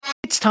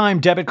Time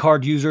debit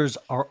card users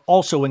are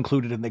also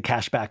included in the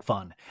cashback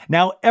fund.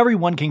 Now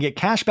everyone can get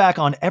cashback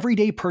on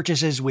everyday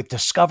purchases with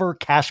Discover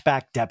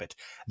Cashback Debit.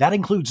 That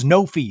includes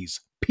no fees,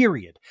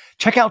 period.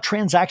 Check out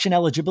transaction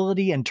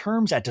eligibility and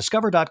terms at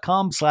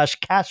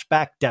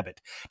discover.com/cashbackdebit.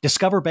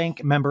 Discover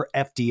Bank, member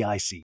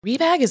FDIC.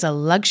 Rebag is a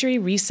luxury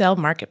resale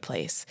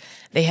marketplace.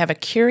 They have a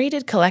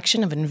curated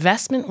collection of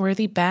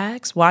investment-worthy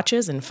bags,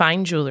 watches, and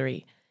fine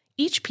jewelry.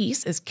 Each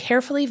piece is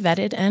carefully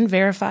vetted and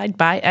verified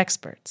by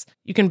experts.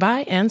 You can buy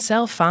and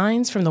sell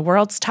finds from the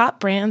world's top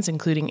brands,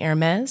 including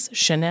Hermes,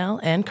 Chanel,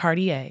 and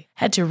Cartier.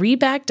 Head to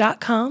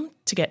Rebag.com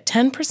to get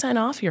 10%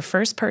 off your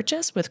first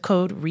purchase with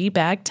code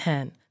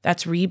REBAG10.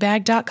 That's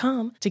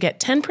Rebag.com to get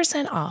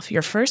 10% off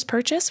your first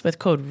purchase with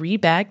code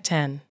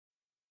REBAG10.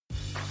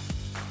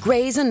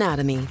 Grey's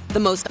Anatomy, the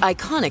most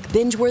iconic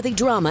binge-worthy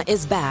drama,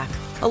 is back,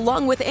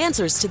 along with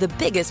answers to the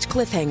biggest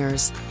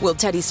cliffhangers. Will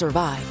Teddy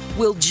survive?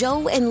 Will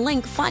Joe and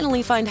Link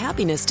finally find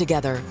happiness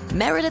together?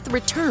 Meredith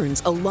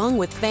returns along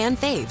with fan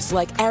faves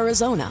like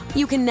Arizona.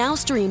 You can now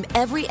stream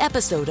every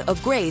episode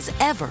of Grey's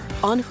ever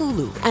on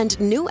Hulu, and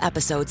new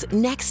episodes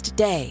next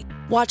day.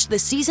 Watch the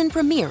season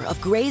premiere of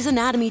Grey's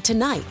Anatomy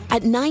tonight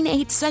at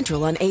 9/8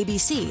 Central on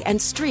ABC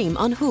and stream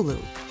on Hulu.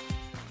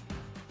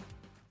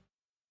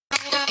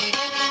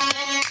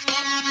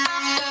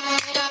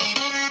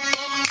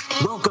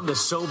 Welcome to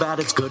So Bad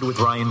It's Good with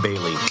Ryan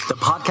Bailey, the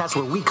podcast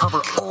where we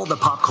cover all the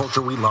pop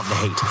culture we love to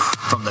hate,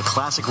 from the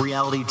classic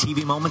reality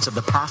TV moments of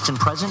the past and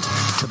present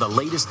to the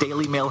latest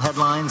Daily Mail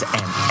headlines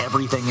and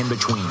everything in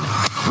between.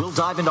 We'll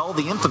dive into all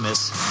the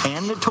infamous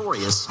and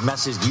notorious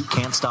messes you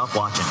can't stop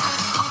watching.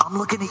 I'm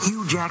looking at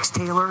you, Jax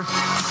Taylor.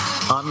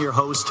 I'm your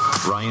host,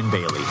 Ryan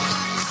Bailey.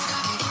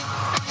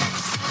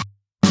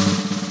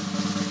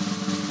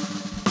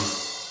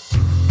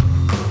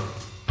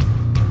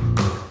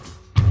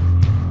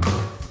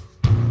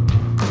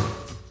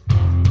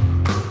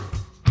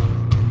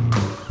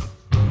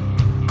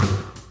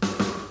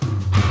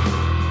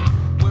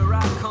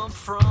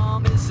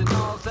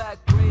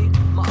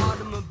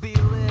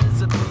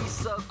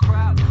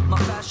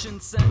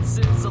 Sense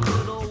is a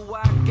little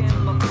whack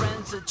and my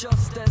friends are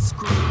just as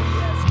screwy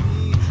as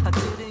me. I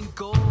didn't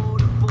go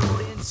to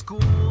boarding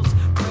schools.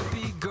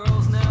 Preppy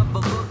girls never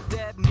looked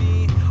at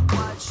me.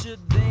 Why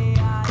should they?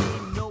 I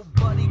ain't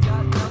nobody,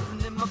 got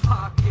nothing in my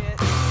pocket.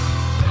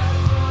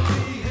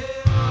 Beverly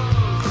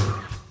Hills,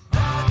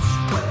 that's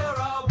where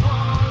I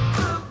want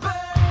to be.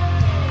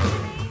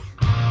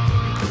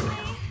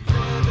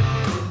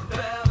 Living in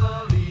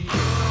Beverly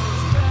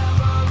Hills,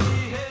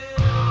 Beverly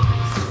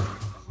Hills,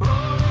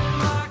 rolling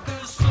like a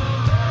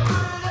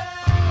celebrity.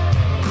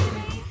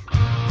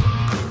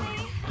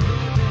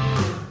 Living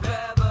in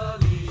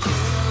Beverly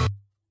Hills.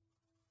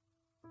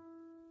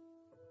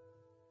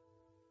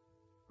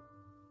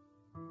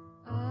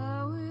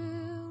 I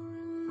will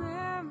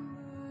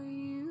remember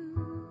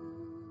you.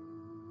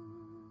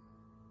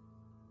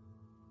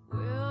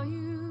 Will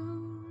you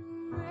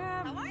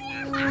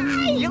remember?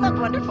 Hi, you look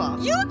wonderful.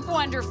 You look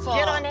wonderful.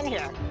 Get on in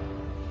here.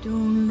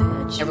 Don't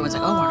let you Everyone's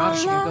like, oh my God, is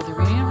she gonna go through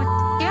reunion? I'm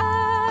like,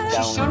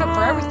 yeah. She's shown up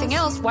for everything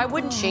else. Why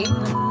wouldn't she?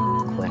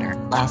 Quitter.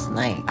 Last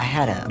night, I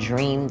had a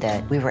dream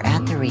that we were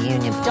at the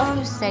reunion. Don't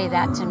you say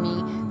that to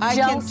me. I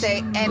can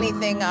say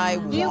anything I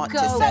want to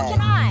say. So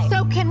can I.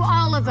 So can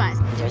all of us.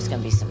 There's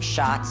gonna be some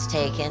shots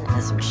taken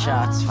and some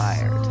shots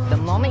fired. The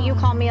moment you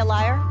call me a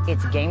liar,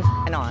 it's game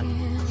on.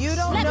 You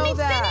don't Let know me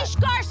that. finish,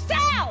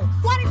 Garcelle.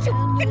 Why don't you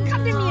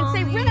come to me and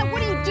say, Rita,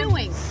 what are you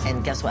doing?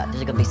 And guess what?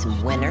 There's gonna be some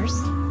winners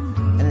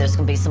and there's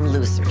gonna be some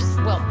losers.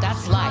 Well,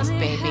 that's life,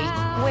 baby.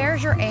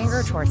 Where's your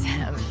anger towards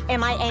him?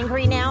 Am I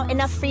angry now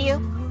enough for you?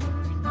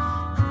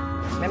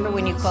 Remember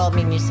when you called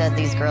me and you said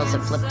these girls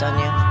have flipped on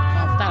you?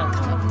 Well, that'll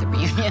come up at the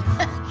reunion.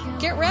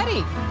 Get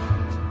ready.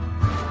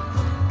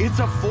 It's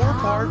a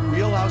 4-part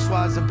Real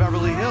Housewives of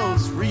Beverly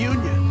Hills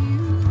reunion.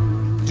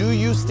 Do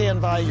you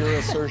stand by your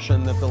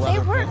assertion that the They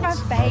leather weren't our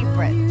pants...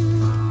 favorites.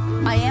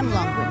 I am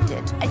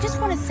long-winded. I just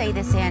want to say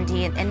this,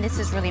 Andy, and this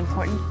is really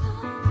important.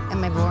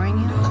 Am I boring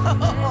you? We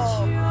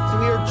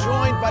are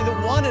joined by the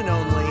one and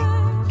only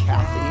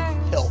Kathy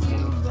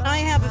Hilton. I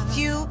have a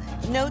few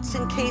notes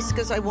in case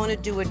because I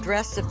wanted to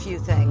address a few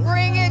things.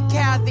 Bring it,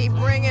 Kathy.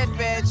 Bring it,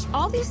 bitch.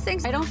 All these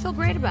things I don't feel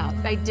great about.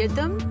 I did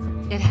them.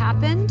 It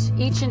happened.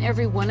 Each and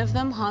every one of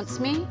them haunts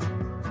me.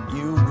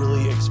 You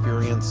really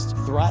experienced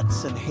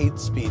threats and hate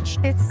speech.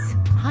 It's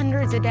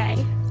hundreds a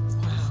day.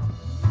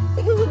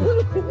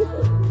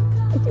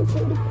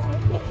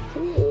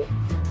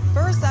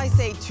 First I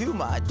say too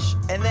much,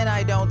 and then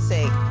I don't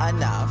say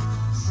enough.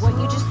 What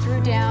you just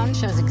threw down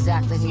shows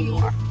exactly who you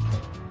are.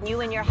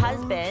 You and your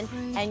husband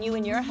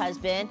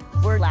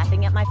were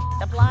laughing at my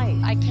up life.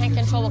 I can't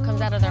control what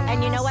comes out of their mouths.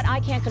 And you know what? I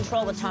can't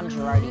control what Tom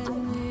Girardi did.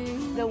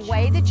 The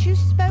way that you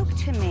spoke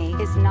to me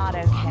is not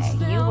okay.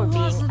 You were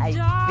being a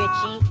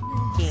bitchy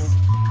king.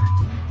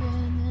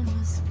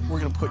 We're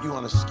gonna put you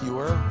on a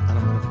skewer and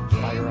I'm gonna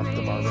fire up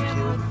the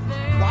barbecue.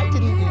 Why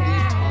didn't you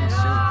leave Tom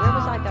sooner? Where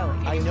was I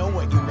going? I know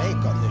what you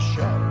make on this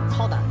show.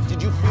 Hold on.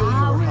 Did you feel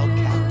you were held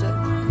captive?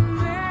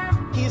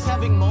 He's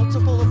having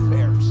multiple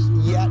affairs,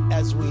 yet,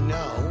 as we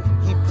know,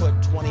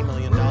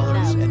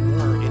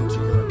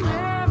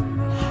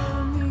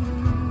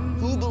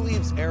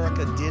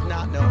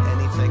 not know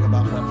anything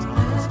about what Tom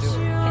was doing.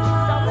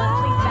 Can someone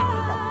please back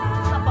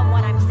me up on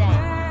what I'm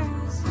saying?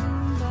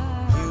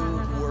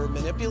 You were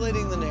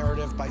manipulating the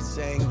narrative by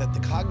saying that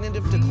the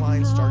cognitive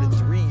decline started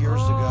 3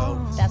 years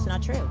ago. That's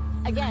not true.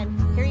 Again,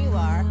 here you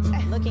are,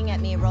 looking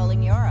at me,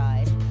 rolling your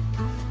eyes.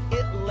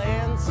 It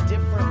lands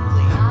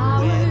differently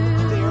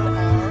when there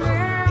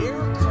are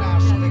air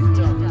crash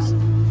victims.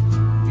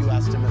 Have you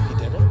asked him if he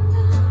did it?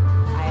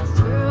 I asked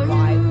him,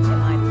 why am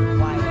I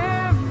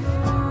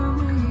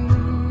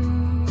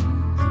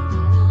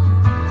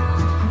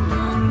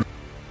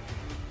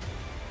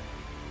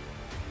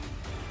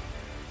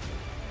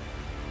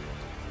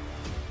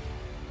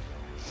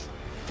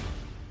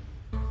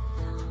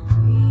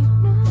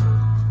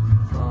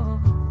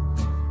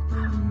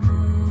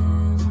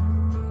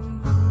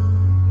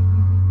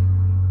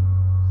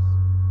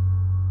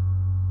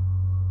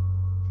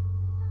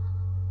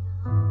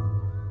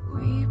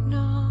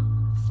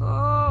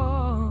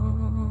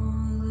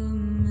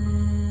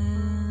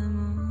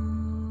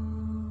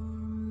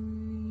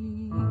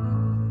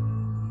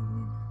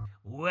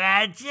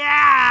What's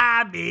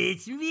up?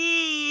 It's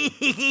me,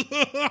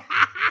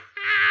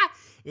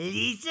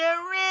 Lisa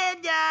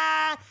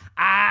Rinda.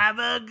 I'm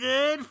a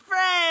good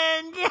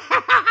friend.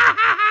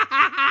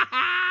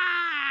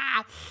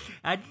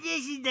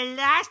 This is the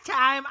last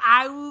time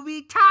I will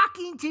be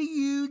talking to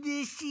you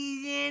this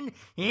season.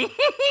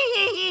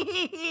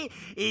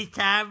 It's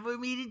time for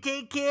me to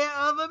take care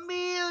of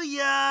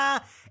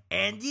Amelia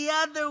and the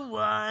other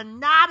one,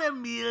 not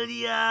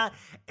Amelia,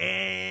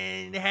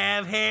 and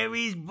have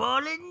Harry's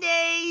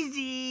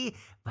Bolognese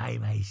by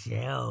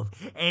myself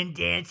and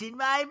dance in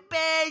my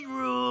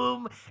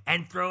bedroom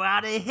and throw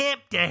out a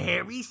hip to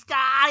Harry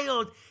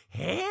Styles.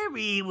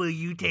 Harry, will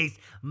you taste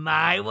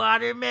my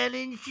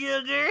watermelon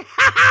sugar?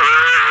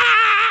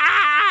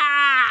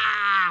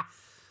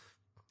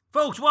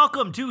 Folks,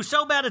 welcome to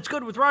So Bad It's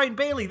Good with Ryan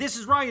Bailey. This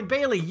is Ryan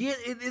Bailey.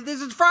 This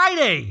is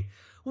Friday.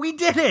 We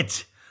did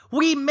it.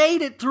 We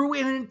made it through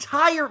an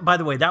entire... By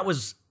the way, that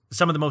was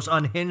some of the most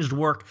unhinged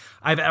work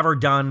I've ever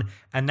done,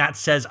 and that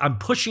says I'm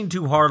pushing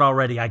too hard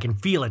already. I can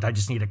feel it. I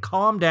just need to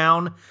calm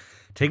down,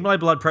 take my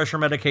blood pressure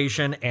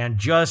medication, and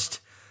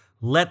just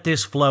let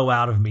this flow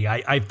out of me.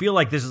 I feel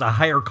like this is a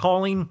higher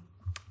calling.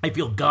 I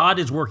feel God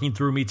is working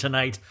through me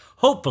tonight,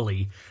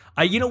 hopefully.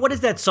 What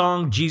is that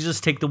song,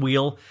 Jesus Take the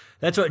Wheel?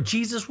 That's what,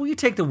 Jesus, will you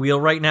take the wheel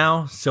right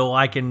now so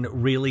I can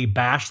really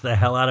bash the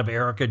hell out of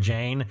Erica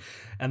Jane?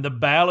 And the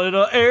Ballad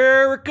of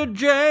Erica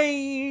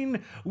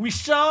Jane, we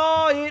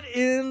saw it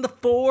in the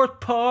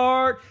fourth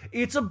part.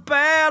 It's a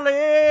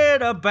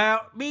ballad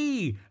about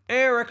me,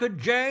 Erica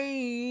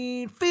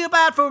Jane. Feel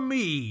bad for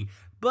me.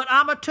 But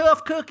I'm a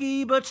tough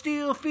cookie, but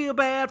still feel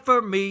bad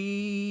for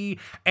me.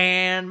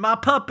 And my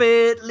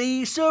puppet,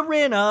 Lisa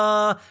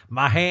Rinna,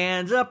 my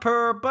hand's up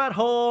her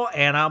butthole,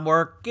 and I'm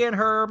working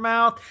her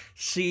mouth.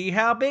 See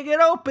how big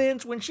it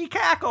opens when she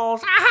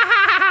cackles.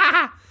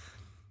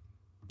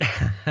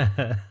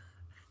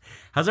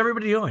 How's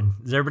everybody doing?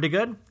 Is everybody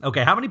good?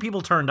 Okay, how many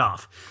people turned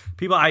off?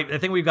 I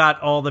think we've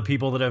got all the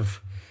people that have...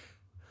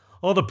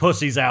 all the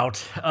pussies out.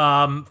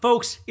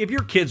 Folks, if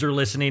your kids are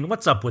listening,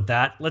 what's up with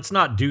that? Let's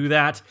not do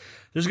that.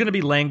 There's going to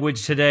be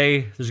language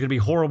today. There's going to be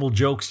horrible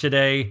jokes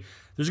today.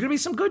 There's going to be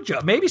some good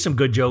jokes, maybe some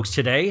good jokes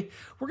today.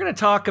 We're going to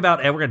talk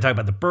about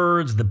the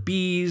birds, the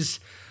bees.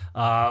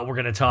 We're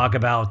going to talk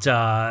about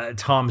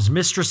Tom's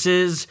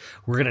mistresses.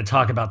 We're going to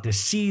talk about this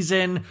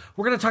season.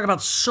 We're going to talk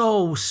about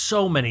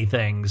so many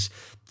things.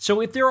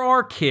 So if there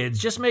are kids,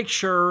 just make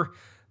sure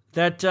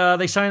that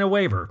they sign a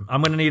waiver.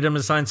 I'm going to need them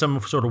to sign some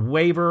sort of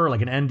waiver,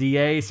 like an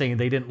NDA, saying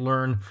they didn't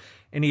learn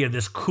any of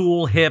this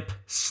cool, hip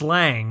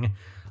slang.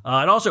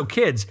 And also,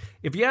 kids,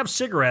 if you have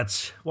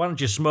cigarettes, why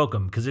don't you smoke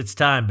them? Because it's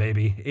time,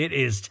 baby. It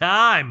is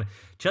time.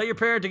 Tell your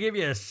parent to give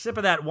you a sip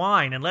of that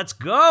wine, and let's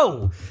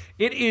go.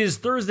 It is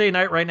Thursday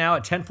night right now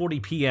at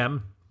 10:40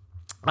 p.m.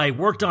 I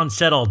worked on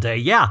set all day.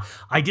 Yeah,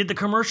 I did the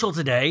commercial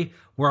today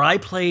where I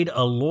played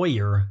a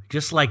lawyer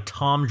just like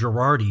Tom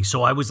Girardi.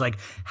 So I was like,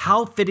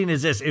 how fitting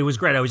is this? It was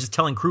great. I was just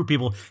telling crew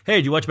people, hey,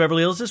 did you watch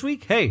Beverly Hills this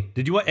week? Hey,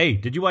 did you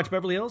watch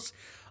Beverly Hills?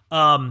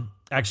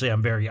 Actually,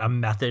 I'm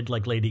method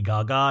like Lady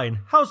Gaga in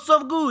House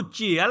of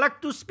Gucci. I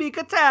like to speak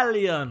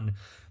Italian.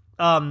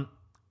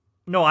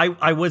 No,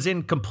 I was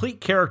in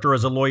complete character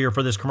as a lawyer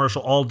for this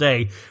commercial all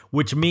day,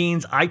 which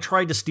means I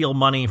tried to steal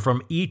money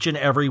from each and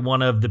every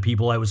one of the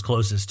people I was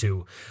closest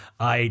to.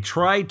 I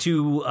tried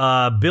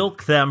to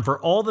bilk them for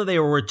all that they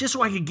were worth, just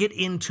so I could get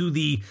into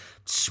the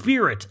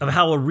spirit of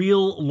how a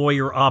real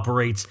lawyer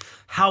operates,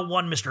 how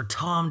one Mr.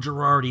 Tom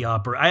Girardi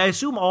operates. I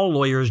assume all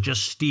lawyers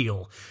just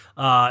steal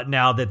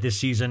now that this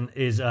season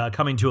is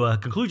coming to a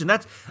conclusion. By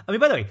the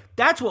way,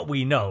 that's what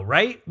we know,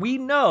 right? We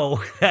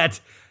know that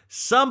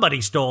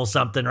somebody stole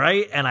something,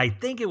 right? And I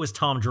think it was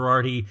Tom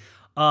Girardi.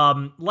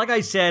 Like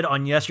I said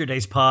on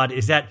yesterday's pod,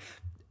 is that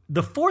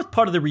the fourth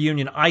part of the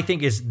reunion, I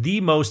think, is the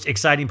most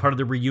exciting part of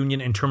the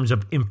reunion in terms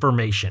of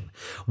information.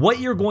 What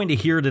you're going to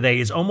hear today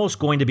is almost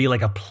going to be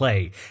like a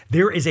play.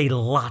 There is a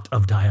lot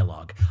of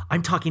dialogue.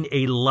 I'm talking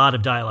a lot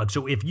of dialogue.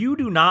 So if you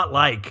do not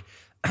like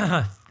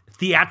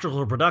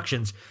theatrical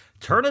productions,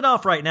 turn it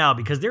off right now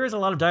because there is a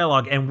lot of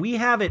dialogue and we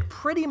have it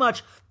pretty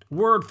much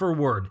word for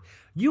word.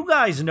 You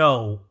guys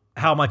know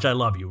how much I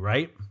love you,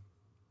 right?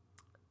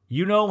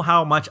 You know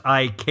how much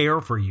I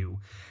care for you.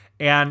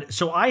 And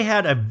so I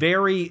had a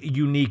very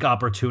unique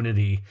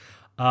opportunity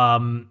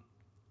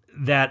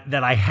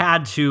that I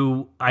had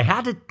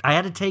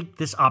to take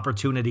this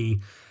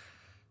opportunity.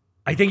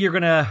 I think you're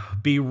going to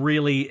be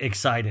really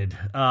excited.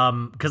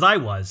 Cause I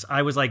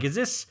was like, is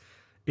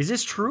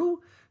this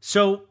true?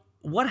 So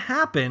what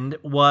happened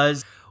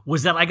was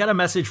that I got a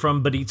message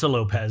from Maritza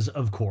Lopez,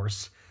 of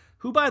course,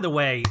 who, by the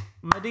way,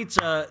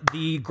 Maritza,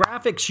 the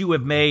graphics you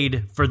have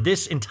made for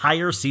this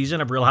entire season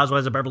of Real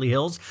Housewives of Beverly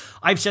Hills,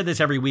 I've said this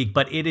every week,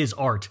 but it is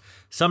art.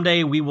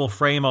 Someday we will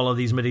frame all of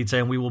these, Maritza,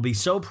 and we will be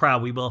so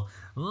proud. We will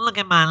look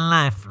at my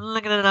life,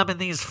 looking it up in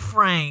these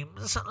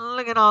frames.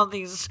 Look at all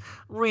these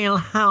Real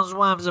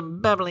Housewives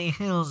of Beverly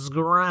Hills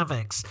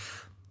graphics.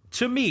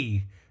 To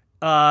me,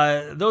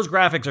 those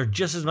graphics are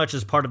just as much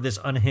as part of this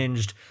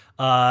unhinged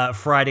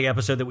Friday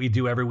episode that we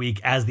do every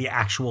week as the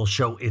actual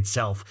show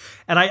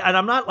itself. And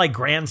I'm not like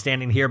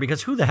grandstanding here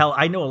because who the hell,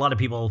 I know a lot of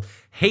people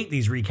hate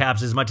these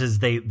recaps as much as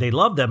they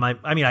love them.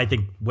 I mean, I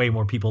think way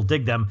more people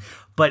dig them,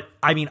 but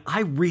I mean,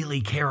 I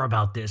really care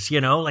about this,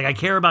 like I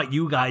care about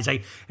you guys.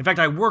 In fact,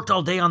 I worked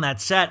all day on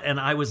that set and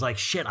I was like,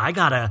 shit, I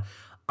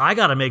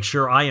gotta make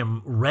sure I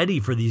am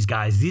ready for these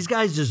guys. These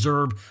guys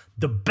deserve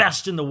the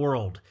best in the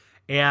world.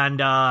 And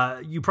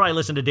you probably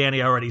listened to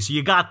Danny already, so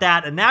you got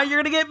that, and now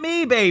you're going to get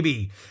me,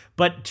 baby.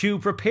 But to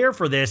prepare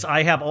for this,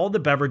 I have all the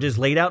beverages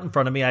laid out in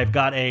front of me. I've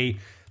got a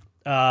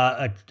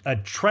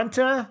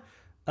Trenta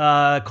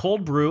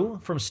cold brew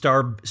from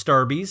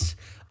Starbucks.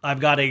 I've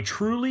got a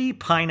Truly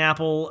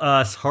pineapple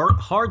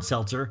hard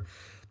seltzer.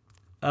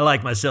 I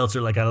like my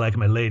seltzer like I like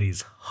my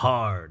ladies,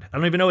 hard. I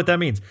don't even know what that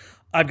means.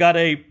 I've got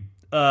a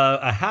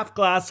half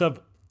glass of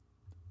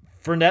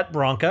Fernet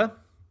Branca.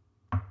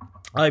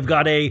 I've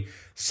got a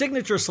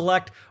Signature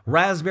Select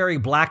Raspberry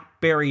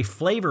Blackberry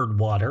flavored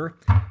water.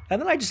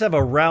 And then I just have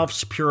a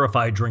Ralph's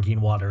Purified drinking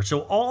water.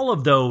 So all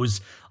of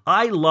those,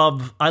 I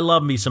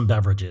love me some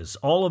beverages.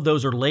 All of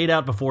those are laid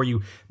out before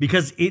you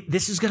because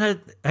this is going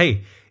to,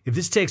 hey, if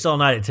this takes all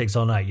night, it takes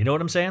all night. You know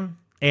what I'm saying?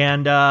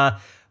 And, but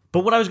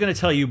what I was going to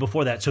tell you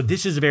before that, so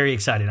this is very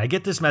exciting. I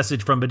get this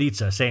message from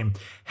Maritza saying,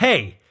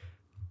 hey,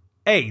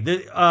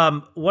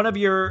 one of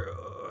your,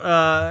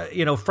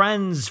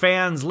 friends,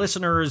 fans,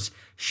 listeners,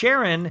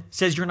 Sharon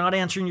says you're not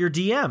answering your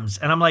DMs.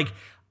 And I'm like,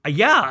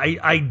 yeah,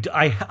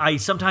 I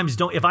sometimes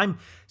don't,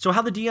 so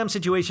how the DM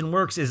situation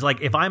works is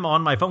like, if I'm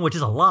on my phone, which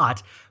is a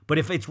lot, but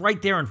if it's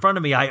right there in front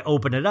of me, I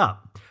open it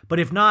up.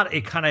 But if not,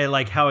 it kind of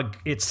like how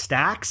it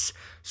stacks.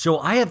 So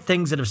I have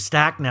things that have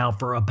stacked now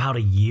for about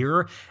a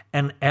year.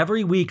 And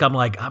every week I'm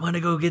like, I'm going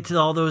to go get to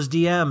all those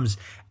DMs.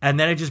 And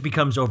then it just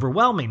becomes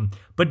overwhelming.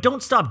 But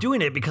don't stop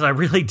doing it because I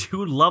really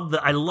do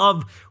I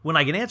love when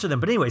I can answer them.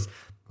 But anyways,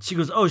 she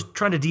goes, oh,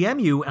 trying to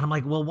DM you. And I'm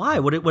like, well, why?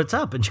 What's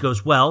up? And she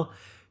goes, well,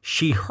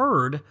 she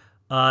heard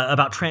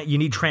about you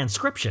need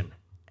transcription.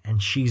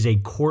 And she's a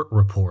court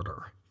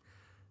reporter.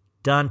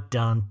 Dun,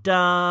 dun,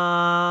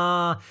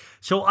 dun.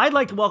 So I'd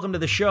like to welcome to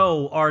the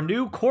show our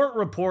new court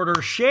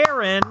reporter,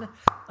 Sharon.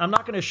 I'm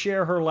not going to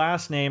share her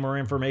last name or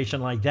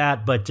information like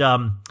that, but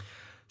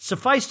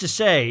suffice to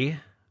say,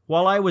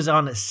 while I was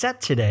on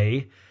set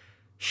today,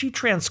 she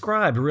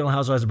transcribed Real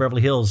Housewives of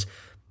Beverly Hills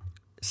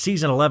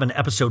Season 11,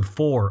 Episode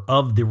 4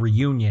 of The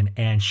Reunion,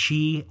 and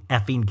she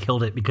effing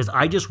killed it because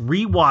I just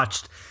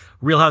rewatched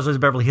Real Housewives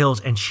of Beverly Hills,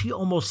 and she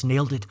almost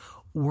nailed it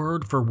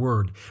word for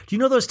word. Do you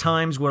know those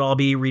times when I'll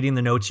be reading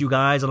the notes, you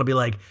guys, and I'll be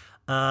like,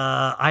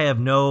 I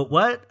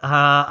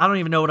don't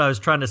even know what I was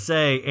trying to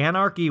say.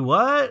 Anarchy,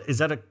 what? Is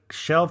that a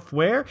shelf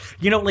where?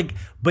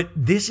 But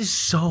this is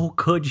so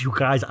good, you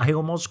guys. I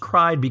almost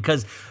cried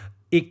because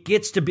it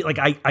gets to be like,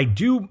 I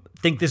do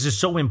think this is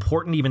so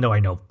important, even though I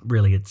know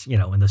really it's,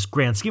 in this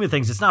grand scheme of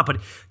things, it's not, but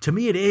to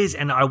me it is.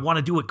 And I want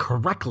to do it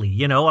correctly.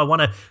 I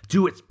want to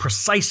do it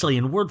precisely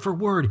and word for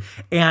word.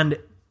 And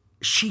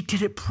she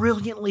did it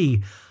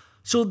brilliantly.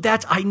 So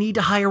I need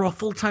to hire a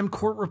full-time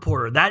court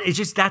reporter.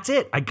 That's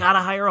it. I got to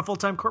hire a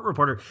full-time court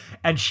reporter.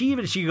 And she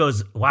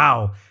goes,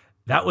 wow,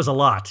 that was a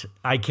lot.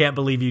 I can't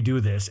believe you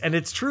do this. And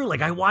it's true.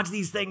 Like I watch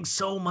these things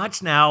so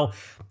much now.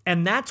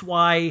 And that's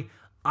why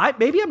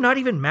maybe I'm not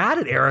even mad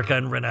at Erica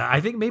and Rinna. I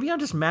think maybe I'm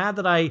just mad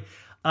that I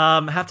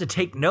have to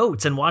take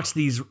notes and watch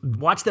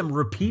them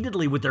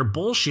repeatedly with their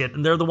bullshit,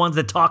 and they're the ones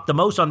that talk the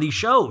most on these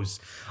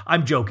shows.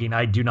 I'm joking.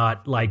 I do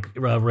not like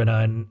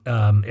Rinna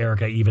and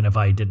Erica, even if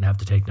I didn't have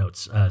to take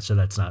notes. So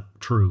that's not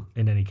true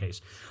in any case.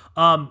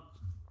 So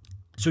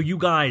you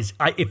guys,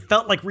 it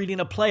felt like reading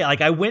a play. Like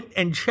I went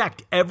and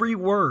checked every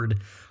word,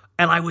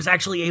 and I was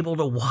actually able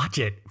to watch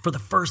it for the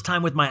first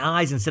time with my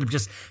eyes instead of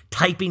just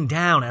typing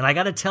down. And I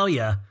got to tell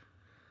you,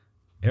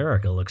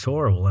 Erica looks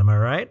horrible, am I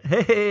right?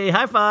 Hey,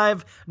 high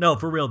five. No,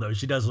 for real though,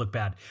 she does look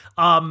bad.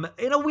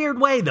 In a weird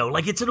way though,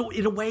 like it's in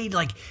a way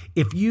like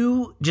if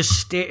you just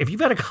stare, if you've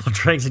had a couple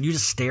drinks and you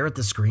just stare at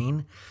the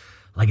screen,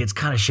 like it's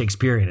kind of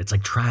Shakespearean. It's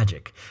like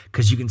tragic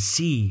because you can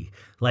see,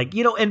 like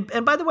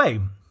and by the way,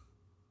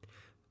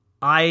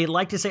 I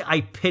like to say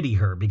I pity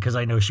her because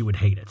I know she would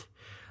hate it.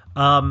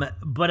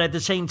 But at the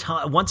same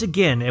time, once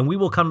again, and we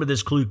will come to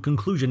this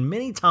conclusion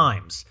many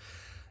times,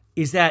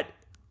 is that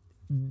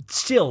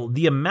still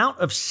the amount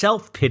of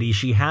self-pity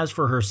she has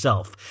for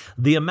herself,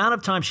 the amount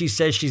of time she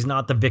says she's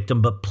not the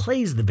victim but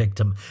plays the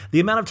victim, the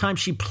amount of time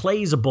she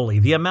plays a bully,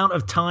 the amount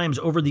of times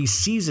over these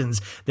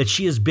seasons that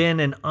she has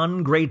been an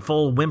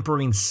ungrateful,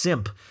 whimpering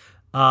simp,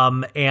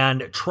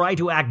 and try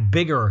to act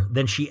bigger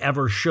than she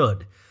ever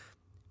should.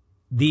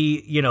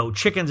 The,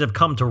 chickens have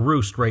come to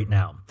roost right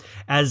now.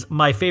 As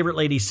my favorite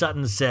lady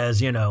Sutton says,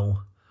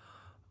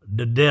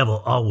 the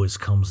devil always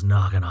comes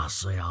knocking, I'll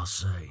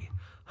say.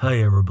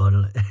 Hey,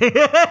 everybody.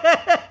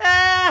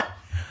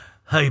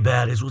 Hey,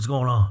 baddies, what's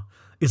going on?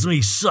 It's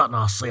me, Sutton,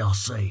 I'll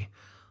say.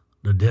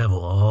 The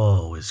devil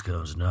always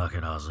comes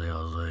knocking, I'll say.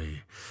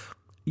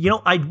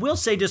 I will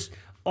say just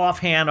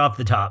offhand, off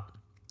the top,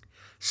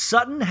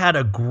 Sutton had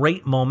a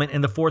great moment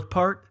in the fourth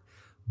part,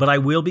 but I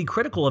will be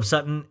critical of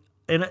Sutton,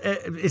 and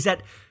is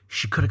that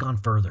she could have gone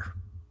further.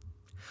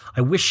 I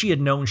wish she had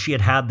known she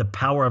had the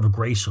power of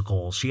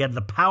Graceful. She had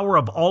the power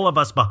of all of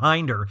us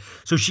behind her,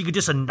 so she could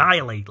just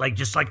annihilate,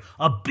 just like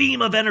a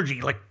beam of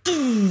energy,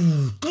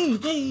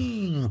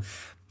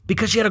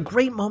 because she had a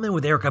great moment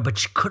with Erica, but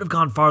she could have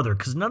gone farther,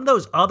 because none of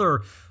those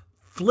other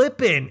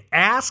flippin'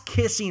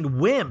 ass-kissing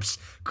wimps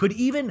could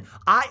even...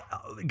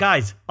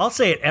 Guys, I'll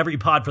say it every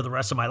pod for the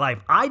rest of my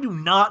life. I do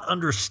not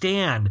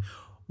understand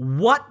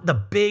what the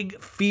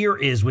big fear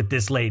is with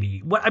this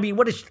lady. What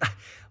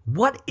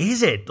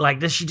is it?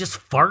 Does she just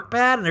fart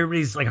bad and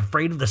everybody's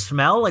afraid of the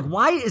smell?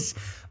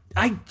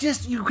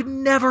 You could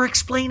never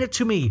explain it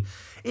to me.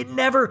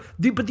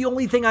 But the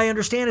only thing I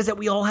understand is that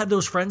we all have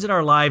those friends in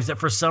our lives that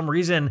for some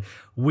reason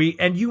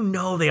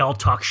they all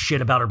talk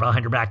shit about her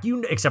behind her back,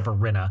 except for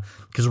Rinna,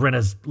 because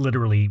Rinna's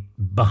literally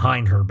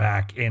behind her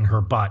back in her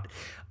butt.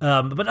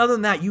 But other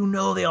than that,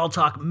 they all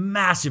talk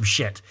massive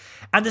shit.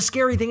 And the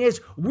scary thing is,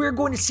 we're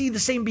going to see the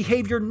same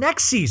behavior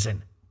next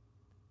season.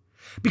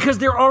 Because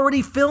they're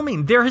already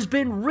filming. There has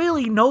been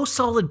really no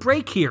solid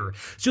break here.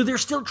 So they're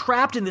still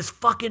trapped in this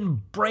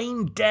fucking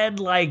brain dead,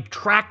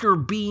 tractor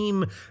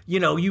beam,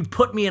 you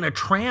put me in a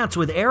trance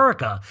with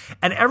Erica.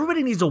 And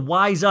everybody needs to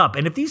wise up.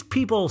 And if these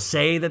people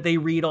say that they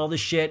read all this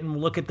shit and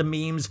look at the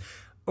memes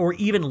or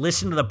even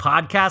listen to the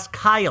podcast,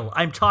 Kyle,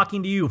 I'm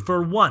talking to you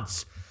for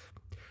once.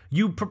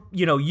 You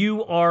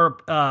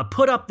are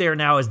put up there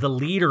now as the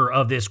leader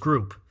of this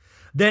group.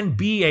 Then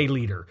be a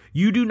leader.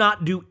 You do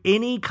not do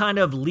any kind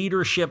of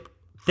leadership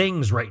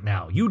things right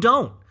now. You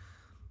don't.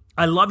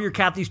 I love your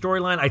Kathy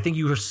storyline. I think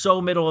you are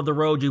so middle of the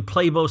road. You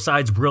play both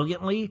sides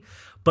brilliantly,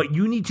 but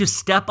you need to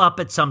step up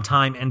at some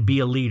time and be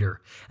a leader,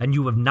 and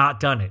you have not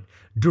done it.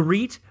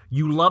 Dorit,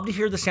 you love to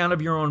hear the sound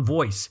of your own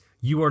voice.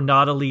 You are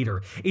not a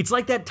leader. It's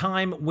like that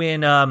time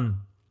when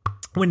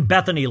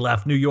Bethany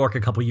left New York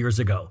a couple years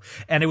ago,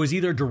 and it was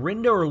either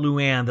Dorinda or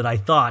Luann that I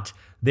thought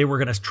they were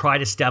going to try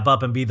to step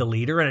up and be the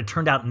leader, and it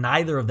turned out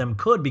neither of them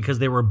could because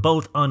they were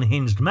both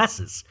unhinged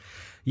messes.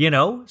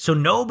 So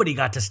nobody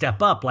got to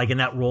step up in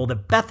that role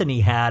that Bethany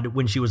had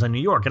when she was in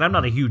New York. And I'm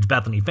not a huge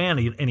Bethany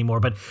fan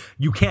anymore, but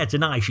you can't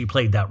deny she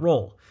played that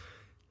role.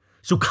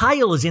 So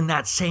Kyle is in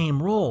that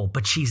same role,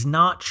 but she's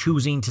not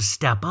choosing to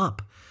step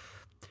up.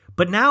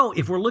 But now,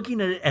 if we're looking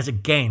at it as a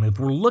game, if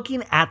we're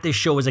looking at this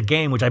show as a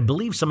game, which I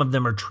believe some of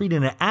them are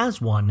treating it as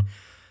one,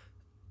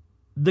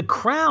 the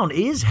crown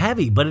is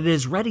heavy, but it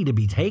is ready to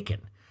be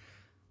taken.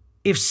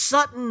 If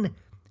Sutton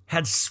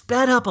had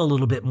sped up a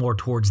little bit more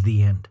towards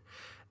the end,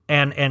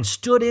 and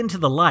stood into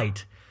the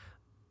light,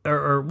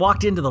 or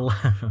walked into the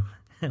light.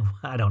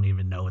 I don't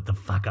even know what the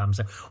fuck I'm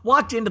saying.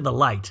 Walked into the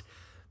light.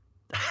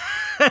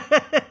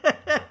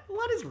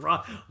 What is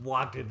wrong?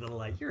 Walked into the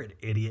light. You're an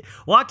idiot.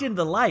 Walked into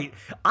the light.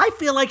 I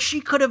feel like she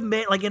could have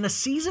made, in a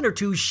season or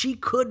two, she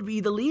could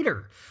be the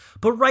leader.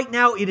 But right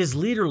now, it is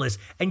leaderless,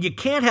 and you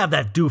can't have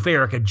that doof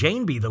Erica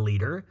Jane be the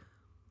leader.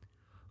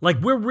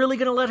 We're really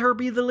going to let her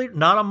be the leader?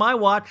 Not on my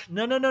watch.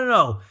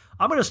 No.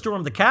 I'm going to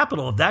storm the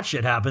Capitol if that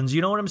shit happens.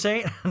 You know what I'm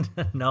saying?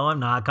 No,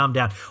 I'm not. Calm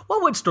down.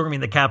 What would storming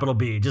the Capitol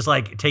be? Just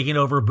taking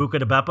over Buca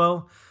de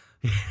Beppo?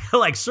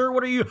 Sir,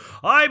 what are you?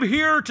 I'm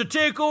here to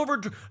take over.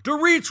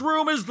 Dorit's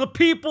room is the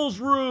people's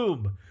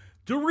room.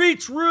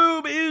 Dorit's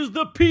room is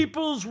the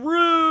people's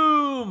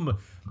room.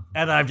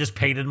 And I've just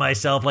painted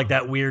myself like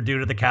that weird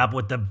dude at the Capitol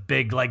with the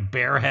big,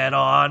 bear head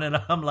on.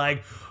 And I'm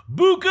like,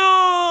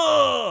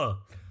 Buca!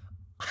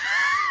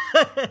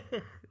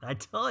 I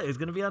tell you, it's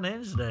going to be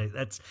unhinged today.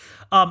 That's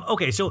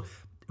okay. So,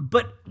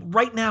 but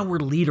right now we're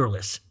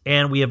leaderless,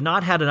 and we have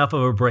not had enough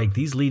of a break.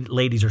 These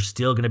ladies are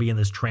still going to be in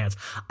this trance.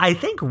 I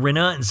think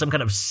Rinna, in some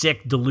kind of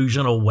sick,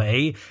 delusional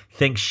way,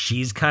 thinks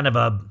she's kind of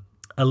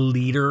a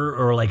leader,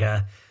 or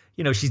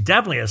she's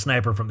definitely a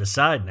sniper from the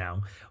side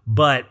now.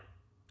 But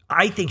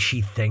I think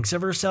she thinks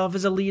of herself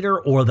as a leader,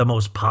 or the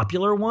most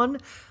popular one.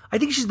 I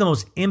think she's the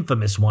most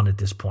infamous one at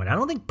this point. I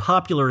don't think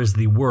popular is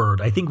the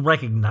word. I think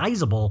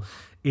recognizable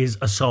is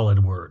a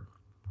solid word.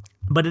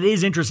 But it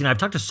is interesting. I've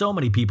talked to so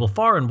many people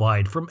far and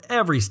wide from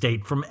every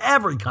state, from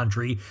every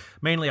country,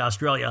 mainly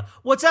Australia.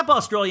 What's up,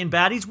 Australian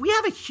baddies? We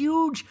have a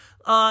huge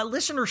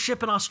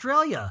listenership in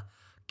Australia.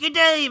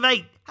 G'day,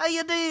 mate. How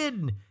you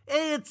doing?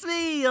 Hey, it's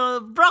me,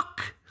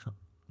 Brock.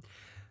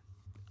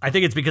 I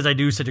think it's because I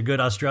do such a good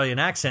Australian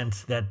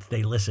accent that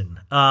they listen.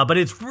 But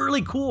it's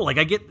really cool. Like,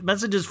 I get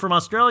messages from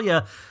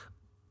Australia,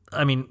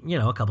 I mean,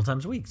 a couple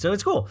times a week. So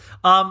it's cool.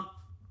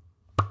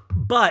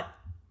 But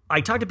I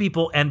talk to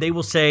people and they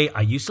will say,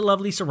 I used to love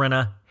Lisa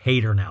Rinna,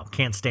 hate her now,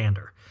 can't stand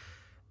her.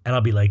 And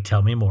I'll be like,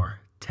 tell me more.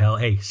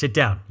 Hey, sit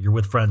down. You're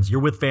with friends. You're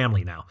with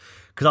family now.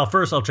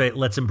 Because I'll say,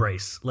 let's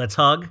embrace. Let's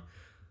hug.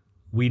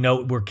 We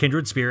know we're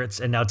kindred spirits.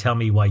 And now tell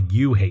me why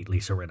you hate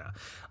Lisa Rinna.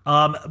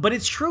 But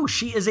it's true.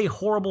 She is a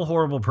horrible,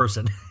 horrible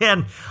person.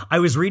 And I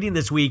was reading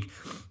this week,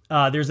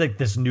 there's like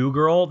this new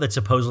girl that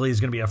supposedly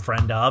is going to be a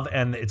friend of,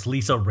 and it's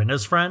Lisa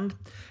Rinna's friend.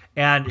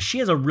 And she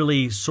has a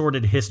really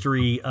sordid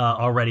history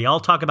already.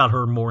 I'll talk about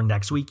her more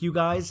next week, you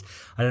guys.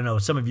 I don't know.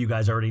 Some of you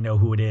guys already know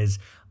who it is.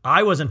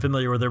 I wasn't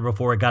familiar with her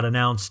before it got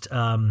announced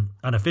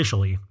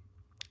unofficially.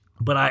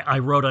 But I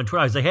wrote on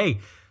Twitter, I was like,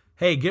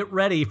 hey, get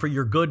ready for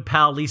your good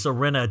pal Lisa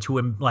Rinna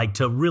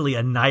to really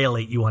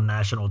annihilate you on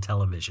national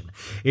television.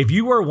 If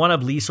you are one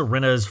of Lisa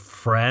Rinna's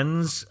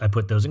friends, I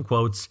put those in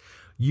quotes,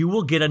 you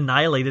will get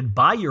annihilated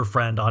by your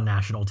friend on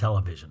national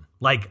television.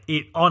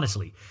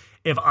 Honestly,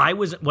 if I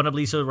was one of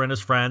Lisa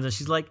Rinna's friends and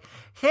she's like,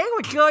 hey,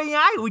 what's going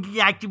on? Would you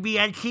like to be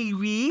on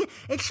TV?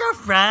 It's so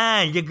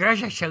fun. The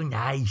girls are so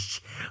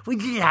nice.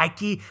 Would you like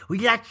to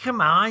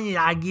come on and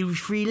I'll give you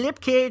free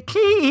lip kiss?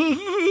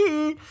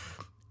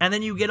 And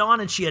then you get on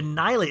and she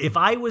annihilates. If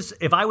I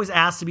was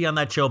asked to be on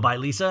that show by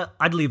Lisa,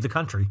 I'd leave the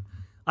country.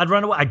 I'd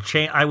run away.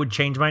 I would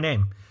change my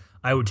name.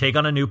 I would take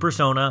on a new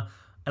persona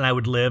and I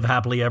would live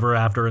happily ever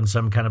after in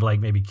some kind of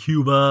like maybe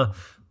Cuba,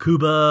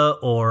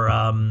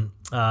 or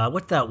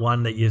what's that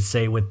one that you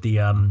say with the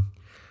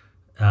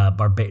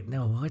Barbados?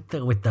 No,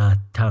 with the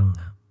tongue.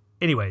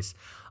 Anyways,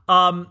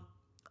 I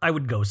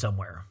would go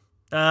somewhere.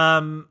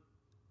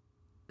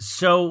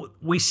 So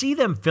we see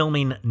them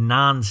filming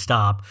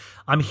nonstop.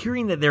 I'm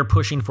hearing that they're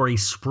pushing for a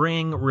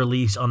spring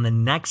release on the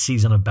next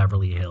season of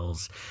Beverly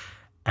Hills.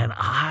 And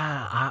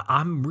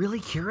I'm really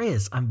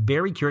curious. I'm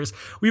very curious.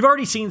 We've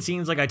already seen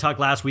scenes like I talked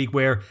last week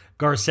where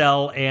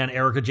Garcelle and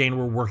Erica Jane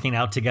were working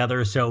out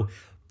together. So,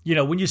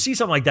 when you see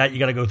something like that, you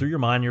got to go through your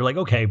mind. You're like,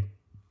 okay,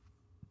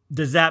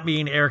 does that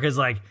mean Erica's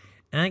like,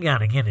 I got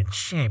to get in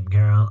shape,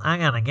 girl. I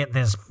got to get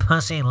this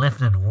pussy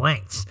lifting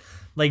weights.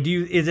 Like,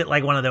 is it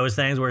like one of those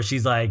things where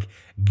she's like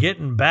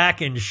getting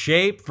back in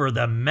shape for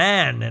the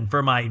men and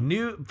for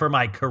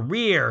my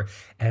career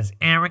as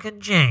Erica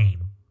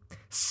Jane,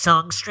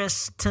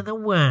 songstress to the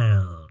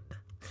world?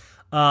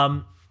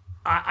 I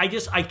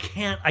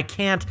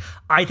can't.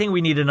 I think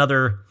we need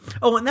another.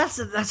 Oh, and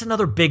that's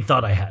another big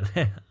thought I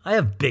had. I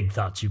have big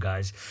thoughts, you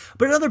guys.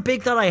 But another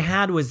big thought I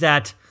had was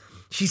that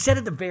she said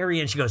at the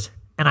very end, she goes,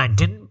 and I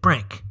didn't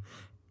break.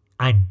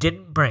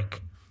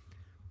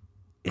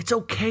 It's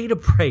okay to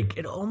break.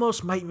 It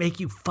almost might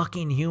make you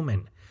fucking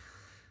human.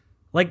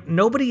 Like,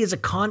 nobody is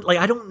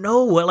I don't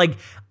know. Like,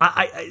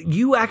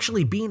 you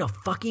actually being a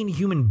fucking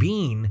human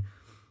being,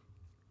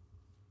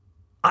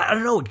 I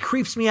don't know. It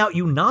creeps me out,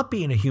 you not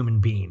being a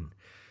human being.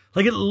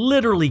 Like, it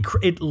literally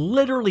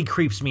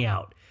creeps me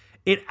out.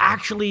 It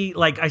actually,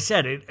 like I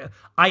said,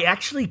 I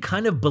actually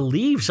kind of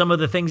believe some of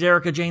the things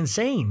Erica Jane's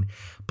saying.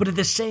 But at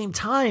the same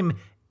time,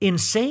 in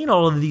saying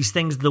all of these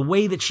things the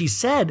way that she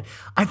said,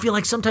 I feel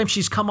like sometimes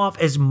she's come off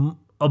as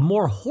a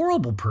more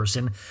horrible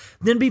person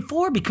than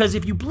before, because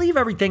if you believe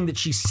everything that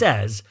she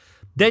says,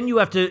 then you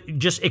have to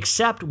just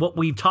accept what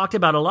we've talked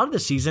about a lot of the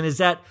season is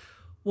that,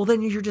 well,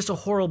 then you're just a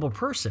horrible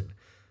person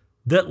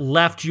that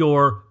left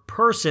your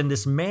person,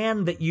 this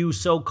man that you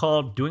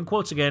so-called, doing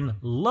quotes again,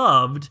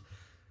 loved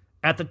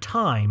at the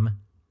time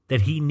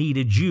that he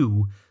needed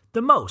you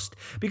the most.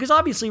 Because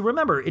obviously,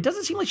 remember, it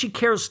doesn't seem like she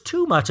cares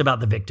too much about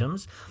the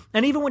victims.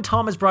 And even when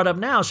Tom is brought up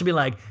now, she'll be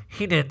like,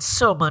 he did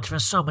so much for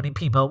so many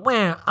people.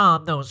 Where are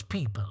those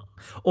people?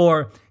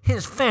 Or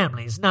his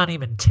family's not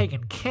even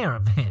taking care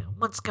of him.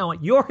 What's going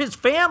on? You're his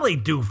family,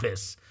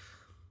 doofus.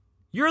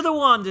 You're the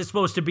one that's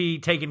supposed to be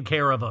taking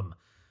care of him.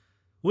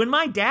 When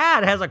my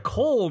dad has a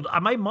cold,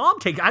 my mom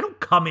I don't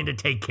come in to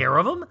take care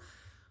of him.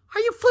 Are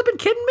you flipping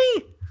kidding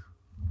me?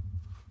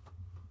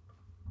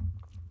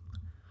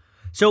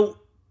 So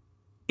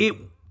it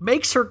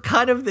makes her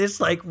kind of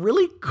this like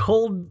really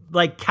cold,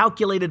 like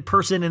calculated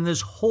person in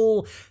this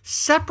whole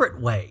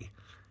separate way.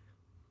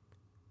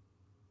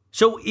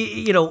 So,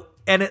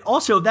 and it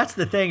also, that's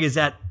the thing is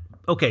that,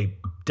 okay,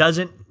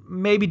 doesn't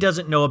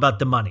know about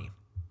the money.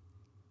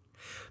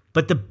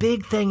 But the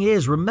big thing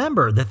is,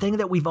 remember, the thing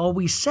that we've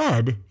always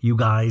said, you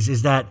guys,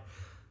 is that,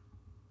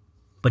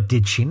 but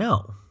did she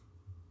know?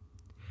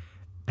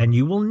 And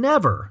you will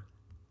never,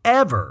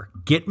 ever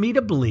get me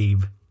to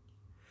believe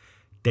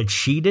that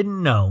she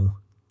didn't know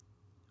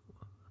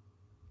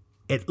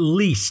at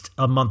least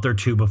a month or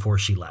two before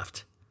she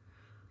left.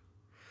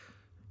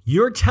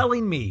 You're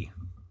telling me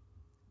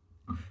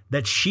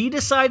that she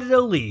decided to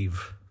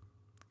leave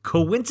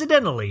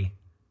coincidentally,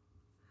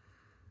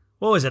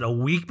 what was it, a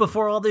week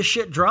before all this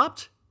shit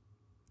dropped?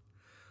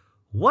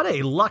 What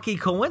a lucky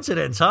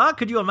coincidence, huh?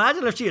 Could you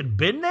imagine if she had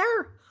been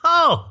there?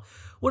 Oh,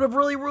 would have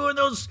really ruined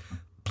those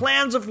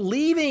plans of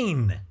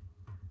leaving.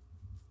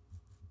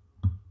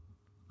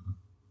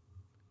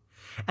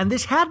 And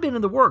this had been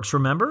in the works,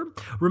 remember?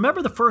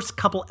 Remember the first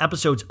couple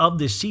episodes of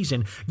this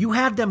season, you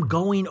had them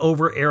going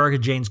over Erica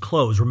Jane's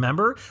clothes,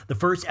 remember? The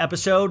first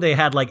episode, they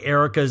had like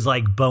Erica's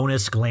like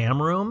bonus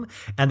glam room,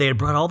 and they had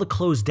brought all the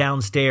clothes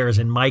downstairs,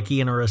 and Mikey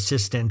and her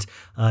assistant,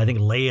 I think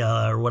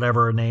Leia or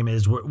whatever her name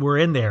is, were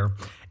in there.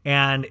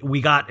 And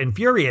we got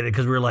infuriated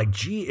because we were like,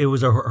 gee, it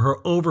was her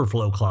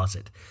overflow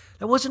closet.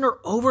 That wasn't her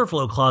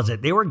overflow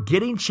closet. They were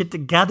getting shit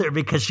together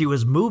because she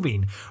was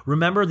moving.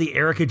 Remember the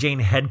Erica Jane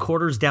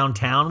headquarters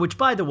downtown? Which,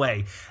 by the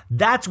way,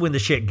 that's when the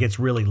shit gets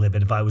really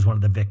livid if I was one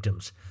of the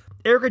victims.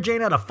 Erica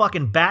Jane had a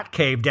fucking bat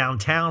cave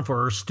downtown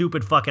for her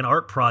stupid fucking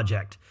art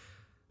project.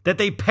 That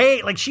they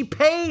paid, like she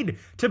paid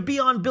to be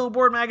on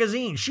Billboard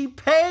magazine. She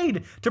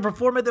paid to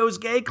perform at those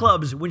gay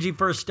clubs when she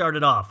first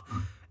started off.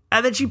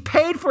 And then she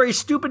paid for a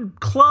stupid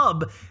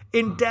club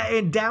in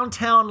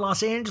downtown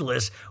Los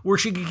Angeles where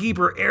she could keep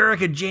her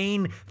Erica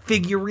Jane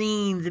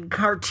figurines and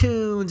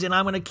cartoons, and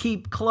I'm going to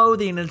keep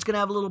clothing, and it's going to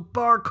have a little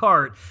bar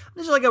cart.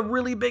 This is like a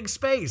really big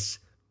space.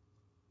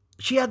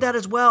 She had that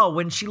as well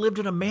when she lived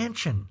in a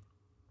mansion.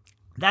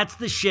 That's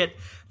the shit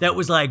that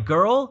was like,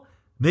 girl,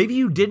 maybe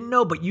you didn't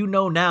know, but you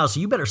know now, so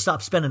you better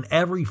stop spending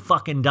every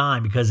fucking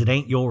dime because it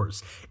ain't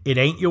yours. It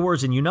ain't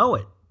yours, and you know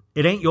it.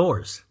 It ain't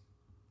yours.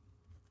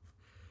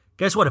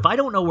 Guess what? If I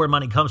don't know where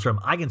money comes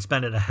from, I can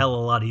spend it a hell of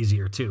a lot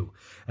easier too.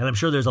 And I'm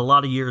sure there's a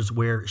lot of years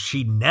where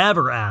she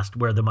never asked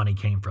where the money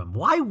came from.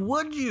 Why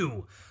would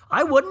you?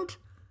 I wouldn't.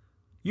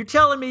 You're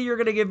telling me you're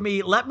going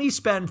to let me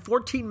spend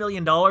 $14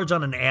 million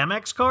on an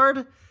Amex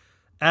card?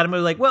 Adam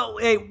was like, well,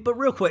 hey, but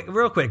real quick,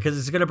 because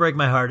it's going to break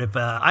my heart if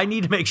I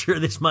need to make sure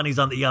this money's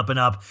on the up and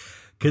up.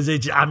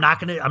 Because I'm not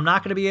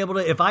gonna be able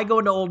to. If I go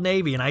into Old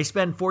Navy and I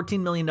spend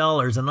 $14 million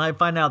and I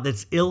find out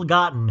that's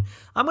ill-gotten,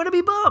 I'm gonna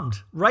be bummed.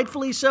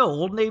 Rightfully so.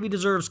 Old Navy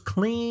deserves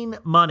clean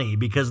money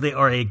because they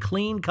are a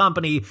clean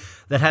company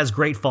that has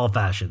great fall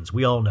fashions.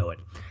 We all know it.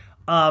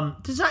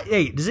 Does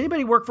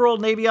anybody work for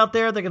Old Navy out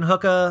there that can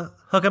hook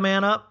a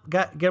man up?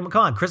 Get him.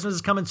 Come on, Christmas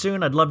is coming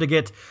soon. I'd love to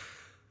get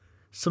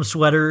some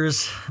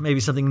sweaters, maybe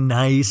something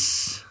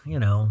nice. You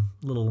know,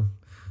 little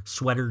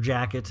sweater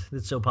jacket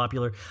that's so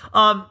popular.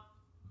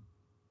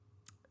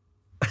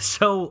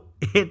 So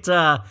it's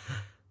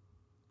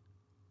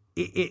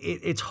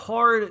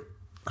hard.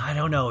 I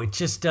don't know. It's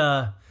just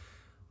I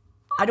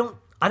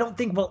don't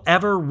think we'll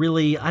ever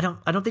really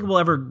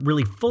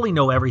fully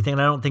know everything.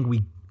 I don't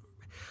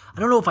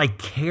know if I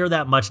care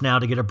that much now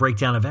to get a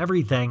breakdown of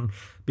everything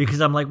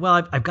because I'm like,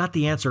 well, I've got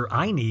the answer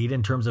I need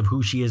in terms of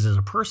who she is as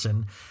a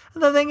person.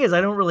 And the thing is,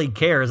 I don't really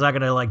care. It's not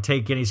going to like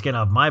take any skin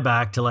off my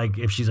back to like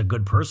if she's a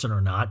good person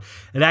or not.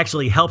 It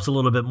actually helps a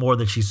little bit more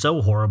that she's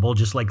so horrible,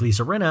 just like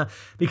Lisa Rinna,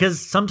 because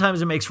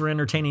sometimes it makes for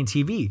entertaining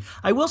TV.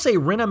 I will say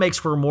Rinna makes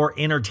for more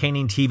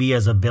entertaining TV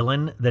as a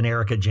villain than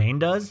Erica Jane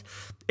does.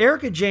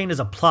 Erica Jane is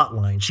a plot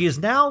line. She is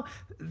now,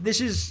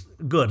 this is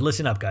good.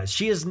 Listen up, guys.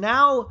 She is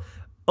now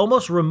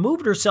almost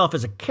removed herself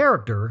as a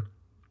character,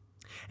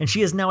 and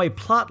she is now a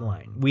plot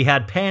line. We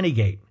had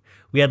Pantygate.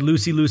 We had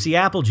Lucy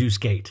Applejuice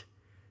Gate.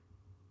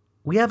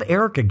 We have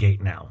Erica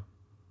Gate now.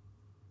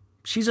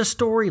 She's a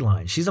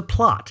storyline. She's a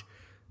plot,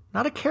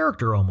 not a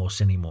character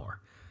almost anymore.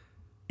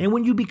 And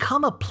when you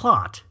become a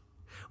plot,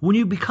 when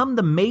you become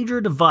the major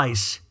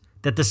device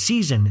that the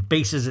season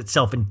bases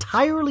itself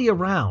entirely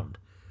around,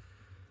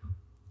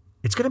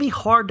 it's going to be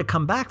hard to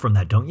come back from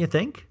that, don't you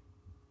think?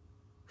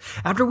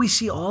 After we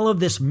see all of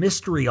this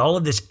mystery, all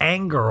of this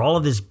anger, all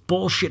of this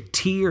bullshit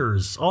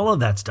tears, all of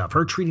that stuff,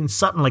 her treating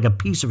Sutton like a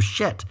piece of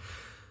shit.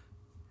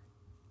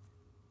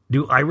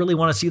 Do I really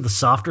want to see the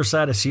softer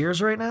side of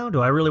Sears right now? Do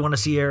I really want to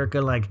see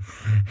Erica like,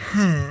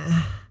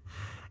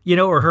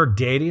 or her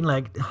dating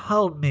like,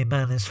 hold me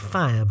by this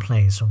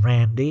fireplace,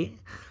 Randy?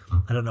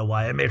 I don't know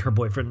why I made her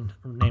boyfriend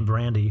named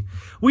Randy.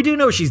 We do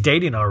know she's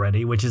dating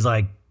already, which is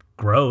like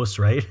gross,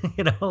 right?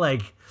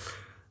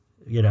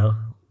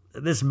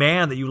 This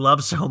man that you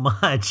love so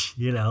much,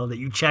 that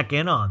you check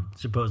in on,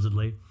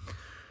 supposedly.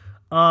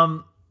 I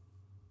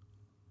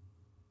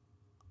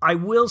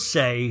will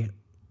say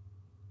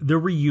the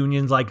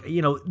reunions,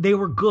 they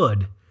were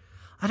good.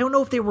 I don't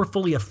know if they were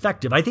fully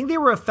effective. I think they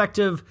were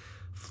effective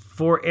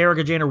for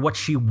Erica Jane or what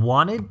she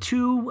wanted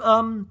to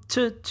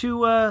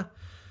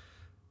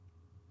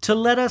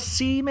let us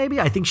see, maybe.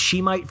 I think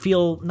she might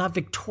feel not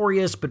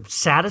victorious, but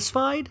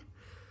satisfied.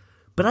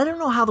 But I don't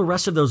know how the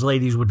rest of those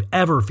ladies would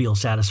ever feel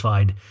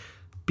satisfied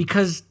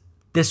because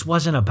this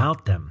wasn't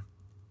about them.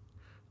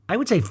 I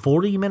would say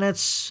 40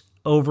 minutes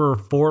over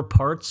 4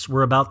 parts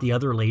were about the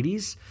other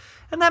ladies.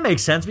 And that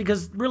makes sense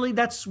because really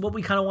that's what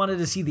we kind of wanted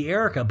to see the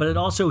Erica. But it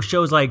also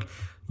shows like,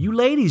 you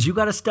ladies, you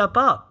got to step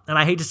up. And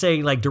I hate to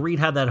say like Dorit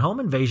had that home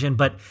invasion,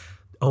 but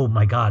oh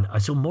my God.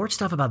 So more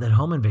stuff about that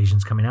home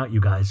invasion's coming out, you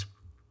guys.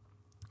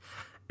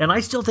 And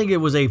I still think it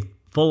was a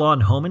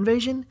full-on home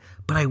invasion,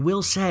 but I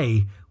will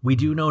say we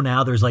do know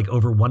now there's like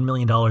over $1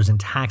 million in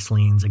tax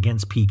liens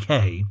against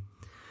PK.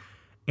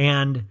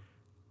 And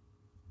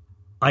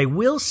I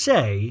will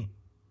say,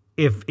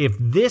 if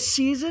this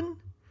season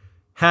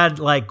had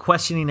like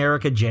questioning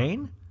Erica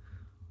Jane,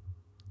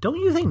 don't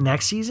you think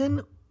next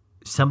season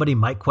somebody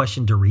might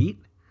question Dorit?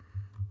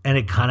 And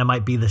it kind of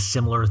might be the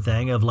similar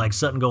thing of like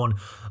Sutton going,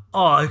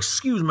 oh,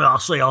 excuse me, I'll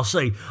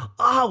say,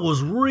 I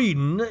was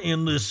reading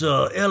in this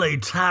LA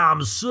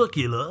Times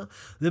circular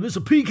that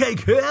Mr. P.K.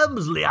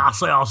 Kemsley,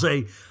 I'll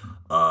say,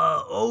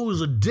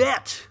 owes a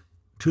debt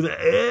to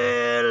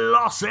the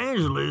Los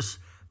Angeles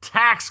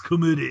Tax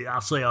Committee.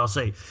 I'll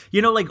say.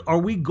 You know, like, are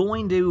we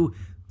going to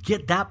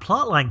get that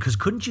plot line? Because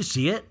couldn't you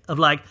see it? Of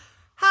like,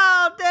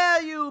 how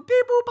dare you,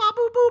 beep boop, bop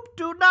boop boop,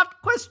 do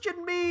not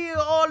question me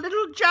or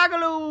little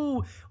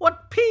Jagaloo.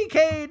 What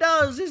PK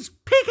does is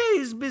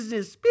PK's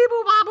business. Beep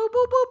boop, bop boop,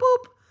 boop, boop,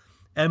 boop.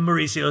 And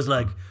Mauricio's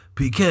like,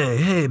 PK,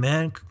 hey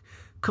man,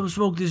 come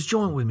smoke this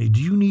joint with me.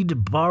 Do you need to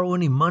borrow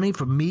any money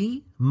from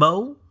me,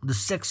 Mo, the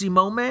sexy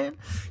Mo man?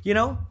 You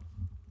know?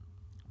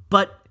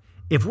 But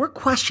if we're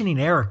questioning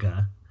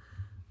Erica,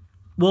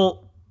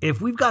 well,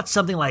 if we've got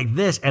something like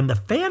this and the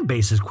fan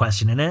base is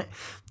questioning it,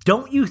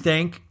 don't you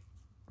think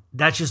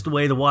that's just the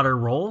way the water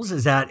rolls?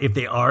 Is that if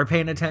they are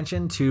paying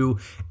attention to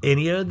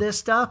any of this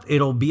stuff,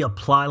 it'll be a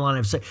plot line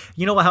of,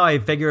 you know how I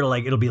figure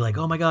like it'll be like,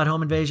 oh my God,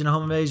 home invasion, and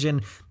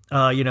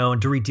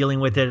Dorit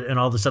dealing with it, and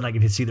all of a sudden I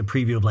get to see the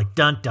preview of like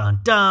dun dun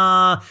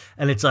dun,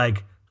 and it's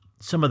like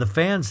some of the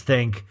fans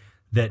think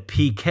that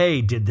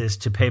PK did this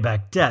to pay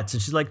back debts,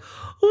 and she's like,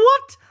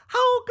 what?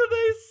 How can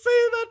they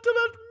say that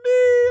about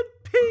me and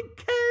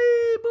PK?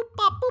 Boop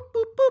bop boop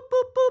boop boop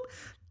boop boop.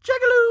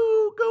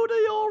 Jagaloo, go to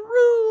your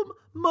room.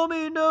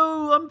 Mommy,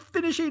 no, I'm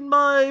finishing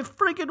my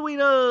freaking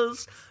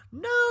wieners.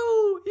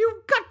 No,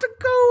 you've got to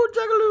go,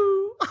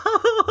 Jagaloo.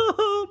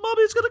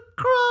 Mommy's gonna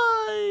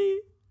cry.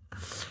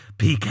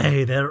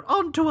 PK, they're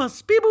onto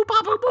us. Beep boop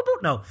bop boop boop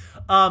boop. No,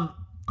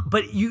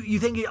 but you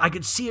think I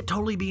could see it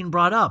totally being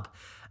brought up,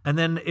 and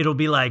then it'll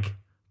be like,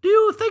 do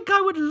you think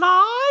I would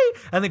lie?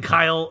 And then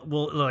Kyle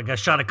will, like a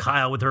shot of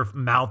Kyle with her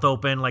mouth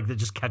open, like that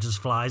just catches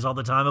flies all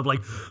the time of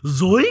like,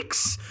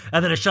 zoinks.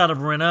 And then a shot of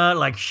Rinna,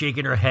 like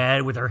shaking her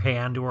head with her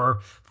hand to her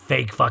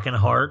fake fucking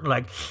heart,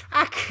 like,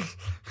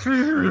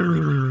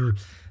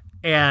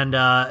 and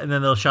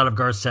then they'll shot of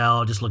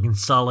Garcelle just looking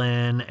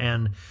sullen,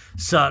 and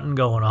Sutton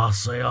going, I'll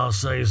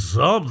say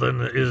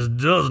something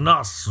does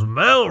not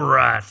smell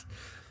right.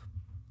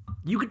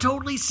 You could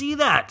totally see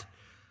that.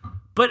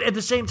 But at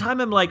the same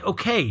time, I'm like,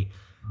 okay,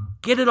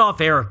 get it off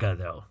Erica,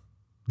 though.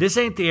 This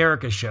ain't the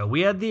Erica show.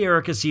 We had the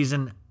Erica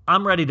season.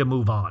 I'm ready to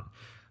move on.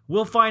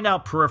 We'll find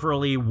out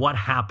peripherally what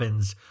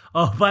happens.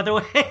 Oh, by the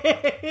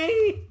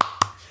way.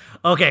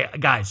 Okay,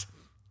 guys.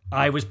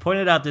 I was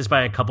pointed out this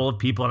by a couple of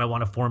people, and I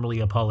want to formally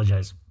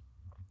apologize.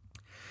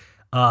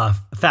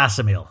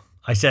 Facsimile.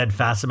 I said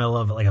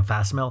facsimile of like a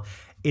facsimile.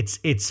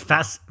 It's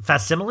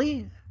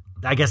facsimile?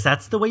 I guess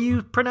that's the way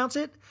you pronounce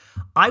it.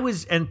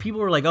 And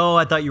people were like, oh,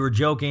 I thought you were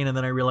joking, and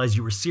then I realized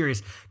you were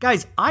serious.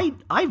 Guys,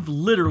 I've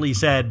literally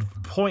said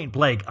point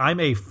blank, I'm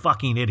a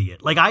fucking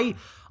idiot. Like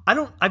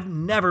I've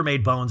never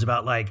made bones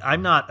about like,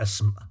 I'm not a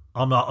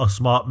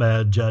smart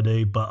man,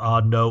 Jenny, but I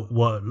know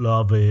what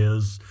love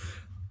is.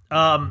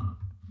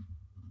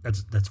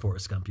 That's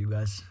Forrest Gump, you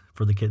guys,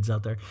 for the kids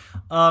out there.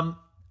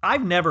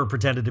 I've never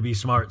pretended to be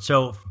smart.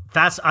 So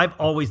I've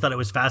always thought it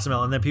was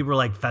facsimile. And then people were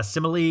like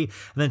facsimile. And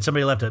then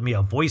somebody left me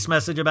a voice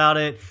message about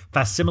it.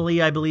 Facsimile,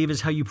 I believe,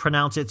 is how you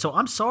pronounce it. So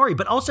I'm sorry.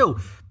 But also,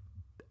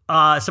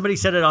 somebody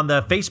said it on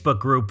the Facebook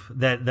group,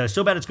 that the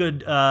So Bad It's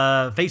Good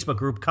Facebook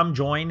group. Come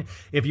join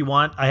if you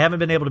want. I haven't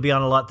been able to be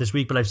on a lot this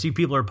week, but I've seen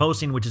people are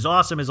posting, which is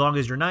awesome as long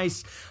as you're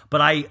nice.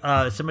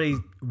 But somebody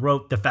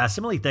wrote the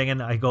facsimile thing,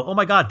 and I go, oh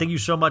my God, thank you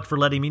so much for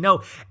letting me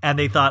know. And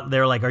they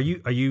were like, are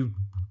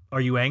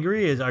you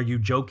angry? Are you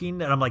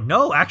joking? And I'm like,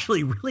 no,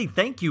 actually, really,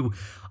 thank you.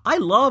 I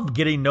love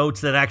getting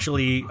notes that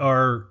actually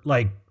are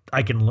like,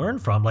 I can learn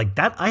from. Like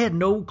that, I had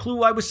no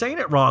clue I was saying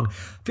it wrong. I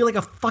feel like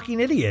a fucking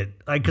idiot.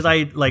 Because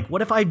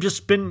what if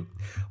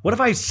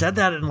I said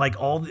that and like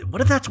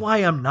what if that's why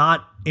I'm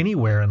not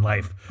anywhere in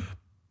life?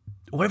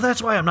 What if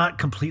that's why I'm not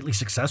completely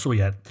successful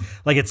yet?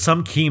 Like at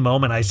some key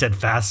moment I said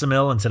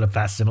facsimile instead of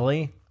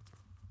facsimile.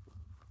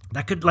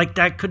 That could,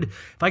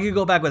 if I could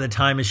go back with a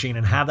time machine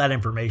and have that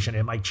information,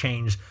 it might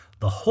change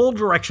the whole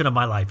direction of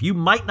my life. You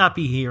might not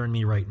be hearing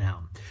me right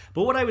now.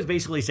 But what I was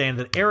basically saying,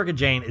 that Erica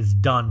Jane is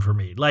done for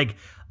me. Like,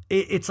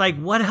 it's like,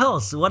 what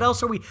else? What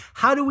else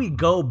how do we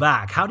go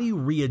back? How do you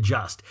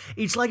readjust?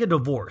 It's like a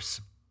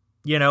divorce.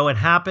 You know, it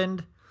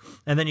happened,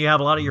 and then you have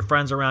a lot of your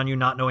friends around you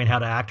not knowing how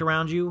to act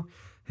around you.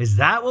 Is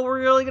that what we're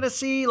really going to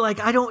see? Like,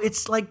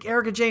 it's like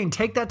Erica Jane,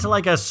 take that to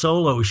like a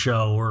solo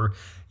show, or,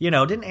 you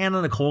know, didn't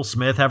Anna Nicole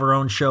Smith have her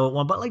own show at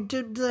one? But like,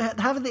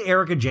 having the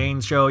Erica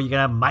Jane show, you can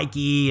have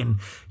Mikey and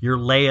your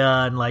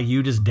Leia and like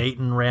you just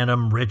dating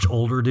random rich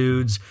older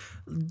dudes.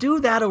 Do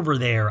that over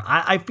there.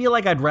 I feel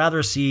like I'd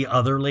rather see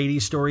other lady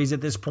stories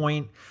at this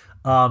point.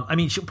 I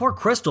mean, poor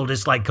Crystal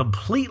just like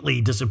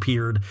completely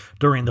disappeared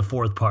during the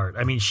fourth part.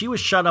 I mean, she was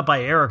shut up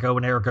by Erica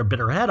when Erica bit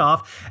her head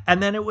off.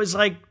 And then it was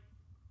like,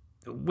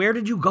 where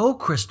did you go,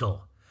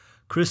 Crystal?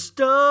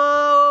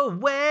 Crystal,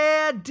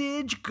 where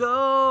did you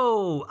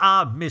go?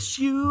 I miss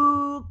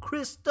you,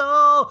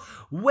 Crystal.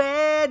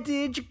 Where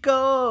did you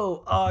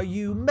go? Are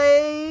you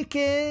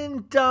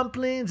making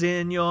dumplings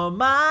in your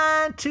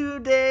mind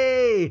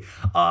today?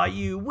 Are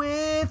you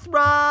with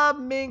Rob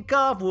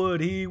Minkoff? Would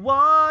he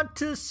want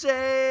to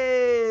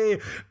say,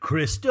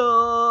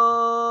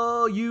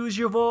 Crystal, use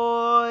your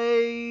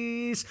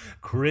voice.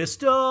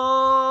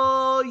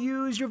 Crystal,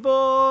 use your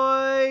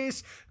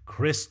voice.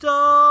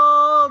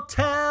 Crystal,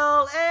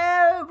 tell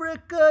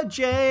Erica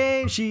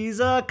Jane she's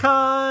a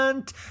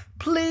cunt.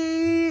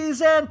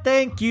 Please and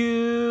thank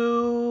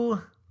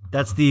you.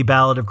 That's the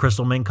Ballad of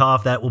Crystal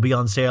Minkoff. That will be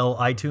on sale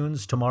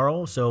iTunes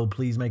tomorrow, so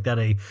please make that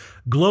a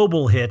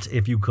global hit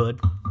if you could.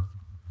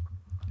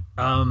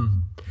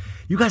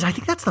 You guys, I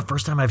think that's the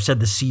first time I've said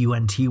the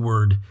C-U-N-T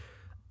word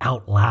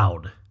out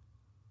loud,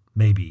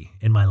 maybe,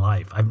 in my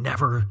life.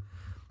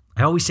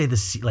 I always say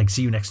this, like,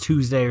 see you next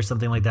Tuesday or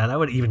something like that. That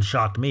would even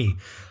shock me.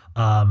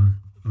 I'm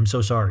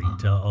so sorry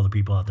to all the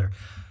people out there.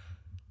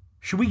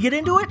 Should we get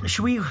into it?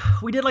 We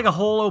did like a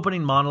whole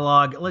opening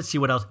monologue. Let's see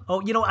what else.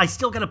 Oh, I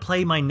still got to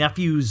play my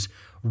nephew's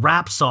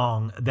rap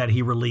song that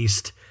he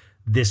released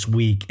this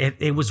week.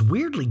 It was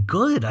weirdly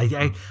good.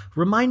 I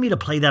remind me to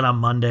play that on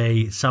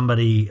Monday.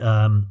 Somebody,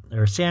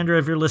 or Sandra,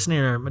 if you're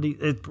listening,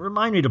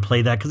 remind me to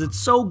play that because it's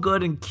so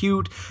good and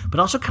cute, but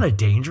also kind of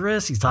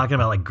dangerous. He's talking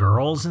about like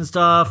girls and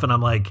stuff. And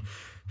I'm like,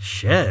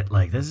 shit,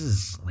 like this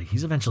is like,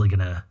 he's eventually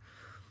going to,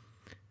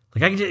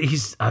 like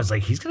I was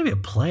like, he's gonna be a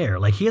player.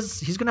 Like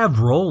he's gonna have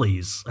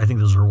rollies. I think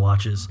those are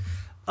watches.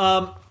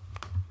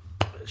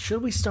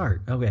 Should we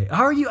start? Okay.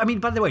 How are you? I mean,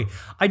 by the way,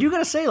 I do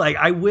gotta say, like,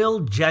 I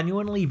will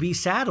genuinely be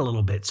sad a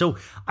little bit. So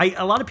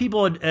a lot of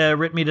people had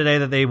written me today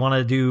that they want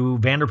to do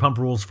Vanderpump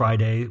Rules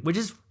Friday, which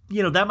is,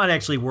 that might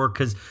actually work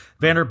because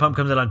Vanderpump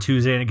comes out on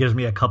Tuesday and it gives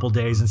me a couple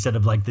days instead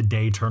of like the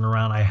day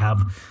turnaround I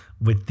have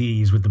with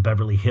the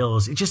Beverly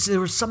Hills. There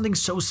was something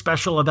so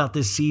special about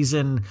this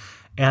season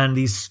and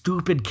these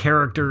stupid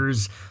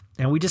characters,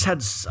 and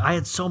I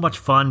had so much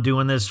fun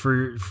doing this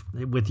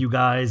with you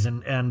guys,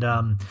 and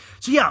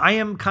so yeah, I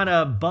am kind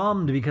of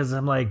bummed because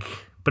I'm like,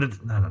 but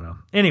I don't know.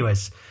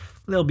 Anyways,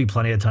 there'll be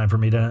plenty of time for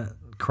me to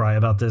cry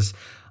about this.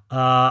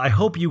 I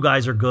hope you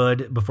guys are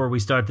good before we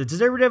start this. Does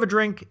everybody have a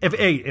drink? If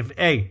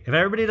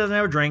everybody doesn't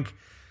have a drink,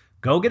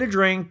 go get a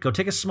drink, go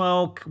take a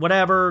smoke,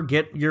 whatever.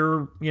 Get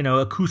your,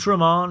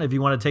 accoutrement if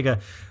you want to take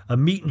a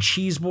meat and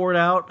cheese board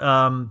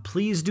out.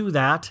 Please do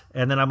that.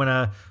 And then I'm going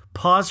to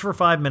pause for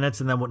 5 minutes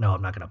and then, no,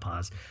 I'm not going to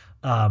pause.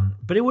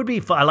 But it would be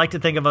fun. I like to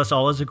think of us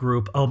all as a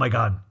group. Oh my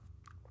God.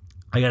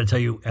 I got to tell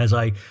you, as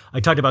I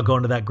talked about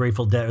going to that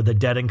Grateful Dead or the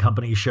Dead and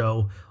Company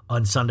show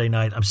on Sunday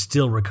night, I'm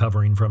still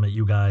recovering from it,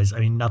 you guys. I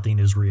mean, nothing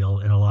is real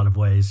in a lot of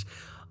ways.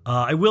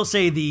 I will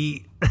say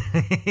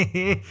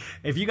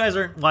if you guys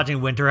aren't watching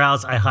Winter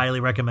House, I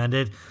highly recommend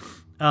it.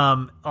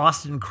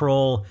 Austin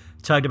Kroll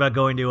talked about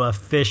going to a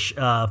fish,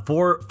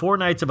 4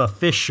 nights of a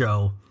fish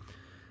show.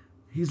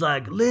 He's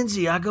like,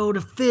 Lindsay, I go to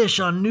fish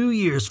on New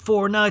Year's,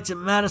 4 nights at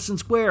Madison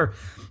Square.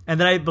 And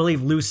then I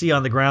believe Lucy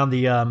on the Ground,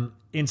 the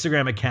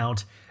Instagram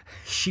account,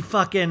 she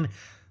fucking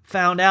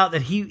found out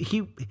that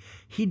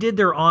he did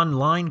their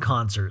online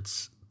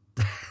concerts.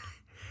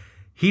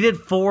 He did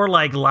 4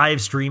 like live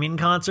streaming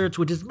concerts,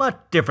 which is much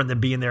different than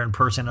being there in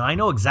person. And I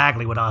know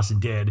exactly what Austin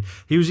did.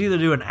 He was either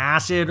doing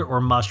acid or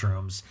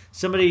mushrooms.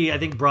 Somebody, I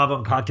think Bravo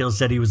and Cocktails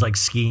said he was like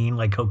skiing,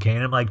 like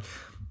cocaine. I'm like,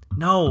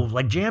 no,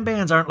 like jam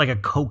bands aren't like a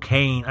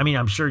cocaine. I mean,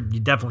 I'm sure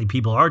definitely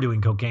people are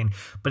doing cocaine,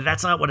 but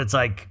that's not what it's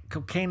like.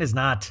 Cocaine is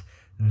not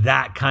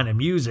that kind of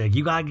music.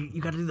 You got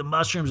to do the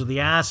mushrooms or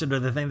the acid or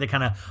the thing that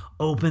kind of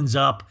opens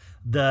up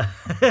the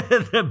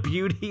the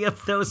beauty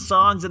of those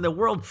songs in the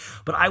world.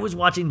 But I was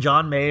watching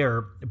John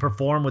Mayer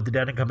perform with the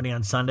Dead and Company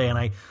on Sunday, and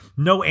I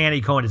know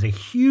Andy Cohen is a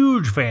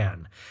huge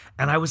fan.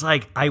 And I was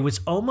like, I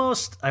was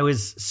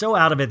so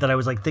out of it that I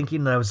was like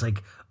thinking that I was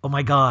like, oh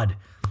my God,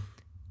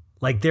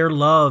 like their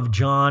love,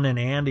 John and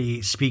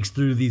Andy, speaks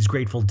through these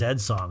Grateful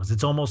Dead songs.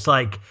 It's almost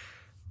like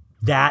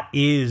that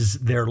is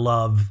their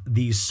love,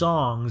 these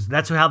songs.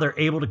 That's how they're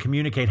able to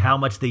communicate how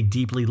much they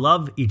deeply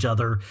love each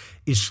other,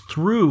 is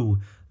through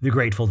the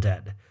Grateful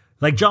Dead.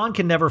 Like John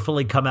can never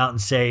fully come out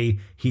and say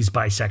he's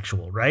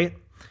bisexual, right?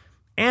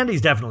 Andy's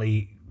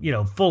definitely,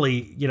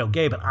 fully,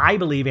 gay, but I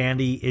believe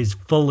Andy is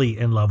fully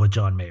in love with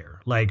John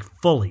Mayer, like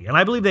fully. And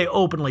I believe they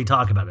openly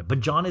talk about it, but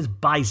John is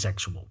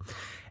bisexual.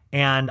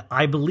 And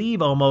I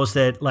believe almost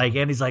that like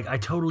Andy's like, I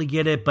totally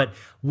get it, but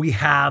we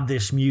have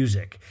this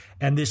music,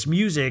 and this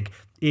music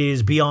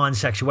is beyond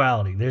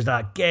sexuality. There's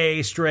not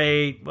gay,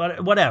 straight,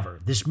 whatever.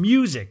 This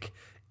music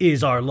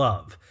is our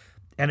love.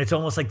 And it's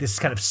almost like this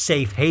kind of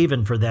safe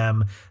haven for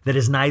them that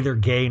is neither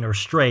gay nor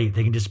straight.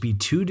 They can just be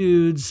 2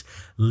 dudes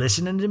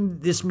listening to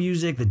this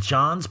music that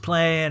John's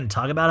playing and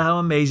talk about how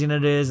amazing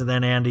it is. And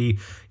then Andy,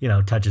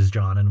 touches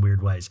John in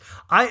weird ways.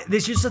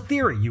 This is just a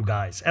theory, you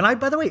guys. And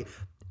by the way,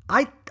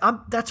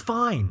 that's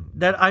fine.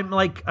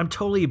 I'm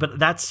totally,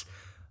 but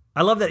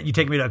I love that you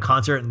take me to a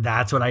concert and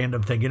that's what I end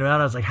up thinking about.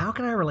 I was like, how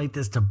can I relate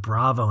this to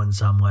Bravo in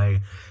some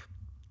way?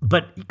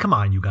 But come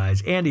on, you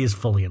guys. Andy is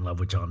fully in love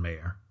with John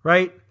Mayer,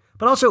 right?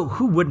 But also,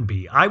 who wouldn't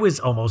be? I was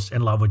almost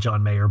in love with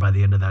John Mayer by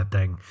the end of that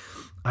thing.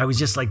 I was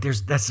just like,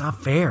 that's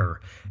not fair.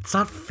 It's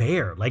not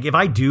fair. Like, if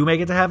I do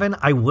make it to heaven,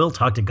 I will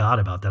talk to God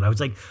about that. I was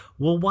like,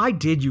 well, why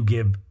did you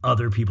give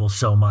other people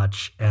so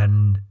much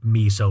and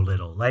me so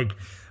little? Like,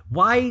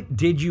 why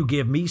did you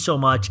give me so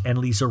much and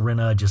Lisa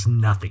Rinna just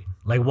nothing?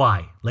 Like,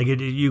 why? Like,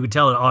 you could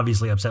tell it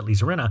obviously upset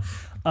Lisa Rinna.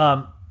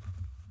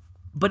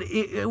 But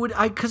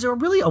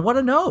I want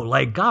to know,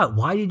 like, God,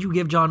 why did you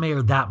give John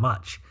Mayer that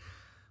much?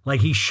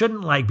 Like, he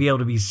shouldn't, like, be able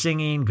to be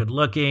singing, good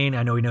looking.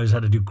 I know he knows how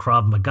to do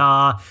Krav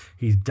Maga.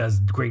 He does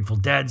Grateful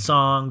Dead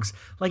songs.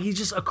 Like, he's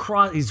just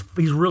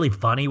he's really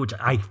funny, which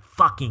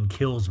fucking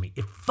kills me.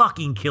 It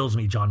fucking kills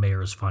me John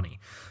Mayer is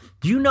funny.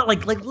 Do you know,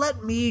 like,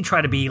 let me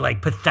try to be,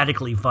 like,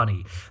 pathetically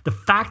funny. The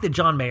fact that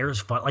John Mayer is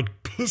fun,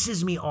 like,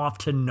 pisses me off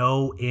to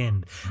no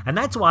end. And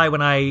that's why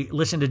when I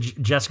listen to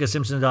Jessica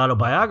Simpson's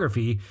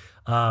autobiography,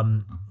 that's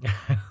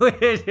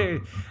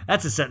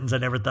a sentence I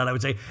never thought I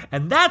would say.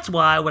 And that's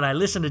why when I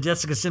listened to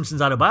Jessica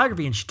Simpson's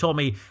autobiography and she told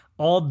me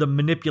all the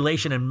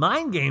manipulation and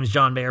mind games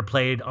John Mayer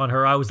played on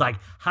her, I was like,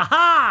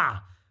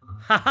 ha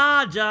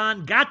ha,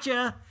 John,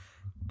 gotcha.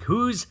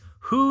 Who's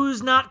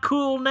not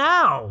cool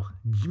now,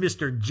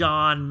 Mr.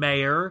 John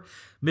Mayer?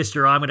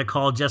 Mr. I'm going to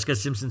call Jessica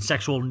Simpson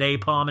sexual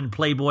napalm in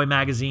Playboy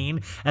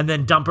magazine and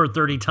then dump her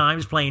 30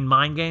 times playing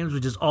mind games,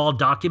 which is all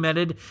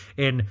documented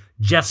in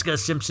Jessica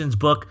Simpson's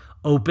book,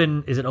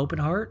 Is it Open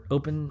Heart? I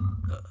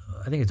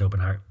think it's Open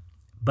Heart.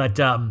 But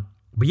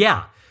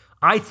yeah,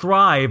 I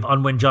thrive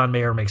on when John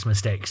Mayer makes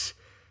mistakes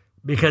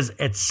because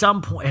at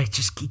some point,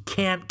 he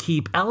can't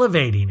keep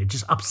elevating. It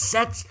just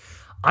upsets.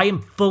 I am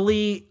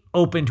fully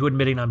open to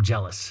admitting I'm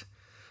jealous.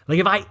 Like,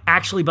 if I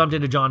actually bumped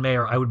into John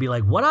Mayer, I would be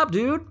like, what up,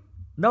 dude?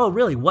 No,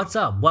 really, what's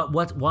up?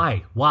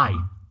 Why?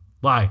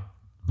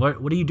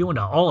 What are you doing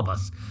to all of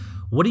us?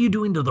 What are you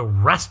doing to the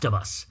rest of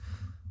us?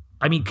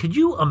 I mean, could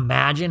you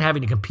imagine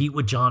having to compete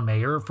with John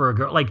Mayer for a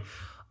girl? Like,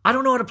 I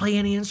don't know how to play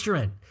any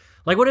instrument.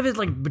 Like, what if it's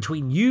like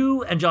between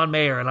you and John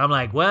Mayer? And I'm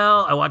like,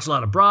 well, I watch a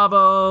lot of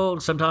Bravo.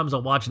 Sometimes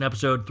I'll watch an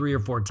episode 3 or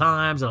 4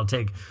 times and I'll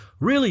take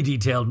really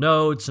detailed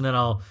notes and then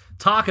I'll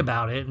talk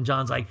about it. And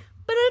John's like,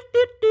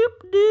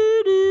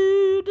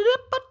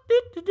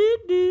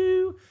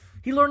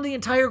 he learned the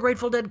entire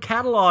Grateful Dead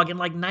catalog in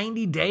like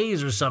 90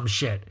 days or some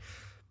shit.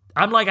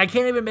 I'm like, I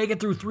can't even make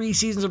it through 3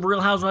 seasons of Real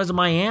Housewives of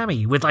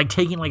Miami with like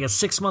taking like a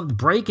 6-month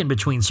break in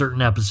between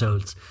certain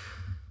episodes.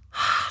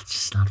 It's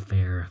just not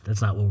fair.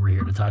 That's not what we're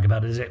here to talk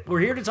about, is it? We're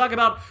here to talk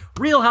about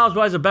Real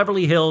Housewives of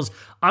Beverly Hills.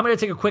 I'm going to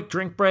take a quick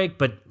drink break,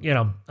 but,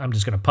 I'm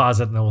just going to pause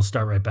it and then we'll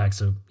start right back.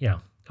 So,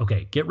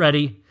 okay, get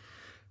ready.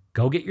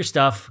 Go get your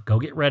stuff. Go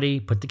get ready.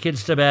 Put the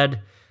kids to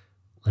bed.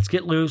 Let's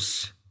get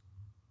loose.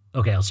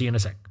 Okay, I'll see you in a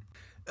sec.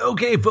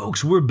 Okay,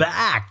 folks, we're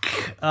back.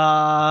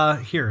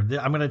 Here,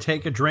 I'm going to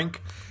take a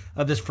drink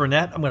of this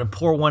Fernet. I'm going to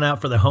pour one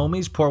out for the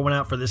homies, pour one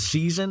out for this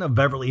season of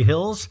Beverly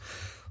Hills.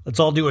 Let's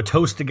all do a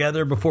toast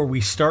together before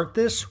we start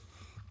this.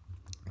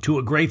 To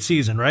a great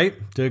season, right?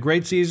 To a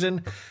great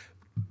season.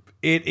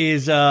 It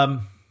is,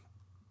 it's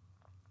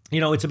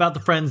about the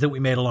friends that we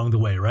made along the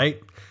way, right?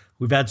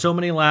 We've had so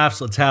many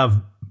laughs. Let's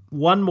have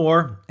one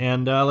more,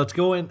 and let's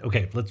go in.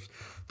 Okay, let's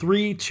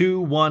 3,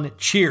 2, 1,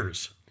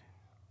 cheers.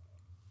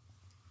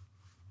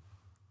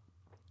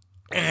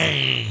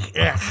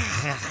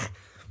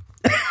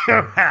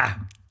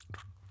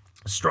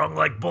 Strong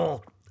like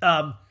bull.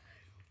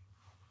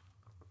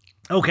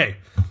 Okay,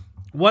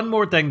 one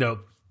more thing though.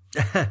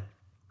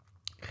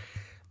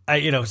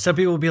 Some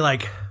people will be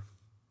like,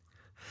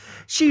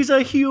 she's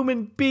a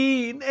human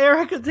being.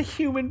 Erica's a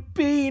human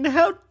being.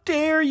 How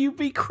dare you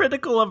be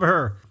critical of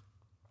her?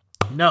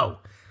 No,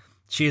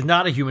 she is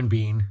not a human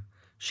being.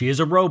 She is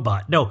a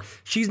robot. No,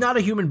 she's not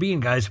a human being,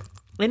 guys.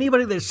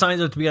 Anybody that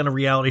signs up to be on a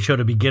reality show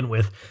to begin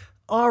with,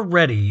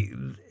 already,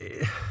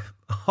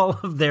 all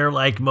of their,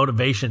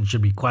 motivation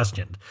should be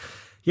questioned.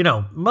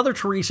 Mother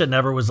Teresa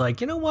never was like,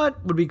 you know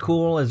what would be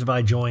cool as if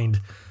I joined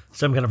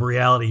some kind of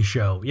reality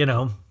show,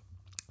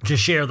 to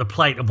share the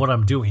plight of what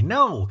I'm doing.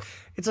 No,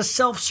 it's a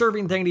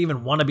self-serving thing to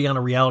even want to be on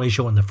a reality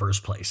show in the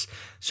first place.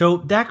 So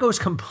that goes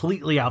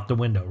completely out the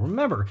window.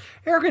 Remember,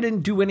 Erica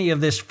didn't do any of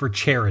this for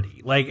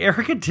charity.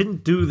 Erica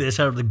didn't do this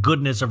out of the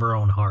goodness of her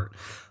own heart.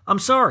 I'm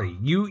sorry,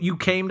 you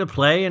came to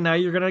play and now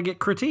you're going to get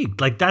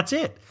critiqued. That's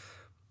it.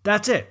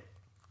 That's it.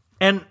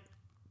 And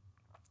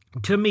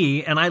to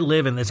me, and I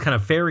live in this kind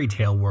of fairy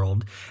tale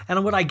world,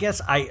 and what I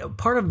guess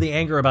part of the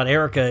anger about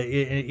Erica,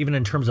 even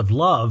in terms of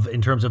love,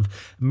 in terms of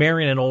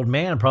marrying an old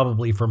man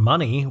probably for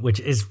money, which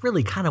is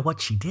really kind of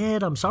what she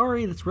did. I'm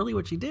sorry, that's really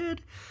what she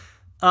did.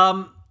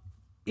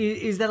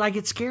 Is that I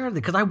get scared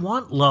because I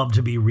want love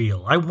to be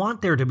real. I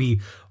want there to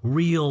be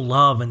real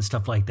love and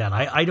stuff like that.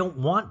 I don't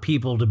want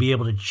people to be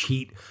able to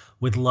cheat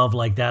with love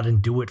like that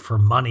and do it for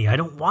money. I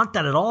don't want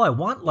that at all. I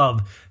want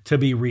love to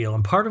be real.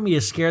 And part of me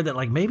is scared that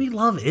like maybe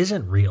love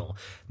isn't real.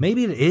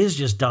 Maybe it is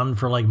just done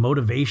for like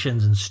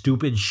motivations and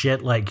stupid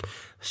shit like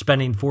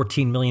spending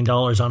 $14 million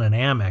on an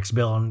Amex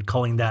bill and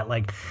calling that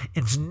like,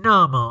 it's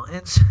normal.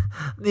 It's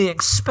the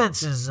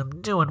expenses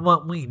of doing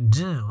what we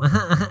do.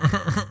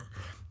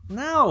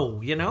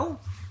 No, you know?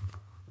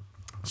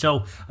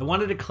 So I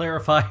wanted to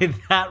clarify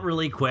that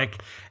really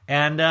quick.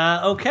 And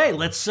okay,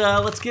 let's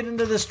get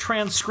into this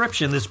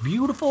transcription, this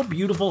beautiful,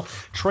 beautiful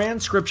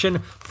transcription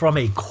from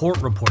a court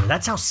reporter.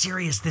 That's how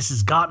serious this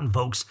has gotten,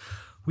 folks.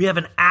 We have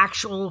an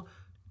actual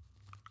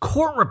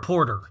court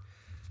reporter.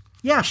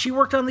 Yeah, she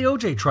worked on the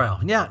OJ trial.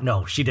 Yeah,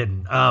 no, she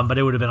didn't. But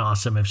it would have been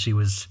awesome if she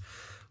was,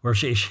 or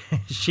she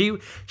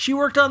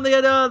worked on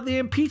the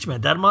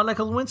impeachment, that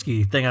Monica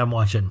Lewinsky thing I'm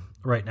watching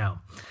right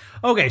now.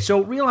 Okay,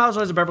 so Real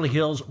Housewives of Beverly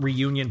Hills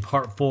reunion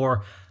part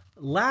 4.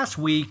 Last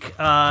week,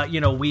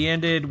 we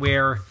ended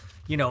where,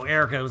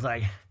 Erica was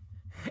like,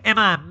 "Am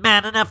I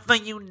mad enough for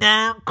you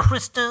now,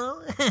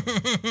 Crystal?"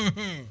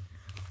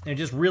 And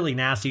just really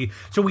nasty.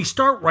 So we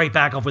start right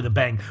back off with a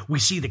bang. We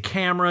see the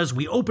cameras.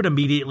 We open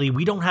immediately.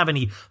 We don't have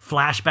any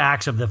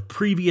flashbacks of the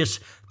previous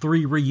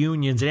 3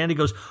 reunions. And Andy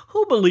goes,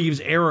 "Who believes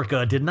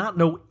Erica did not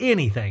know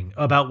anything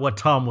about what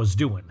Tom was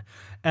doing?"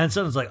 And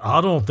Sutton's like,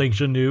 "I don't think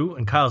she knew."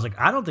 And Kyle's like,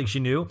 "I don't think she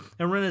knew."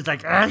 And Rena's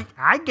like, I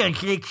don't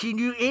think she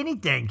knew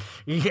anything.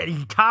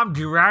 Tom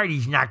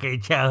Girardi's not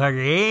going to tell her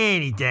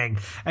anything.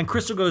 And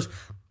Crystal goes,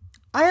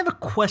 "I have a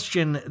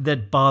question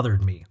that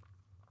bothered me.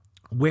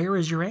 Where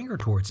is your anger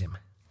towards him?"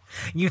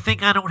 "You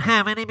think I don't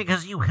have any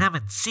because you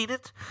haven't seen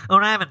it?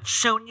 Or I haven't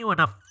shown you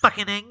enough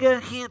fucking anger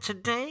here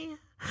today?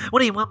 What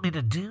do you want me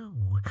to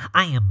do?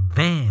 I am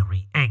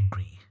very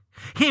angry.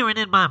 Hear it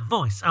in my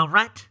voice, all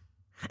right?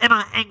 Am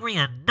I angry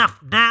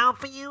enough now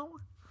for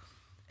you?"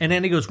 And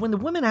Andy goes, "When the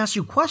women ask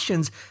you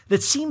questions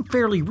that seem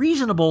fairly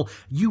reasonable,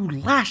 you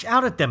lash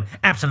out at them."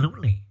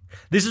 Absolutely.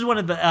 This is one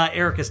of the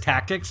Erica's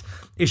tactics,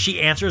 is she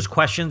answers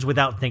questions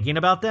without thinking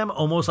about them,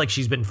 almost like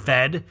she's been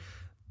fed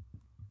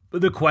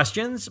the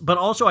questions. But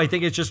also I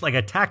think it's just like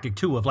a tactic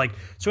too of like,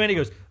 so Andy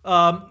goes,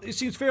 "It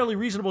seems fairly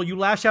reasonable, you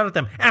lash out at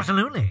them."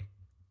 Absolutely.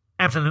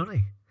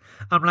 Absolutely.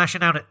 I'm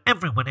lashing out at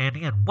everyone,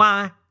 Andy, and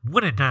why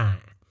wouldn't I?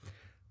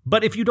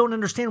 "But if you don't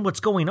understand what's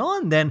going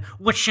on, then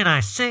what should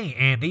I say,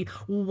 Andy?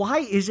 Why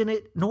isn't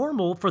it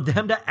normal for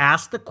them to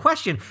ask the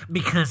question?"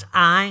 "Because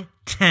I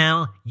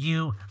tell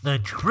you the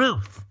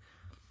truth."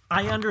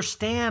 "I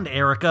understand,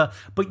 Erica,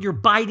 but you're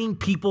biting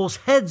people's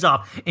heads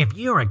off." "If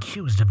you're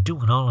accused of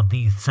doing all of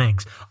these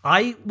things,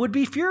 I would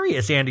be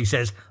furious," Andy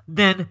says.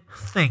 "Then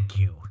thank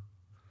you."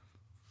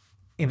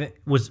 If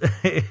it was,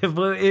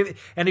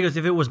 and he goes,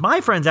 "If it was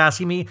my friends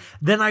asking me,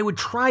 then I would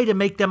try to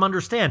make them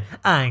understand."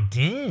 "I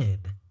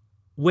did."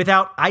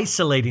 "Without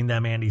isolating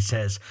them," Andy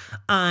says.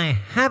 "I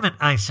haven't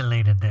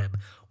isolated them."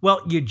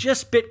 "Well, you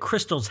just bit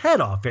Crystal's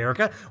head off,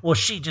 Erica." "Well,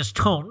 she just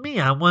told me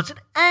I wasn't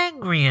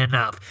angry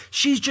enough."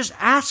 "She's just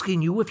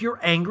asking you if you're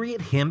angry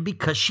at him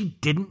because she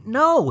didn't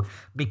know."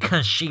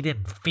 "Because she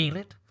didn't feel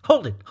it."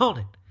 Hold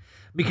it.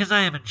 "Because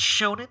I haven't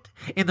shown it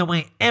in the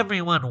way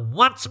everyone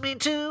wants me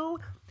to."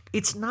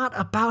 It's not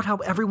about how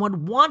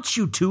everyone wants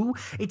you to.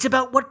 It's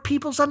about what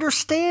people's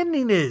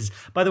understanding is.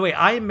 By the way,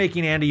 I am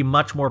making Andy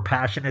much more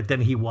passionate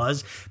than he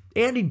was.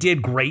 Andy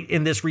did great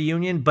in this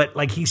reunion, but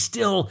like he's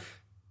still,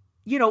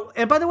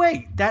 and by the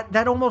way,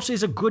 that almost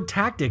is a good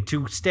tactic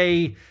to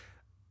stay,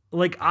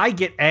 like I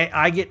get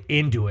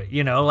into it,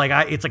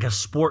 it's like a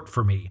sport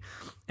for me.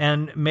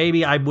 And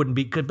maybe I wouldn't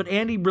be good, but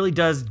Andy really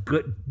does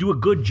do a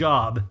good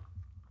job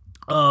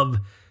of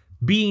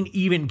being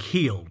even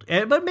keeled,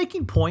 but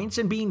making points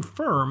and being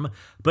firm,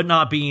 but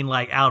not being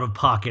like out of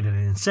pocket and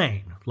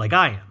insane like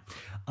I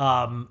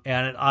am.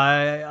 And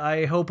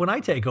I hope when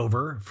I take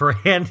over for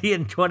Andy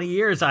in 20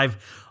 years,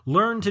 I've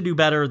learned to do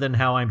better than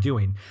how I'm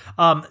doing.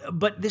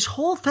 But this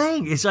whole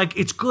thing is like,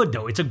 it's good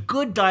though. It's a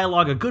good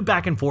dialogue, a good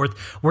back and forth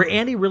where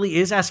Andy really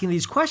is asking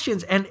these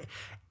questions. And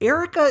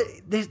Erica,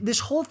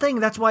 this whole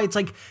thing, that's why it's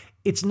like,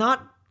 it's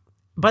not,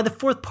 by the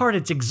 4th part,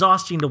 it's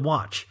exhausting to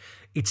watch.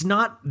 It's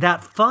not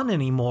that fun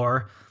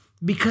anymore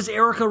because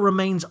Erica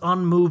remains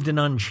unmoved and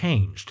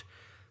unchanged.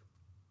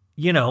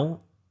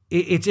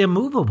 It's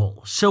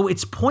immovable. So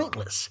it's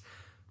pointless.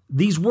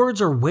 These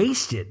words are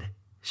wasted.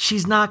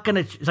 She's not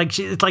going to,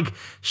 it's like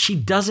she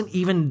doesn't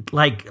even,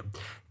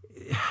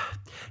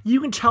 you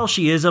can tell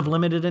she is of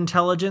limited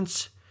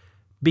intelligence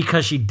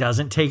because she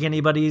doesn't take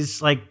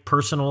anybody's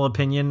personal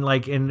opinion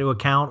into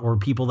account, or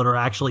people that are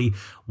actually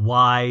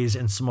wise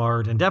and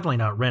smart, and definitely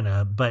not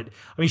Rinna. But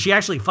I mean, she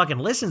actually fucking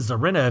listens to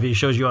Rinna if he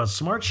shows you how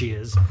smart she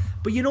is.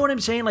 But you know what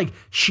I'm saying?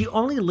 She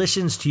only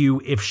listens to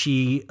you if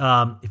she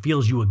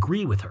feels you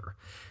agree with her.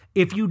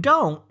 If you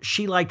don't,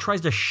 she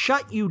tries to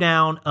shut you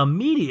down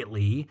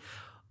immediately.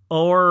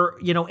 Or,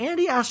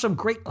 Andy asked some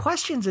great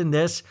questions in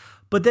this,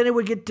 but then it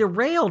would get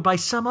derailed by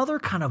some other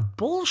kind of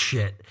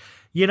bullshit.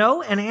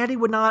 And Andy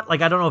would not, I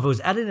don't know if it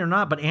was edited or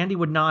not, but Andy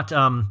would not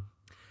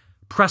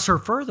press her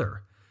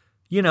further.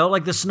 You know,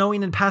 like the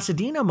snowing in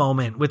Pasadena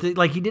moment with it,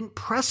 like he didn't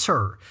press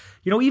her.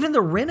 You know, even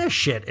the Rinna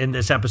shit in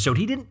this episode,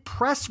 he didn't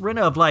press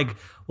Rinna of like,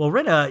 well,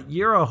 Rinna,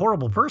 you're a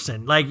horrible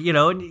person. Like, you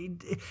know,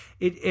 and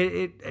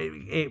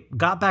it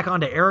got back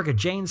onto Erica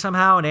Jane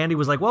somehow. And Andy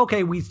was like, well,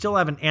 okay, we still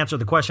haven't answered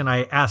the question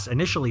I asked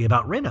initially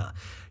about Rinna.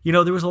 You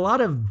know, there was a lot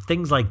of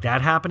things like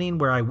that happening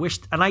where I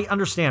wished, and I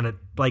understand it,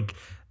 like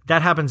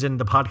that happens in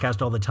the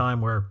podcast all the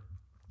time where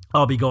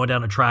I'll be going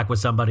down a track with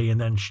somebody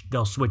and then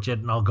they'll switch it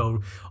and I'll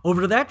go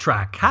over to that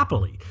track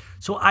happily.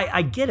 So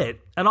I get it.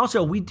 And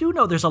also, we do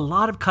know there's a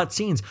lot of cut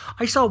scenes.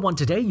 I saw one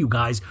today, you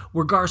guys,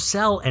 where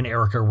Garcelle and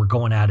Erica were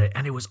going at it,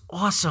 and it was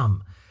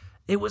awesome.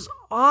 It was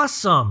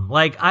awesome.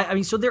 Like, I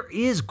mean, so there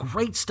is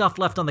great stuff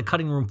left on the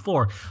cutting room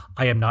floor.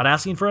 I am not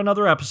asking for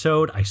another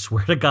episode. I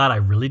swear to God, I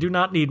really do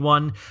not need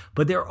one.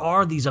 But there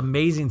are these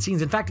amazing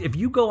scenes. In fact, if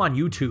you go on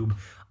YouTube,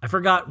 I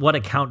forgot what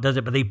account does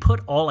it, but they put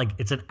all, like,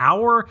 it's an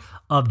hour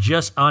of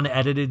just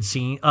unaired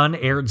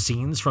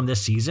scenes from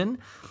this season.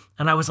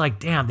 And I was like,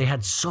 damn, they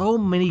had so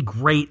many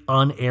great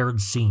unaired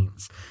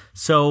scenes.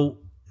 So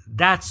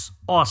that's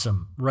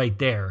awesome right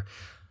there.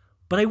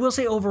 But I will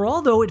say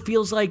overall, though, it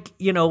feels like,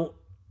 you know,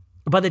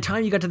 by the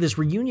time you got to this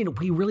reunion,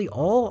 we really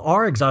all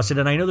are exhausted.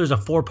 And I know there's a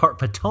 4-part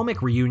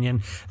Potomac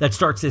reunion that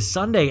starts this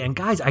Sunday. And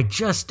guys, I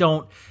just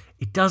don't,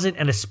 it doesn't,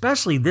 and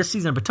especially this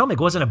season of Potomac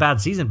wasn't a bad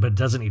season, but it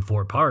doesn't need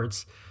 4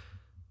 parts.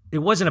 It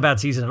wasn't a bad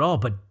season at all,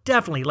 but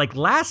definitely like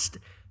last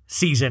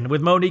season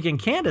with Monique and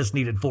Candace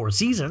needed 4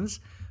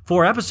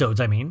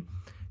 episodes, I mean,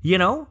 you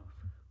know,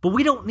 but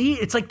we don't need,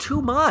 it's like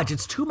too much.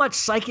 It's too much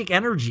psychic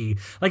energy.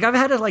 Like I've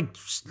had to like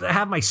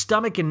have my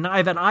stomach and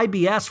I've had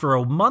IBS for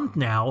a month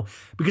now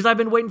because I've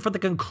been waiting for the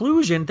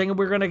conclusion thinking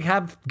we're going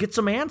to get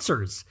some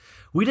answers.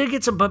 We did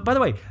get some, but by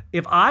the way,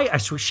 if I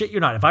swear, shit you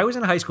not, if I was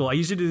in high school, I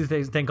used to do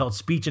this thing called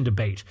speech and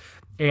debate.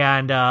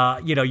 And,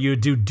 you know, you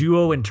do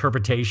duo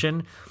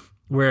interpretation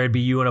where it'd be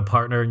you and a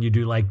partner and you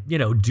do like, you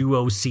know,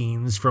 duo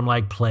scenes from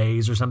like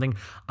plays or something.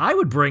 I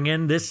would bring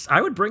in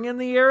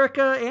the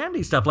Erica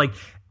Andy stuff. Like,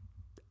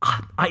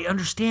 I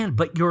understand,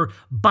 but you're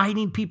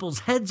biting people's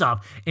heads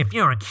off. If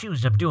you're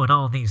accused of doing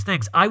all these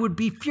things, I would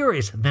be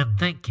furious. Then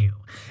thank you.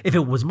 If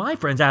it was my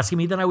friends asking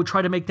me, then I would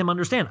try to make them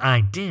understand.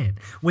 I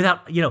did.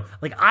 Without, you know,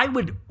 like I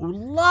would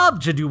love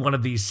to do one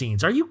of these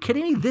scenes. Are you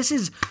kidding me?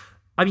 This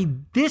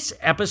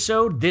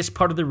episode, this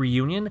part of the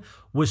reunion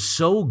was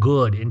so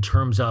good in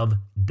terms of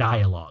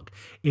dialogue.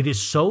 It is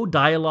so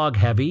dialogue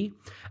heavy.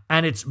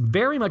 And it's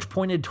very much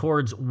pointed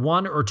towards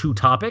 1 or 2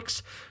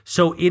 topics.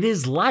 So it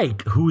is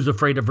like Who's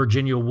Afraid of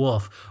Virginia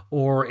Woolf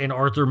or an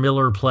Arthur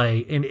Miller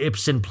play, an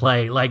Ibsen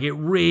play. Like it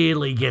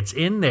really gets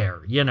in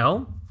there, you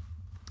know?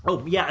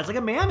 Oh, yeah, it's like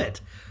a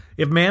Mamet.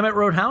 If Mamet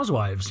wrote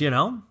Housewives, you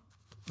know?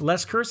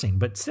 Less cursing,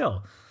 but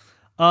still.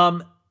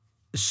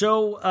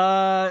 So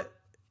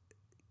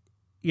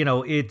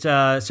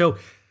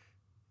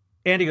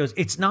Andy goes,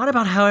 it's not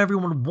about how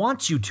everyone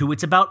wants you to.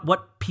 It's about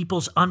what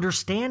people's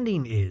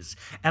understanding is.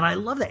 And I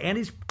love that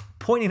Andy's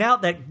pointing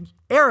out that,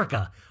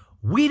 Erica,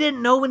 we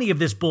didn't know any of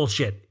this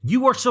bullshit.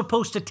 You are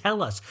supposed to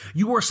tell us.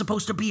 You are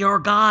supposed to be our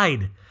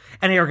guide.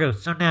 And Erica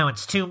goes, so now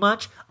it's too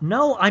much?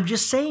 No, I'm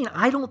just saying,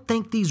 I don't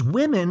think these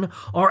women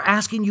are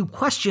asking you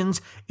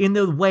questions in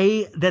the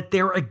way that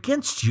they're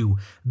against you.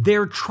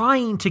 They're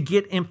trying to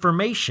get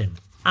information.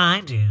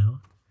 I do.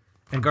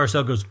 And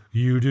Garcelle goes,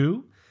 you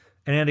do?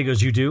 And Andy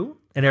goes, you do?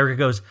 And Erica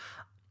goes,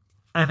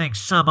 I think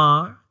some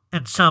are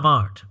and some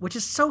aren't, which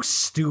is so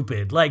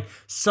stupid. Like,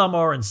 some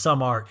are and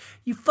some aren't.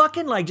 You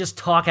fucking, like, just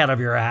talk out of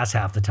your ass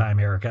half the time,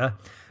 Erica.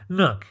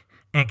 Look,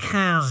 at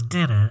Kyle's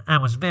dinner, I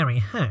was very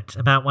hurt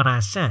about what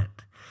I said.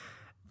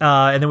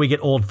 And then we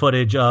get old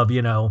footage of,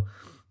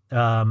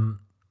 Tom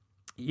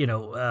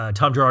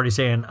Girardi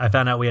saying,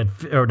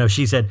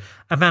 she said,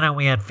 I found out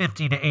we had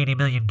 50 to 80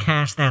 million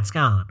cash, that's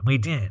gone. We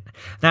did.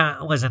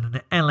 That was an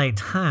LA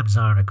Times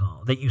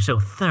article that you so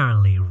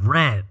thoroughly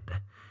read.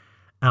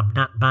 I'm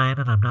not buying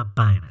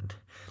it.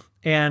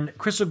 And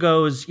Crystal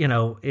goes,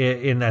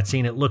 in that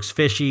scene, it looks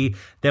fishy.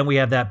 Then we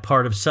have that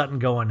part of Sutton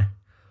going,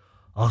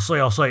 I'll say,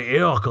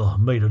 Erica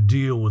made a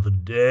deal with the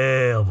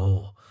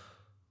devil.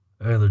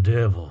 And the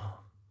devil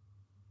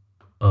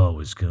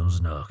always comes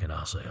knocking,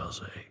 I'll say.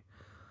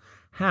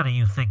 How do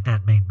you think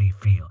that made me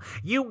feel?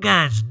 You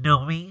guys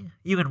know me.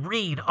 You can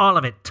read all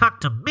of it. Talk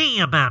to me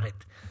about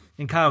it.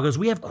 And Kyle goes,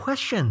 we have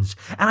questions.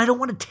 And I don't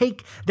want to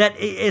take that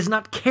as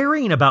not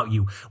caring about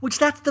you. Which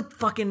that's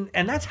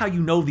and that's how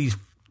you know these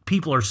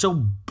people are so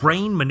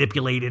brain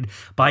manipulated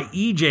by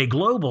EJ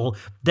Global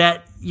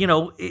that,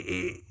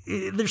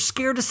 they're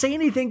scared to say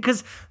anything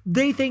because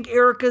they think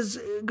Erica's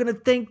going to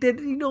think that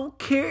you don't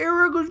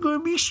care. Erica's going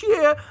to be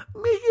shit.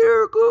 Miss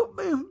Erica,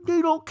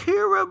 they don't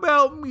care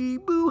about me.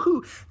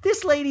 Boo-hoo.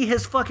 This lady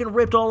has fucking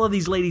ripped all of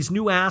these ladies'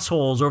 new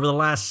assholes over the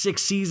last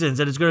 6 seasons,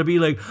 and it's going to be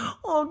like,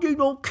 oh, they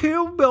don't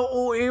care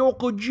about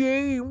Erica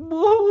Jane.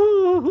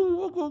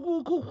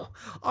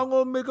 I'm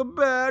going to make a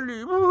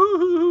baddie.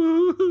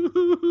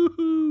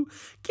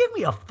 Give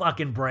me a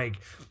fucking break.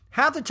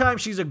 Half the time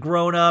she's a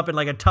grown-up and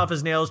like a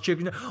tough-as-nails chick.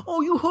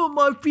 Oh, you hurt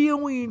my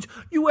feelings.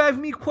 You asked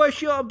me a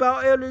question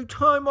about LA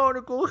Time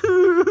article.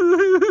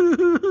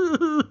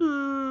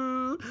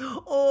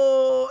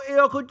 Oh,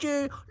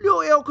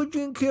 little Erica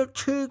Jane can't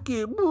take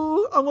it.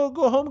 I'm gonna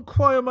go home and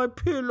cry on my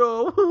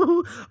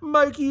pillow.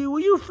 Mikey, will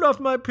you fluff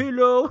my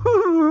pillow?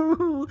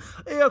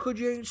 Erica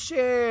Jane's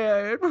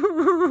sad.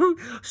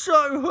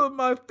 Something hurt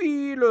my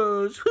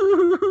feelings.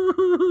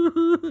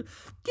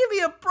 Give me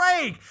a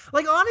break.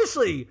 Like,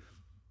 honestly,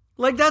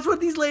 like, that's what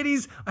these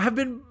ladies have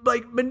been,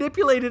 like,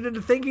 manipulated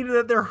into thinking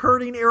that they're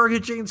hurting Erica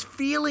Jane's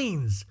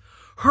feelings.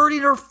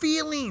 Hurting her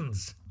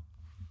feelings.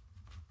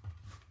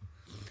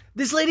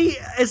 This lady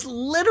is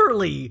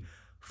literally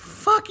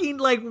fucking,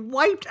 like,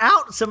 wiped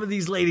out some of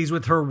these ladies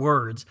with her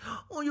words.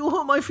 Oh, you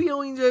hurt my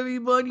feelings,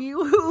 everybody.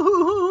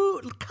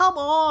 Come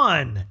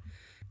on.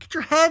 Get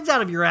your heads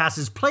out of your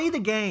asses. Play the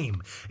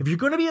game. If you're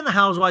going to be in the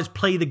Housewives,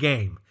 play the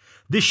game.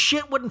 This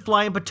shit wouldn't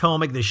fly in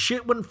Potomac. This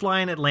shit wouldn't fly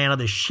in Atlanta.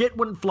 This shit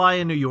wouldn't fly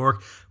in New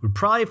York. It would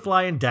probably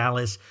fly in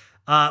Dallas.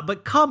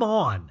 But come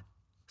on.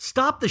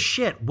 Stop the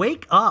shit.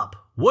 Wake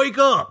up. Wake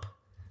up.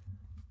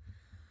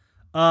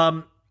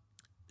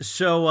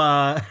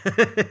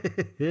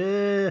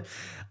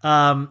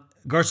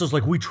 Garcel's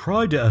like, we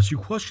tried to ask you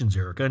questions,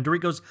 Erica. And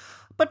Dorit goes,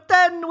 but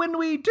then when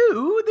we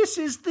do, this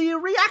is the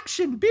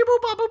reaction. Beep,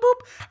 boop, bop, boop,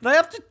 boop. And I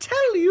have to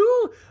tell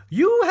you,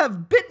 you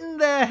have bitten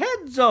their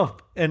heads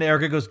off. And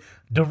Erica goes,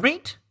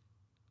 Dorit,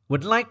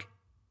 would you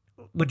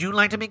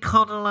like to be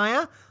called a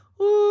liar?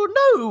 Oh,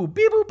 no.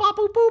 Beep, boop, bop,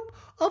 boop, boop.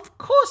 Of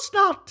course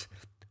not.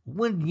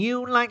 Would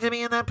you like to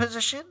be in that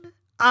position?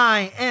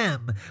 I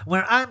am,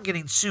 where I'm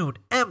getting sued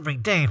every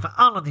day for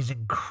all of these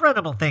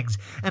incredible things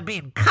and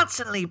being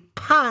constantly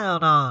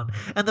piled on.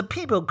 And the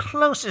people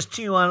closest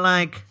to you are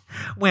like,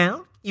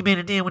 well, you made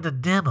a deal with the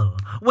devil.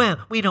 Well,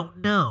 we don't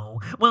know.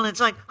 Well, it's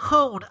like,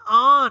 hold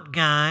on,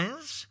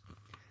 guys.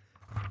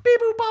 Beep,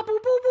 boop, bop, boop,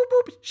 boop, boop,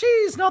 boop.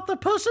 She's not the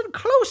person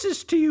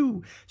closest to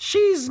you.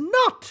 She's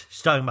not.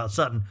 She's talking about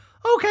Sutton.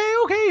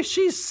 Okay,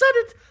 she said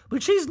it,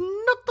 but she's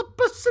not the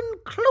person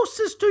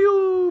closest to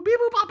you. Beep,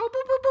 boop, bop, boop,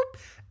 boop, boop, boop.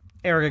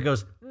 Erica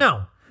goes,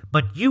 no,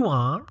 but you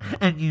are,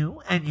 and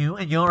you, and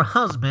your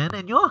husband,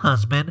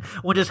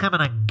 were just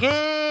having a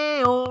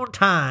gay old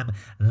time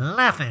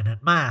laughing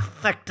at my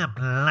effective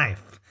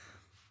life.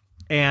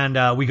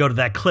 And we go to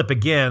that clip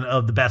again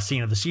of the best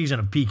scene of the season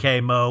of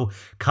PK, Mo,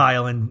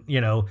 Kyle, and,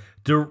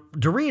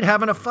 Dorit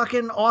having a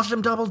fucking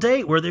awesome double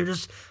date where they're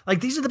just, like,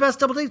 these are the best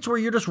double dates where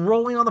you're just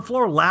rolling on the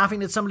floor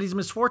laughing at somebody's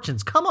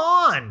misfortunes. Come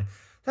on.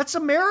 That's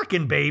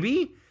American,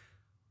 baby.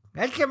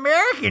 That's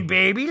American,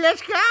 baby.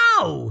 Let's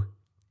go.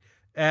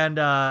 And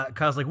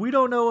Kyle's like, we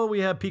don't know what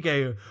we have,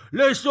 PK.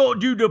 Let's not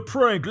do the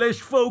prank. Let's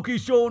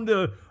focus on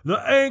the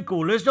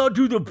ankle. Let's not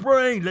do the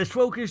brain. Let's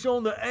focus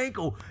on the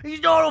ankle.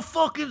 He's not a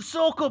fucking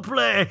soccer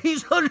player.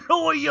 He's a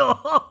lawyer.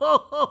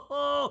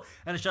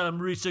 And I shot at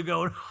Marisa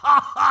going, ha,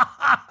 ha,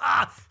 ha,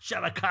 ha.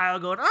 Shot at Kyle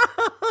going,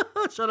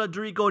 shot at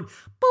Dorit going,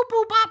 boop,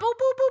 boop, bop, boop,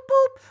 boop, boop,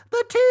 boop.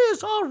 The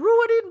tears are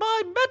ruining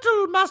my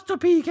mental, Master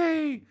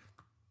PK.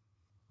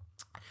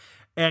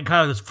 And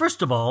Kyle goes,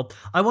 first of all,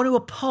 I want to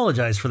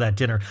apologize for that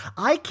dinner.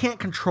 I can't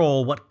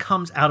control what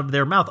comes out of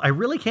their mouth. I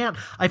really can't.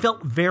 I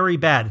felt very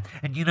bad.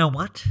 And you know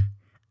what?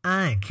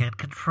 I can't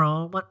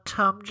control what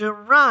Tom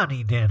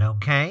Girardi did,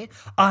 okay?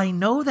 I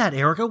know that,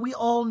 Erica. We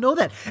all know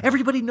that.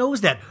 Everybody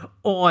knows that.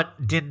 Or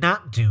did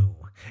not do.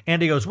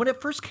 Andy goes, when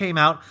it first came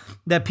out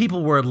that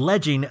people were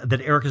alleging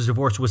that Erica's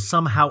divorce was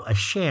somehow a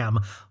sham,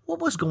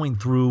 what was going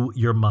through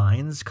your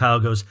minds?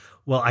 Kyle goes,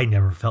 well, I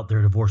never felt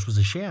their divorce was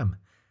a sham.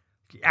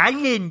 I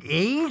didn't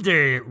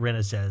either,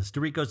 Rinna says.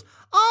 Dorit goes,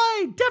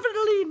 I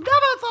definitely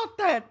never thought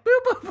that.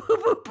 Boop, boop,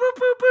 boop, boop, boop,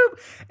 boop, boop.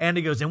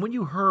 Andy goes, and when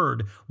you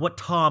heard what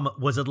Tom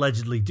was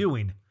allegedly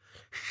doing,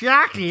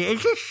 shocking.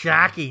 It's just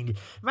shocking.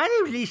 My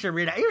name's Lisa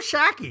Rinna. It's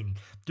shocking.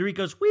 Dorit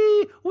goes,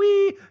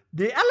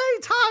 the LA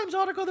Times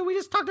article that we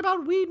just talked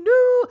about, we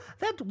knew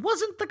that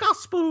wasn't the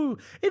gospel.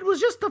 It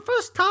was just the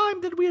first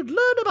time that we had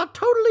learned about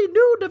totally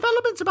new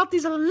developments about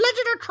these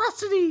alleged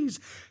atrocities.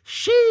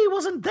 She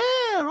wasn't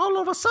there. All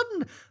of a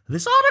sudden,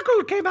 this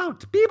article came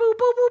out. Beep, boop,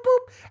 boop, boop,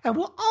 boop. And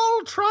we're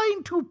all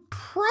trying to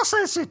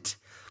process it.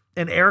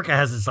 And Erica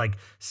has this, like,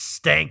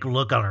 stank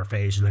look on her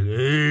face. She's like,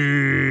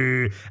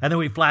 ugh. And then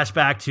we flash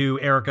back to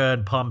Erica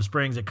in Palm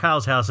Springs at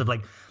Kyle's house of,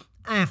 like,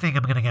 I think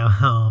I'm going to go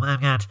home.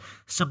 I've got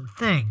some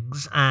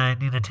things I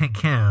need to take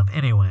care of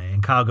anyway.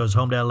 And Kyle goes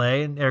home to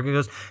L.A. and Erica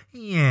goes,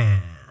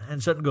 yeah.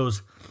 And Sutton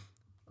goes,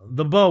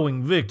 the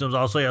Boeing victims,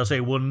 I'll say,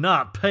 were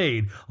not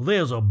paid.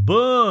 There's a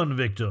burn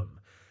victim.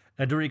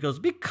 And Dorit goes,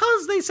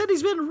 because they said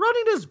he's been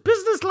running his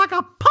business like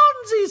a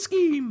Ponzi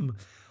scheme.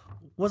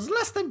 Was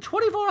less than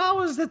 24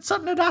 hours that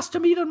Sutton had asked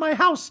to meet in my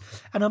house,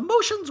 and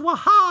emotions were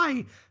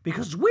high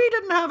because we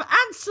didn't have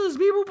answers.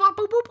 Beep, boop, boop,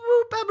 boop, boop,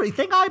 boop.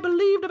 Everything I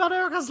believed about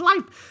Erica's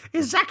life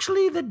is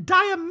actually the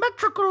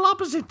diametrical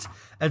opposite.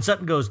 And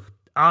Sutton goes,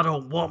 I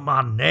don't want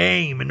my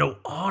name in no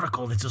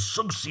article that's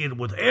associated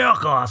with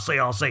Erica,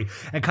 I'll say.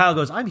 And Kyle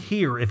goes, I'm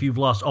here if you've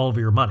lost all of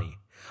your money.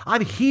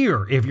 I'm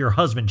here if your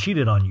husband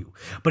cheated on you.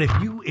 But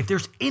if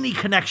there's any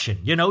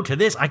connection, to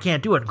this, I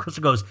can't do it. And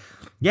Crystal goes,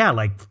 yeah,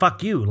 like,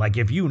 fuck you. Like,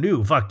 if you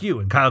knew, fuck you.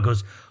 And Kyle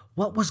goes,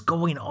 what was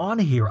going on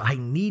here? I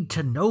need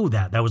to know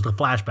that. That was the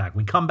flashback.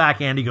 We come back,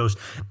 Andy goes,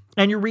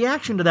 and your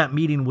reaction to that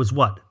meeting was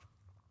what?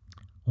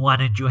 Why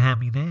didn't you have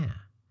me there?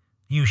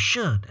 You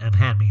should have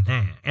had me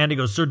there. Andy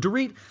goes, so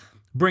Dorit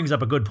brings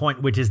up a good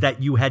point, which is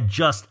that you had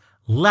just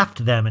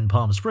left them in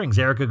Palm Springs.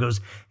 Erica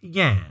goes,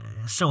 yeah,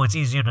 so it's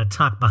easier to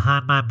talk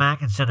behind my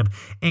back instead of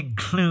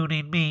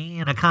including me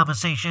in a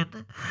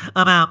conversation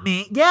about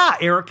me. Yeah,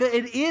 Erica,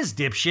 it is,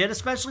 dipshit,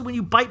 especially when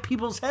you bite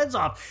people's heads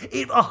off.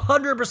 It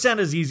 100%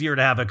 is easier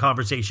to have a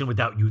conversation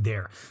without you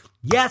there.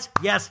 Yes,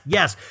 yes,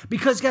 yes.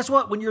 Because guess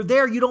what? When you're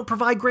there, you don't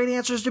provide great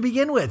answers to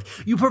begin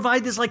with. You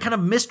provide this like kind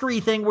of mystery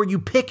thing where you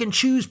pick and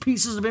choose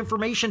pieces of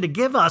information to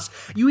give us.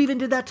 You even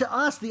did that to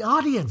us, the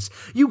audience.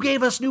 You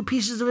gave us new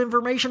pieces of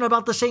information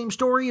about the same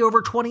story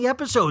over 20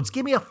 episodes.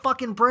 Give me a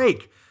fucking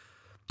break.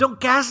 Don't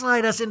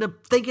gaslight us into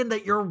thinking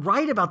that you're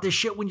right about this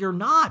shit when you're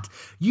not.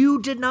 You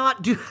did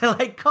not do,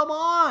 like, come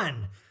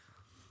on.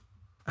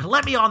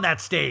 Let me on that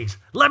stage.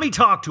 Let me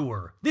talk to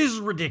her. This is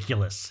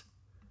ridiculous.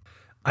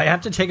 I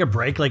have to take a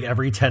break like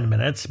every 10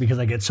 minutes because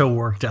I get so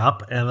worked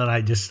up, and then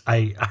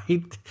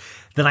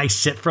then I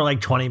sit for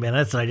like 20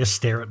 minutes and I just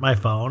stare at my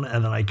phone,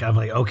 and then I'm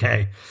like,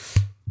 okay,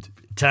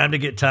 time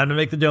to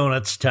make the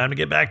donuts, time to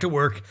get back to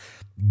work,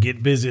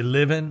 get busy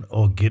living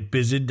or get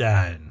busy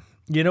dying.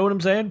 You know what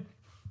I'm saying?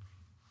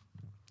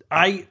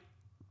 I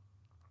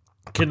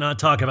cannot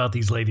talk about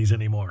these ladies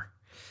anymore.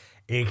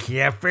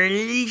 Except for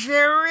Lisa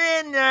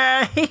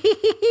Rinna.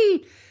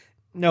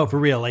 No, for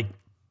real, like,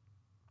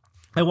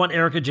 I want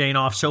Erica Jane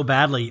off so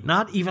badly.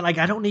 Not even like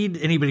I don't need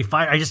anybody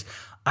fired.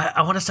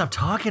 I want to stop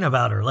talking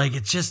about her. Like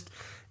it's just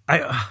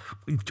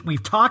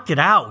we've talked it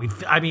out.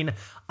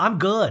 I'm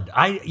good.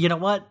 You know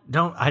what?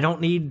 I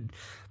don't need.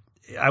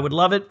 I would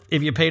love it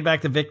if you paid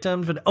back the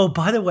victims. But oh,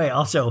 by the way,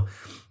 also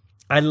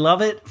I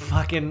love it.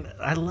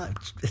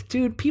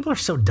 Dude. People are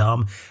so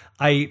dumb.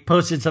 I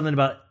posted something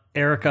about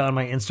Erica on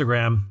my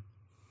Instagram,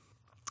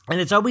 and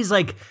it's always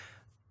like.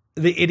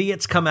 The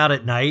idiots come out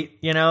at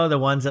night, the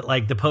ones that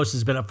like the post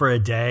has been up for a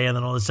day and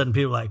then all of a sudden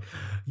people are like,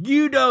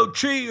 you don't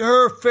treat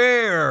her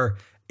fair.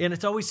 And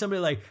it's always somebody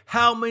like,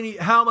 how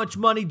much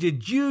money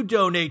did you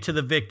donate to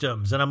the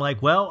victims? And I'm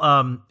like,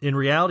 well, in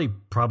reality,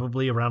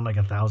 probably around like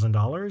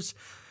 $1,000.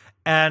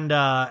 And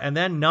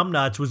then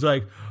Numbnuts was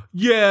like,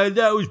 yeah,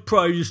 that was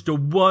probably just a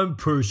one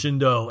person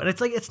though. And it's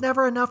like, it's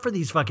never enough for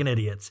these fucking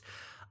idiots.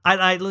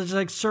 I was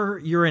like, sir,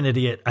 you're an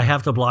idiot. I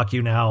have to block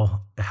you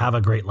now. Have a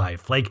great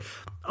life. Like,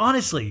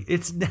 honestly,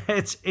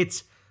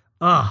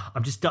 I'm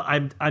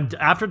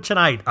after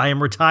tonight, I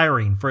am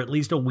retiring for at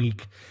least a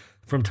week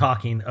from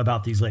talking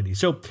about these ladies.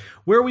 So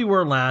where we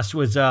were last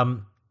was,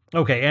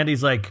 okay,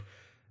 Andy's like,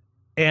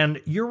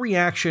 and your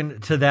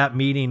reaction to that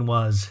meeting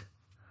was,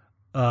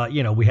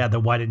 we had the,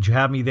 why didn't you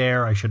have me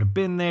there? I should have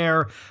been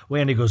there. Well,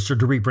 Andy goes, so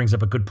Dorit brings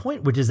up a good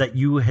point, which is that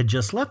you had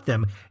just left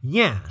them.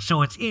 Yeah,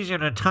 so it's easier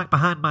to talk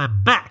behind my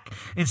back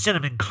instead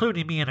of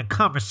including me in a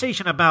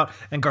conversation about,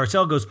 and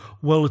Garcelle goes,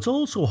 well, it's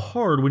also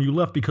hard when you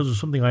left because of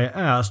something I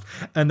asked,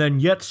 and then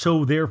yet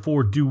so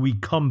therefore do we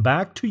come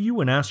back to you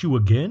and ask you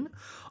again?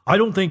 I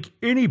don't think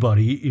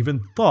anybody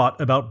even thought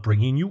about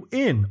bringing you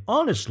in,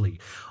 honestly.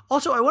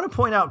 Also, I want to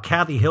point out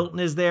Kathy Hilton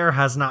is there,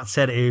 has not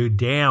said a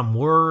damn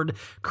word.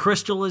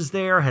 Crystal is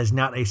there, has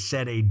not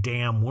said a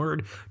damn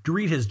word.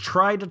 Dorit has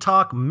tried to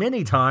talk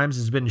many times,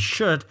 has been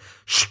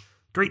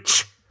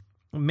Dorit,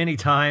 many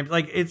times.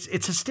 Like, it's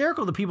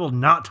hysterical, the people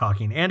not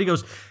talking. Andy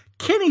goes,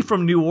 Kenny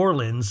from New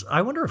Orleans.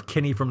 I wonder if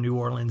Kenny from New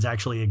Orleans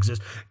actually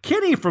exists.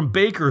 Kenny from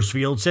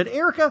Bakersfield said,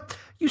 Erica,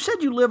 you said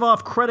you live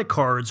off credit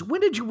cards.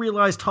 When did you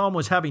realize Tom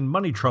was having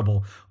money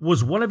trouble?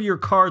 Was one of your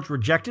cards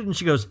rejected? And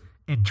she goes,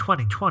 in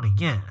 2020,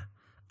 yeah.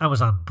 I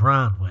was on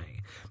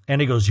Broadway.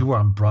 And he goes, you were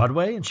on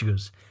Broadway? And she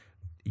goes,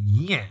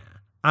 yeah.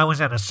 I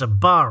was at a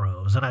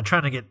Sbarro's and I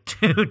tried to get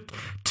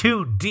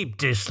two deep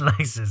dish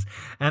slices.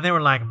 And they were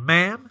like,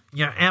 ma'am,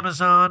 your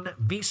Amazon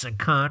Visa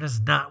card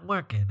is not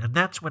working. And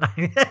that's when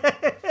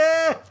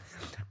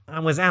I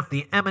was at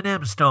the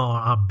M&M store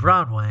on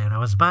Broadway and I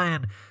was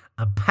buying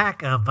a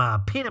pack of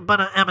peanut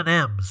butter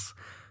M&Ms.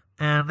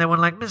 And they were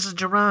like, Mrs.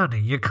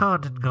 Girardi, your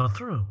card didn't go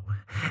through.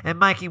 And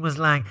Mikey was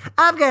like,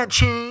 I've got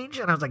change.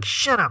 And I was like,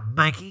 shut up,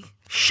 Mikey.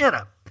 Shut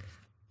up.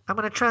 I'm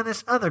going to try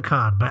this other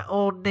card, my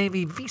Old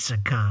Navy Visa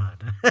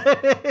card.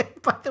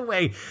 By the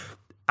way,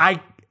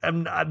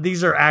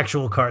 these are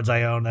actual cards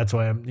I own. That's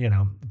why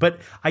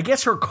but I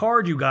guess her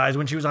card, you guys,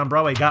 when she was on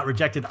Broadway, got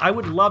rejected. I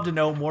would love to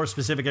know more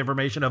specific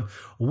information of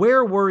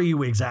where were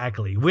you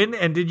exactly? When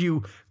and did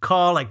you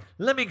call? Like,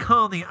 let me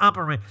call the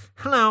operator.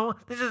 Hello,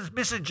 this is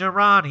Mrs.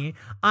 Girardi.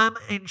 I'm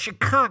in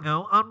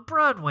Chicago on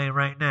Broadway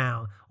right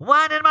now.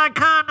 Why did my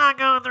card not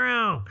go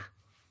through?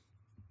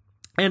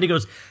 And he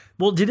goes,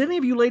 well, did any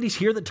of you ladies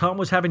hear that Tom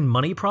was having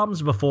money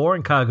problems before?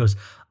 And Kyle goes,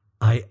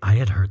 I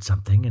had heard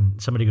something.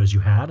 And somebody goes, you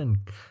had? And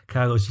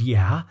Kyle goes,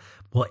 yeah.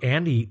 well,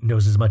 Andy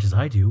knows as much as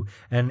I do.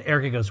 And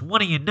Erica goes,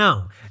 what do you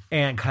know?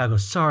 And Kyle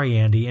goes, sorry,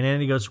 Andy. And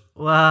Andy goes,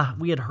 well,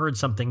 we had heard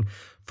something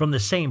from the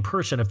same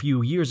person a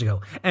few years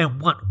ago.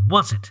 And what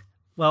was it?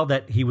 Well,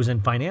 that he was in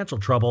financial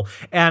trouble.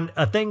 And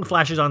a thing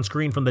flashes on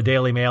screen from the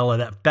Daily Mail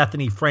that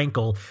Bethany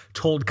Frankel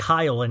told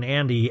Kyle and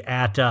Andy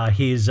at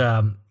his,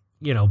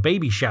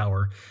 baby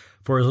shower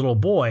for his little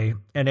boy.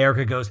 And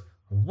Erica goes,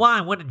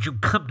 why wouldn't you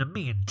come to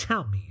me and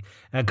tell me?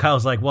 And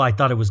Kyle's like, well, I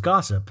thought it was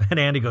gossip. And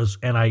Andy goes,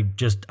 and I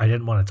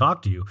didn't want to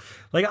talk to you.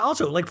 Like,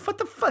 also, like, what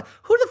the fuck?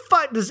 Who the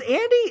fuck does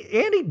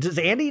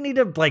Andy need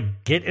to,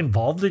 like, get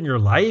involved in your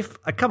life?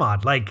 Come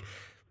on. Like,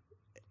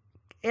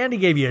 Andy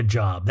gave you a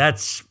job.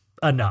 That's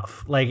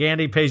enough. Like,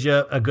 Andy pays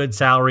you a good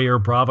salary or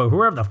Bravo,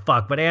 whoever the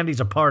fuck, but Andy's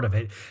a part of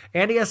it.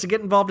 Andy has to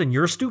get involved in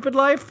your stupid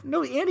life?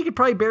 No, Andy could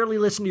probably barely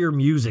listen to your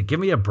music. Give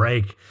me a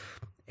break.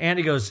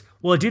 Andy goes,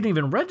 well, it didn't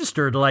even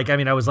register to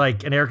I was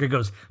like, and Erica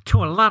goes,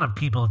 to a lot of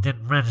people it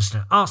didn't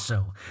register.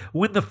 Also,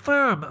 when the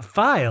firm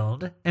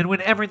filed and when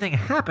everything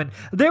happened,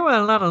 there were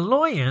a lot of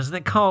lawyers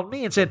that called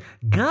me and said,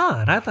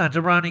 God, I thought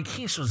Girardi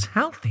Keese was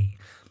healthy.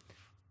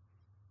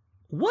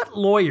 What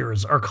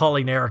lawyers are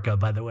calling Erica,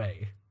 by the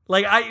way?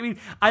 Like,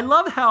 I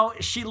love how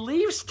she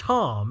leaves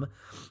Tom,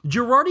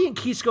 Girardi and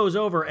Keese goes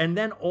over, and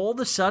then all of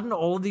a sudden,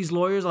 all of these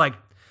lawyers are like,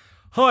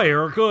 hi,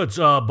 Erica, it's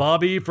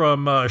Bobby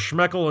from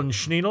Schmeckel and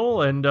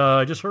Schneedel, and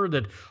I just heard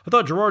that I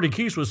thought Girardi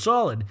Keese was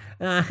solid.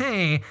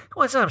 Hey,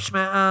 what's up,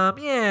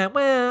 yeah,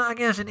 well, I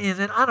guess it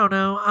isn't. I don't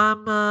know.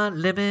 I'm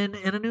living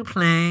in a new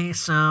place,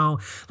 so,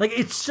 like,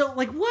 it's so,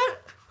 like, what?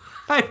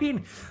 I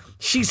mean,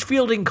 she's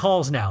fielding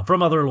calls now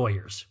from other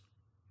lawyers.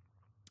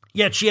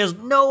 Yet she has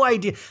no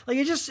idea. Like,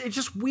 it's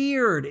just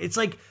weird. It's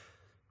like,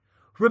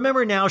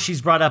 remember now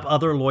she's brought up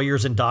other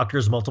lawyers and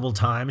doctors multiple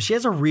times. She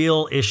has a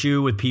real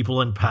issue with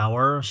people in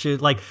power. She,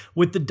 like,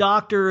 with the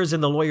doctors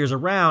and the lawyers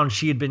around,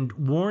 she had been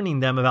warning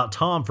them about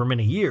Tom for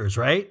many years,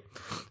 right?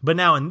 But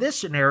now in this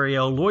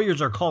scenario,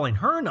 lawyers are calling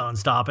her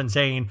nonstop and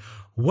saying,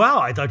 wow,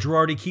 I thought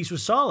Girardi Keese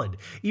was solid.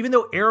 Even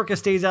though Erica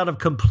stays out of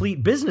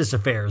complete business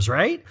affairs,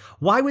 right?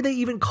 Why would they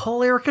even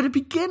call Erica to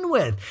begin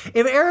with?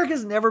 If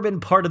Erica's never been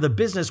part of the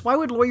business, why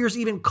would lawyers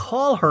even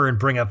call her and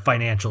bring up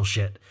financial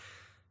shit?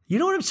 You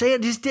know what I'm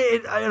saying?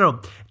 I don't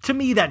know. To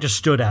me, that just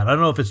stood out. I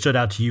don't know if it stood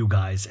out to you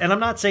guys. And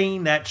I'm not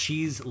saying that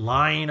she's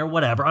lying or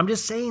whatever. I'm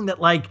just saying that,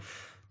 like,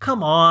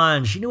 come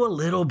on. She knew a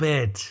little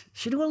bit.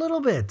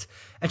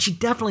 And she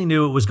definitely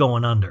knew it was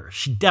going under.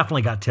 She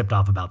definitely got tipped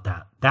off about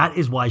that. That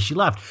is why she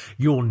left.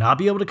 You will not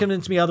be able to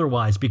convince me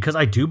otherwise, because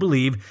I do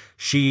believe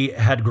she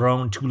had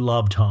grown to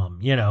love Tom,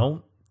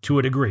 to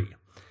a degree.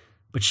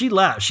 But she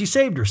left. She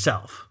saved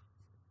herself.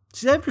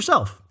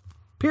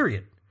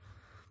 Period.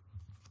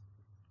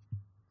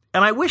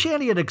 And I wish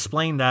Andy had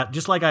explained that,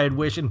 just like I had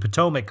wished in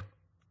Potomac,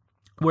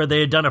 where they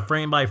had done a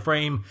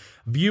frame-by-frame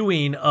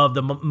viewing of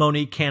the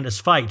Monique Candace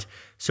fight,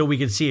 so we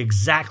could see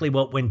exactly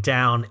what went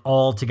down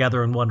all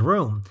together in one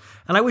room.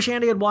 And I wish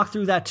Andy had walked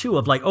through that too,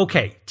 of like,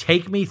 okay,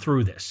 take me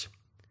through this.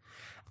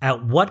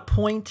 At what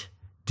point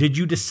did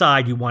you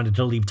decide you wanted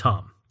to leave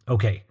Tom?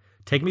 Okay,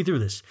 take me through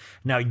this.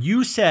 Now,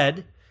 you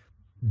said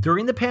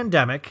during the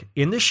pandemic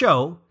in the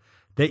show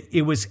that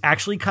it was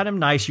actually kind of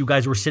nice. You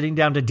guys were sitting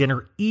down to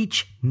dinner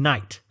each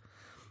night,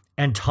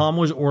 and Tom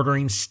was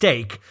ordering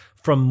steak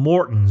from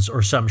Morton's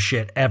or some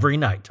shit every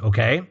night,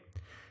 okay?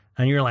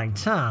 And you're like,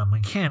 Tom, we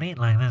can't eat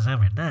like this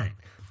every night.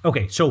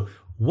 Okay, so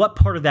what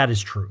part of that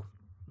is true?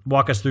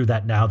 Walk us through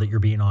that now that you're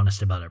being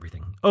honest about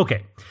everything.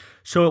 Okay,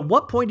 so at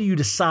what point do you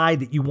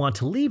decide that you want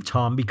to leave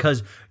Tom?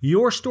 Because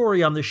your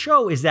story on the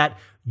show is that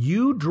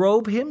you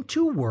drove him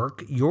to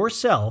work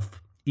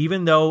yourself,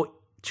 even though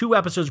 2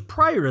 episodes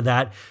prior to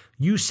that,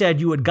 you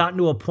said you had gotten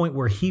to a point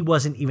where he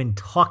wasn't even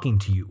talking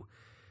to you.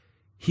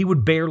 He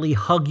would barely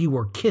hug you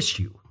or kiss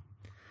you.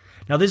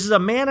 Now, this is a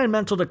man in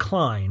mental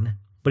decline,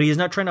 but he is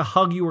not trying to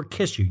hug you or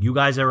kiss you. You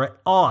guys are at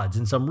odds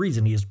in some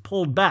reason. He is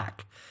pulled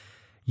back.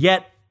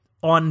 Yet,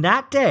 on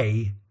that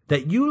day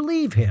that you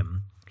leave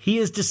him, he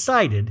has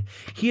decided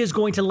he is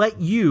going to let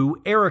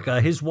you,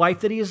 Erica, his wife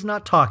that he is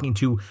not talking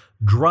to,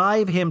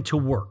 drive him to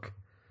work.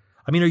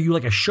 I mean, are you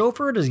like a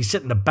chauffeur? Does he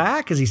sit in the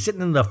back? Is he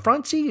sitting in the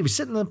front seat? If he's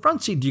sitting in the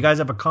front seat, do you guys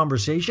have a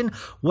conversation?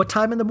 What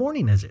time in the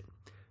morning is it?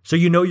 So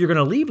you know you're going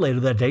to leave later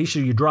that day, so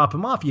you drop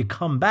him off. You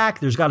come back.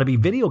 There's got to be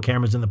video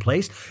cameras in the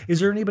place. Is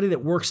there anybody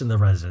that works in the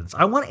residence?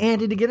 I want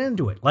Andy to get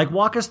into it. Like,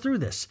 walk us through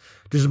this.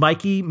 Does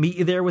Mikey meet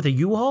you there with a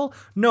U-Haul?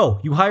 No,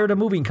 you hired a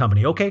moving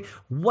company. Okay,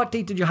 what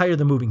date did you hire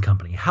the moving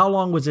company? How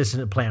long was this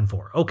planned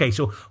for? Okay,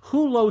 so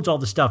who loads all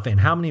the stuff in?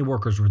 How many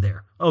workers were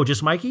there? Oh,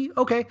 just Mikey?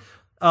 Okay.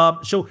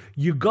 So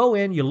you go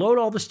in, you load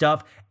all the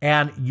stuff,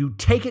 and you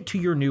take it to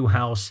your new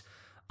house.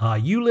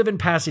 You live in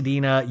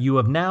Pasadena. You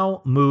have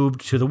now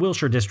moved to the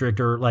Wilshire district,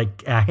 or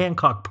like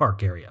Hancock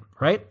Park area,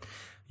 right?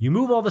 You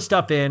move all the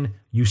stuff in.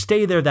 You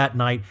stay there that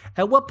night.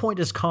 At what point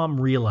does Tom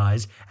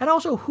realize? And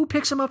also, who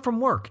picks him up from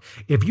work?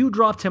 If you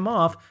dropped him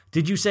off,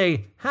 did you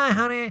say, hi,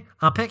 honey,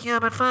 I'll pick you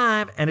up at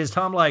 5? And is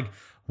Tom like,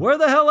 where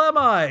the hell am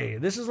I?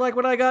 This is like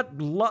when I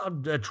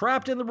got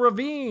trapped in the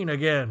ravine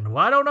again.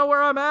 Well, I don't know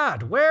where I'm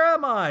at. Where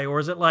am I?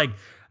 Or is it like,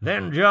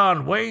 Then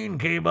John Wayne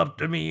came up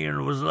to me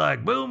and was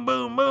like, boom,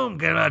 boom, boom,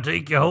 can I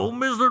take you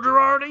home, Mr.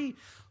 Girardi?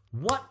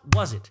 What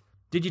was it?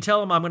 Did you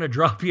tell him I'm going to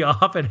drop you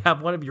off and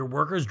have one of your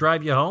workers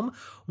drive you home?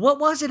 What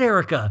was it,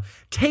 Erica?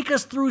 Take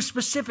us through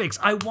specifics.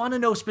 I want to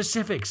know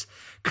specifics,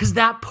 because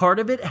that part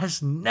of it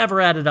has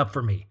never added up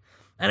for me.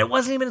 And it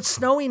wasn't even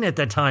snowing at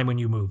that time when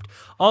you moved.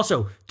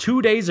 Also,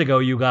 2 days ago,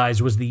 you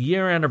guys, was the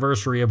year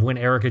anniversary of when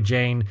Erica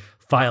Jane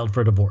filed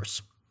for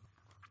divorce.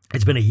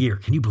 It's been a year.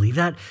 Can you believe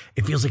that?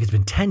 It feels like it's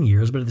been 10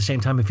 years, but at the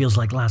same time, it feels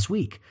like last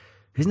week.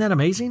 Isn't that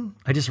amazing?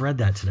 I just read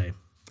that today.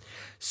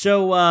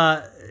 So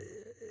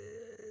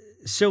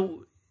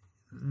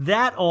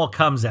that all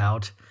comes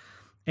out.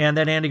 And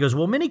then Andy goes,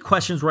 well, many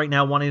questions right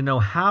now wanting to know,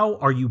 how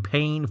are you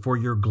paying for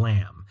your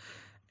glam?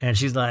 And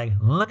she's like,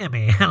 look at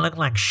me. I look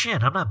like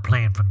shit. I'm not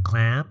playing for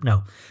glam.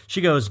 No. She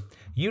goes,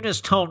 you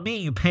just told me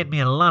you paid me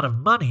a lot of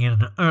money in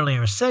an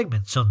earlier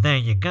segment, so there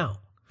you go.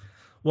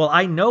 Well,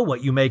 I know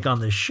what you make on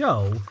this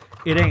show.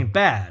 It ain't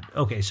bad.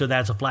 Okay, so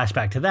that's a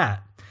flashback to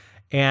that.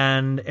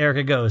 And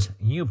Erica goes,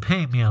 you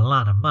pay me a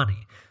lot of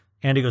money.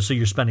 Andy goes, so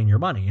you're spending your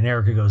money. And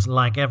Erica goes,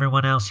 like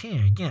everyone else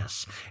here,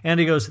 yes.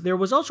 Andy goes, there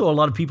was also a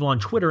lot of people on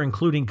Twitter,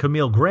 including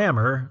Camille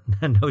Grammer,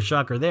 no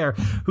shocker there,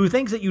 who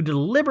thinks that you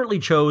deliberately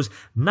chose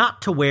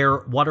not to wear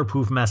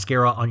waterproof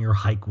mascara on your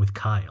hike with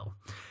Kyle.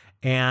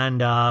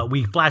 And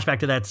we flash back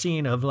to that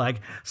scene of like,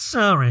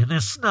 sorry,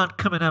 there's snot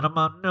coming out of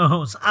my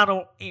nose. I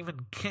don't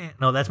even care.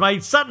 No, that's my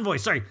Sutton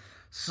voice. Sorry.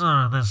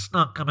 Sorry, there's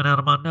snot coming out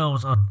of my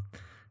nose and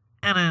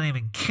I don't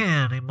even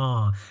care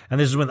anymore. And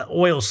this is when the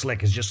oil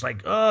slick is just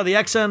like, oh, the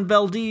Exxon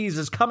Valdez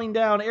is coming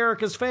down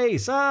Erica's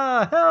face.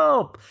 Ah,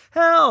 help,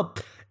 help.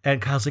 And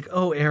Kyle's like,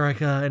 oh,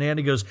 Erica. And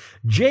Andy goes,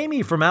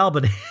 Jamie from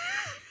Albany.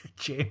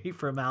 Jamie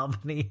from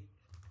Albany.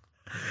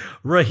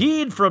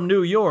 Rahid from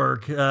New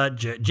York,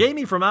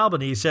 Jamie from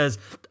Albany says,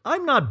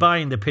 I'm not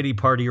buying the pity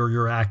party or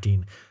your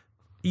acting.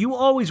 You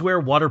always wear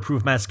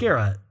waterproof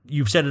mascara.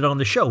 You've said it on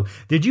the show.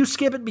 Did you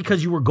skip it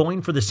because you were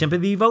going for the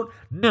sympathy vote?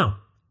 No.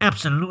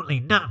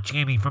 Absolutely not,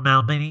 Jamie from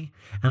Albany.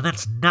 And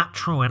that's not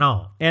true at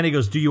all. And he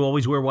goes, do you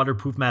always wear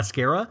waterproof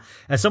mascara?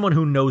 As someone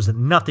who knows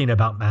nothing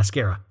about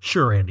mascara.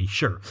 Sure, Andy,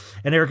 sure.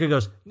 And Erica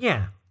goes,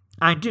 yeah,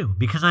 I do,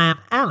 because I have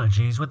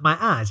allergies with my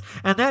eyes.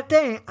 And that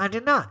day, I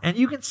did not. And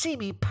you can see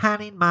me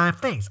patting my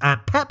face. I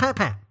pat, pat,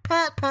 pat,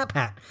 pat, pat,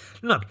 pat.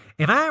 Look,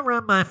 if I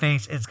rub my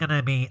face, it's going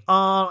to be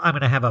I'm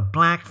going to have a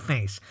black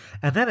face.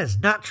 And that is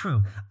not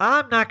true.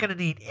 I'm not going to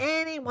need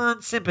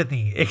anyone's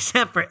sympathy,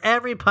 except for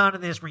every part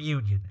of this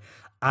reunion.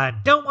 I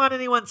don't want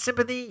anyone's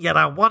sympathy, yet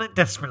I want it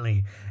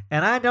desperately.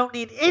 And I don't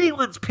need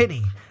anyone's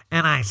pity.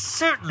 And I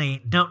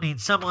certainly don't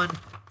need someone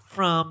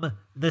from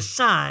the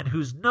side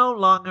who's no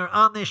longer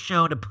on this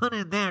show to put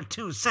in their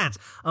 2 cents.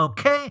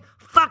 Okay?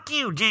 Fuck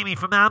you, Jamie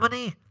from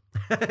Albany.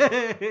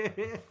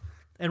 And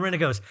Rinna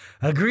goes,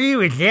 agree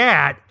with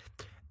that.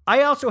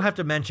 I also have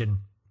to mention,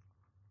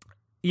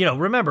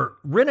 remember,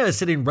 Rinna is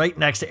sitting right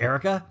next to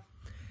Erica.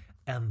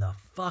 And the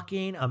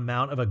fucking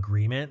amount of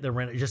agreement that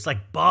Rinna just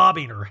like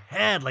bobbing her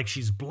head like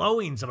she's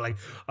blowing something, like,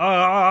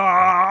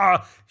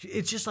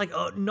 it's just like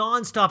a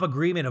nonstop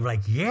agreement of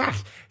like,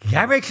 yes,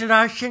 that makes a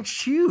lot of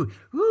sense too.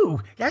 Ooh,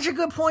 that's a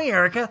good point,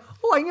 Erica.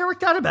 Oh, I never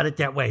thought about it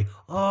that way.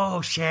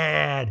 Oh,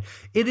 Shad.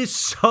 It is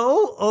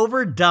so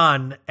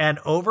overdone and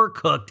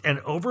overcooked and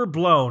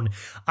overblown.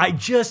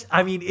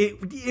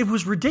 It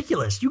was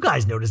ridiculous. You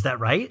guys noticed that,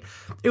 right?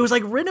 It was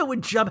like Rinna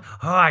would jump.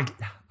 Oh,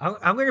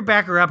 I'm going to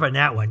back her up on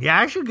that one. Yeah,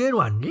 that's a good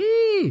one.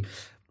 Yee.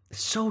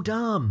 So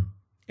dumb.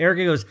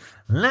 Erica goes,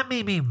 let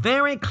me be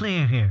very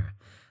clear here.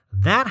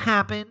 That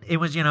happened. It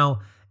was, look,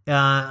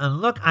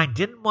 I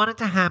didn't want it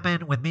to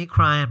happen with me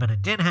crying, but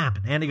it did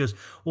happen. And he goes,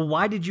 well,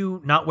 why did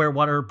you not wear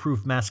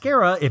waterproof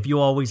mascara if you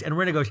always... And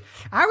Rinna goes,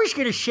 I was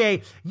going to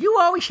say, you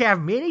always have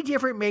many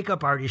different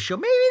makeup artists, so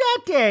maybe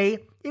that day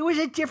it was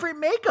a different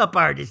makeup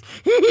artist.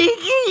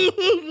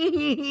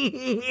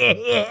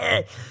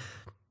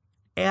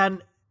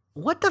 And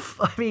what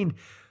the...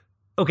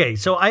 okay,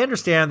 so I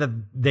understand that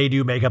they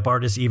do makeup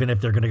artists even if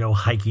they're going to go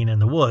hiking in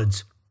the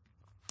woods.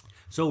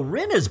 So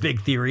Rinna's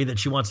big theory that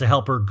she wants to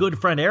help her good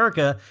friend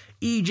Erica,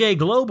 EJ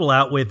Global,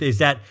 out with is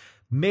that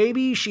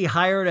maybe she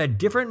hired a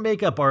different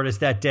makeup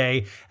artist that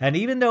day, and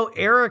even though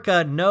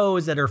Erica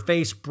knows that her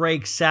face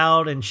breaks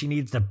out and she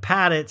needs to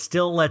pat it,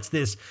 still lets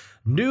this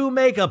new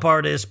makeup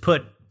artist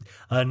put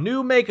a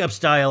new makeup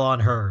style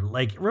on her.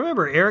 Like,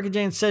 remember, Erica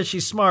Jane says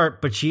she's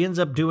smart, but she ends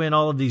up doing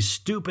all of these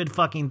stupid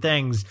fucking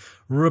things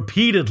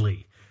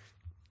repeatedly.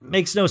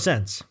 Makes no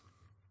sense.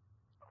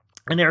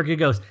 And Erica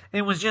goes,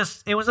 it was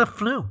a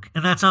fluke,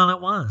 and that's all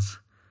it was.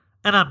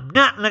 And I'm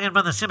not looking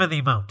for the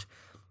sympathy vote.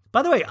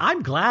 By the way,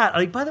 I'm glad,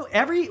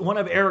 every one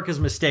of Erica's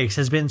mistakes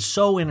has been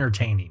so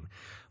entertaining.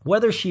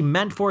 Whether she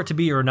meant for it to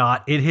be or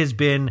not, it has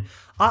been,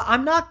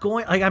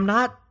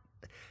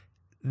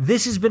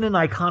 this has been an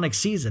iconic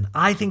season.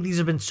 I think these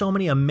have been so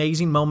many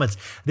amazing moments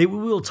that we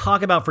will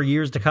talk about for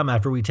years to come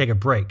after we take a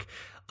break.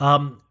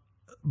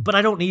 But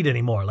I don't need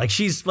any more. Like,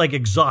 she's like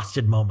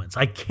exhausted moments.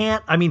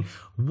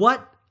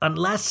 What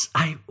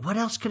what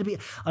else could it be?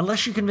 Unless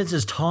she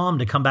convinces Tom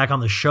to come back on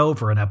the show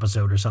for an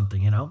episode or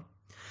something, you know?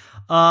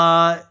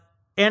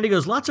 Andy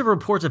goes, lots of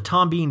reports of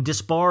Tom being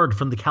disbarred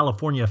from the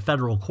California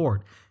federal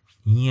court.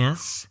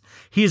 Yes.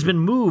 He has been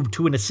moved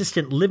to an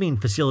assisted living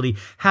facility.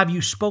 Have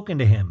you spoken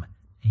to him?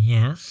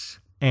 Yes.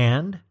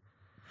 And?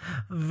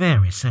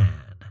 Very sad.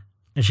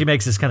 And she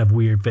makes this kind of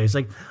weird face,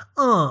 like,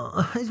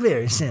 oh, it's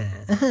very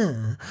sad.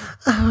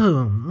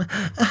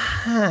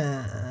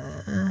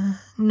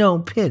 No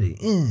pity.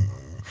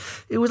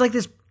 It was like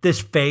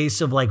this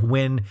face of like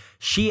when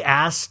she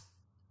asked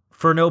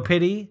for no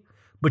pity,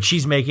 but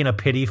she's making a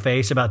pity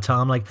face about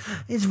Tom, like,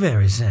 it's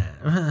very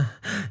sad.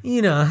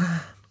 You know,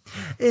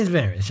 it's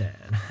very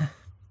sad.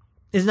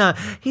 He's not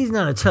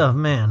a tough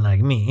man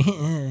like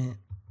me.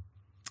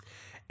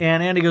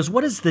 And Andy goes,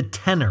 what is the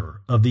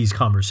tenor of these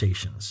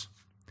conversations?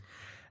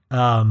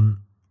 And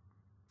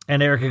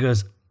Erica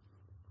goes,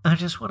 I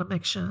just want to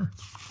make sure.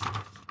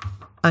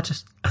 I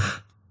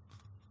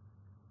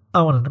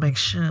wanted to make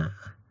sure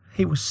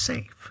he was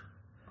safe.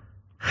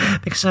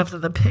 Because after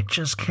the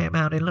pictures came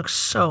out, it looked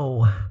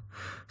so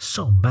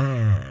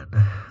bad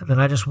that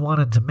I just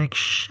wanted to make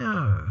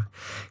sure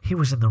he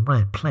was in the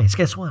right place.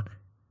 Guess what?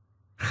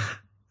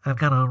 I've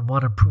got on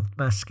waterproof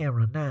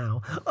mascara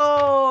now.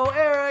 Oh,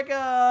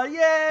 Erica!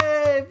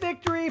 Yay!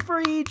 Victory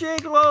for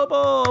EJ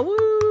Global!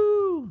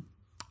 Woo!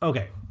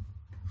 Okay.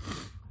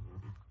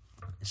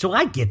 So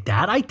I get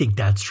that. I think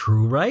that's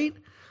true, right?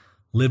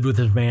 Lived with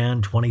this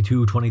man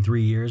 22,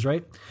 23 years,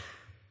 right?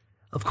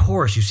 Of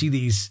course, you see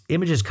these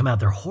images come out.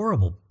 They're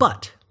horrible.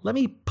 But let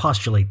me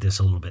postulate this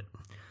a little bit.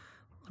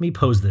 Let me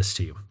pose this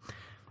to you.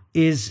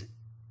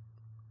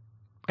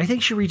 I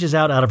think she reaches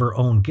out of her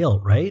own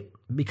guilt, right?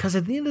 Because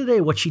at the end of the day,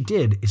 what she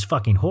did is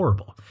fucking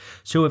horrible.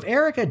 So if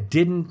Erica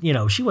didn't,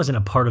 she wasn't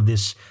a part of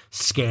this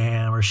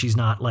scam, or she's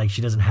not like,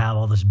 she doesn't have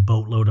all this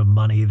boatload of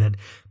money that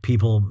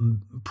people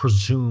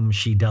presume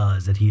she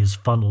does, that he has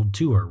funneled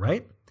to her,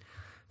 right?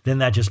 Then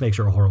that just makes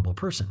her a horrible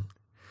person.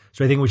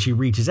 So I think when she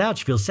reaches out,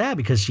 she feels sad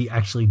because she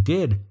actually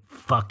did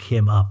fuck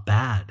him up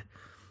bad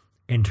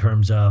in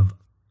terms of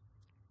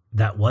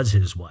that was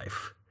his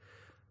wife.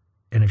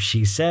 And if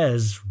she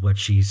says what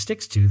she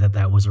sticks to,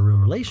 that was a real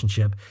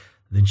relationship,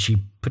 then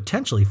she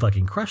potentially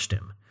fucking crushed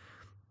him.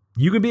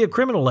 You can be a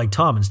criminal like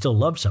Tom and still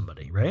love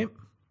somebody, right?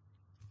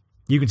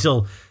 You can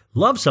still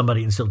love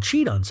somebody and still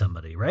cheat on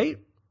somebody, right?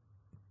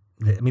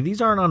 I mean, these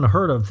aren't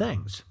unheard of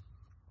things.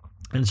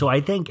 And so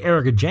I think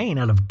Erica Jane,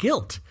 out of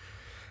guilt,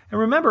 and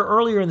remember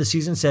earlier in the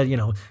season said,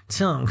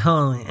 Tom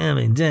calling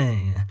every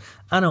day.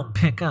 I don't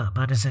pick up.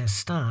 I just say,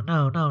 stop.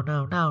 No.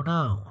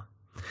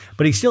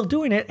 But he's still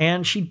doing it,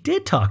 and she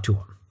did talk to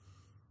him.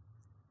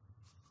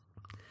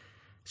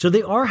 So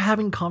they are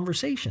having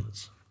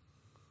conversations.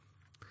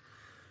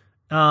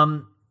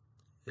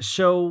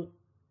 So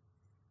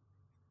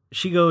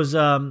she goes,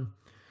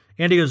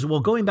 Andy goes, well,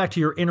 going back to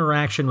your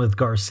interaction with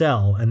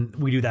Garcelle, and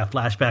we do that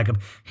flashback of,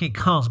 he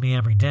calls me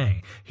every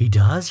day. He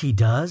does?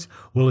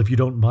 Well, if you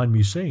don't mind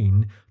me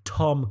saying,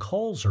 Tom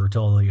calls her to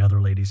all the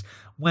other ladies.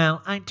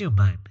 Well, I do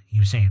mind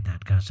you saying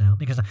that, Garcelle,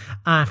 because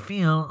I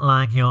feel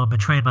like you're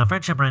betraying my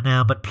friendship right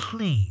now, but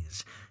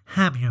please,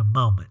 have your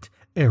moment.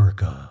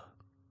 Erica.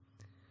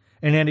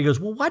 And Andy goes,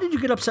 well, why did you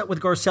get upset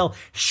with Garcelle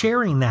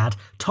sharing that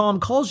Tom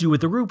calls you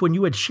with the group when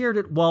you had shared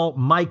it while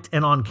mic'd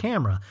and on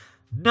camera?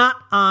 Not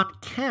on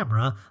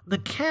camera. The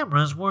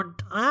cameras were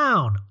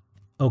down.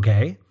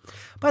 Okay.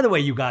 By the way,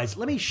 you guys,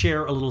 let me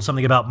share a little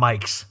something about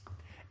mics.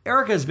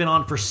 Erica has been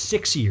on for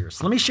 6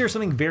 years. Let me share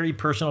something very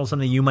personal,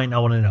 something you might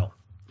not want to know.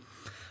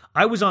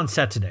 I was on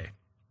set today.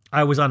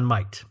 I was on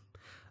mic'd.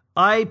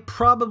 I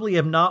probably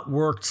have not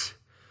worked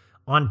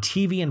on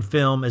TV and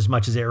film as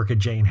much as Erica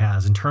Jane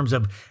has in terms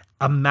of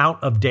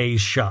amount of days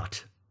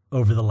shot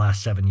over the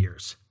last 7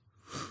 years.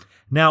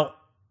 Now,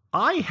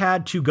 I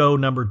had to go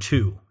number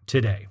 2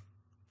 today.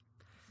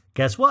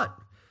 Guess what?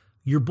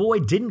 Your boy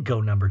didn't go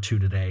number 2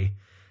 today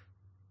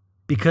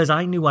because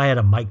I knew I had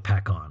a mic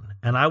pack on,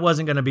 and I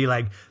wasn't going to be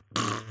like,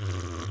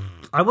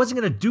 I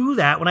wasn't going to do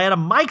that when I had a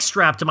mic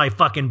strapped to my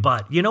fucking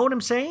butt. You know what I'm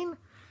saying?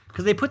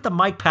 Because they put the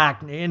mic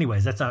pack,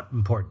 anyways, that's not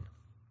important.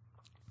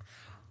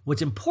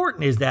 What's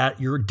important is that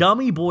your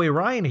dummy boy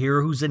Ryan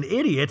here, who's an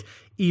idiot,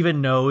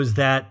 even knows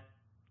that,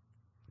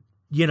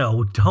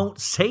 don't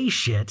say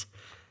shit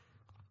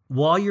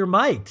while you're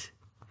mic'd.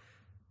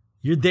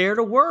 You're there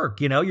to work,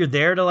 you're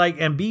there to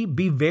and be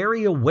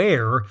very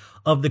aware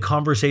of the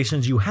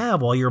conversations you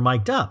have while you're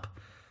mic'd up.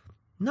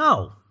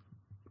 No,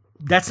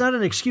 that's not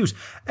an excuse.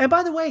 And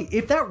by the way,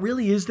 if that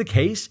really is the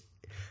case,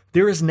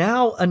 there is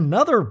now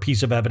another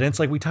piece of evidence,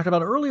 like we talked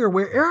about earlier,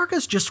 where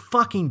Erica's just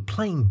fucking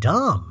plain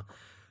dumb.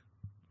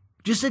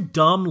 Just a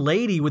dumb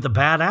lady with a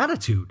bad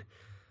attitude.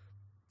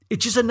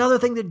 It's just another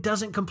thing that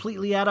doesn't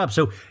completely add up.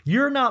 So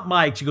you're not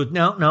mic'd. She goes,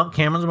 no,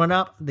 cameras went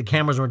up. The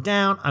cameras were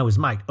down. I was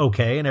mic'd.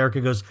 Okay. And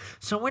Erica goes,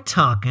 so we're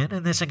talking.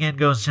 And this again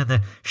goes to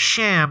the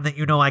sham that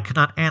I could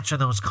not answer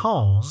those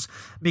calls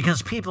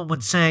because people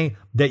would say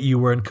that you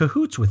were in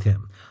cahoots with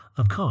him.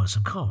 Of course.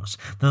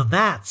 Though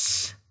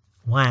that's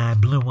why I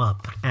blew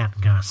up at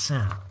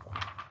Garcelle.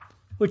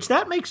 which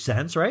that makes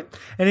sense, right?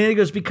 And then he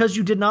goes, because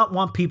you did not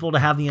want people to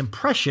have the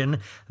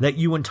impression that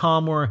you and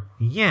Tom were,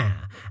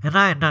 yeah, and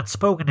I had not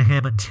spoken to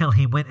him until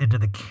he went into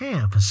the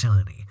care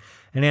facility.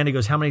 And Andy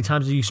goes, how many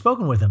times have you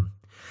spoken with him?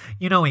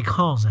 You know, he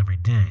calls every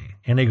day.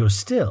 And he goes,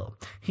 still?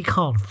 He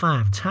called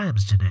 5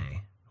 times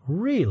today.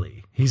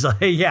 Really? He's like,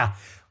 yeah.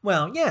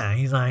 Well, yeah,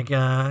 he's like,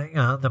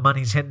 the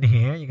money's hidden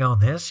here. You go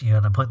this, you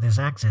got to put this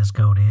access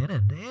code in,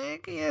 and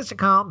he has to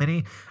call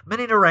many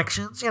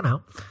directions,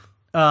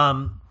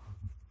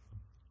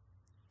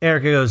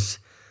 Erica goes,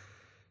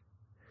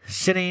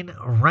 sitting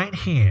right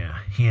here,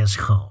 he has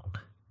called.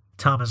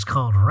 Tom has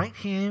called right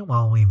here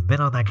while we've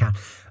been on that couch.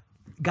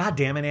 God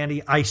damn it,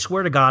 Andy. I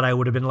swear to God, I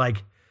would have been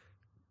like,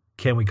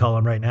 can we call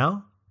him right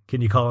now?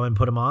 Can you call him and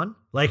put him on?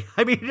 Like,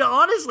 I mean,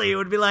 honestly, it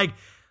would be like,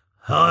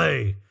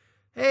 hi.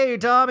 Hey,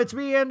 Tom, it's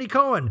me, Andy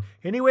Cohen.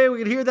 Anyway, we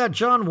could hear that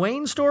John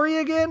Wayne story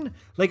again?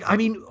 Like, I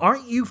mean,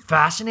 aren't you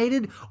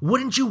fascinated?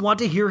 Wouldn't you want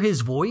to hear his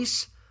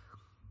voice?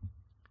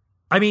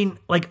 I mean,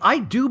 like, I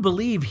do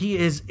believe he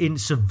is in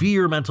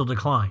severe mental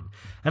decline.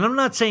 And I'm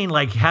not saying,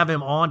 like, have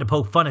him on to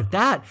poke fun at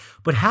that,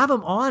 but have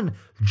him on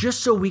just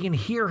so we can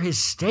hear his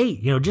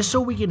state, just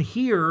so we can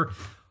hear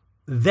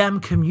them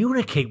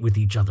communicate with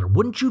each other.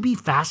 Wouldn't you be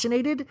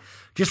fascinated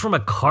just from a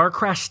car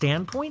crash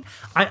standpoint?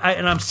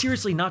 And I'm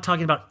seriously not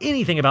talking about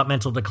anything about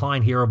mental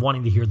decline here of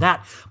wanting to hear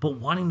that,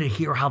 but wanting to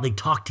hear how they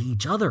talk to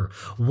each other,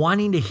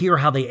 wanting to hear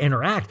how they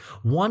interact,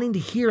 wanting to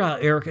hear how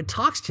Erica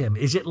talks to him.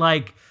 Is it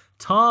like,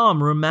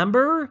 Tom,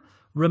 remember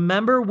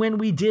when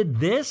we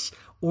did this?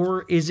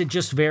 Or is it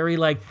just very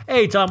like,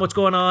 hey, Tom, what's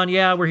going on?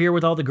 Yeah, we're here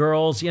with all the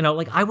girls.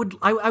 Like I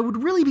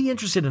would really be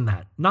interested in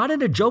that. Not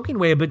in a joking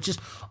way, but just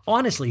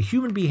honestly,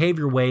 human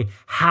behavior way,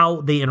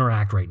 how they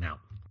interact right now.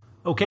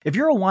 Okay, if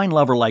you're a wine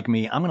lover like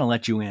me, I'm going to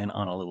let you in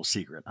on a little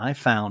secret. I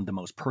found the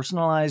most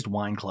personalized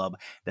wine club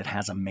that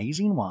has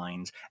amazing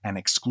wines and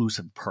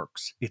exclusive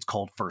perks. It's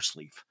called First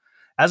Leaf.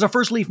 As a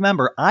First Leaf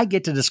member, I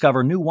get to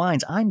discover new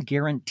wines I'm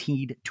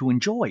guaranteed to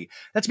enjoy.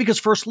 That's because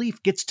First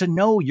Leaf gets to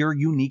know your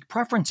unique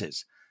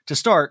preferences. To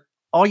start,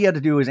 all you have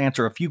to do is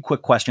answer a few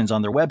quick questions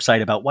on their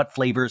website about what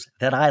flavors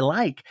that I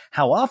like,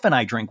 how often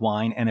I drink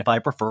wine, and if I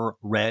prefer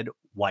red,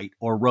 white,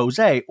 or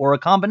rosé, or a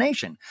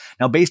combination.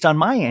 Now, based on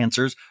my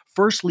answers,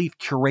 First Leaf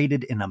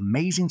curated an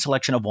amazing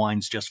selection of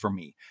wines just for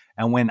me.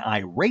 And when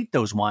I rate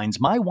those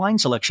wines, my wine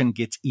selection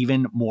gets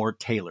even more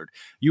tailored.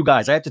 You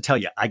guys, I have to tell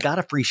you, I got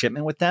a free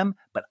shipment with them,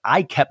 but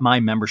I kept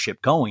my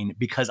membership going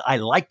because I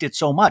liked it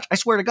so much. I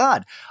swear to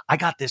God, I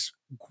got this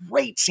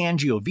great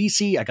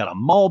Sangiovese. I got a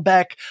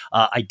Malbec.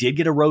 I did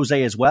get a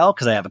rosé as well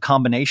because I have a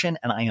combination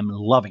and I am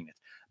loving it.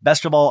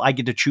 Best of all, I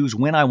get to choose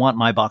when I want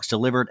my box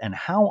delivered and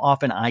how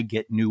often I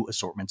get new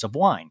assortments of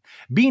wine.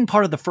 Being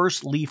part of the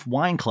First Leaf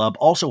Wine Club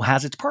also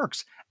has its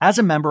perks. As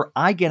a member,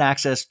 I get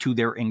access to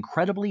their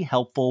incredibly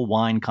helpful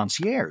wine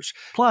concierge.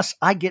 Plus,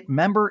 I get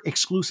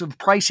member-exclusive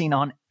pricing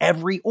on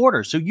every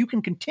order, so you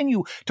can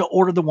continue to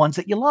order the ones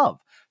that you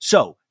love.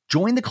 So,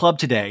 join the club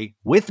today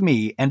with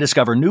me and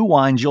discover new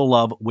wines you'll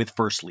love with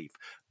First Leaf.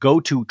 Go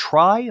to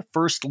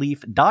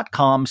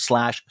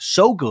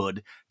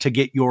tryfirstleaf.com/so-good to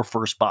get your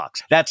first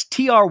box. That's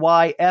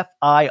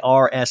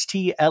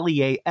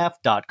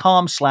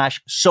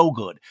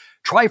tryfirstleaf.com/so-good.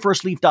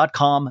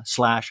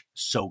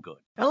 Tryfirstleaf.com/so-good.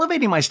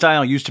 Elevating my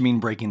style used to mean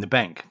breaking the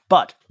bank,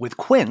 but with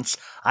Quince,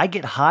 I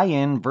get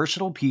high-end,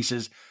 versatile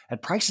pieces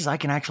at prices I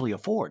can actually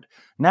afford.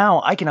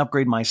 Now I can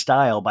upgrade my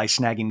style by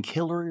snagging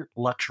killer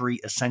luxury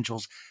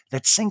essentials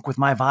that sync with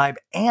my vibe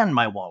and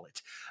my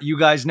wallet. You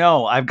guys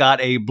know I've got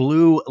a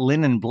blue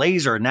linen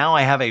blazer. Now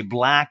I have a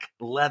black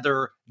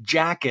leather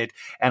jacket,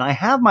 and I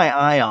have my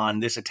eye on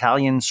this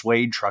Italian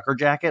suede trucker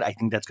jacket. I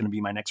think that's going to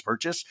be my next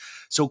purchase.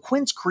 So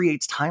Quince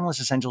creates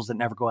timeless essentials that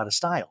never go out of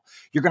style.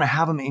 You're going to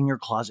have them in your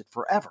closet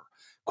forever.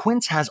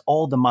 Quince has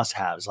all the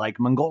must-haves like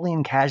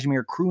Mongolian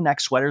cashmere crew neck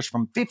sweaters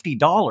from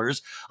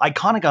 $50,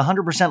 iconic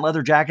 100%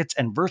 leather jackets,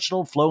 and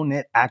versatile flow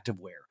knit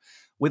activewear.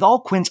 With all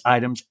Quince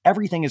items,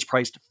 everything is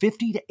priced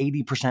 50 to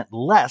 80%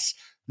 less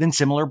than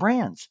similar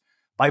brands.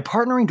 By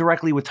partnering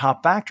directly with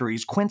top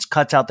factories, Quince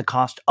cuts out the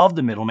cost of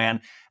the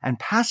middleman and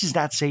passes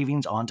that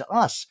savings on to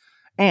us.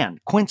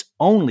 And Quince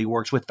only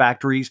works with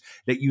factories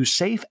that use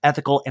safe,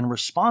 ethical, and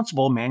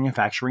responsible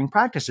manufacturing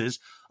practices,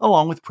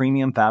 along with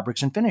premium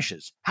fabrics and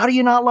finishes. How do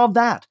you not love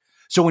that?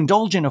 So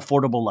indulge in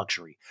affordable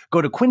luxury. Go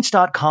to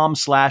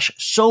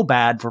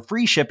quince.com/so-bad for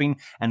free shipping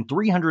and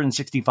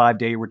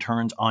 365-day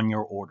returns on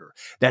your order.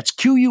 That's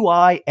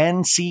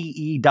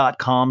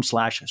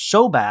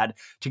QUINCE.com/so-bad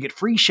to get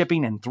free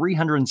shipping and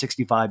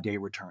 365-day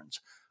returns.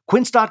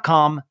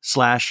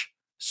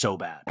 Quince.com/so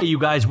bad. Hey, you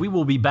guys, we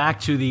will be back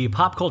to the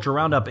pop culture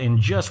roundup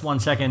in just 1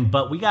 second,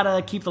 but we got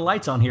to keep the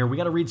lights on here. We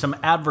got to read some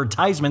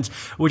advertisements,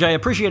 which I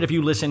appreciate if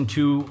you listen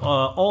to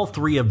all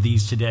 3 of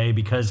these today,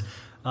 because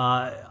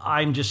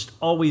I'm just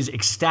always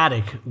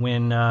ecstatic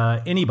when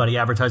anybody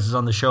advertises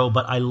on the show,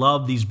 but I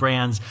love these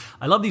brands.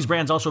 I love these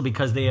brands also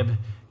because they have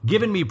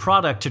given me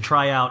product to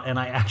try out, and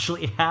I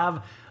actually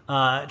have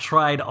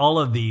tried all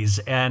of these.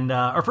 And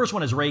our first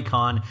one is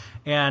Raycon.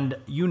 And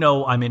you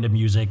know I'm into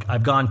music.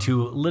 I've gone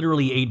to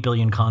literally 8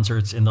 billion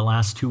concerts in the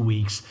last 2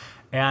 weeks.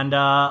 And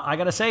I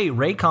got to say,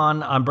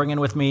 Raycon, I'm bringing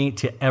with me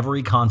to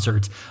every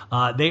concert.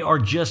 They are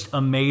just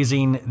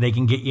amazing. They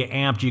can get you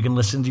amped. You can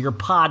listen to your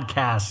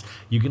podcasts.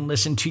 You can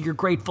listen to your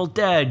Grateful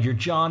Dead, your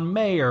John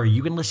Mayer.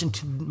 You can listen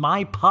to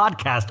my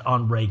podcast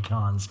on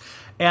Raycons.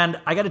 And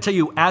I got to tell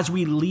you, as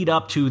we lead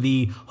up to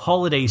the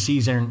holiday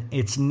season,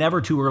 it's never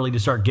too early to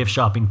start gift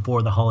shopping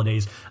for the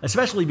holidays,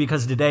 especially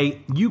because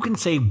today you can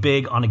save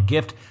big on a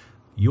gift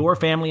your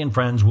family and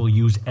friends will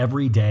use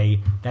every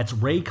day. That's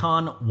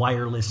Raycon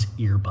wireless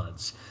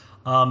earbuds.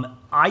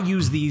 I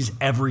use these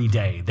every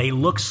day. They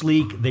look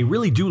sleek. They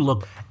really do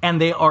look, and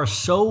they are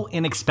so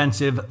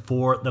inexpensive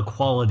for the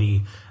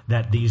quality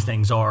that these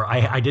things are.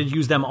 I did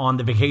use them on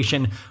the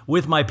vacation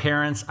with my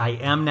parents. I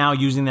am now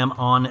using them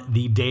on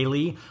the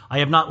daily. I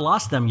have not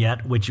lost them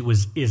yet, which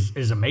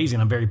is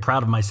amazing. I'm very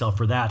proud of myself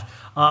for that.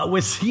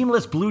 With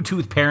seamless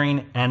Bluetooth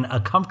pairing and a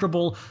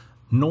comfortable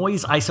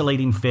noise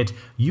isolating fit,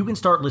 you can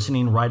start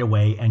listening right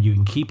away and you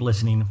can keep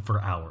listening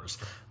for hours.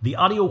 The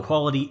audio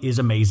quality is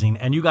amazing.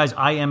 And you guys,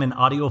 I am an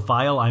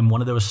audiophile. I'm one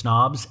of those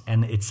snobs,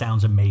 and it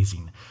sounds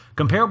amazing.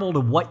 Comparable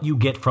to what you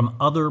get from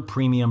other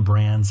premium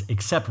brands,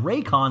 except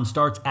Raycon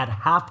starts at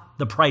half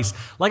the price.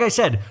 Like I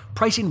said,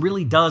 pricing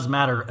really does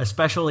matter,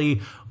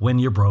 especially when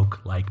you're broke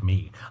like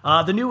me.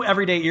 The new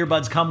everyday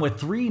earbuds come with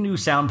 3 new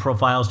sound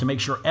profiles to make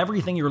sure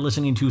everything you're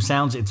listening to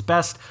sounds its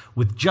best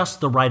with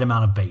just the right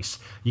amount of bass.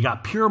 You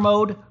got Pure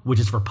Mode, which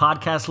is for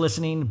podcast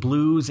listening,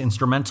 blues,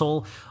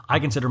 instrumental. I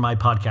consider my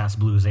podcast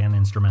blues and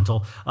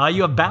instrumental.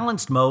 You have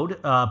Balanced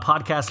Mode,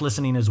 podcast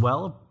listening as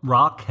well,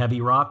 rock, heavy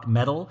rock,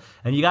 metal.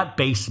 And you got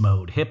Bass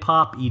Mode, hip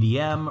hop,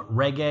 EDM,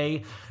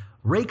 reggae.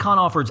 Raycon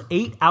offers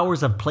 8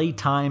 hours of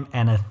playtime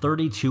and a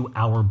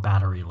 32-hour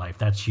battery life.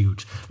 That's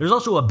huge. There's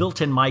also a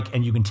built-in mic,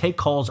 and you can take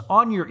calls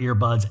on your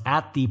earbuds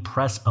at the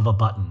press of a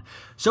button.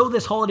 So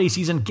this holiday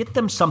season, get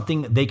them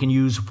something they can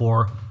use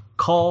for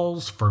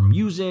calls, for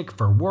music,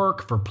 for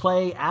work, for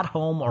play, at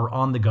home or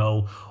on the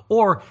go.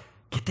 Or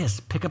get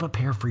this, pick up a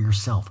pair for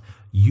yourself.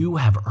 You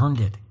have earned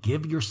it.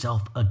 Give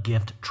yourself a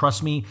gift.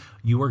 Trust me,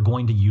 you are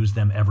going to use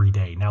them every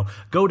day. Now,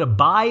 go to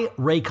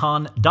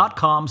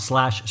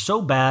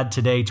buyraycon.com/sobad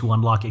today to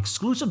unlock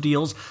exclusive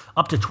deals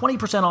up to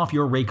 20% off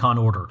your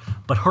Raycon order.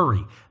 But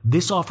hurry,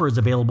 this offer is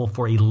available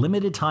for a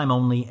limited time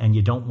only, and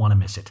you don't want to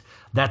miss it.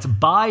 That's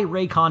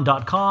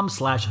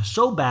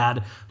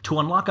buyraycon.com/sobad to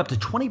unlock up to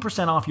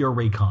 20% off your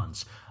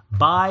Raycons.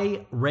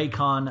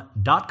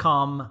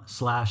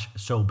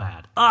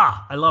 buyraycon.com/sobad.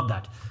 I love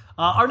that.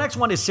 Our next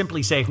one is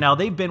Simply Safe. Now,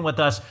 they've been with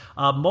us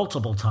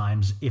multiple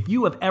times. If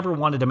you have ever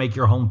wanted to make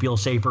your home feel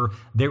safer,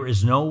 there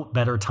is no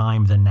better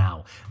time than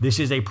now. This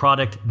is a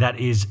product that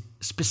is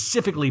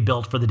specifically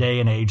built for the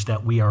day and age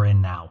that we are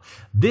in now.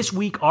 This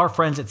week, our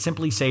friends at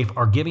Simply Safe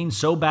are giving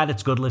So Bad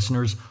It's Good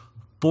listeners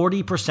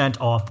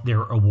 40% off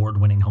their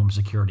award-winning home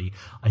security.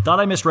 I thought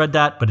I misread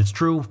that, but it's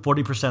true,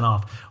 40%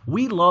 off.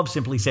 We love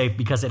Simply Safe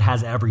because it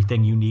has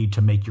everything you need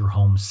to make your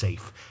home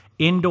safe.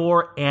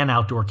 Indoor and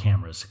outdoor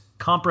cameras,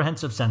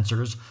 comprehensive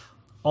sensors,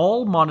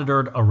 all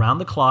monitored around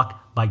the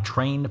clock by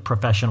trained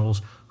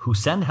professionals who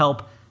send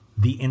help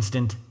the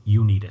instant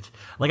you need it.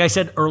 Like I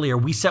said earlier,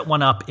 we set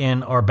one up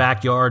in our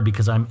backyard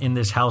because I'm in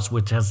this house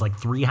which has like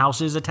 3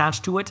 houses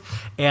attached to it.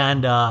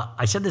 And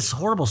I said this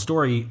horrible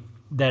story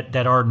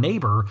that our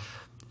neighbor,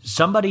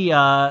 somebody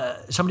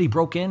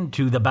broke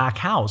into the back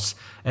house,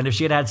 and if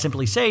she had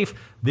Simply Safe,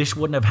 this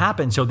wouldn't have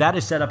happened. So that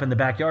is set up in the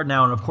backyard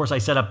now, and of course I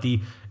set up the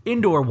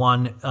indoor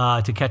one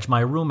to catch my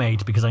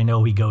roommate because I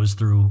know he goes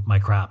through my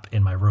crap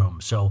in my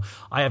room. So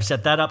I have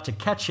set that up to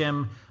catch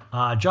him.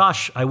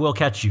 Josh, I will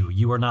catch you.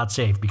 You are not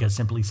safe because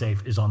Simply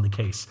Safe is on the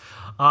case.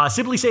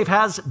 Simply Safe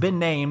has been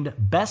named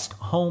Best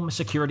Home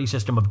Security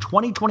System of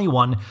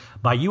 2021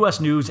 by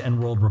U.S. News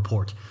and World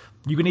Report.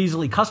 You can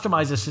easily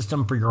customize a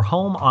system for your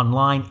home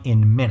online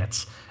in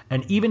minutes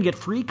and even get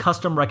free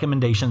custom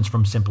recommendations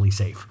from Simply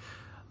Safe.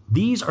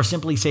 These are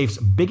Simply Safe's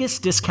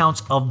biggest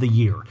discounts of the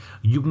year.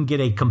 You can get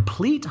a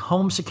complete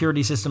home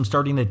security system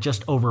starting at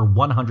just over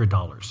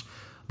 $100.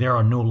 There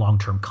are no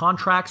long-term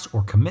contracts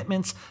or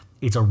commitments.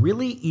 It's a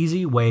really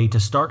easy way to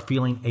start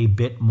feeling a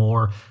bit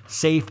more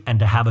safe and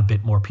to have a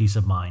bit more peace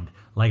of mind.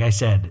 Like I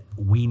said,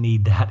 we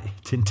need that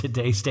in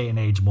today's day and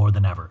age more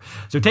than ever.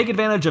 So take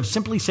advantage of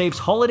Simply Safe's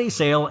holiday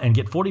sale and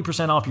get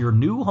 40% off your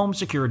new home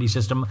security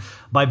system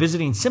by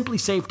visiting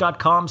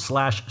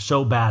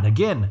simplysafe.com/sobad.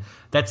 Again,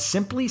 that's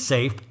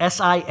SimpliSafe,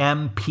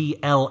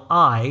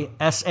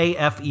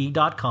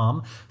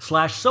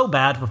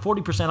 SimpliSafe.com/sobad for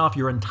 40% off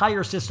your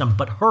entire system.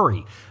 But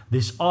hurry,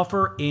 this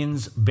offer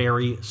ends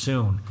very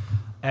soon.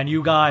 And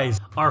you guys,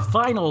 our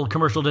final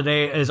commercial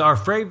today is our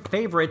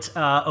favorite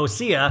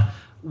Osea,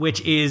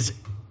 which is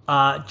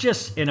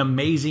Just an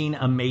amazing,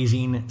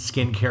 amazing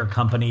skincare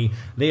company.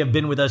 They have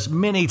been with us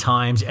many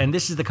times, and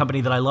this is the company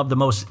that I love the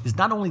most. Is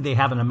not only they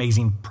have an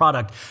amazing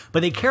product,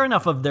 but they care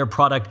enough of their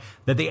product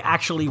that they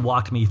actually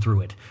walked me through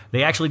it.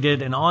 They actually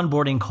did an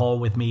onboarding call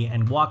with me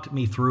and walked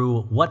me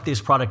through what this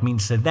product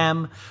means to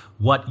them,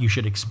 what you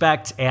should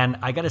expect, and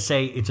I gotta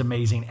say, it's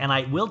amazing. And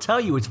I will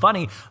tell you, it's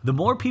funny, the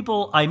more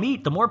people I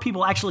meet, the more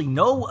people actually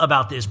know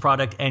about this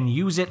product and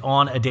use it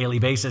on a daily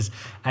basis,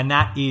 and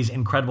that is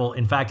incredible.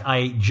 In fact,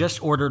 I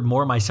just ordered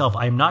more myself.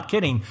 I'm not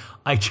kidding.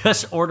 I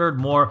just ordered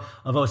more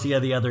of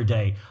Osea the other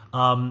day.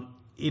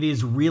 It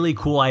is really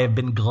cool. I have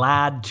been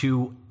glad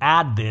to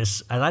add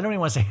this, and I don't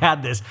even want to say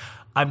add this,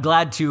 I'm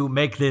glad to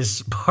make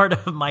this part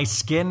of my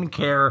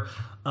skincare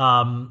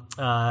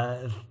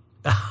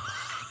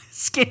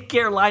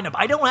skincare lineup.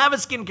 I don't have a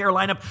skincare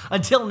lineup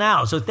until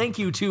now. So thank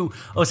you to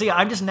Osea.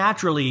 I'm just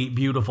naturally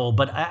beautiful,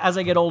 but as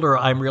I get older,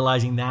 I'm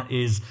realizing that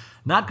is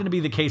not going to be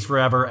the case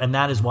forever. And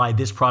that is why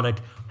this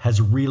product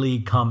has really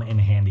come in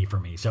handy for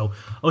me. So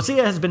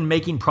Osea has been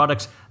making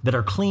products that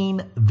are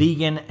clean,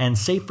 vegan, and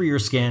safe for your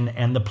skin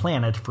and the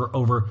planet for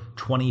over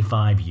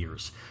 25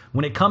 years.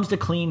 When it comes to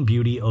clean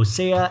beauty,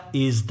 Osea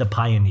is the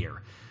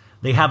pioneer.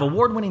 They have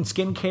award-winning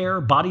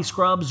skincare, body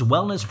scrubs,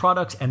 wellness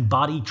products, and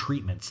body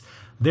treatments.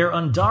 Their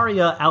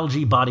Undaria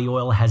algae body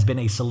oil has been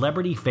a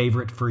celebrity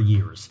favorite for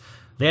years.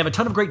 They have a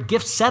ton of great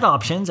gift set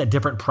options at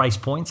different price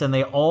points, and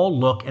they all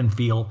look and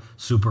feel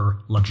super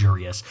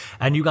luxurious.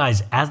 And you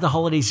guys, as the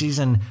holiday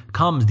season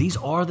comes, these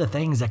are the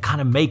things that kind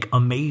of make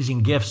amazing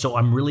gifts. So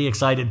I'm really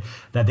excited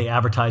that they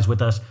advertise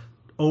with us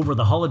over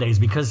the holidays,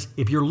 because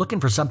if you're looking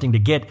for something to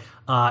get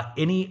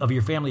any of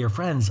your family or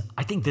friends,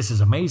 I think this is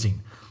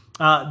amazing.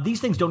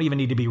 These things don't even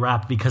need to be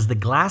wrapped because the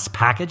glass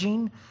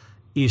packaging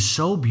is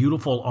so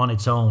beautiful on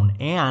its own,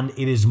 and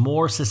it is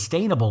more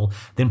sustainable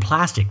than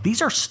plastic.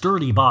 These are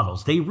sturdy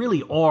bottles. They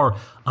really are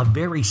a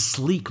very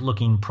sleek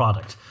looking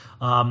product.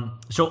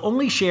 So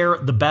only share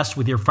the best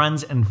with your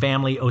friends and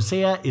family.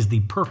 Osea is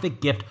the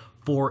perfect gift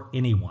for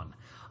anyone.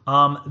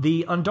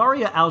 The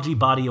Undaria algae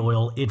body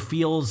oil, it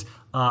feels,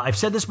 I've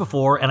said this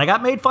before, and I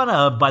got made fun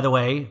of, by the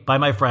way, by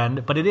my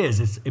friend, but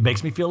it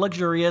makes me feel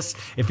luxurious.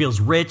 It feels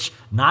rich,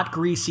 not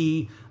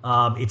greasy.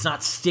 It's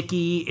not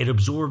sticky. It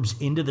absorbs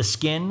into the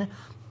skin.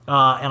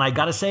 And I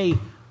gotta say,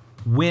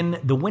 when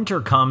the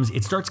winter comes,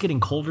 it starts getting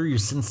colder. Your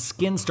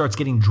skin starts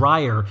getting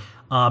drier.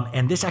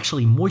 And this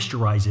actually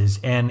moisturizes,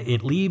 and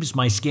it leaves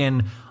my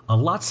skin a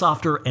lot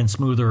softer and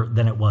smoother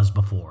than it was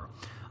before.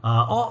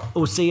 All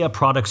Osea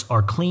products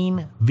are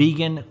clean,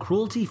 vegan,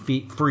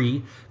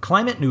 cruelty-free,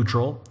 climate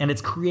neutral, and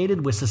it's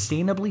created with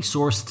sustainably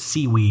sourced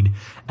seaweed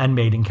and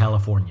made in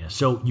California,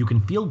 so you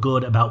can feel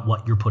good about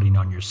what you're putting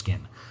on your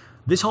skin.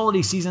 This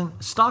holiday season,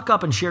 stock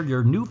up and share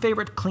your new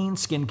favorite clean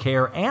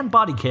skincare and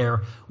body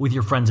care with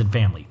your friends and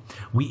family.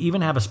 We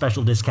even have a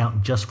special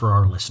discount just for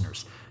our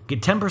listeners.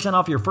 Get 10%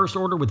 off your first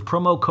order with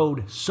promo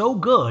code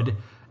SOGOOD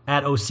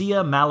at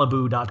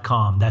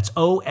OseaMalibu.com. That's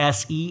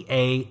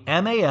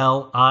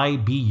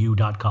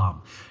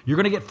OSEAMALIBU.com. You're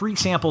going to get free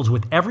samples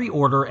with every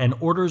order, and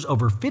orders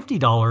over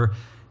 $50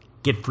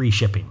 get free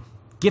shipping.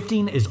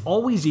 Gifting is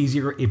always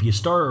easier if you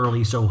start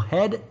early, so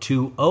head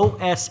to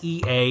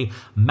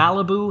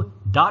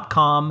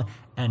OSEAMalibu.com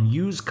and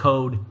use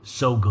code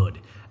SOGOOD.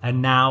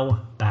 And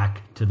now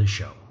back to the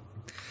show.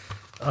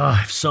 I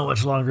have so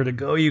much longer to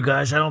go, you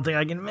guys. I don't think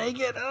I can make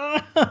it.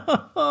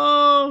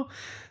 Oh,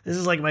 this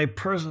is like my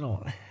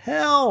personal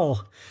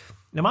hell.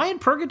 Am I in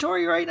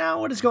purgatory right now?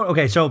 What is going on?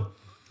 Okay, so,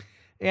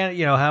 and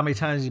you know, how many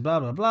times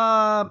blah, blah,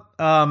 blah.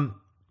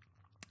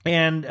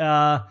 And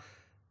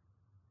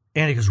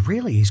Andy goes,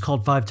 really? He's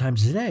called 5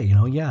 times a day. You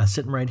know, yeah,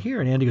 sitting right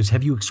here. And Andy goes,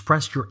 have you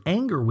expressed your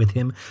anger with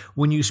him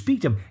when you speak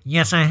to him?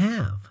 Yes, I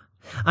have.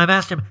 I've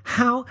asked him,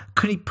 how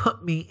could he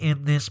put me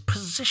in this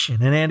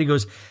position? And Andy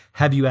goes,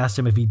 have you asked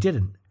him if he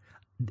didn't?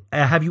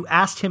 Have you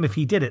asked him if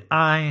he did it?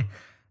 I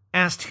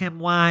asked him,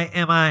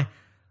 why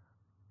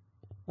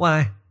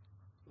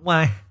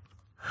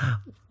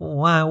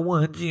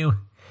would you?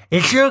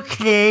 It's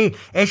okay.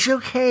 It's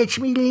okay. It's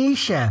me,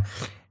 Lisa.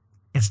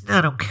 It's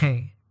not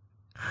okay.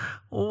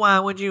 Why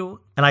would you?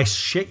 And I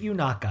shit you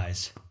not,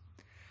 guys.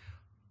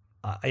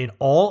 In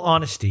all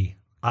honesty,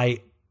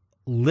 I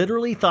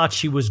literally thought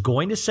she was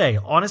going to say,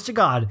 honest to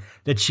God,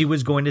 that she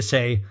was going to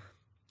say,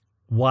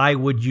 why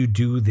would you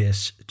do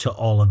this to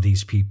all of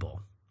these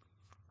people?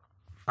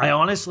 I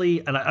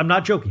honestly, and I'm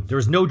not joking, there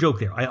was no joke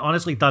there. I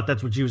honestly thought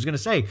that's what she was going to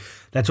say.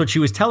 That's what she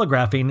was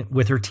telegraphing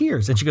with her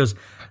tears. And she goes,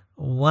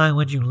 why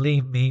would you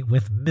leave me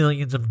with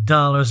millions of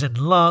dollars in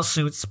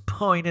lawsuits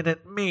pointed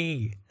at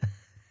me?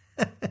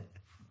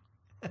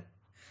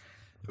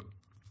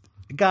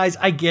 Guys,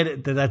 I get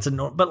it that that's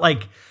annoying, but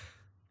like,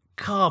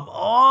 come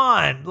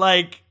on,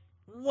 like,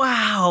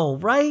 wow,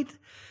 right?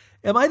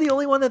 Am I the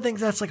only one that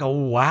thinks that's like a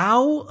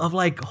wow of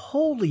like,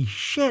 holy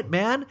shit,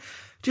 man?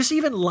 Just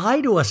even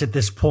lie to us at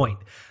this point.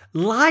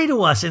 Lie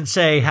to us and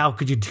say, how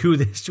could you do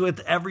this with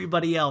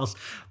everybody else?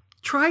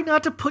 Try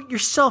not to put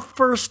yourself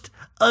first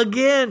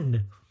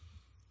again.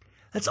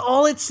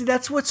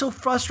 That's what's so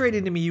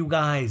frustrating to me, you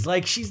guys.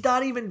 Like, she's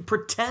not even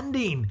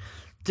pretending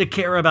to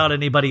care about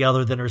anybody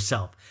other than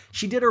herself.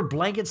 She did her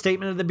blanket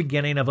statement at the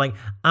beginning of like,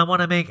 I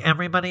want to make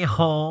everybody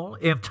whole.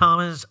 If Tom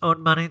is owed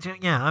money to,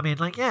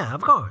 yeah,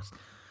 of course.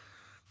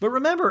 But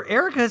remember,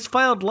 Erica has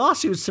filed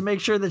lawsuits to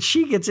make sure that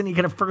she gets any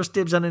kind of first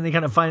dibs on any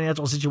kind of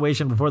financial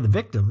situation before the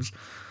victims.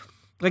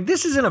 Like,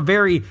 this isn't a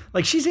very,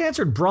 like, she's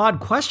answered broad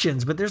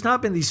questions, but there's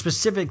not been these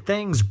specific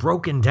things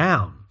broken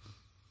down.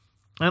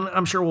 And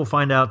I'm sure we'll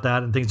find out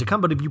that and things to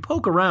come. But if you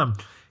poke around,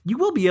 you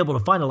will be able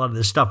to find a lot of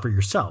this stuff for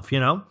yourself, you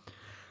know?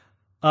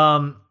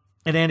 And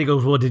Andy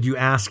goes, well, did you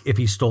ask if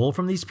he stole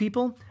from these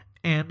people?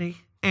 Andy,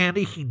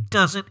 he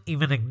doesn't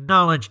even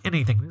acknowledge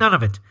anything. None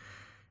of it.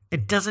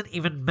 It doesn't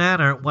even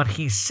matter what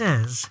he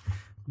says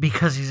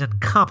because he's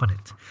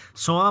incompetent.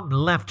 So I'm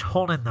left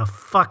holding the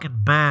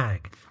fucking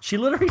bag. She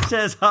literally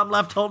says, I'm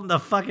left holding the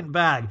fucking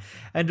bag.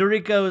 And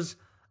Dorit goes,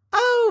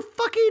 oh,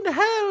 fucking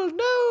hell,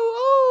 no.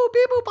 Oh,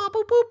 beep, boop, bop,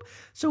 boop, boop.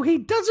 So he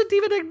doesn't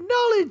even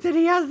acknowledge that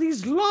he has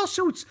these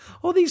lawsuits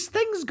or these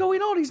things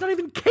going on. He's not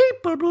even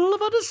capable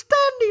of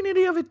understanding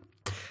any of it.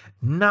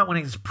 Not when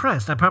he's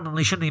pressed. I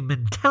probably shouldn't have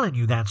been telling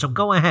you that, so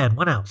go ahead.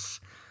 What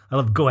else? I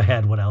love go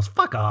ahead, what else?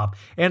 Fuck off.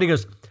 And he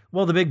goes,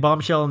 well, the big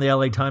bombshell in the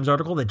LA Times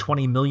article that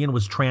 $20 million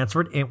was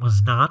transferred. It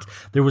was not.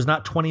 There was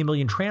not $20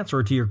 million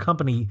transferred to your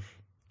company,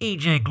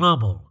 EJ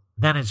Global.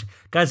 That is,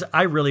 guys,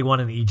 I really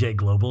want an EJ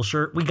Global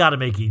shirt. We got to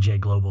make EJ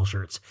Global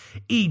shirts.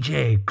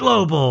 EJ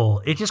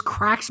Global. It just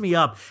cracks me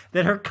up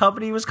that her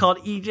company was called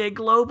EJ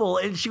Global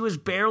and she was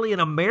barely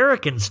an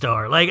American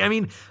star. Like, I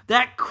mean,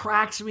 that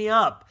cracks me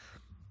up.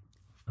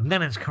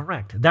 That is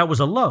correct. That was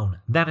a loan.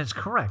 That is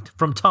correct.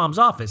 From Tom's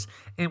office.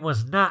 It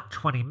was not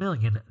 $20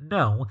 million.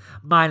 No,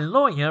 my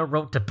lawyer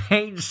wrote to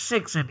Page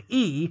 6 and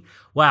E.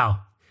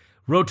 Wow.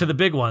 Wrote to the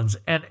big ones.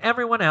 And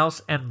everyone else,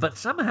 but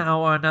somehow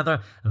or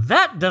another,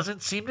 that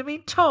doesn't seem to be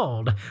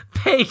told.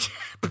 Page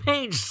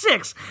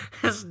 6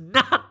 has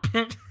not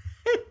been...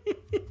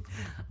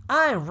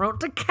 I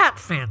wrote to Cat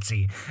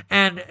Fancy,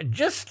 and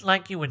just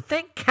like you would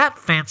think, Cat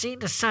Fancy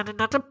decided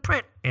not to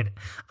print it.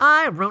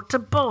 I wrote to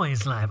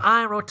Boys Life.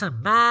 I wrote to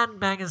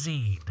Mad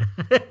Magazine.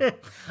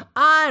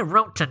 I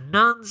wrote to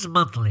Nuns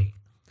Monthly.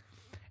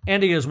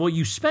 And he goes, well,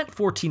 you spent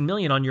 $14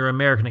 million on your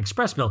American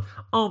Express bill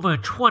over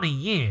 20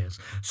 years.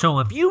 So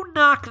if you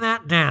knock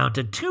that down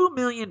to $2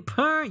 million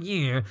per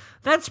year,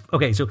 that's...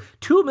 Okay, so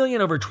 $2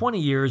 million over 20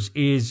 years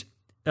is,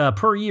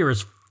 per year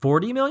is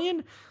 $40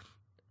 million.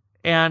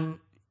 And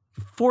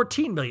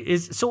 14 million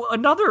is... So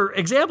another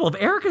example of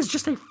Erica's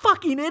just a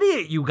fucking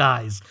idiot, you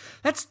guys.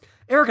 That's...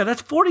 Erica,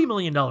 that's $40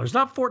 million,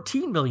 not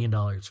 $14 million.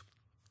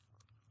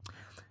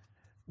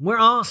 We're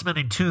all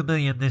spending $2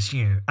 million this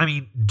year. I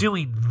mean,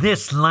 doing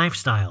this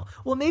lifestyle.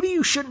 Well, maybe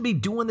you shouldn't be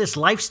doing this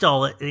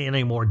lifestyle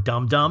anymore,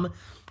 dum-dum.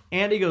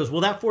 And he goes,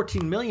 well, that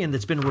 $14 million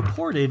that's been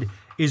reported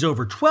is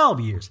over 12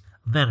 years.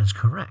 That is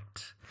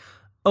correct.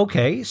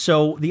 Okay,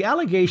 so the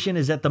allegation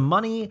is that the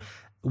money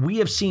we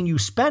have seen you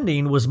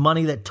spending was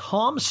money that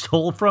Tom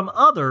stole from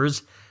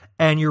others,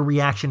 and your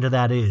reaction to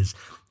that is.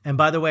 And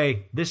by the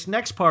way, this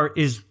next part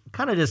is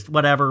kind of just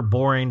whatever,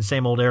 boring,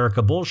 same old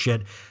Erica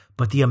bullshit.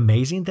 But the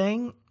amazing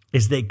thing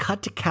is they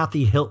cut to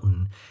Kathy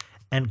Hilton,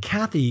 and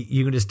Kathy,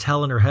 you can just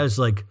tell in her head, is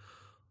like,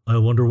 I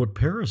wonder what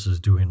Paris is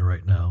doing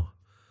right now.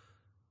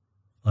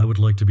 I would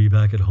like to be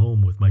back at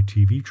home with my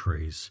TV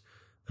trays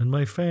and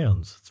my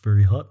fans. It's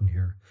very hot in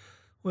here.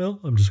 Well,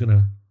 I'm just going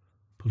to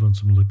put on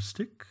some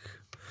lipstick.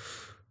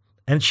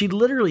 And she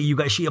literally, you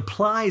guys, she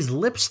applies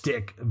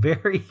lipstick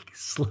very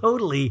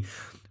slowly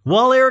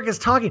while Erica's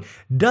talking.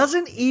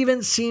 Doesn't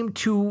even seem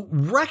to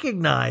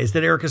recognize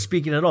that Erica's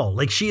speaking at all.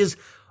 Like, she is,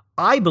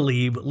 I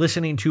believe,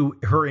 listening to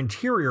her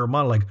interior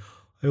monologue.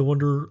 I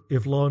wonder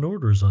if Law &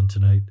 Order is on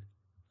tonight.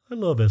 I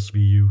love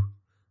SVU.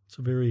 It's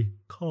a very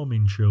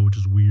calming show, which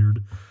is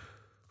weird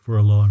for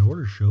a Law &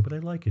 Order show, but I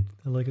like it.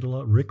 I like it a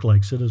lot. Rick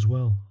likes it as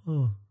well.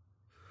 Oh,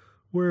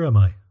 where am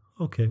I?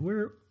 Okay,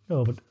 where?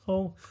 No, but,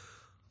 oh,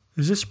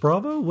 is this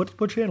Bravo?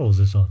 What channel is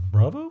this on?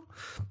 Bravo?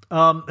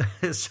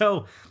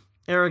 So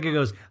Erica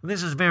goes,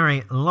 this is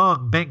very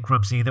long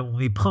bankruptcy that will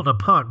be pulled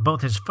apart,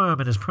 both his firm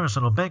and his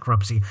personal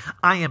bankruptcy.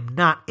 I am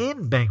not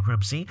in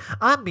bankruptcy.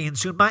 I'm being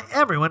sued by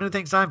everyone who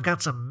thinks I've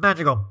got some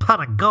magical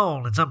pot of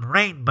gold and some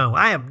rainbow.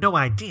 I have no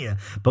idea.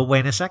 But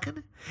wait a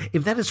second.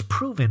 If that is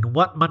proven,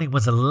 what money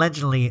was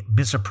allegedly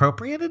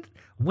misappropriated?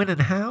 When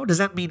and how? Does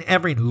that mean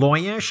every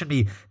lawyer should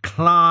be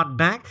clawed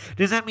back?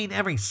 Does that mean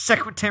every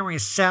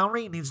secretary's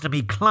salary needs to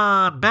be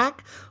clawed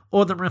back?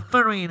 Or the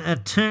referring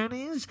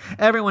attorneys?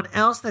 Everyone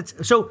else that's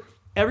in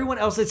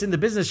the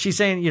business, she's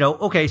saying,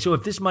 okay, so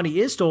if this money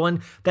is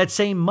stolen, that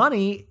same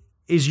money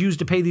is used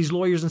to pay these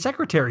lawyers and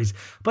secretaries.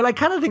 But I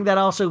kind of think that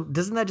also,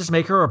 doesn't that just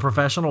make her a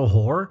professional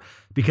whore?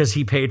 Because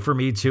he paid for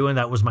me too, and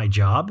that was my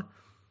job?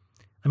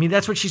 I mean,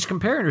 that's what she's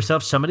comparing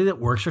herself, somebody that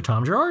works for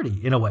Tom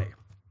Girardi, in a way.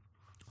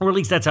 Or at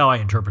least that's how I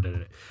interpreted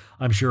it.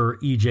 I'm sure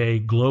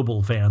EJ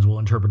Global fans will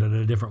interpret it in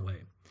a different way.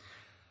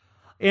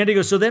 Andy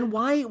goes, so then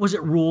why was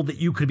it ruled that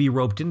you could be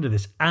roped into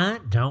this? I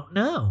don't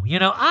know.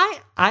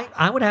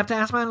 I would have to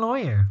ask my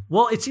lawyer.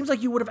 Well, it seems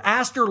like you would have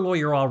asked your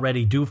lawyer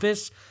already,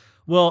 doofus.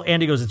 Well,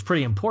 Andy goes, it's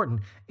pretty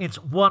important. It's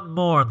one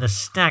more in the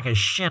stack of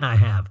shit I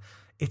have.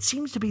 It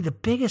seems to be the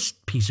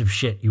biggest piece of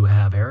shit you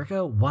have,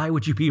 Erica. Why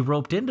would you be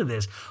roped into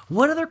this?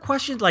 What other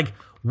questions, like,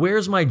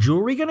 where's my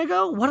jewelry going to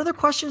go? What other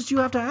questions do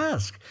you have to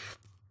ask?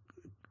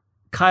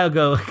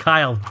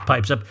 Kyle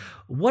pipes up,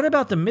 what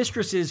about the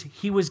mistresses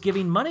he was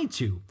giving money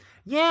to?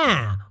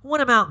 Yeah,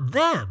 what about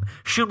them?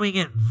 Should we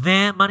get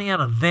their money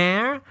out of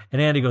there?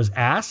 And Andy goes,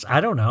 ass?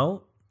 I don't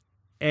know.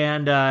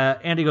 And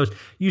Andy goes,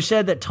 you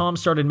said that Tom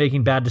started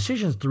making bad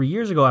decisions 3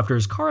 years ago after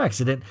his car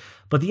accident,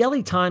 but the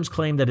LA Times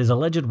claimed that his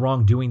alleged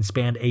wrongdoing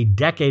spanned a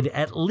decade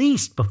at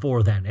least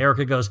before then.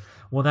 Erica goes,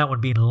 well, that would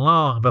be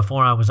long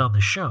before I was on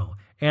the show.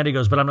 Andy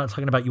goes, but I'm not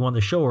talking about you on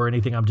the show or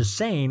anything. I'm just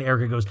saying.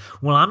 Erica goes,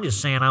 well, I'm just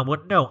saying I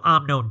wouldn't know.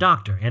 I'm no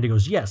doctor. Andy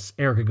goes, yes.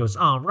 Erica goes,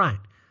 all right.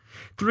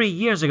 3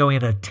 years ago, he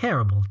had a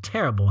terrible,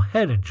 terrible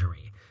head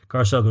injury.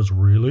 Garcelle goes,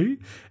 really?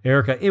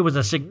 Erica, it was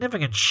a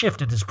significant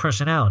shift in his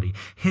personality,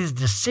 his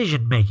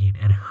decision-making,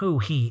 and who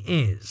he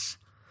is.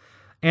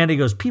 Andy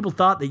goes, people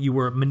thought that you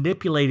were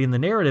manipulating the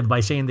narrative by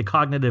saying the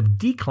cognitive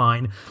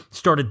decline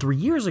started 3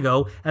 years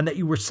ago and that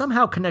you were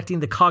somehow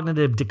connecting the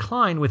cognitive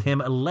decline with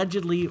him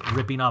allegedly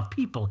ripping off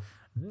people.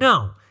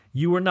 No,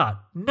 you were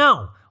not.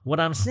 No. What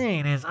I'm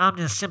saying is I'm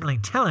just simply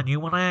telling you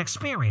what I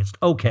experienced.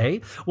 Okay.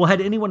 Well, had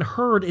anyone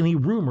heard any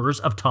rumors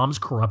of Tom's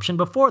corruption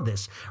before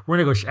this?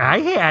 Rena goes, I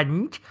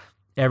hadn't.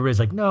 Everybody's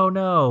like,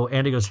 no.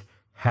 Andy goes,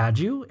 had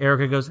you?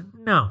 Erica goes,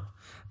 no.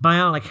 By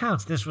all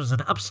accounts, this was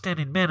an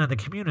upstanding man in the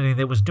community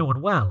that was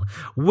doing well,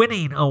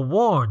 winning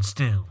awards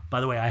still.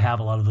 By the way, I have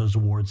a lot of those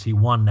awards he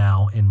won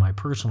now in my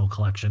personal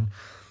collection.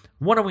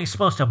 What are we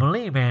supposed to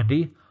believe,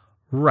 Andy?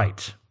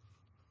 Right.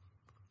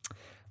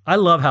 I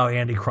love how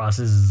Andy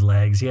crosses his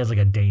legs. He has like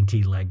a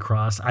dainty leg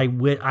cross. I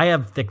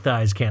have thick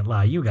thighs, can't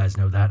lie. You guys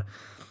know that.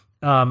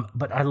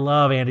 But I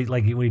love Andy,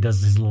 like when he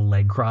does his little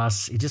leg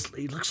cross. He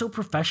looks so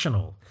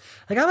professional.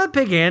 Like, I'm a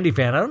big Andy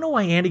fan. I don't know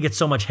why Andy gets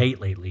so much hate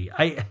lately.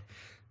 I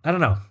don't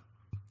know.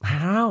 I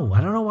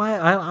don't know why.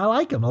 I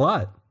like him a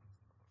lot.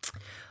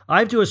 I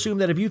have to assume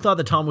that if you thought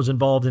that Tom was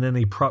involved in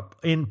any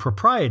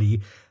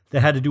impropriety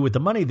that had to do with the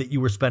money that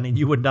you were spending,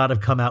 you would not have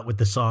come out with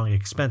the song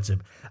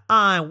Expensive.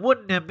 I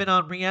wouldn't have been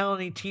on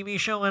reality TV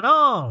show at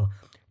all.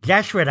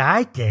 That's what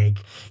I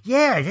think.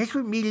 Yeah, that's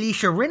what me,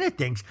 Lisa Rinna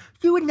thinks.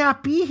 You would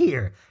not be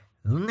here.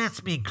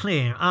 Let's be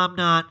clear, I'm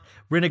not.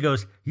 Rinna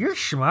goes, you're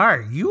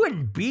smart. You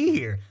wouldn't be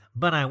here.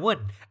 But I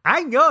wouldn't.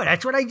 I know.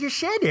 That's what I just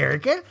said,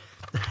 Erica.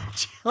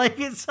 It's like,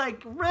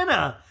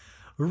 Rinna.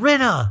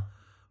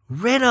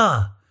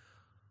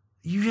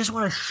 You just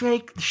want to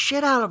shake the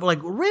shit out of, like,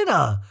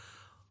 Rinna.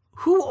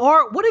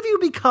 What have you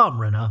become,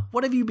 Rinna?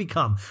 What have you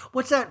become?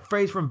 What's that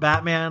phrase from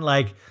Batman?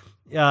 Like,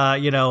 you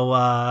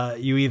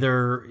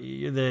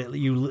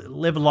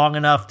live long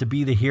enough to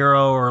be the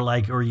hero,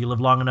 or you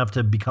live long enough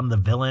to become the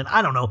villain.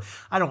 I don't know.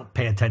 I don't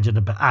pay attention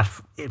to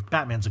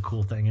Batman's a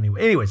cool thing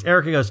anyway. Anyways,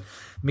 Erica goes,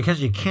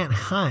 because you can't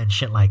hide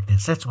shit like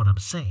this. That's what I'm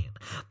saying.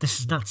 This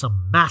is not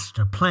some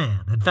master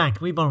plan. In fact,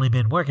 we've only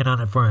been working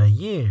on it for a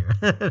year.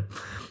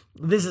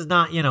 This is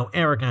not,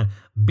 Erica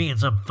being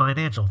some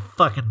financial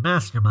fucking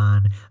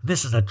mastermind.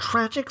 This is a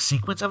tragic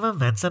sequence of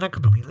events that are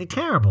completely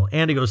terrible.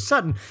 Andy goes,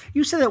 Sutton,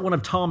 you said that one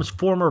of Tom's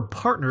former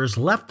partners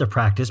left the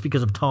practice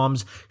because of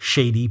Tom's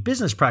shady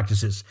business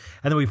practices.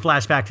 And then we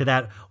flash back to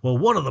that. Well,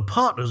 one of the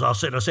partners, I'll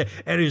say,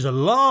 and his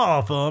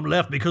law firm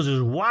left because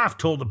his wife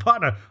told the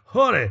partner,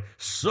 honey,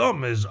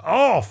 something is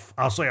off.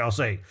 I'll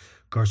say.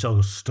 Garcelle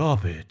goes,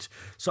 stop it.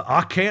 So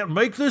I can't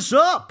make this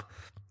up.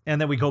 And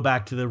then we go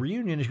back to the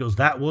reunion, and she goes,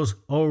 that was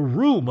a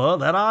rumor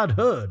that I'd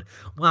heard.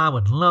 Well, I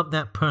would love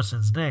that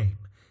person's name.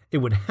 It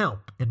would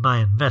help in my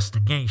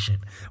investigation.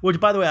 Which,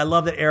 by the way, I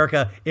love that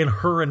Erica, in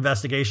her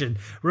investigation,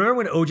 remember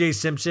when O.J.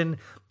 Simpson,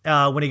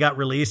 when he got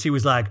released, he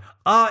was like,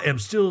 I am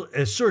still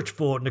a search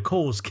for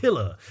Nicole's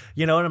killer.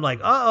 And I'm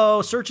like,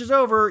 uh-oh, search is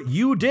over.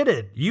 You did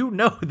it. You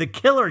know the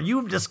killer.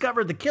 You've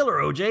discovered the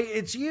killer, O.J.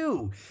 It's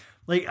you.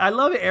 Like, I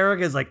love it.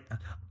 Erica's like,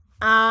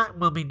 I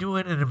will be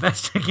doing an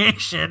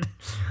investigation.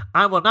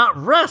 I will not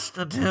rest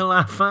until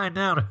I find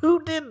out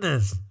who did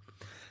this.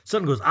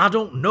 Sutton goes, I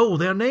don't know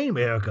their name,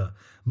 Erica.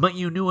 But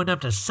you knew enough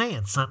to say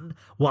it, Sutton.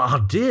 Well,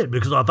 I did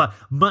because I thought.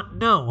 But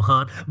no,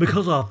 hon.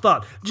 Because I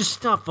thought. Just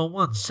stop for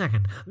 1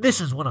 second.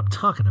 This is what I'm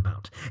talking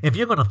about. If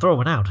you're going to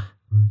throw it out,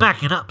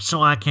 back it up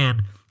so I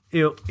can.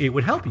 It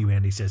would help you,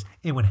 Andy says.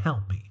 It would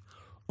help me.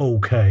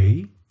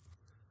 Okay.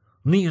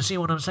 You see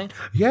what I'm saying?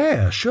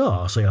 Yeah, sure.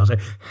 I'll say,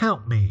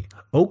 help me.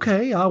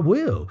 Okay, I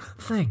will.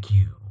 Thank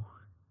you.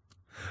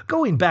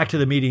 Going back to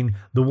the meeting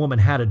the woman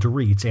had at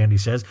Dorit's, Andy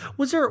says,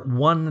 was there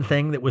one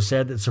thing that was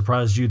said that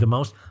surprised you the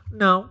most?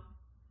 No.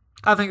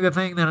 I think the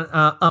thing that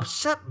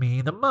upset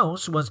me the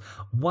most was,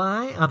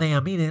 why are they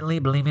immediately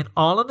believing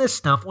all of this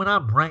stuff when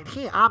I'm right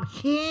here? I'm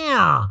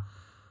here.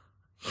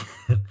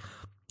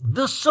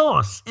 The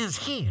source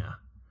is here.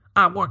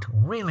 I worked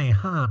really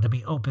hard to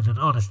be open and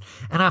honest,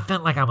 and I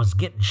felt like I was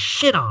getting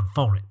shit on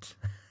for it.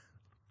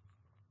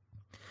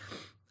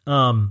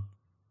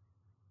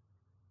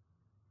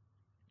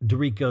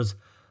 Dorit goes,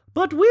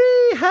 but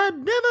we had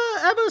never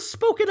ever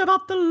spoken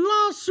about the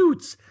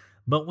lawsuits.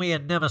 But we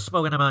had never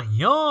spoken about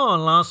your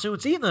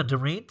lawsuits either,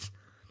 Dorit.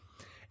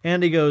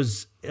 Andy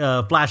goes,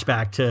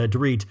 flashback to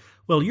Dorit.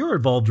 Well, you're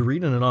involved, Dorit,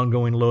 in an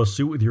ongoing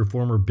lawsuit with your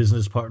former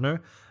business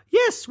partner.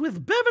 Yes,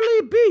 with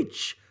Beverly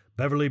Beach.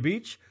 Beverly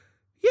Beach?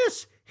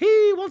 Yes,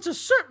 he wants a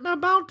certain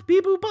amount,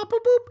 beep-boop,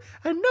 bop-boop,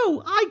 and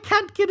no, I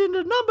can't get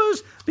into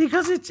numbers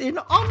because it's an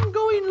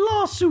ongoing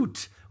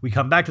lawsuit. We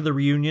come back to the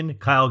reunion.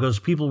 Kyle goes,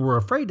 people were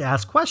afraid to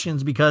ask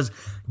questions because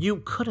you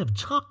could have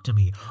talked to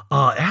me.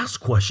 Ask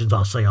questions,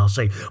 I'll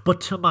say. But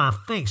to my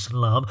face,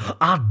 love.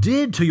 I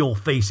did to your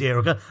face,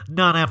 Erica.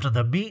 Not after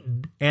the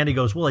meeting. Andy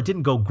goes, well, it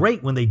didn't go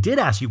great when they did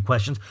ask you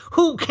questions.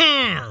 Who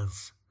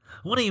cares?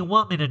 What do you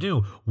want me to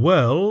do?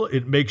 Well,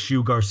 it makes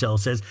you, Garcelle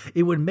says,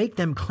 it would make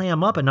them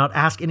clam up and not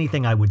ask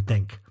anything, I would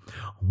think.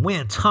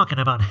 We're talking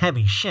about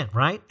heavy shit,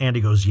 right? Andy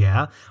goes,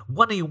 yeah.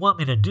 What do you want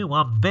me to do?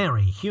 I'm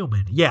very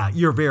human. Yeah,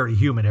 you're very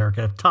human,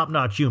 Erica.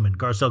 Top-notch human.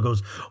 Garcelle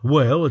goes,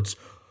 well, it's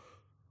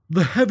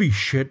the heavy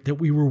shit that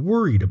we were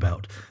worried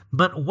about.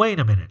 But wait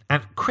a minute.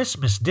 At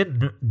Christmas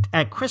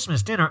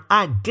dinner,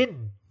 I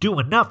didn't do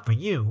enough for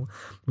you.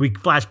 We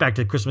flash back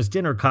to Christmas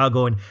dinner, Kyle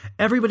going,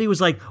 everybody was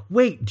like,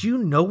 wait, do you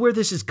know where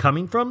this is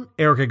coming from?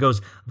 Erica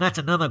goes, that's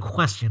another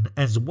question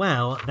as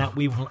well that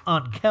we will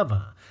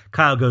uncover.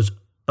 Kyle goes,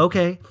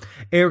 okay.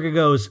 Erica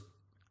goes,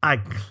 I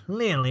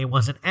clearly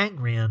wasn't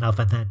angry enough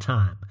at that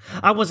time.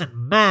 I wasn't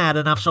mad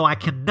enough, so I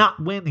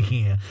cannot win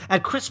here.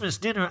 At Christmas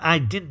dinner, I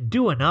didn't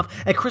do enough.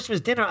 At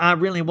Christmas dinner, I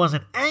really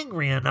wasn't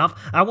angry enough.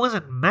 I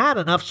wasn't mad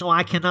enough, so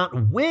I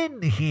cannot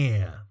win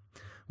here.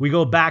 We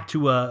go back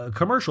to a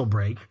commercial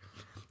break.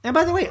 And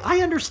by the way, I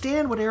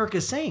understand what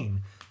Erica's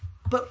saying.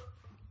 But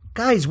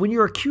guys, when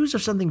you're accused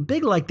of something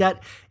big like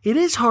that, it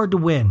is hard to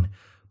win.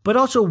 But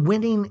also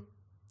winning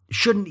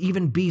shouldn't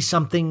even be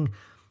something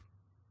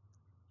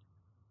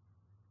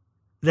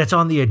that's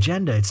on the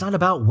agenda. It's not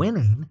about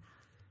winning.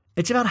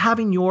 It's about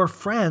having your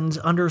friends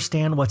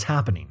understand what's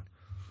happening.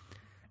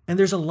 And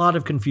there's a lot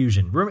of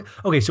confusion.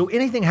 Okay, so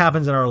anything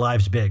happens in our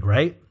lives big,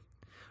 right?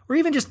 Or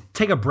even just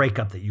take a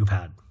breakup that you've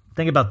had.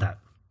 Think about that.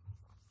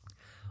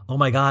 Oh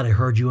my God, I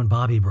heard you and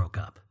Bobby broke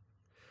up.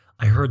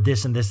 I heard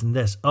this and this and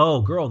this.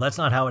 Oh, girl, that's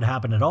not how it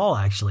happened at all,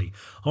 actually.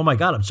 Oh my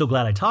God, I'm so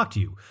glad I talked to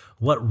you.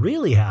 What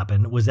really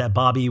happened was that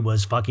Bobby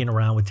was fucking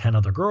around with 10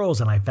 other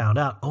girls, and I found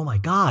out, oh my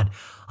God,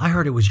 I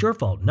heard it was your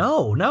fault.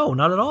 No,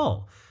 not at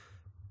all.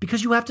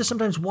 Because you have to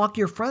sometimes walk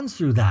your friends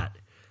through that.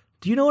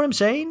 Do you know what I'm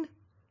saying?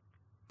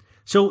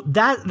 So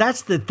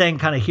that's the thing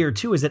kind of here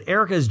too, is that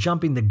Erica is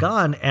jumping the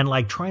gun and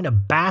like trying to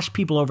bash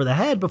people over the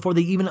head before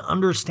they even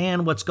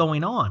understand what's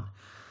going on.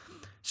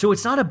 So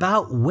it's not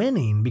about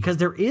winning, because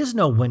there is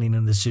no winning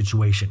in this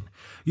situation.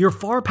 You're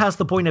far past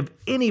the point of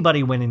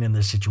anybody winning in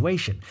this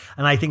situation.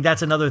 And I think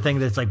that's another thing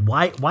that's like,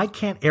 why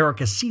can't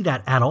Erica see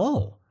that at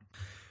all?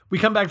 We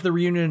come back to the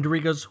reunion and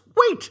Dorit goes,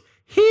 wait,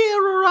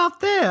 here or out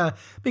there?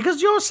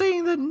 Because you're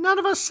saying that none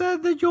of us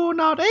said that you're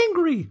not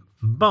angry.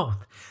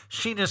 Both.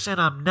 She just said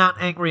I'm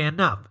not angry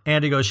enough.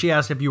 Andy goes, she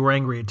asked if you were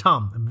angry at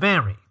Tom.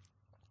 Very.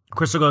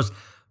 Crystal goes,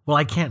 well,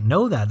 I can't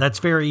know that.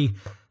 That's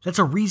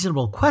a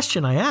reasonable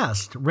question I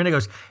asked. Rinna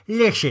goes,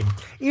 listen,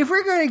 if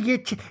we're going to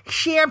get to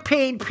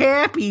Champagne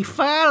Pappy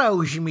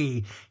follows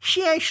me.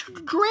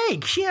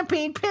 Drake,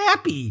 Champagne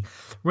Pappy.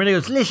 Rinna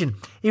goes, listen,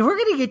 if we're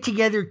going to get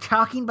together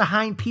talking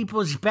behind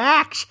people's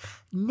backs,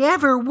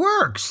 never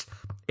works.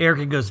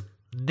 Erica goes,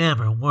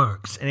 never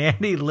works. And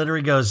Andy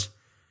literally goes,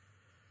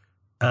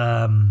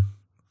 Rinna.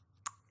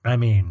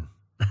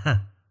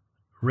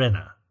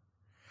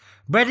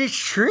 But it's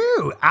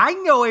true. I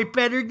know it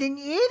better than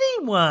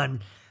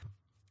anyone.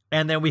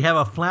 And then we have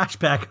a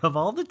flashback of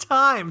all the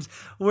times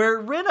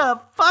where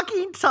Rinna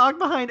fucking talked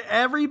behind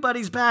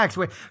everybody's backs.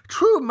 Where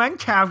true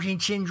Munchausen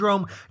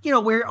syndrome,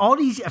 where all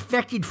these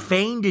affected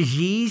feign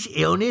disease,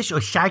 illness,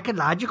 or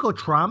psychological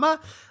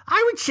trauma,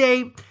 I would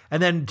say,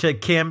 and then to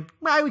Kim,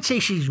 I would say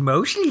she's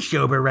mostly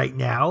sober right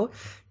now.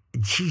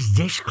 She's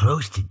this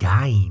close to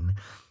dying.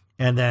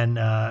 And then,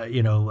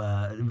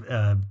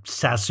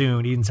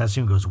 Sassoon, Eden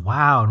Sassoon goes,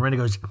 wow. And Rinna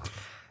goes,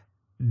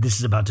 this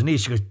is about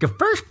Denise. She goes, the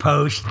first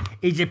post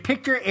is a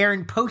picture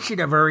Aaron posted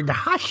of her in the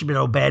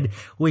hospital bed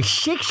with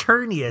 6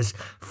 hernias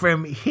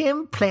from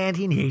him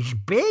planting his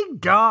big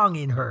dong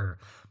in her.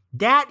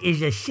 That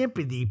is a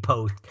sympathy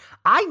post.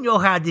 I know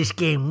how this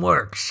game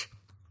works.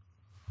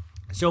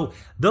 So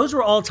those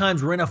were all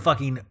times Rinna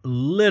fucking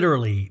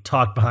literally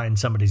talked behind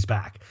somebody's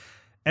back.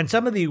 And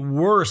some of the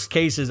worst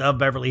cases of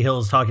Beverly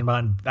Hills talking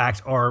behind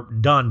backs are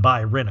done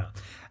by Rinna.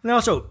 And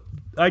also,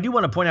 I do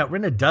want to point out,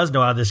 Rinna does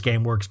know how this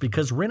game works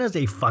because Rinna's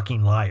a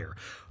fucking liar.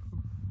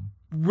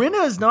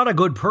 Rinna is not a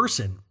good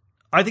person.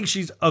 I think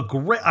she's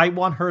I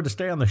want her to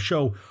stay on the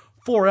show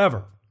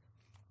forever.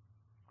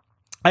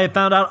 I have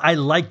found out I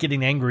like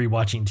getting angry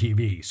watching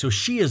TV. So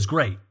she is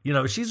great.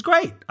 She's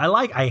great. I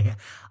love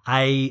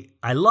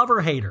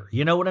her, hate her.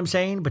 You know what I'm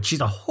saying? But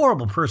she's a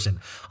horrible person.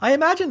 I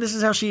imagine this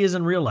is how she is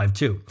in real life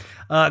too.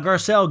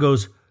 Garcelle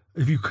goes,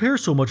 if you care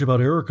so much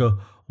about Erica,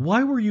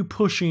 why were you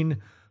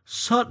pushing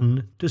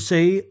Sutton to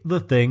say the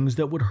things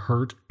that would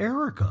hurt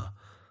Erica?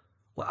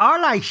 Well,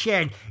 all I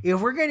said, if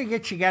we're going to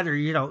get together,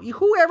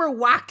 whoever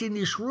walked in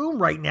this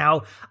room right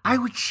now, I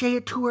would say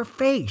it to her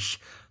face.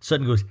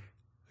 Sutton goes,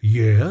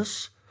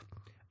 yes.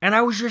 And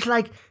I was just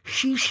like,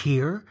 she's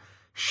here.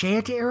 Say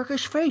it to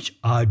Erica's face.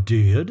 I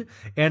did.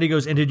 Andy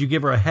goes, and did you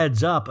give her a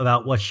heads up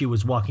about what she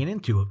was walking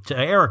into to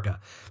Erica?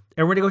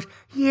 And Rinna goes,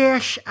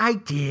 yes, I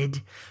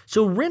did.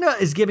 So Rinna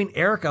is giving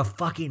Erica a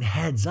fucking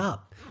heads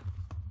up.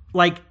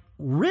 Like,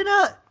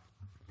 Rinna,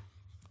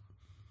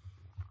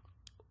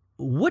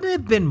 wouldn't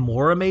it have been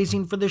more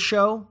amazing for the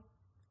show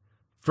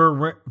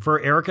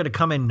for Erica to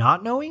come in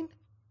not knowing?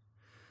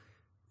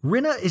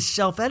 Rinna is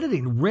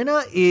self-editing.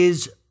 Rinna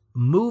is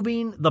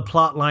moving the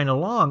plot line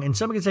along, and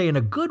some can say in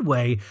a good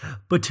way,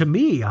 but to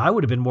me, I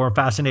would have been more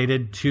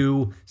fascinated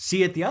to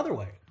see it the other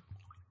way.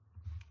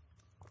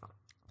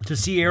 To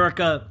see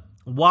Erica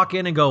walk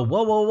in and go,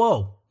 whoa, whoa,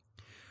 whoa.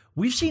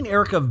 We've seen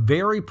Erica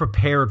very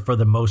prepared for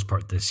the most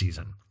part this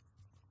season.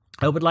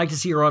 I would like to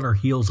see her on her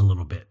heels a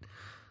little bit.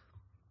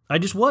 I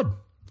just would.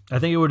 I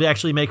think it would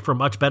actually make for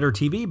much better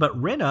TV, but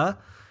Rinna,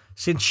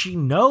 since she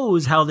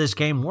knows how this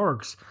game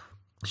works,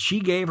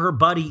 she gave her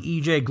buddy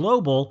EJ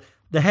Global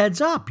the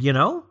heads up,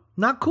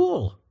 Not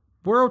cool.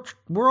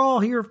 We're all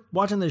here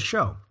watching this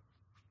show.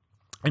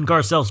 And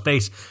Garcelle's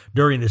face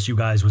during this, you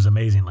guys, was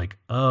amazing. Like,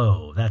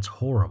 oh, that's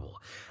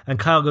horrible. And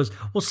Kyle goes,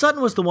 well, Sutton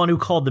was the one who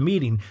called the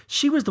meeting.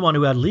 She was the one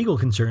who had legal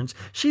concerns.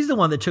 She's the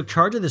one that took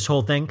charge of this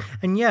whole thing.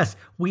 And yes,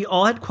 we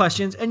all had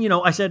questions. And,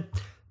 I said,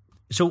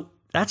 so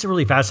that's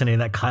really fascinating,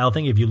 that Kyle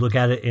thing. If you look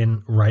at it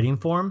in writing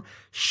form,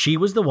 she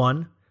was the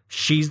one,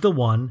 she's the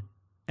one.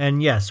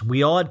 And yes,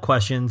 we all had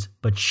questions,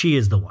 but she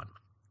is the one.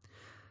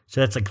 So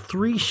that's like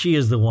 3 she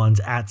is the ones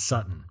at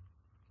Sutton.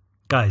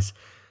 Guys,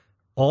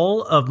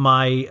 all of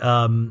my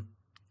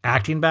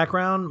acting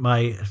background,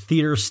 my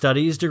theater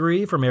studies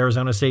degree from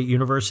Arizona State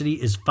University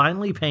is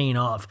finally paying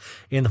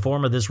off in the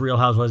form of this Real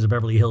Housewives of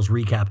Beverly Hills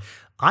recap.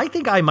 I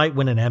think I might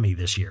win an Emmy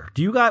this year.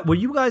 Will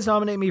you guys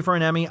nominate me for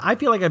an Emmy? I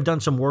feel like I've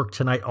done some work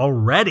tonight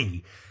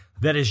already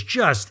that is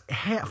just,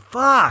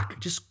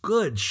 just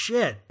good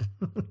shit.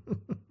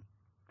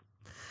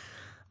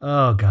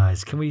 Oh,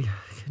 guys, can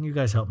you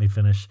guys help me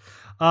finish?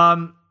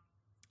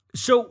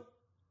 So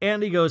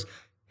Andy goes,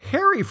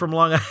 Harry from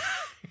Long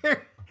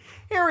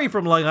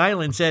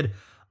Island said,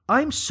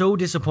 I'm so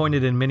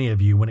disappointed in many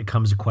of you when it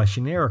comes to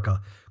questioning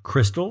Erica.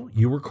 Crystal,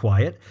 you were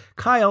quiet.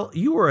 Kyle,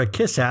 you were a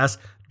kiss ass.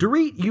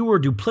 Dorit, you were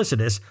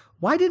duplicitous.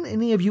 Why didn't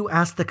any of you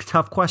ask the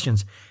tough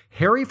questions?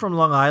 Harry from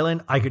Long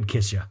Island, I could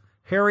kiss you.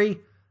 Harry,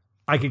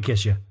 I could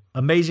kiss you.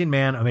 Amazing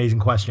man, amazing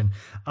question.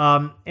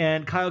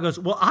 And Kyle goes,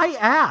 well, I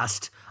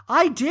asked,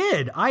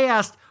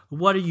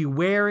 what are you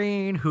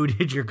wearing? Who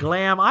did your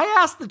glam? I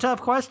asked the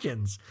tough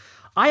questions.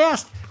 I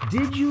asked,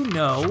 did you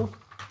know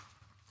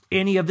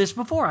any of this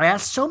before? I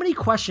asked so many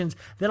questions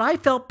that I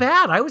felt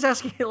bad. I was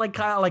asking it like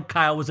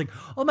Kyle was like,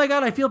 oh my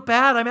God, I feel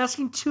bad. I'm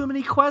asking too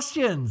many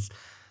questions.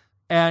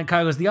 And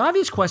Kyle goes, the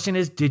obvious question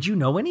is, did you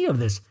know any of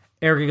this?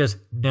 Erica goes,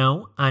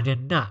 no, I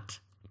did not.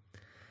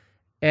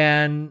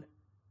 And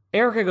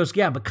Erica goes,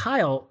 yeah, but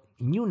Kyle,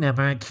 you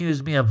never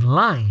accused me of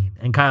lying.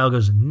 And Kyle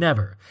goes,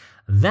 never.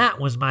 That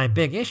was my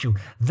big issue.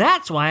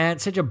 That's why I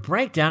had such a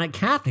breakdown at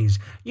Kathy's.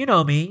 You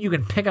know me, you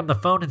can pick up the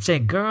phone and say,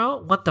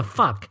 girl, what the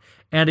fuck?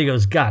 And he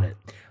goes, got it.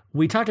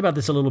 We talked about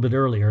this a little bit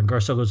earlier. And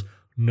Garcelle goes,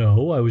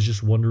 no, I was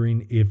just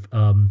wondering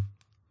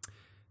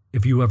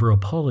if you ever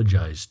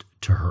apologized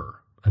to her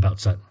about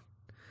Sutton.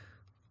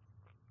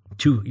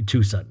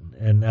 To Sutton.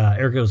 And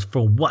Eric goes,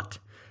 for what?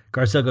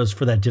 Garcelle goes,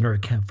 for that dinner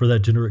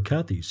at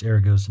Kathy's.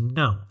 Eric goes,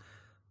 no,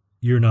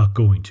 you're not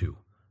going to.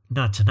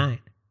 Not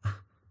tonight.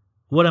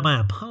 What am I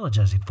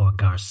apologizing for,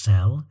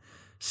 Garcelle?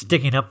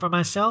 Sticking up for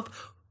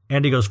myself?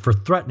 Andy goes, for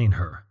threatening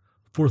her.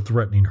 For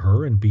threatening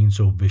her and being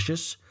so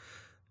vicious.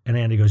 And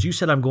Andy goes, you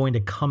said I'm going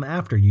to come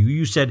after you.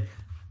 You said,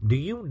 do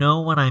you know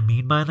what I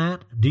mean by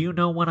that? Do you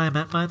know what I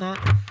meant by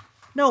that?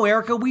 No,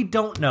 Erica, we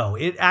don't know.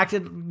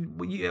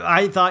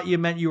 I thought you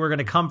meant you were going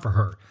to come for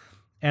her.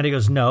 And he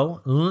goes,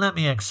 no, let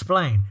me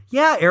explain.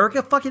 Yeah,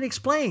 Erica, fucking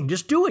explain.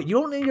 Just do it. You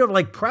don't need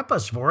to prep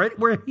us for it.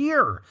 We're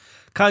here.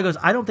 Kyle goes,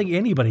 I don't think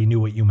anybody knew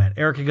what you meant.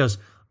 Erica goes,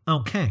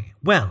 okay,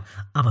 well,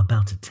 I'm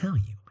about to tell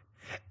you.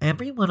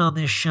 Everyone on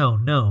this show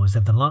knows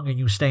that the longer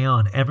you stay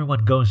on,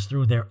 everyone goes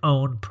through their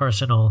own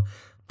personal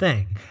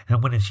thing.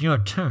 And when it's your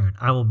turn,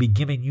 I will be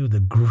giving you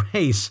the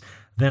grace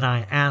that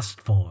I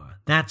asked for.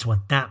 That's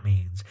what that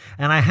means.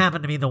 And I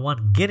happen to be the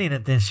one getting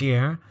it this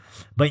year,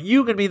 but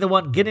you can be the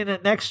one getting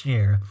it next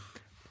year.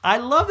 I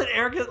love that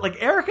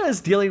Erica is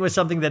dealing with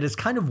something that is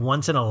kind of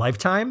once in a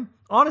lifetime.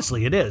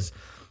 Honestly, it is.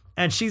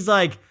 And she's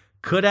like,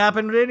 could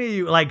happen to any of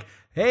you. Like,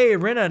 hey,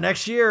 Rinna,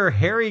 next year,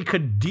 Harry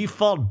could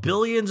default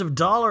billions of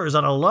dollars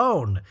on a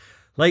loan.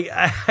 Like,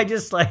 I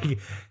just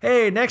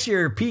hey, next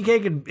year,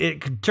 PK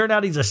it could turn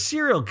out he's a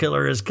serial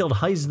killer, he's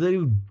the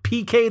new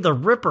PK the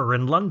Ripper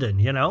in London,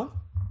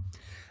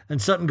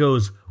 And Sutton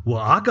goes, well,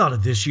 I got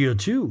it this year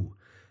too.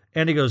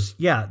 And he goes,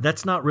 yeah,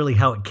 that's not really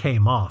how it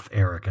came off,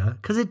 Erica,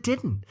 because it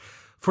didn't.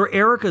 For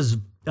Erica's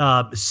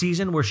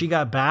season where she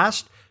got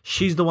bashed,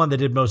 she's the one that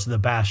did most of the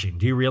bashing.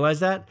 Do you realize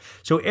that?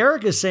 So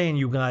Erica's saying,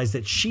 you guys,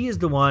 that she is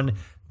the one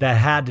that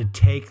had to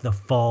take the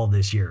fall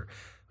this year.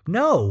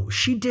 No,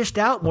 she dished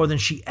out more than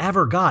she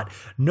ever got.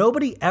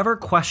 Nobody ever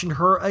questioned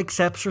her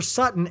except for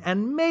Sutton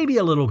and maybe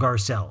a little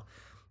Garcelle.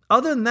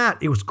 Other than that,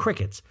 it was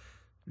crickets.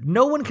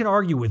 No one can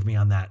argue with me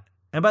on that.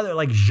 And by the way,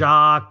 like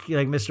Jacques,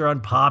 like Mr.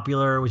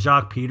 Unpopular with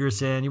Jacques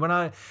Peterson, you went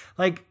on,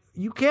 like,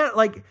 you can't,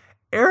 like,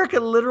 Erica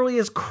literally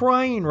is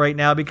crying right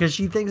now because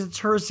she thinks it's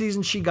her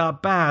season she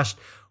got bashed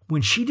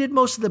when she did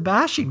most of the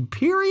bashing,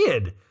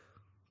 period.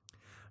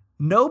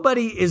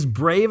 Nobody is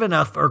brave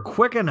enough or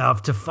quick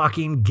enough to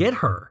fucking get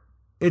her.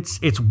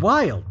 It's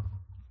wild.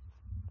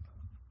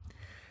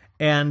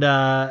 And,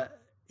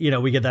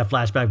 we get that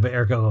flashback, but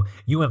Erica go,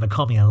 you ever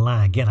call me a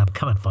lie again, I'm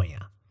coming for you.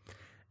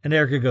 And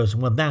Erica goes,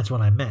 well, that's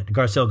what I meant.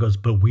 Garcelle goes,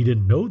 but we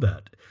didn't know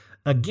that.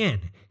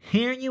 Again,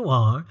 here you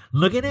are,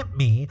 looking at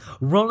me,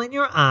 rolling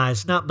your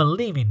eyes, not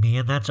believing me,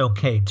 and that's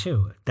okay,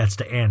 too. That's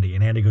to Andy.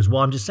 And Andy goes,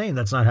 well, I'm just saying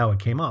that's not how it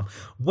came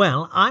off.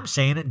 Well, I'm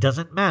saying it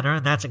doesn't matter,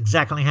 and that's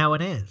exactly how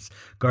it is.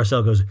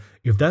 Garcelle goes,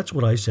 if that's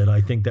what I said,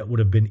 I think that would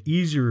have been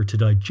easier to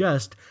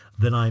digest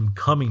than I'm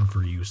coming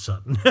for you,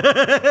 Sutton.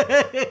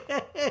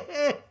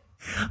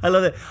 I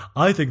love that.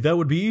 I think that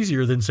would be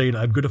easier than saying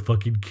I'm going to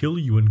fucking kill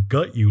you and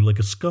gut you like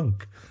a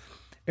skunk.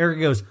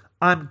 Erica goes,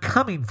 I'm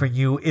coming for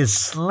you is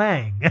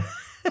slang.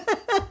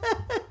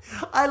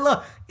 I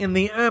love, in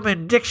the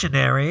Urban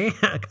Dictionary,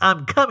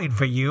 I'm coming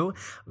for you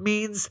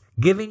means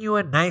giving you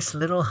a nice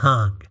little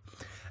hug.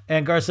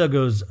 And Garcelle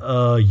goes,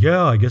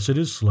 yeah, I guess it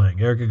is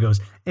slang. Erica goes,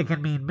 it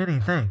can mean many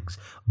things,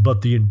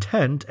 but the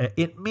intent,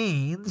 it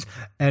means,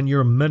 and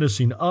your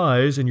menacing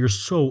eyes, and you're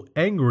so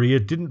angry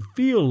it didn't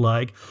feel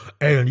like,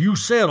 and you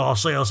said, I'll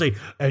say,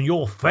 and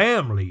your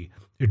family,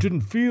 it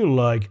didn't feel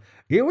like,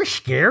 it was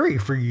scary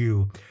for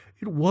you.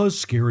 It was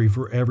scary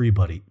for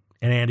everybody.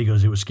 And Andy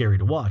goes, it was scary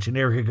to watch. And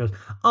Erica goes,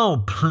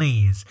 oh,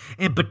 please.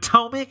 In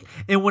Potomac,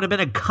 it would have been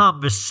a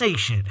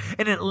conversation.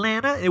 In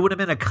Atlanta, it would have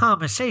been a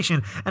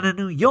conversation. And in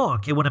New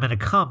York, it would have been a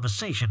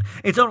conversation.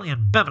 It's only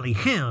in Beverly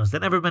Hills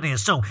that everybody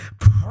is so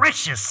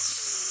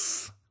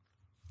precious.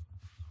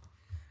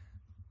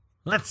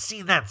 Let's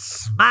see that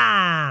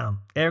smile.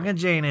 Erica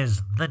Jane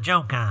is the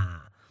Joker.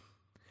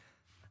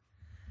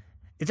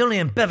 It's only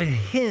in Beverly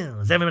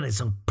Hills. Everybody's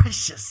so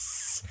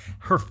precious.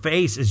 Her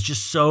face is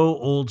just so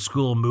old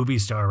school movie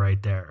star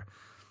right there.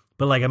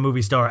 But like a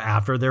movie star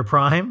after their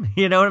prime.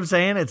 You know what I'm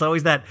saying? It's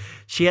always that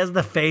she has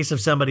the face of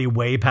somebody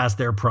way past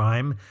their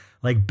prime.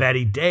 Like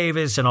Betty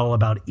Davis and All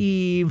About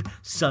Eve,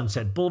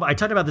 Sunset Boulevard. I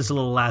talked about this a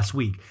little last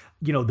week.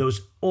 You know,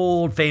 those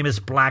old famous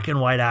black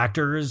and white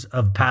actors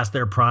of past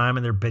their prime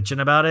and they're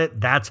bitching about it.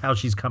 That's how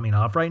she's coming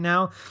off right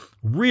now.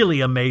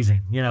 Really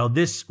amazing. You know,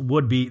 this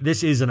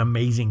is an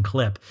amazing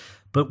clip.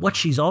 But what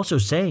she's also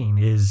saying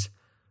is,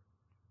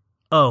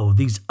 oh,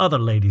 these other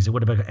ladies, it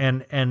would have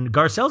been, and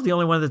Garcelle's the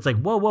only one that's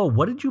like, whoa,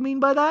 what did you mean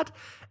by that?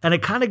 And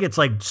it kind of gets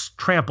like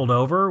trampled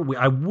over.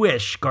 I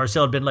wish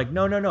Garcelle had been like,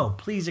 no,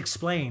 please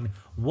explain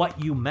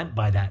what you meant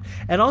by that.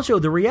 And also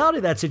the reality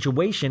of that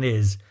situation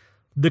is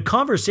the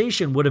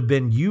conversation would have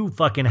been you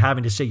fucking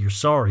having to say you're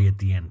sorry at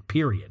the end,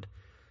 period.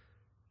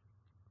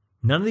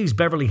 None of these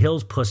Beverly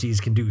Hills pussies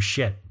can do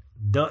shit.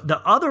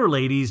 The other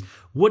ladies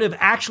would have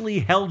actually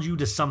held you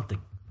to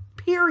something,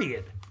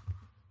 period.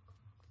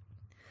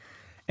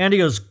 Andy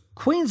goes,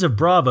 Queens of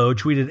Bravo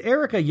tweeted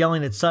Erica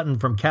yelling at Sutton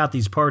from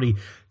Kathy's party,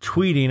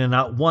 tweeting, and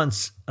not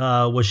once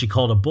was she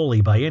called a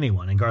bully by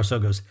anyone. And Garcelle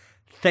goes,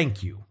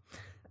 thank you.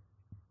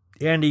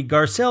 Andy,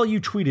 Garcelle, you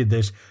tweeted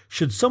this.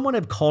 Should someone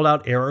have called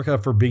out Erica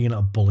for being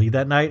a bully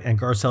that night? And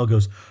Garcelle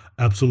goes,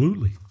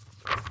 absolutely.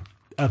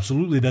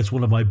 Absolutely. That's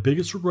one of my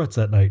biggest regrets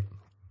that night.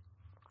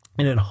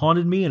 And it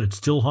haunted me, and it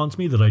still haunts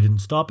me that I didn't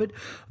stop it,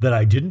 that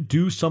I didn't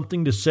do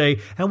something to say.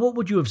 And what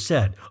would you have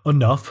said?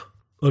 Enough.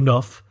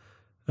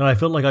 And I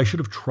felt like I should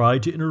have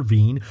tried to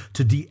intervene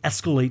to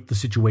de-escalate the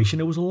situation.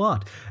 It was a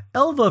lot.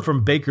 Elva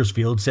from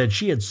Bakersfield said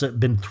she had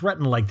been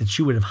threatened like that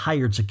she would have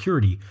hired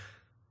security.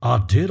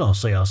 I did, I'll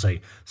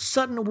say.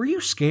 Sutton, were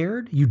you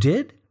scared? You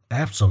did?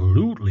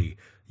 Absolutely.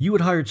 You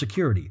had hired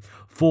security.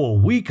 For a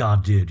week I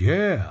did,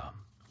 yeah.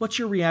 What's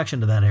your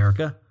reaction to that,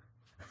 Erica?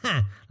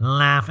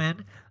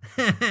 Laughing.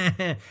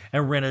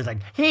 And Rena's like,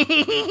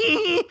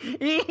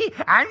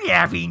 I'm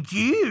laughing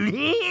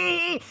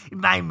too.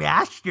 My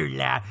master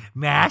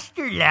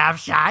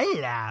laughs, I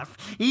laugh.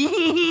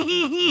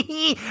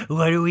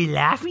 What are we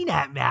laughing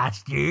at,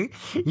 master?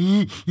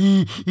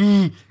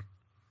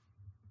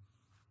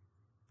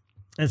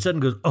 And Sutton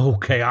goes,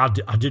 okay, I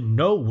didn't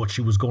know what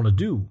she was going to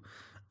do.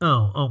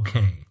 Oh,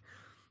 okay.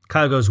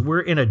 Kyle goes,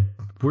 we're in a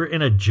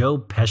Joe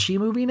Pesci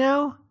movie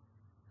now?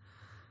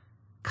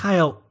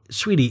 Kyle,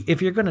 sweetie,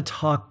 if you're going to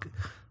talk,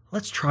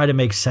 let's try to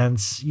make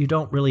sense. You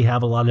don't really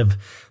have a lot of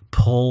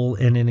pull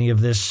in any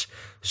of this.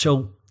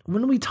 So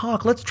when we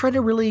talk, let's try to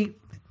really,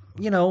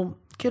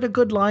 get a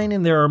good line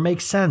in there or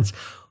make sense.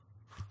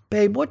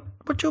 Babe, what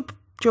Joe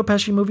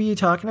Pesci movie are you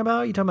talking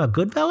about? You talking about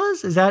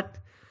Goodfellas? Is that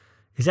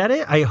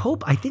it?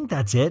 I think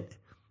that's it.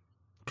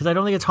 Because I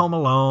don't think it's Home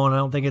Alone. I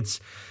don't think it's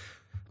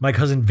My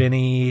Cousin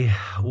Vinny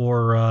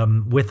or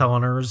With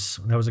Honors.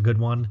 That was a good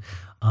one.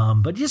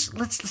 But just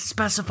let's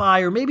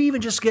specify, or maybe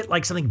even just get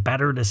like something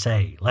better to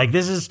say. Like,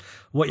 this is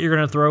what you're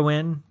going to throw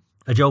in?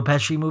 A Joe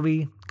Pesci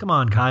movie? Come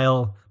on,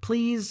 Kyle.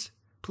 Please.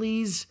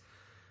 Please.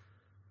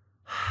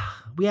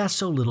 We ask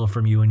so little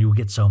from you and you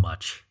get so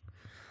much.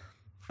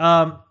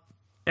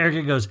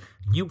 Erica goes,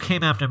 you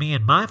came after me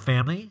and my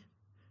family,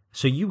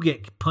 so you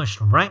get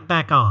pushed right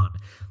back on.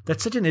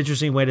 That's such an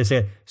interesting way to say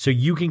it. So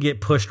you can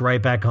get pushed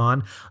right back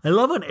on. I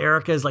love when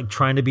Erica is like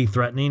trying to be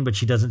threatening, but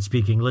she doesn't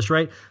speak English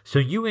right. So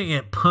you can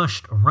get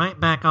pushed right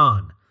back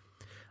on.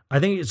 I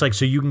think it's like,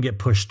 so you can get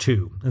pushed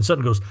too. And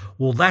Sutton goes,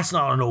 well, that's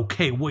not an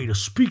okay way to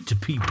speak to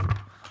people.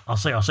 I'll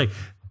say,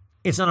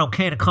 it's not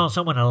okay to call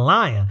someone a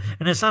liar.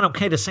 And it's not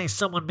okay to say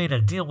someone made a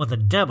deal with the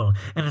devil.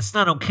 And it's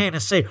not okay to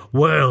say,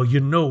 well, you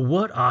know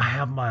what? I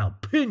have my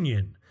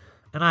opinion.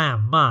 And I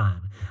have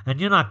mine.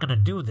 And you're not going to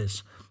do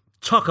this.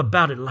 Talk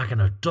about it like an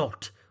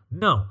adult.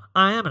 No,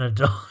 I am an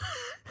adult.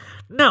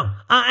 No,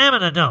 I am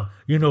an adult.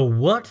 You know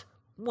what?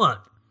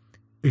 What?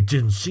 It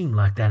didn't seem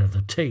like that at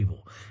the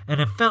table.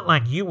 And it felt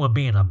like you were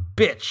being a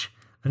bitch.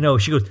 No,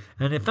 she goes,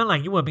 and it felt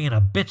like you were being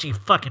a bitchy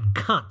fucking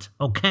cunt,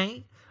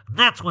 okay?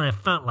 That's what it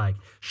felt like.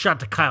 Shot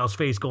to Kyle's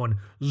face going,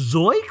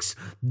 zoinks?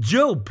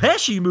 Joe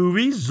Pesci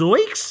movie,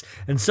 zoinks?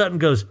 And Sutton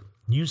goes,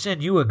 you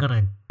said you were going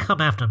to come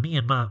after me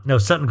and my... No,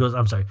 Sutton goes,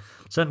 I'm sorry.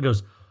 Sutton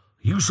goes,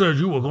 you said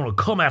you were going to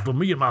come after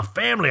me and my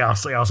family. I'll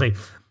say,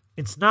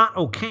 it's not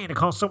okay to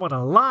call someone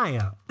a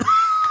liar.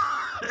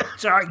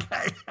 Sorry,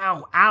 guys.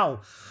 Ow.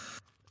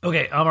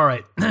 Okay, I'm all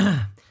right.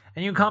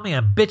 And you call me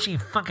a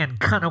bitchy fucking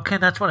cunt. Okay,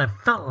 that's what it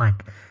felt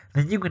like.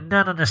 That you could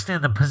not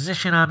understand the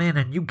position I'm in,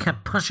 and you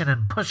kept pushing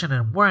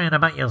and worrying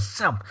about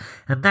yourself.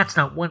 And that's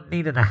not what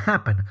needed to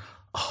happen.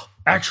 Oh,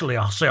 actually,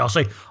 I'll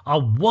say, I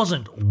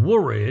wasn't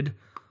worried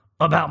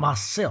about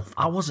myself.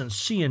 I wasn't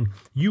seeing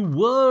you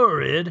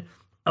worried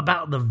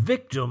about the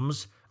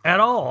victims at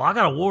all. I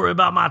got to worry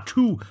about my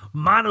 2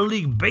 minor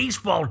league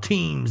baseball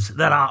teams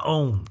that I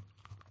own.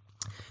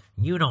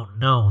 You don't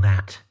know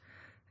that.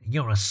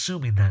 You're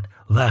assuming that.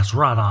 That's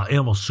right, I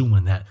am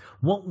assuming that.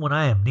 What would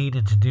I have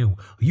needed to do?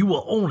 You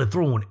were only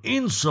throwing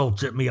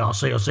insults at me, I'll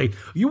say.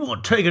 You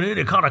weren't taking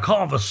any kind of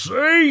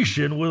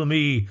conversation with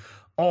me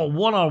all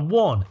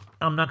one-on-one.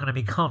 I'm not going to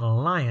be called a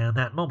liar in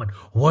that moment.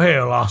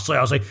 Well, I'll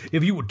say,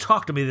 if you would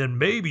talk to me, then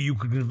maybe you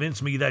could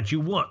convince me that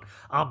you weren't.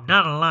 I'm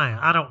not a liar.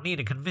 I don't need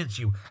to convince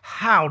you.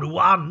 How do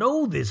I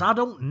know this? I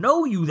don't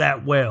know you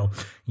that well.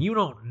 You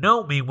don't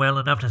know me well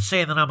enough to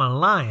say that I'm a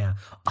liar.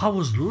 I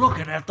was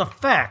looking at the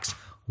facts.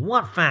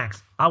 What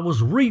facts? I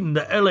was reading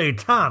the LA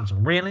Times.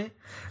 Really?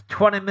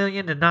 20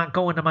 million did not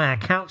go into my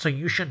account, so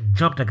you shouldn't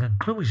jump to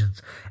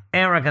conclusions.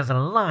 Erica's a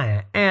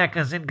liar.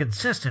 Erica's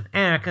inconsistent.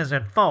 Erica's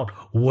at fault.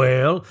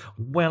 Well,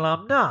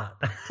 I'm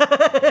not.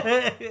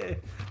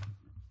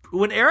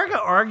 When Erica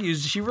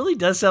argues, she really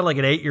does sound like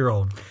an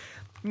 8-year-old.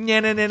 It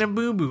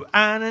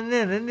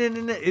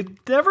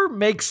never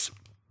makes...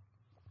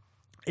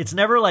 It's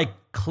never like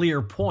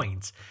clear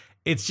points.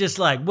 It's just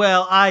like,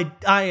 well, I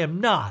am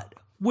not.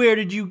 Where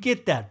did you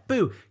get that?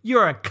 Boo,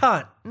 you're a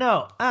cunt.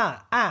 No,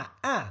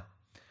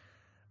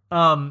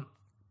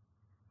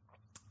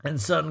 And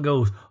Sutton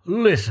goes,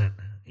 listen,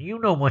 you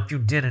know what you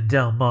did in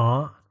Del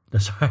Mar.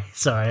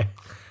 Sorry.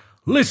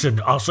 Listen,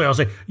 I'll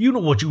say, you know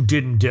what you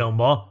did in Del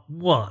Mar.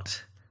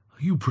 What?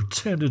 You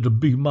pretended to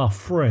be my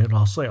friend,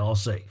 I'll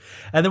say.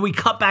 And then we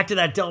cut back to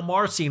that Del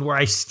Mar scene where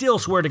I still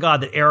swear to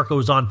God that Erica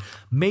was on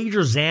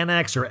major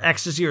Xanax or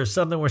ecstasy or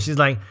something where she's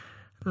like,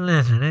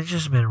 listen, it's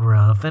just been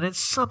rough, and it's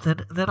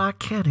something that I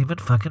can't even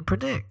fucking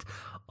predict.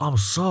 I'm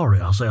sorry,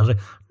 I'll say.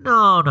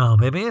 No,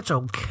 baby, it's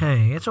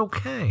okay.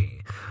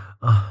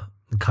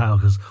 And Kyle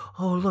goes,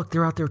 oh, look,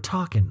 they're out there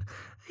talking.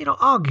 You know,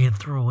 I'll get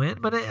through it,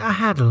 but I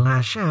had to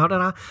lash out,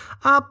 and I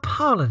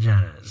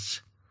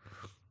apologize.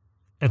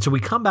 And so we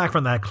come back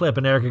from that clip,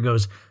 and Erica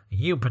goes,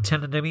 you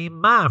pretended to be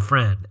my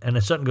friend. And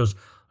then Sutton goes,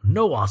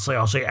 no, I'll say,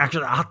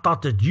 actually, I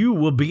thought that you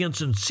were being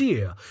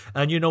sincere.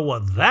 And you know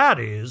what that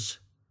is?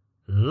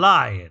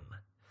 Lying.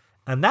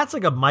 And that's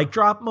like a mic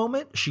drop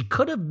moment. She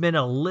could have been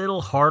a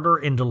little harder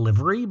in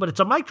delivery, but it's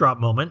a mic drop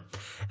moment.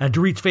 And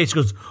Dorit's face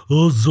goes,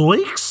 oh,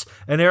 zoinks?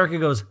 And Erica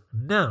goes,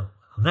 no,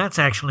 that's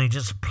actually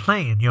just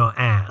playing your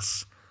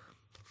ass.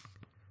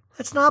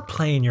 That's not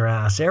playing your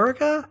ass,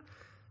 Erica.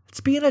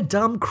 It's being a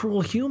dumb,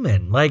 cruel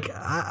human. Like,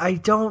 I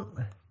don't...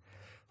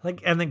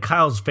 Like, and then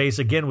Kyle's face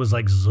again was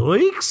like,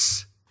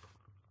 zoinks?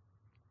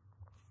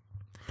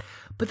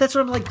 But that's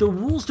what I'm like, the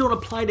rules don't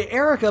apply to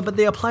Erica, but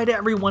they apply to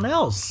everyone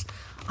else.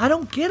 I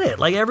don't get it.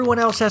 Like, everyone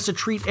else has to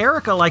treat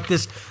Erica like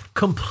this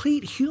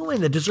complete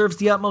human that deserves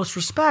the utmost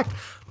respect,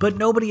 but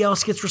nobody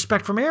else gets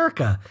respect from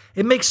Erica.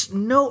 It makes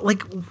no,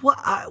 like,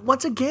 what?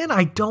 Once again,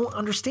 I don't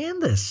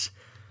understand this.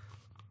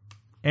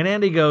 And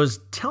Andy goes,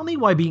 tell me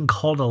why being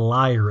called a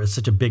liar is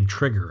such a big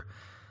trigger.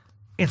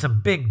 It's a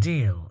big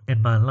deal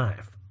in my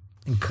life.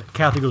 And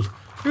Kathy goes,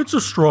 it's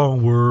a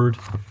strong word.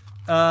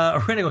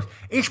 Randy goes,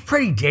 it's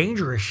pretty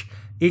dangerous.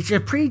 It's a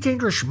pretty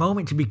dangerous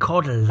moment to be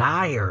called a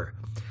liar.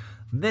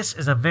 This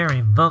is a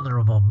very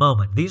vulnerable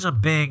moment. They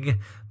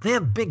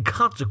have big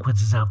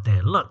consequences out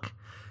there. Look,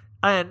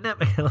 I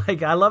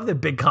love the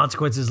big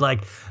consequences,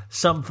 like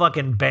some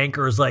fucking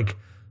bankers like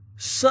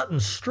Sutton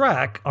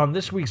Strack on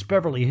this week's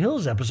Beverly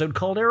Hills episode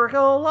called Erica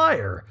a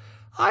liar.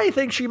 I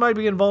think she might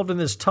be involved in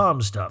this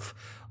Tom stuff.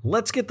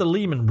 Let's get the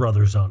Lehman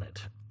Brothers on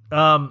it.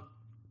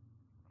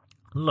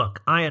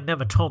 Look, I had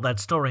never told that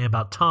story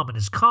about Tom and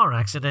his car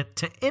accident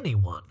to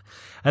anyone.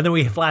 And then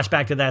we flash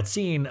back to that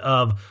scene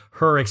of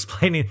her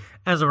explaining,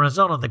 as a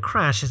result of the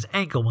crash, his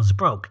ankle was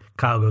broke.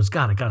 Kyle goes,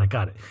 got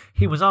it.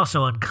 He was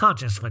also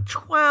unconscious for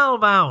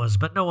 12 hours,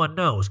 but no one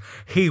knows.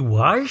 He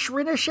was,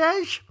 Rinna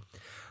says?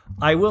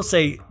 I will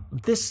say,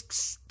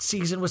 this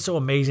season was so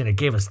amazing. It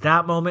gave us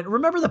that moment.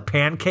 Remember the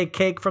pancake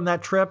cake from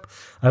that trip?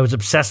 I was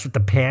obsessed with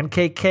the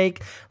pancake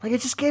cake. Like,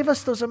 it just gave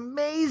us those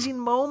amazing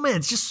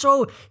moments. Just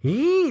so,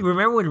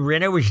 remember when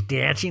Rinna was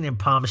dancing in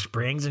Palm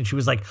Springs and she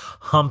was like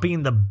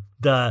humping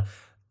the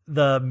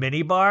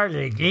mini bar?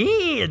 Like,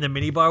 and the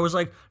mini bar was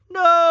like,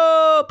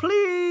 no,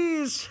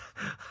 please.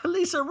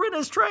 Lisa,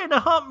 Rinna's trying to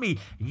hump me.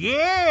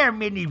 Yeah,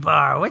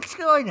 minibar, what's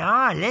going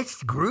on?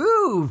 Let's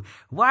groove.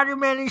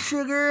 Watermelon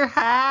sugar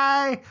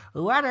high.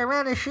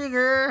 Watermelon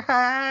sugar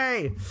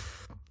high.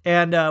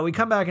 And we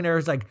come back and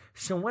Eric's like,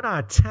 so when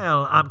I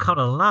tell I'm called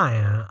a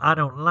liar, I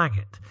don't like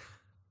it.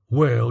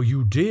 Well,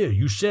 you did.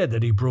 You said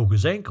that he broke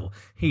his ankle.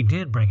 He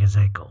did break his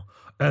ankle.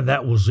 And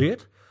that was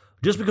it?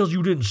 Just because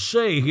you didn't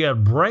say he had a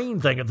brain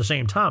thing at the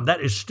same time,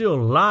 that is still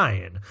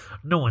lying.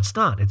 No, it's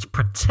not. It's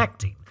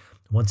protecting.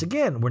 Once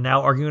again, we're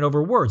now arguing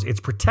over words. It's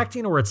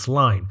protecting or it's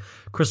lying.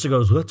 Krista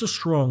goes, well, that's a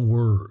strong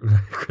word.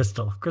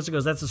 Krista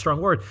goes, that's a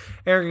strong word.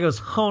 Erica goes,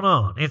 hold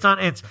on.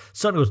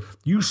 Sutton goes,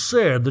 you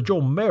said that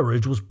your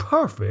marriage was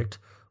perfect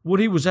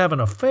when he was having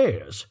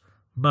affairs.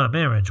 My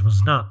marriage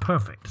was not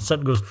perfect.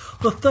 Sutton goes,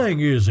 the thing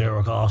is,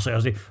 Erica,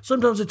 says,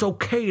 sometimes it's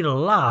okay to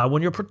lie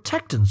when you're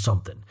protecting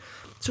something.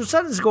 So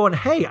Sutton's going,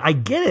 hey, I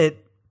get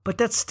it, but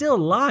that's still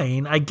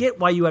lying. I get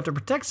why you have to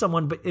protect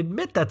someone, but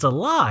admit that's a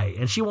lie,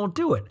 and she won't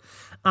do it.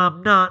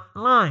 I'm not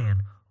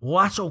lying.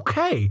 Well, that's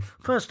okay.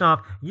 First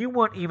off, you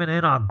weren't even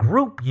in our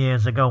group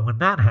years ago when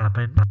that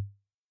happened.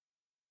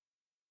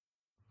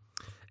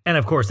 And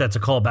of course, that's a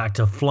callback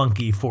to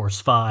Flunky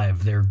Force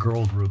 5, their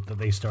girl group that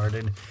they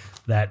started,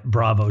 that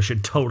Bravo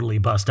should totally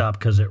bust up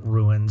because it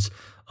ruins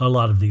a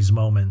lot of these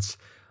moments.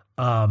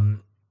 And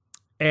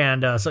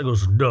Sutton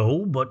goes,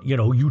 no, but,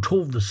 you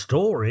told the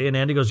story. And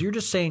Andy goes, you're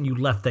just saying you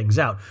left things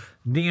out.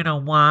 Do you know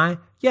why?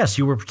 Yes,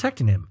 you were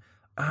protecting him.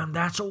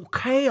 That's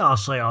okay, I'll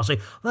say.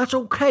 That's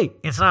okay.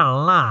 It's not a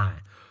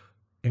lie.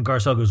 And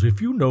Garcelle goes, if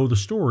you know the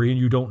story and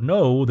you don't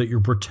know that you're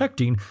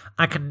protecting,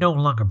 I can no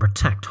longer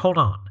protect. Hold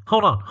on.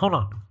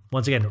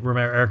 Once again,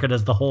 remember, Erica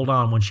does the hold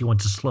on when she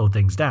wants to slow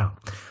things down.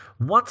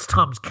 Once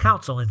Tom's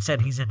counsel had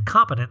said he's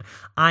incompetent,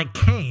 I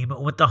came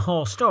with the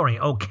whole story,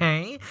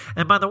 okay?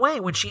 And by the way,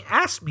 when she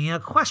asked me a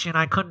question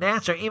I couldn't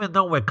answer, even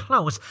though we're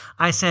close,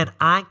 I said,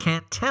 I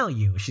can't tell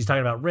you. She's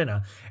talking about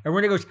Rinna. And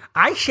Rinna goes,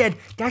 I said,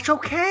 that's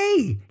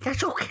okay.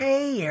 That's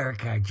okay,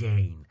 Erica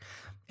Jane.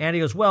 And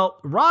he goes,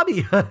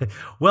 Robbie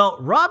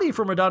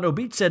from Redondo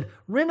Beach said,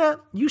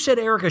 Rinna, you said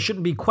Erica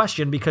shouldn't be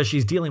questioned because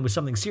she's dealing with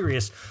something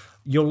serious.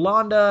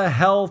 Yolanda,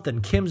 health,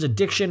 and Kim's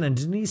addiction and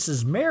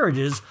Denise's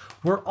marriages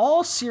were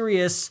all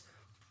serious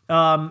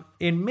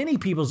in many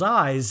people's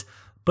eyes,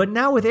 but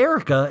now with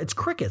Erica, it's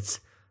crickets.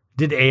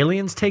 Did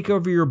aliens take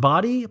over your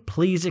body?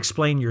 Please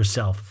explain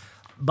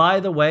yourself. By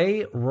the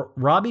way,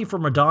 Robbie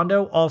from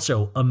Redondo,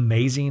 also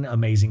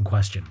amazing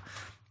question.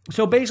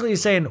 So basically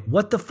he's saying,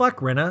 what the fuck,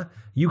 Rinna?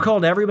 You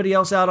called everybody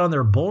else out on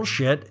their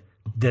bullshit.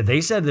 They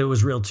said that it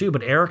was real too,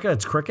 but Erica,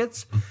 it's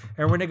crickets?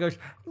 And Rinna goes,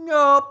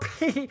 no,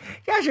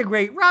 that's a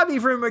great, Robbie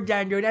from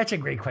Redondo, that's a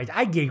great question.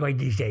 I get what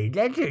you say.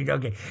 That's it,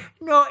 okay.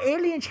 No,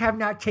 aliens have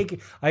not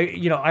taken,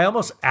 I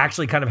almost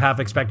actually kind of half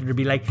expected to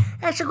be like,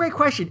 that's a great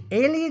question.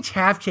 Aliens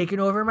have taken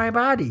over my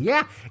body.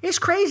 Yeah, it's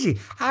crazy.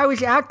 I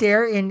was out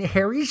there in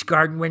Harry's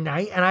garden one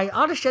night, and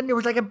all of a sudden there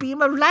was like a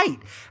beam of light.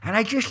 And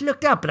I just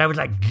looked up, and I was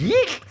like,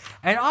 geek.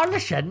 And all of a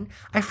sudden,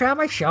 I found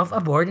myself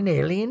aboard an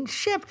alien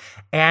ship,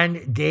 and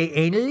they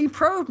anally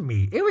probed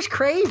me. It was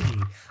crazy.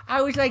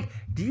 I was like,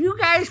 do you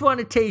guys want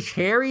to taste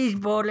Harry's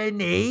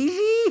bolognese?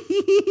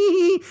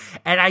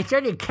 And I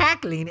started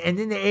cackling, and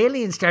then the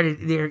aliens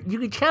started there. You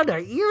could tell their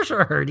ears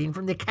were hurting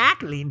from the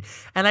cackling.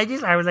 And I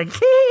was like,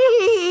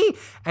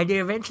 and they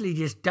eventually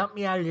just dumped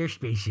me out of their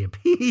spaceship.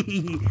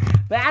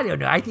 But I don't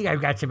know. I think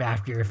I've got some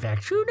after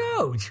effects. Who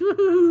knows?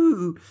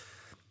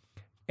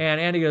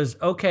 And Andy goes,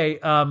 okay.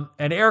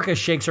 And Erica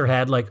shakes her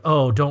head like,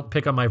 oh, don't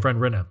pick on my friend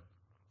Rinna.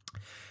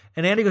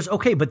 And Andy goes,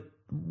 okay, but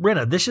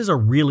Rinna, this is a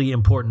really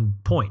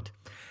important point.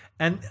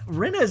 And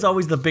Rinna is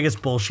always the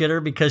biggest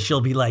bullshitter because she'll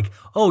be like,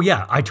 oh,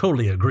 yeah, I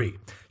totally agree.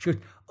 She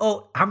goes,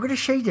 oh, I'm going to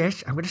say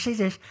this.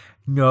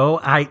 No,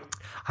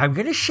 I'm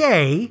going to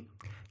say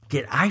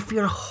that I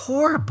feel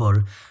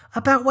horrible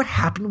about what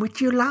happened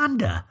with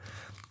Yolanda.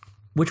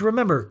 Which,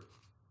 remember,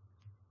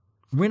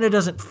 Rinna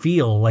doesn't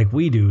feel like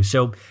we do.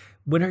 So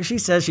when she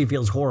says she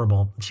feels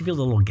horrible, she feels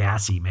a little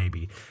gassy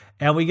maybe.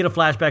 And we get a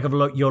flashback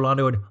of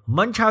Yolanda with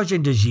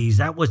Munchausen disease.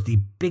 That was the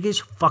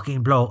biggest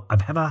fucking blow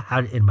I've ever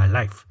had in my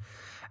life.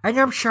 And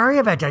I'm sorry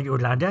about that,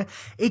 Yolanda.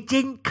 It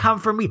didn't come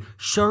from me.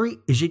 Sorry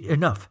isn't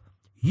enough.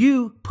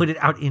 You put it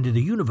out into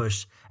the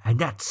universe, and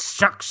that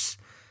sucks.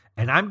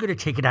 And I'm going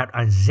to take it out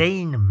on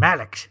Zayn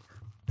Malik.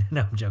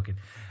 No, I'm joking.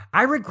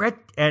 I regret,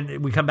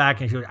 and we come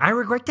back and she goes, I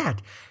regret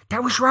that.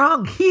 That was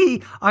wrong.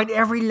 On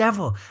every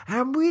level.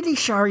 I'm really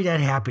sorry that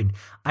happened.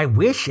 I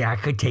wish I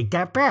could take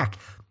that back.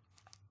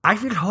 I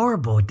feel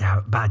horrible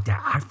about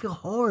that. I feel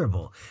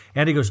horrible.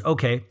 And he goes,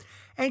 okay.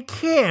 And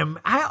Kim,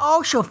 I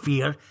also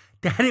feel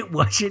that it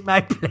wasn't my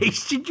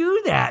place to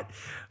do that.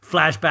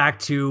 Flashback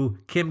to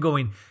Kim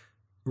going,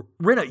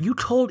 Rinna, you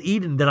told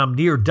Eden that I'm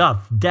near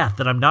death,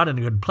 that I'm not in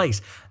a good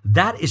place.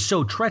 That is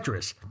so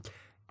treacherous.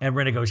 And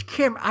Rinna goes,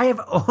 Kim, I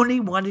have only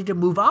wanted to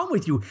move on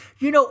with you.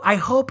 I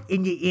hope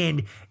in the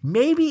end,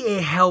 maybe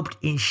it helped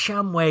in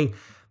some way.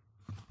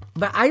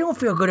 But I don't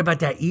feel good about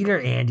that either,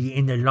 Andy,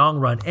 in the long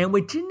run. And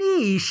with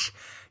Denise,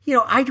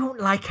 I don't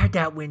like how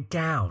that went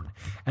down.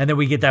 And then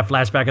we get that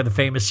flashback of the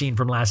famous scene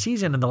from last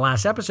season in the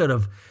last episode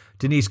of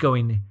Denise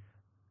going,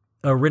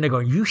 Rinna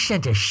going, you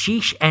sent a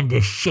sheesh and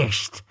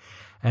desist.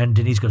 And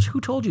Denise goes, who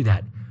told you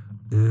that?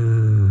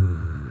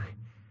 Ooh,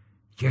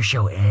 you're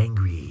so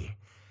angry.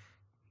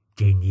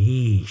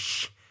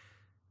 Denise,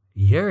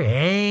 you're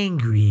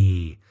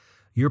angry.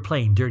 You're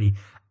playing dirty.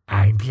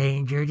 I'm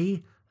playing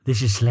dirty?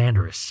 This is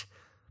slanderous.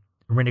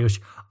 Rinna goes,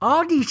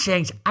 all these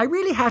things, I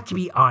really have to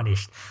be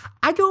honest.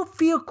 I don't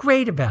feel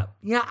great about.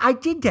 I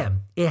did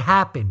them. It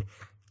happened.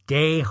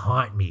 They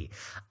haunt me.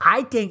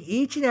 I think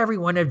each and every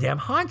one of them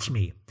haunts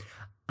me.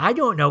 I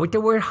don't know what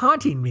the word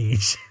haunting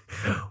means.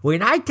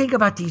 When I think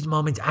about these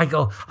moments, I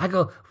go,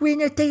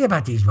 Rinna, think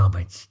about these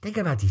moments. Think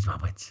about these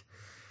moments.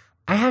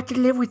 I have to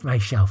live with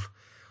myself.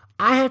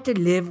 I have to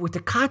live with the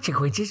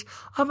consequences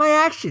of my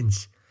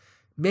actions.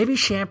 Maybe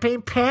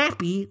Champagne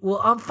Pappy will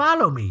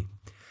unfollow me.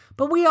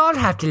 But we all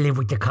have to live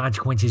with the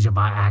consequences of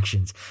our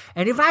actions.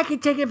 And if I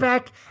could take it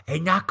back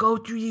and not go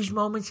through these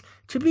moments,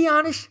 to be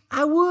honest,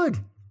 I would.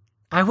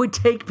 I would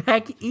take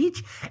back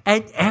each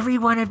and every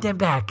one of them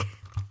back.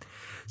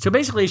 So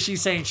basically,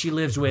 she's saying she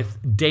lives with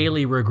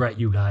daily regret,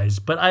 you guys.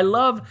 But I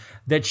love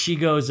that she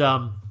goes,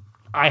 I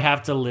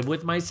have to live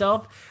with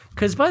myself.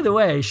 Because, by the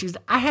way,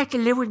 I have to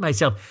live with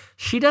myself.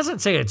 She doesn't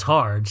say it's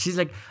hard. She's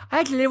like, I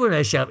have to live with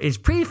myself. It's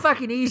pretty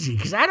fucking easy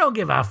because I don't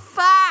give a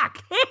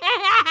fuck.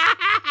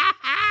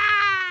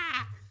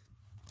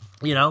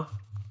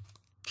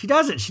 She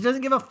doesn't. She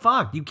doesn't give a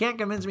fuck. You can't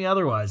convince me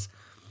otherwise.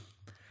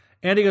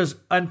 And he goes,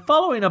 and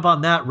following up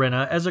on that,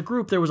 Rinna, as a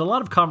group, there was a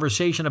lot of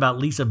conversation about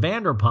Lisa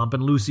Vanderpump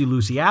and Lucy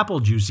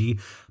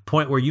Applejuicy,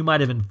 point where you might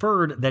have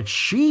inferred that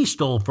she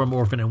stole from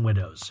Orphan and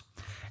Widows.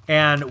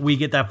 And we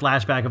get that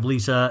flashback of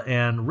Lisa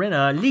and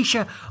Rinna.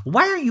 Lisa,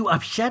 why are you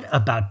upset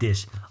about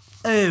this?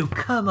 Oh,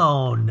 come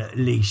on,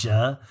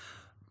 Lisa.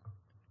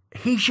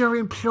 He's your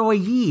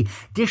employee.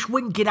 This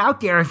wouldn't get out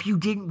there if you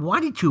didn't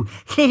want it to.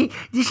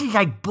 This is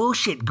like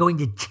bullshit going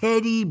to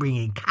Teddy,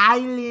 bringing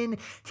Kyle in.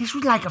 This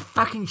was like a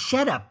fucking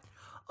setup.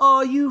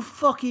 Are you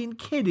fucking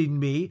kidding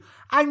me?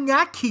 I'm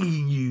not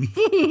kidding you.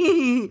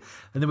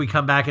 And then we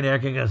come back and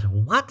Erica goes,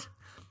 what?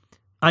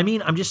 I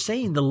mean, I'm just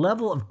saying the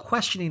level of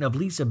questioning of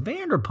Lisa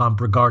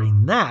Vanderpump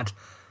regarding that.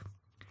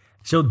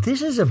 So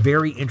this is a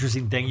very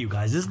interesting thing, you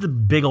guys. This is the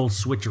big old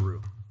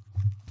switcheroo.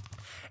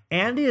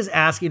 Andy is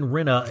asking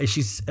Rinna,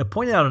 she's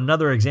pointing out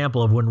another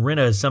example of when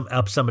Rinna is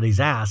up somebody's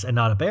ass and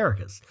not up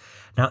Erica's.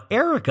 Now,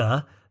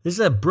 Erica, this is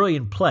a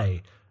brilliant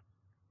play.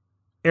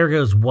 Erica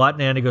goes, what?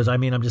 And Andy goes, I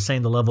mean, I'm just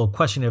saying the level of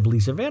questioning of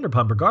Lisa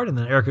Vanderpump regarding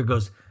that. Erica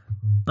goes,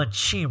 but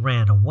she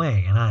ran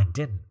away and I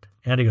didn't.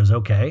 Andy goes,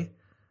 okay,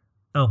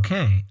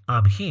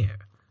 I'm here.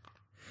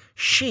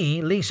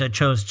 She, Lisa,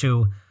 chose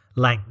to,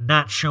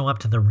 not show up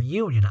to the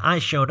reunion. I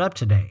showed up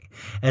today.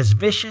 As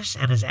vicious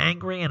and as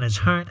angry and as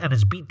hurt and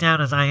as beat down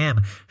as I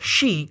am,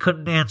 she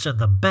couldn't answer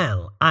the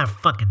bell. I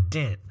fucking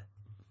did.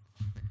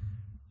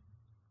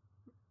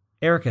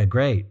 Erica,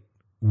 great.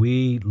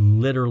 We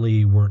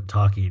literally weren't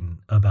talking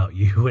about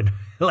you and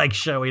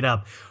showing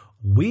up.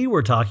 We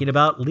were talking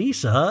about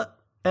Lisa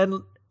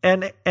and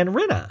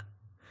Rinna.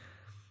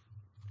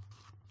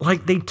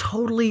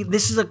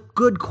 This is a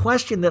good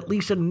question that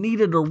Lisa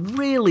needed to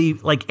really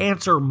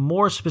answer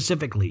more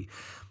specifically.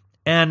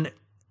 And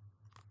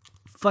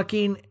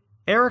fucking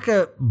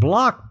Erica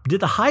did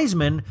the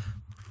Heisman,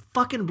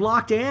 fucking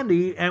blocked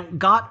Andy and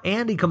got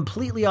Andy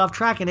completely off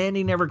track and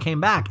Andy never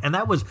came back. And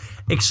that was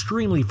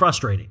extremely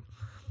frustrating.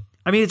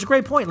 I mean, it's a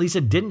great point. Lisa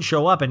didn't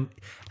show up and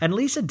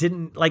Lisa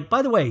didn't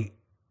by the way,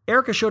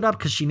 Erica showed up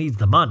because she needs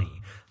the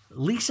money.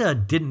 Lisa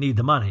didn't need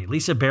the money.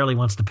 Lisa barely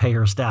wants to pay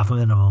her staff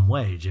minimum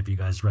wage, if you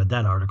guys read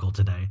that article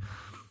today.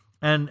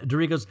 And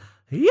Doree goes,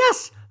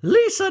 yes,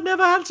 Lisa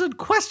never answered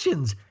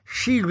questions.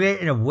 She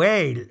ran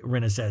away,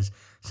 Rinna says.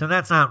 So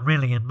that's not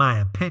really in my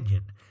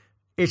opinion.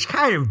 It's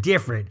kind of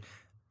different.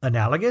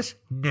 Analogous?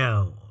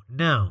 No,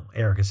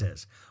 Erica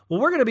says.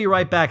 Well, we're going to be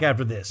right back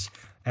after this.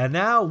 And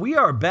now we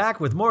are back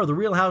with more of the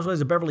Real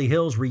Housewives of Beverly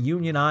Hills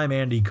reunion. I'm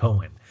Andy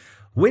Cohen.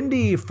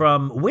 Winnie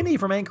from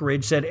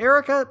Anchorage said,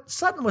 Erica,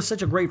 Sutton was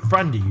such a great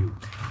friend to you.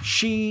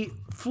 She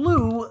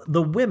flew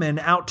the women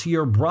out to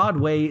your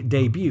Broadway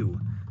debut.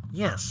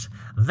 Yes,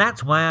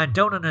 that's why I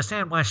don't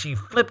understand why she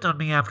flipped on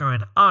me after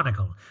an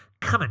article.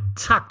 Come and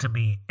talk to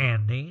me,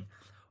 Andy.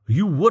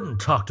 You wouldn't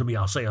talk to me,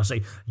 I'll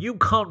say. You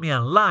called me a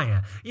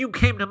liar. You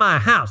came to my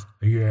house.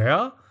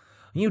 Yeah?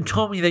 You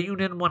told me that you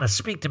didn't want to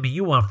speak to me.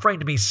 You were afraid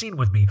to be seen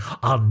with me.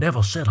 I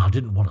never said I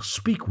didn't want to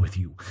speak with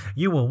you.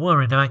 You were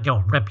worried about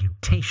your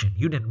reputation.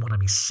 You didn't want to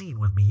be seen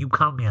with me. You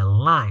called me a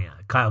liar.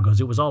 Kyle goes,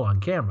 it was all on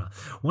camera.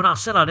 When I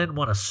said I didn't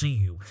want to see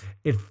you,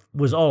 it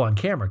was all on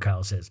camera,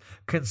 Kyle says.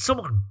 Can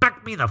someone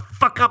back me the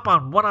fuck up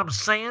on what I'm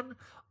saying?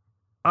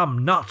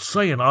 I'm not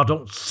saying I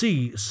don't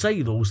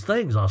say those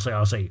things,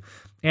 I'll say.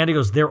 Andy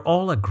goes, they're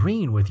all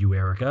agreeing with you,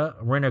 Erica.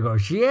 Rena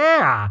goes,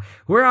 yeah,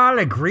 we're all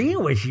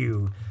agreeing with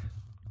you.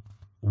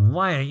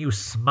 Why are you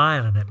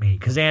smiling at me?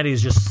 Because Andy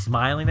is just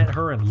smiling at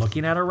her and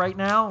looking at her right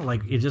now.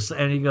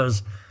 And he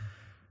goes,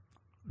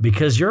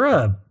 because you're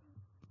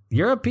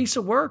a piece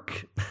of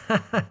work.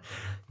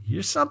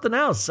 You're something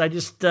else. I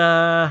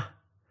don't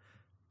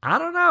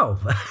know.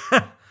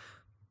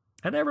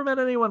 I never met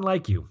anyone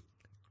like you.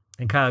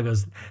 And Kyle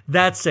goes,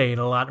 that's saying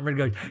a lot. And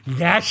Rena goes,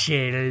 that's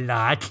saying a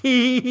lot.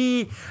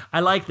 I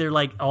like they're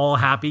like all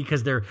happy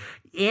because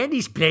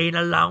Andy's playing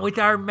along with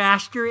our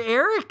master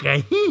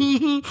Erica.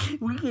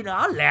 We can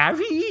all laugh.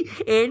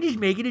 Andy's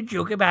making a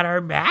joke about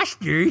our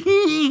master.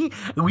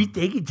 We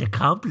think it's a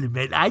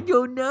compliment. I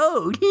don't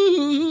know.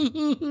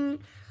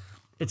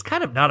 It's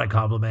kind of not a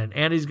compliment.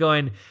 Andy's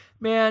going,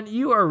 man,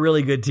 you are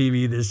really good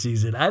TV this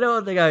season. I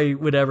don't think I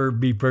would ever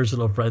be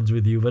personal friends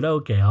with you, but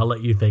okay, I'll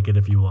let you think it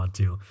if you want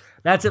to.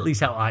 That's at least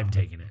how I'm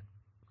taking it.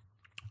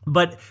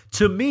 But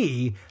to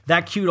me,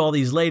 that cued all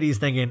these ladies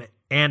thinking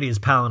Andy is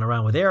palling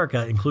around with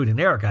Erica, including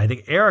Erica. I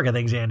think Erica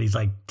thinks Andy's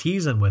like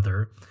teasing with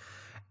her.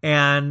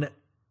 And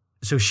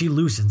so she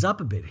loosens up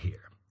a bit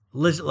here.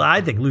 I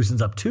think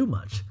loosens up too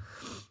much.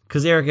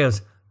 Because Erica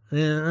goes,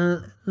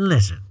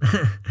 listen,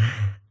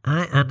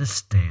 I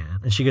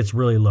understand. And she gets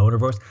really low in her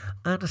voice.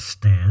 I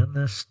understand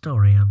the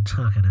story I'm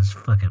talking is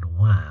fucking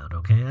wild,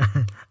 okay?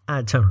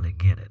 I totally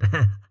get it.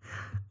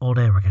 Old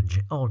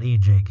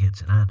EJ gets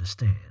it, I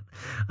understand.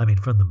 I mean,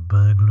 from the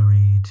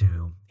burglary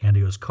to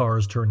Andy goes,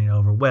 cars turning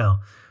over.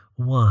 Well,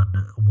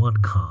 one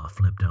car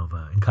flipped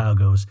over. And Kyle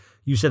goes,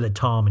 you said that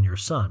Tom and your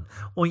son.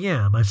 Well,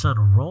 yeah, my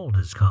son rolled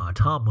his car.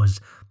 Tom was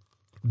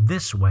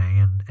this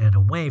way and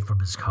away from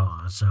his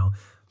car. So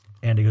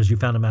Andy goes, you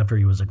found him after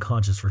he was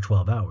unconscious for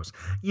 12 hours.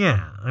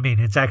 Yeah, I mean,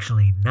 it's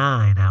actually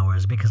 9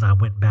 hours because I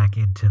went back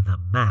into the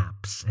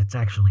maps. It's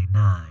actually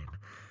 9.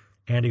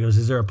 Andy goes,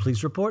 is there a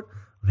police report?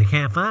 They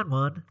can't find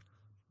one.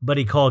 But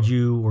he called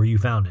you or you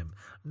found him?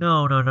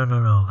 No.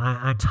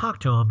 I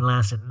talked to him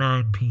last at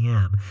 9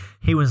 p.m.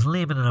 He was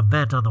leaving an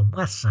event on the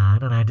west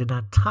side, and I did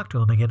not talk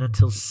to him again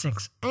until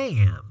 6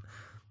 a.m.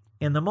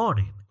 in the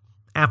morning.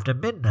 After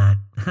midnight,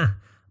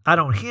 I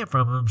don't hear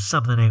from him.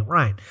 Something ain't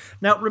right.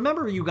 Now,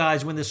 remember, you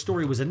guys, when this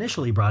story was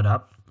initially brought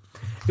up,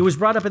 it was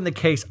brought up in the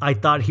case I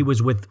thought he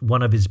was with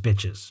one of his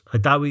bitches. I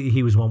thought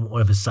he was one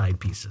of his side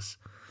pieces.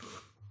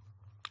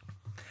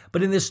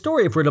 But in this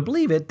story, if we're to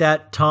believe it,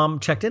 that Tom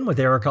checked in with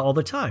Erica all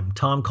the time.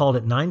 Tom called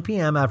at 9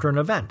 p.m. after an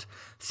event,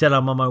 said,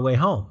 I'm on my way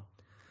home.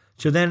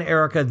 So then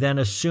Erica then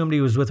assumed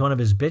he was with one of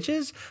his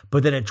bitches,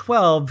 but then at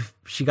 12,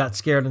 she got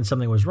scared and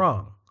something was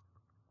wrong.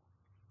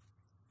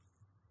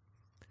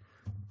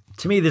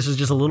 To me, this is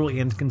just a little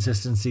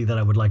inconsistency that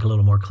I would like a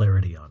little more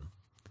clarity on.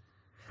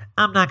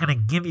 I'm not going to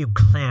give you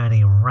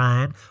clarity,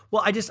 Ryan.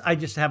 Well, I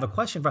just have a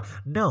question for...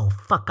 No,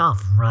 fuck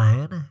off,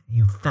 Ryan,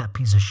 you fat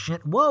piece of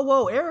shit.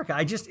 Whoa, Erica,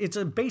 it's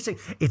a basic...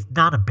 It's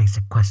not a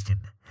basic question.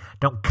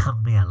 Don't call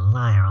me a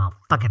liar. I'll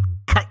fucking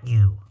cut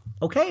you.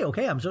 Okay,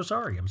 I'm so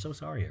sorry,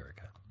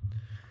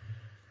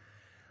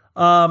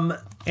 Erica.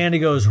 Andy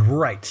goes,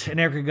 right. And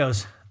Erica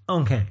goes,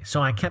 okay,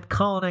 so I kept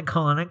calling and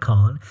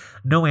calling.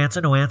 No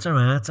answer.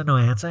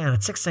 And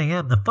at 6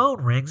 a.m., the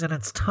phone rings and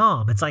it's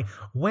Tom. It's like,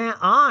 where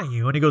are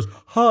you? And he goes,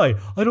 hi,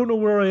 I don't know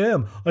where I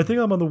am. I think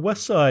I'm on the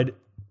west side.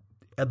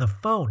 And the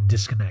phone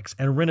disconnects.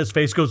 And Rena's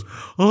face goes,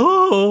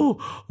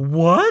 oh,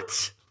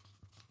 what?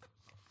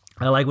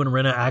 I like when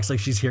Rena acts like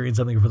she's hearing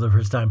something for the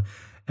first time.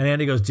 And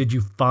Andy goes, did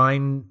you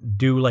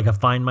do like a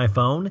find my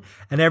phone?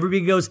 And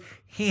everybody goes,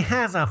 he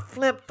has a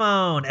flip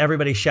phone.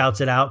 Everybody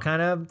shouts it out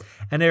kind of.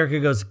 And Erica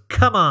goes,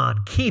 come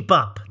on, keep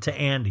up to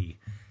Andy.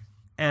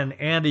 And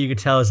Andy, you could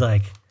tell, is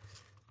like,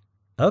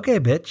 okay,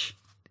 bitch,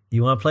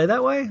 you want to play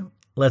that way?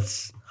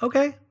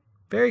 Okay,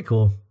 very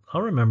cool.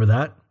 I'll remember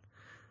that.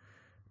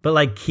 But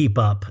like, keep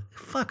up.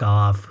 Fuck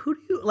off. Who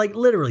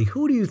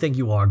do you think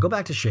you are? Go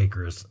back to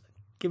Shakers.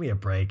 Give me a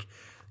break.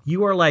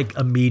 You are like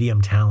a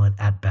medium talent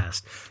at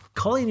best.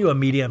 Calling you a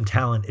medium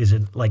talent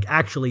isn't like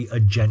actually a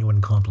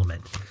genuine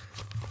compliment.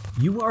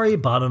 You are a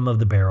bottom of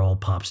the barrel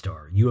pop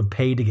star. You have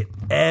paid to get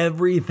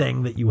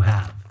everything that you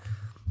have.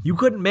 You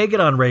couldn't make it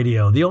on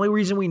radio. The only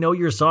reason we know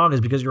your song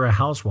is because you're a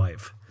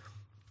housewife.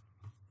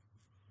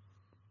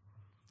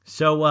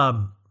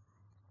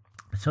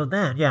 So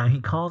then, yeah, he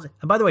calls.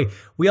 And by the way,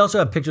 we also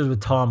have pictures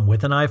with Tom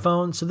with an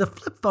iPhone. So the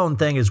flip phone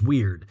thing is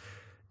weird.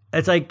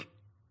 It's like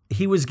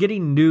he was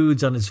getting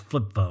nudes on his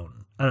flip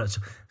phone. I don't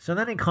know. So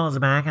then he calls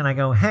back and I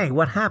go, hey,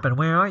 what happened?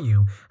 Where are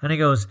you? And he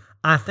goes,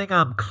 I think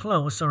I'm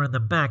close or in the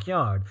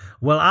backyard.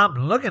 Well, I'm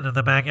looking in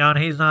the backyard.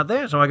 He's not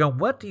there. So I go,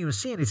 what do you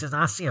see? And he says,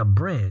 I see a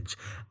bridge.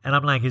 And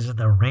I'm like, is it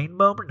the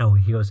rainbow? No,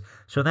 he goes,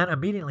 so that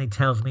immediately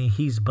tells me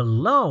he's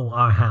below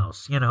our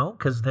house,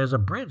 because there's a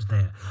bridge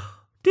there.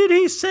 Did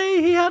he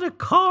say he had a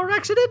car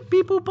accident?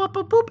 Beep, boop, boop,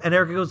 boop, boop. And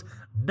Erica goes,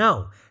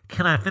 no.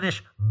 Can I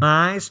finish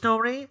my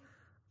story?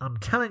 I'm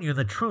telling you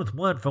the truth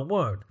word for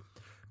word.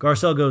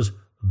 Garcelle goes,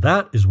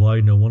 that is why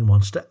no one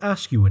wants to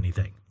ask you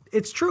anything.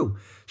 It's true.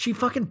 She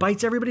fucking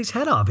bites everybody's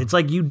head off. It's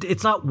like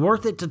it's not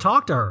worth it to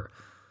talk to her.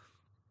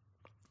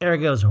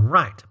 Erica goes,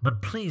 right,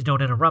 but please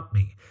don't interrupt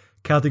me.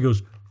 Kathy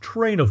goes,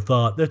 train of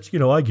thought. That's,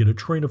 I get it,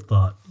 train of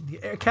thought.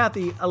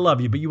 Kathy, I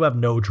love you, but you have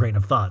no train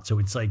of thought. So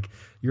it's like,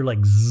 you're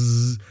like,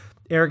 zzz.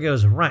 Eric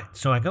goes, right.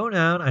 So I go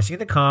down, I see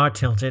the car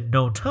tilted,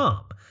 no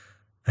Tom.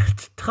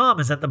 Tom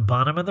is at the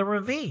bottom of the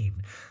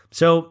ravine.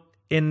 So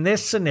in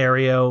this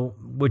scenario,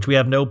 which we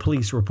have no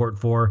police report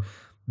for,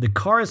 the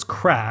car has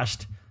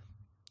crashed.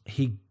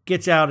 He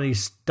gets out and he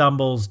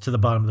stumbles to the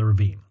bottom of the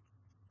ravine.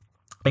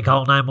 They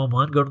call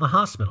 911, go to the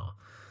hospital.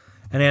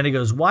 And Andy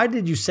goes, why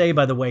did you say,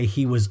 by the way,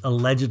 he was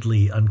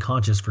allegedly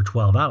unconscious for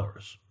 12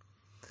 hours?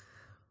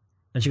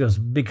 And she goes,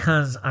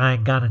 because I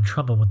got in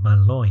trouble with my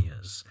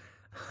lawyers.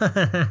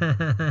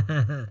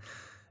 And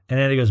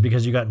Andy goes,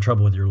 because you got in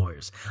trouble with your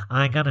lawyers.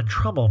 I got in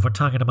trouble for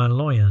talking to my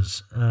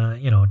lawyers.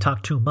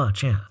 Talk too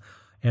much, yeah.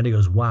 Andy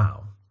goes,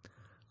 wow.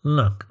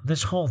 Look,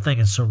 this whole thing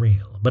is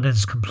surreal, but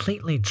it's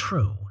completely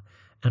true.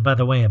 And by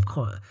the way, of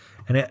course.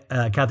 And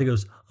Kathy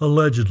goes,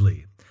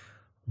 allegedly.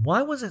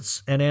 Why was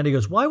it? And Andy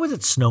goes, why was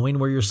it snowing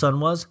where your son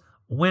was?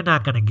 We're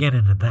not going to get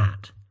into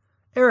that.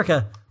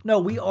 Erica, no,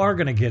 we are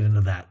going to get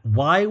into that.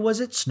 Why was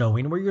it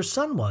snowing where your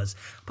son was?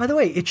 By the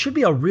way, it should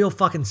be a real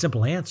fucking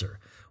simple answer.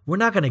 We're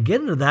not going to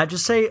get into that.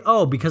 Just say,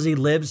 oh, because he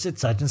lives at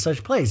such and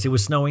such place. It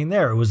was snowing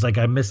there. It was like,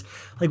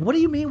 what do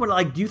you mean?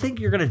 Do you think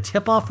you're going to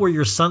tip off where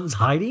your son's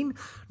hiding?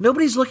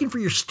 Nobody's looking for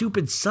your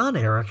stupid son,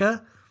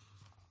 Erica.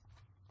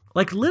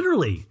 Like,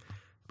 literally.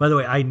 By the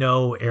way, I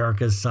know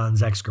Erica's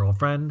son's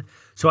ex-girlfriend.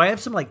 So I have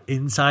some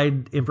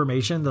inside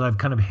information that I've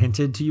kind of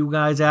hinted to you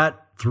guys at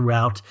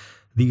throughout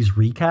these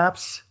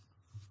recaps.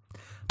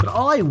 But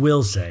all I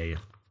will say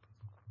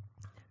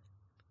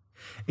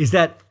is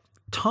that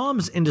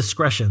Tom's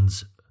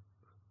indiscretions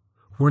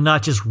were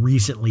not just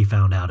recently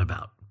found out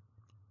about.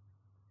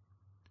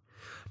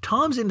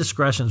 Tom's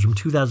indiscretions from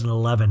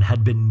 2011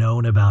 had been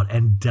known about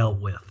and dealt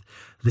with.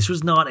 This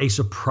was not a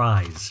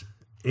surprise,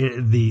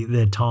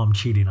 the Tom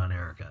cheating on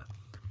Erica.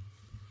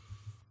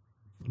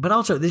 But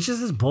also, this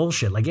just is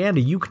bullshit. Like,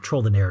 Andy, you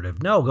control the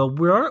narrative. No,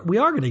 we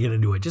are going to get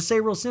into it. Just say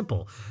real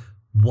simple.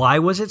 Why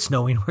was it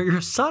snowing where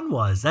your son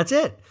was? That's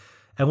it.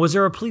 And was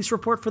there a police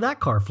report for that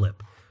car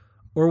flip?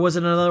 Or was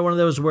it another one of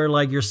those where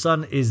your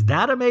son is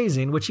that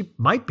amazing, which he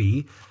might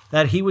be,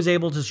 that he was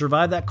able to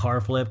survive that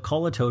car flip,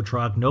 call a tow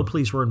truck, no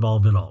police were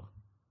involved at all?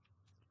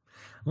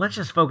 Let's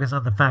just focus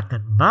on the fact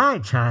that my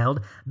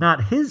child,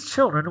 not his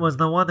children, was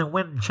the one that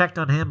went and checked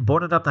on him,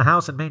 boarded up the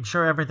house, and made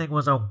sure everything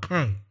was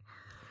okay.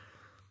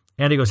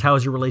 Andy goes, how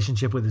is your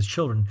relationship with his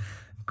children?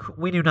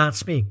 We do not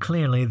speak.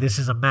 Clearly, this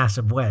is a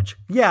massive wedge.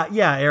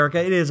 Yeah,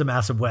 Erica, it is a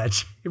massive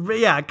wedge.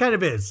 Yeah, it kind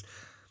of is.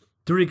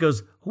 Dorit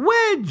goes,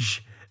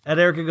 wedge! And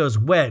Erica goes,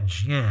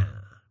 wedge, yeah.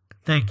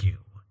 Thank you.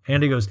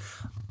 Andy goes,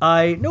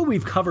 I know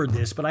we've covered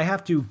this, but I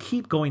have to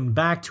keep going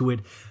back to it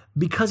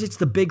because it's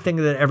the big thing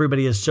that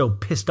everybody is so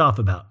pissed off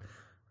about.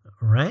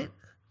 Right?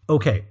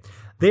 Okay.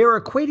 They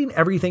are equating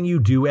everything you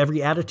do,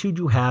 every attitude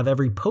you have,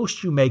 every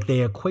post you make,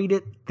 they equate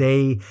it,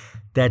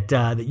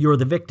 that you're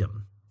the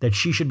victim, that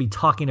she should be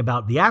talking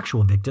about the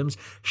actual victims.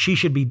 She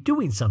should be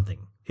doing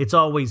something. It's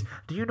always,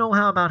 do you know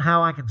about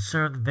how I can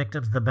serve the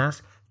victims the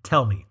best?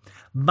 Tell me.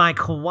 By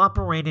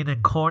cooperating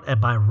in court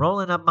and by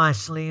rolling up my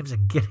sleeves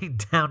and getting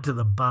down to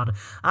the bottom.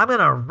 I'm going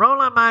to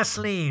roll up my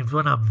sleeves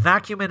when I'm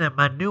vacuuming at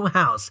my new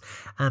house.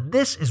 And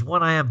this is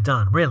what I have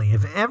done. Really,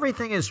 if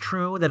everything is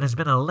true that has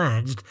been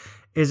alleged,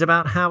 is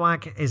about how I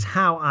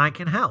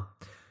can help.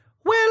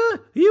 Well,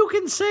 you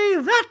can say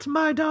that,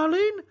 my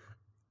darling.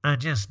 I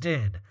just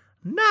did.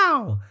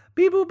 Now,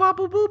 beep-boop,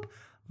 bop-boop-boop.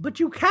 But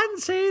you can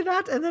say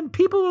that, and then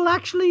people will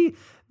actually,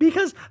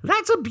 because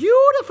that's a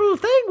beautiful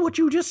thing, what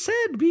you just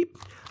said.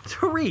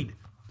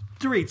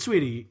 Dorit,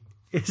 sweetie,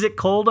 is it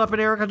cold up in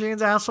Erica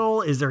Jane's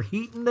asshole? Is there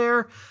heat in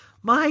there?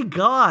 My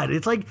God,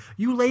 it's like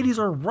you ladies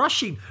are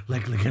rushing.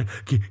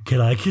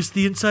 Can I kiss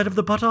the inside of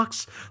the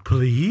buttocks?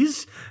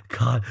 Please?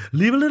 God,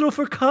 leave a little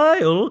for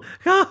Kyle.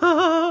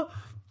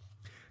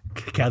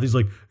 Kathy's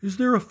like, is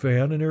there a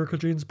fan in Erica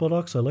Jane's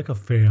buttocks? I like a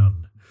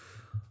fan.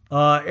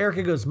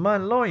 Erica goes, my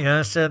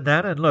lawyer said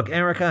that, and look,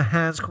 Erica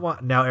has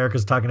now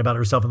Erica's talking about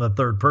herself in the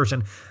third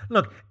person.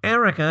 Look,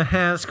 Erica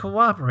has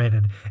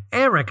cooperated.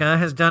 Erica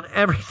has done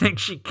everything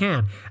she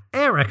can.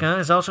 Erica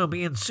is also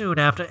being sued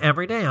after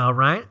every day, all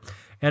right?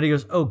 And he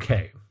goes,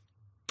 okay.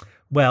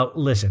 Well,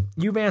 listen,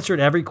 you've answered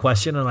every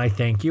question, and I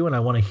thank you, and I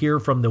want to hear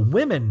from the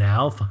women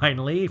now,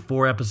 finally,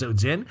 4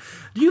 episodes in.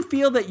 Do you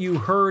feel that you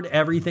heard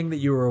everything that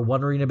you were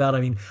wondering about?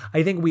 I mean,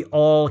 I think we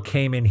all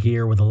came in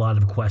here with a lot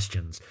of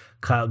questions.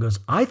 Kyle goes,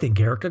 I think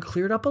Erica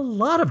cleared up a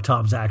lot of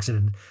Tom's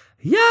accident.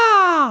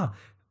 Yeah!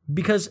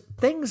 Because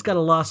things got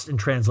lost in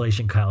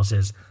translation, Kyle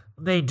says.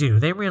 They do.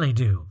 They really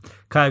do.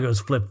 Kyle goes,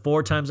 flip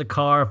 4 times a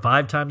car,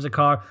 5 times a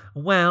car.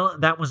 Well,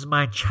 that was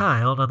my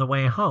child on the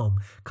way home.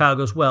 Kyle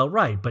goes, well,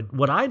 right. But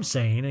what I'm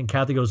saying, and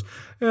Kathy goes,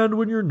 and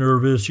when you're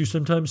nervous, you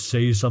sometimes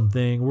say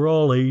something. We're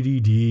all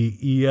ADD,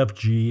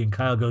 EFG. And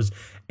Kyle goes,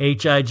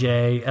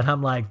 HIJ. And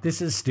I'm like,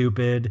 this is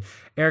stupid.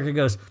 Erica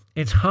goes,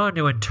 it's hard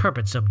to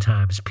interpret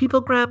sometimes.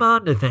 People grab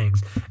onto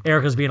things.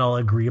 Erica's being all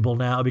agreeable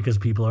now because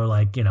people are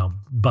like,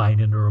 buying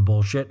into her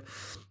bullshit.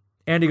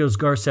 Andy goes,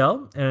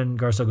 Garcelle? And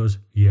Garcelle goes,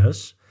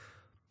 yes.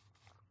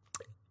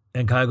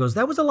 And Kyle goes,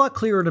 that was a lot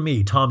clearer to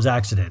me, Tom's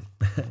accident.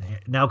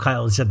 Now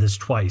Kyle has said this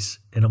twice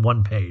in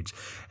one page.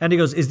 And he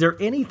goes, is there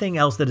anything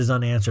else that is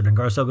unanswered? And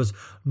Garcelle goes,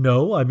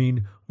 no, I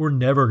mean, we're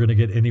never going to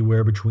get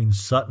anywhere between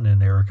Sutton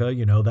and Erica.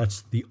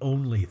 That's the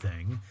only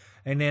thing.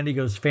 And Andy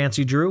goes,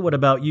 Fancy Drew, what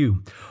about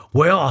you?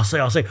 Well, I'll say,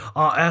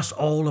 I asked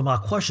all of my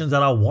questions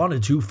that I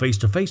wanted to face,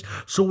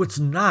 so it's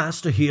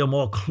nice to hear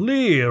more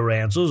clear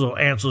answers or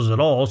answers at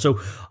all. So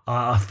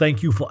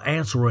thank you for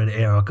answering,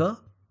 Erica.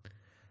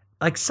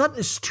 Like, Sutton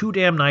is too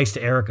damn nice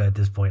to Erica at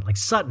this point. Like,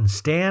 Sutton,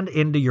 stand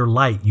into your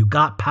light. You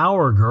got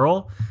power,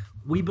 girl.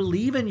 We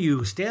believe in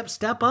you. Step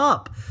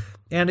up.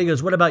 Andy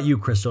goes, what about you,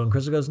 Crystal? And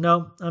Crystal goes,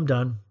 no, I'm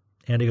done.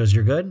 Andy goes,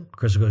 you're good?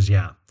 Crystal goes,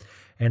 yeah.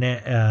 And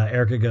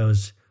Erica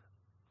goes,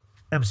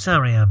 I'm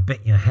sorry I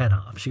bit your head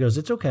off. She goes,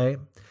 it's okay.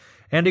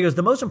 And he goes,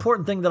 the most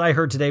important thing that I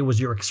heard today was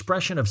your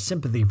expression of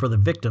sympathy for the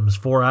victims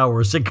 4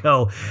 hours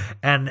ago,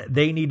 and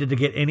they needed to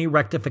get any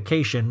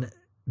rectification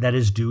that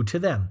is due to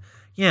them.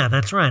 Yeah,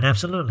 that's right.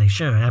 Absolutely.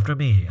 Sure. After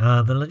me.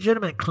 The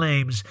legitimate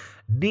claims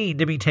need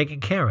to be taken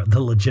care of.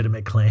 The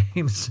legitimate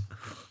claims.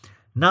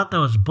 Not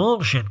those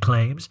bullshit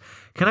claims.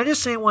 Can I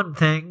just say one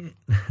thing?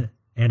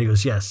 And he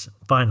goes, yes,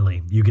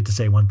 finally, you get to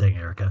say one thing,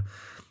 Erica.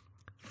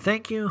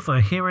 Thank you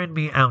for hearing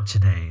me out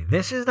today.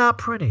 This is not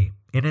pretty.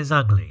 It is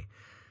ugly.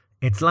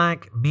 It's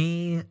like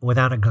me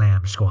without a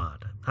glam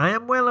squad. I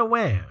am well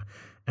aware,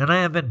 and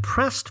I have been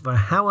pressed for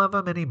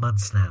however many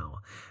months now,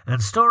 and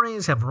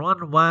stories have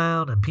run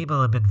wild and people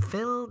have been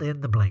filled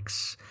in the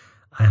blanks.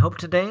 I hope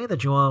today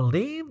that you all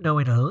leave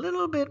knowing a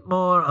little bit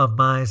more of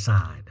my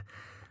side.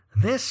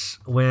 This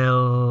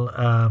will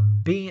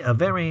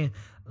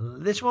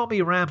This won't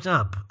be wrapped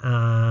up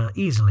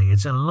easily.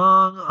 It's a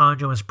long,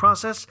 arduous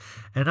process,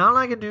 and all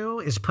I can do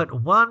is put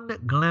one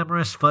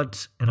glamorous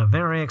foot in a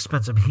very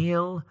expensive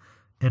heel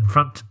in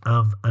front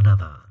of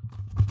another.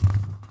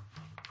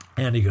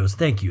 And he goes,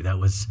 thank you. That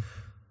was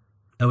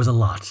a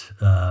lot.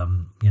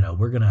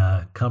 We're going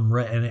to come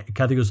right. And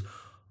Kathy goes,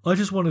 I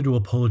just wanted to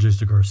apologize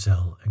to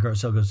Garcelle. And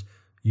Garcelle goes,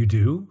 you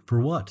do? For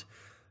what?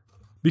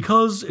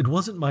 Because it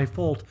wasn't my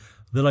fault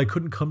that I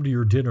couldn't come to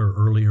your dinner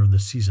earlier in the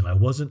season. I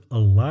wasn't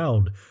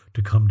allowed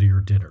to come to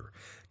your dinner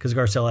because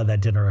Garcelle had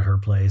that dinner at her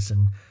place,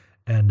 and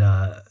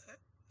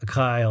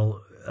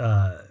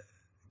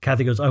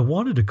Kathy goes, I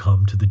wanted to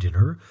come to the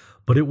dinner,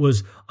 but I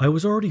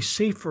was already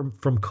safe from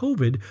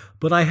COVID,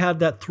 but I had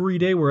that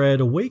 3-day where I had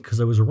to wait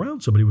because I was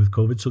around somebody with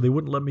COVID, so they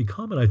wouldn't let me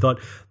come. And I thought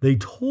they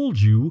told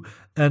you,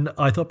 and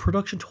I thought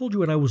production told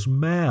you, and I was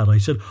mad. I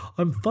said,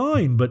 I'm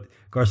fine, but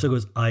Garcelle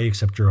goes, I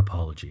accept your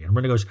apology. And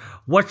Brenda goes,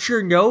 what's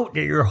your note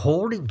that you're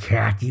holding,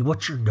 Kathy?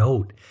 What's your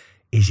note?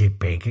 Is it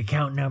bank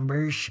account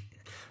numbers?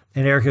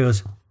 And Erica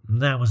goes,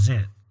 that was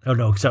it. Oh,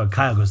 no, so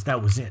Kyle goes,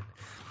 that was it.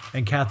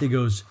 And Kathy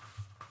goes,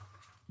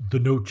 the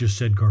note just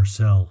said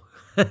Garcelle.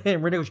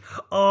 And Brenda goes,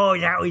 oh,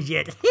 that was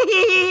it.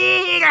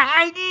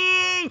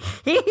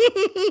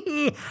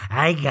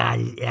 I got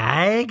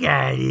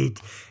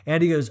it.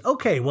 And he goes,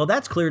 okay, well,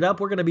 that's cleared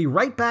up. We're going to be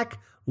right back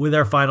with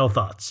our final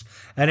thoughts.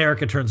 And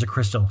Erica turns to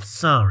Crystal,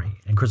 sorry.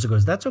 And Crystal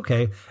goes, that's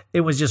okay.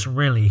 It was just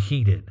really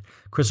heated.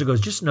 Crystal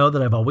goes, just know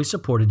that I've always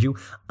supported you.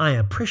 I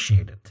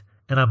appreciate it.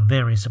 And I'm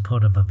very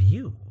supportive of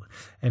you.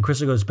 And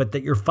Crystal goes, but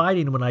that you're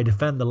fighting when I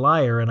defend the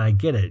liar, and I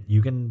get it.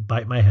 You can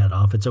bite my head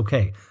off. It's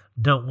okay.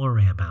 Don't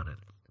worry about it.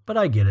 But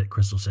I get it,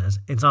 Crystal says.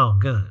 It's all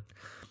good.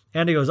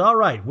 And he goes, all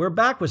right, we're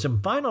back with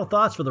some final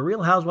thoughts for the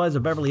Real Housewives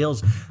of Beverly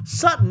Hills.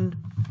 Sutton,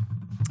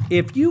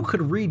 if you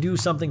could redo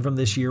something from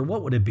this year,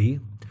 what would it be?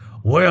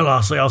 Well,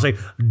 I'll say,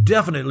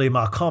 definitely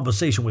my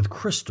conversation with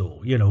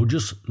Crystal.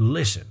 Just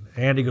listen.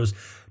 And he goes,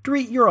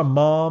 Dorit, you're a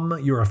mom,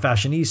 you're a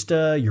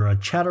fashionista, you're a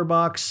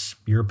chatterbox,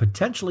 you're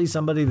potentially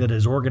somebody that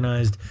has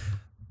organized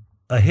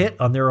a hit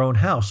on their own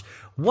house.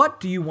 What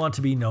do you want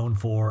to be known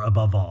for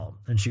above all?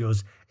 And she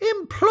goes,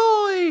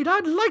 employed.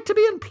 I'd like to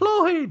be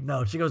employed.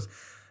 No, she goes,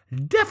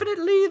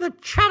 definitely the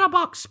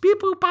chatterbox. Beep,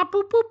 boop, bop,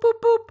 boop, boop,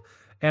 boop, boop.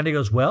 And he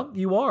goes, well,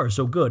 you are,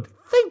 so good.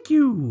 Thank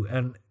you.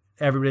 And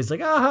everybody's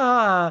like,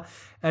 ah.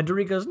 And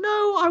Dorit goes,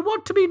 no, I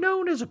want to be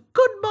known as a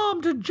good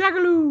mom to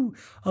Jagaloo,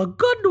 a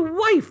good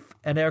wife.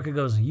 And Erica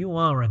goes, you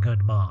are a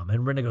good mom.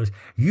 And Rinna goes,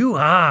 you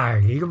are.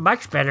 You're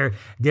much better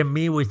than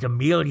me with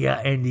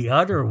Amelia and the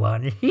other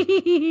one.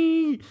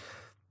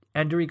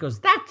 And Dorit goes,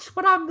 that's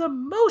what I'm the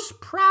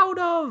most proud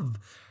of.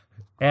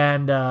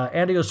 And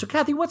Andy goes, so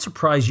Kathy, what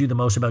surprised you the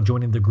most about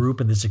joining the group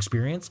in this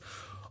experience?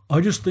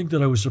 I just think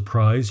that I was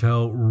surprised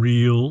how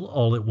real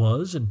all it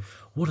was and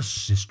what a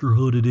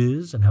sisterhood it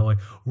is and how I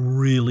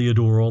really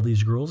adore all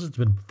these girls. It's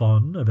been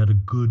fun. I've had a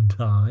good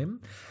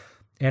time.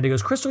 Andy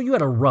goes, Crystal, you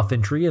had a rough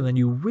entry and then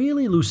you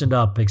really loosened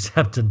up,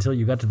 except until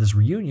you got to this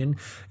reunion.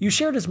 You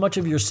shared as much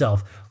of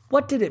yourself.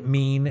 What did it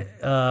mean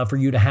for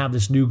you to have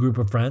this new group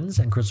of friends?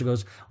 And Crystal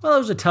goes, well, it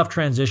was a tough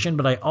transition,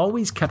 but I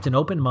always kept an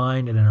open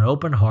mind and an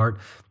open heart.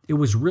 It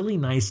was really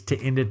nice to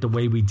end it the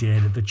way we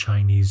did at the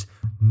Chinese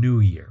New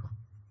Year.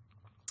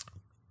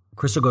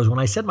 Crystal goes, when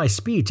I said my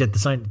speech at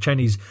the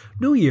Chinese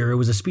New Year, it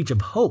was a speech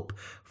of hope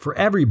for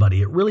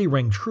everybody. It really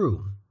rang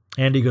true.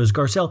 Andy goes,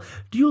 Garcelle,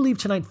 do you leave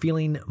tonight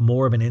feeling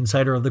more of an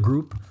insider of the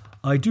group?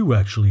 I do,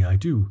 actually. I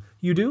do.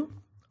 You do?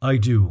 I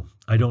do.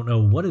 I don't know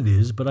what it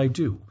is, but I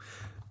do.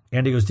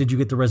 Andy goes, did you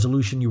get the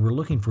resolution you were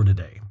looking for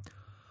today?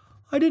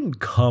 I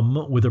didn't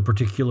come with a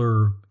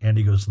particular,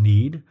 Andy goes,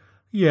 need.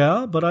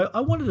 Yeah, but I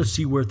wanted to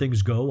see where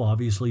things go.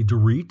 Obviously,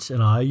 Dorit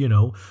and I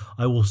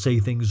will say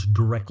things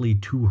directly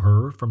to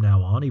her from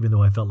now on, even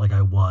though I felt like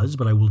I was,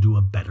 but I will do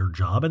a better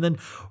job. And then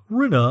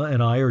Rinna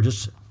and I are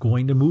just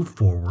going to move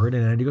forward.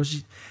 And Andy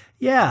goes,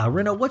 yeah,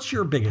 Rinna, what's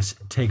your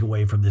biggest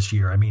takeaway from this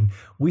year? I mean,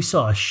 we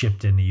saw a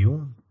shift in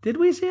you. Did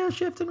we see a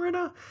shift in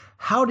Rinna?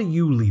 How do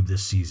you leave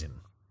this season?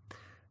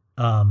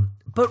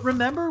 But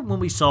remember when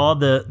we saw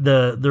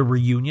the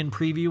reunion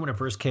preview when it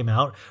first came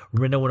out,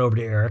 Rinna went over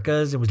to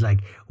Erica's and was like,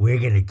 we're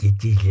going to get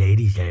these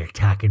ladies that are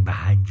talking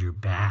behind your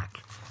back.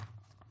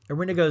 And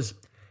Rinna goes,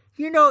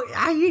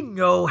 I didn't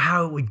know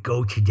how it would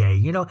go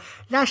today.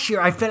 Last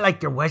year I felt like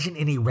there wasn't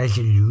any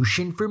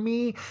resolution for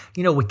me,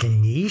 with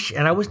Denise,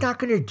 and I was not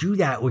going to do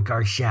that with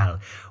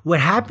Garcelle. What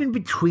happened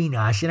between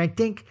us, and I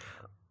think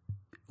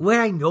what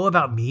I know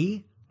about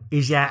me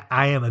is that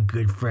I am a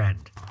good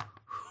friend.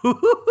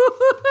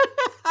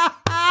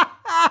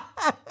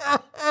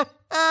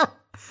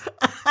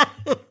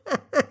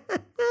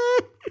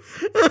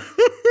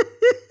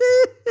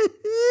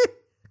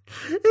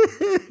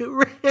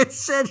 Rinna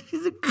said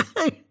she's a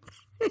good.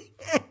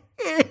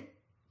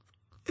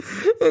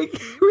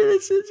 Rinna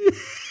said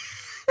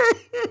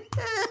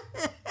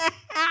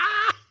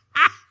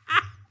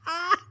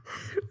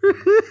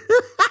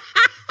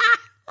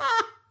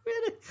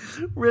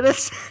Rinna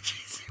said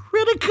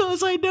Rinna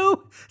goes, I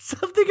know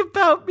something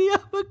about me.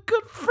 I'm a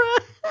good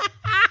friend.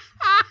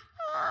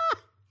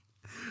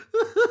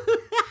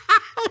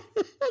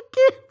 I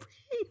can't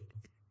breathe.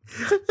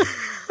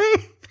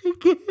 I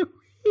can't breathe.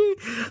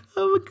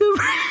 I'm a good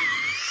friend.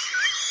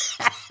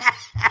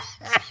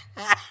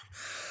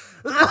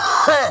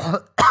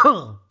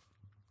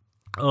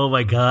 Oh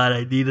my God,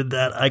 I needed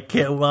that. I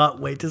cannot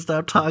wait to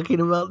stop talking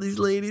about these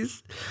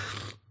ladies.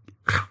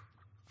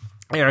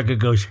 Erica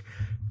goes,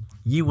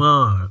 you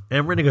are.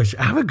 And Rinna goes,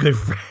 I'm a good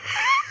friend.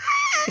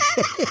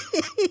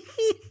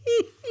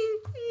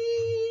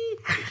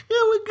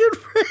 I'm a good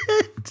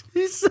friend.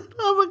 He said,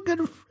 I'm a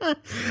good friend.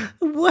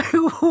 What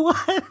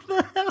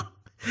the hell?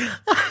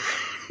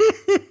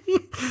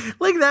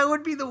 Like, that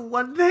would be the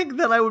one thing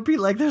that I would be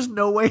like, there's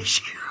no way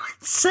she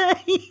would say.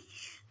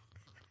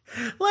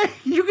 Like,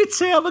 you could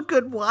say I'm a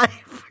good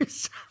wife or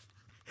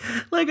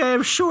something. Like, I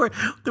have short.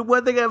 The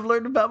one thing I've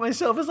learned about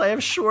myself is I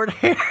have short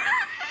hair.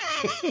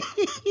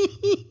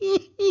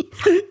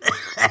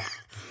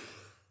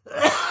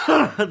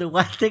 The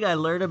one thing I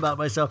learned about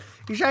myself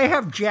is I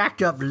have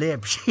jacked up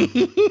lips.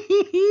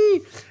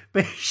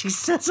 But she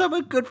says I'm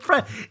a good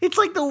friend. It's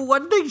like the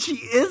one thing she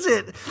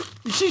isn't.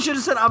 She should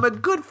have said I'm a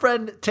good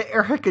friend to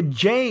Erica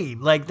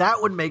Jane. Like,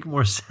 that would make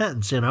more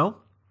sense,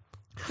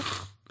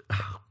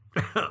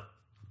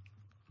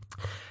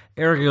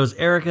 Erica goes,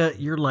 Erica,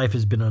 your life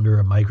has been under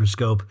a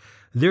microscope.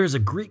 There's a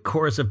Greek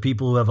chorus of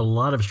people who have a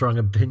lot of strong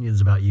opinions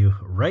about you.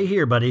 Right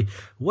here, buddy.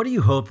 What do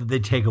you hope that they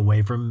take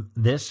away from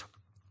this?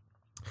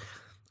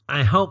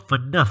 I hope for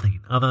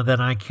nothing other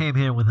than I came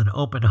here with an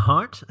open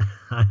heart.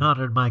 I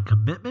honored my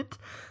commitment.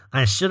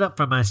 I stood up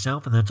for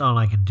myself, and that's all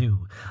I can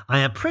do. I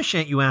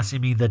appreciate you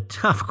asking me the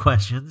tough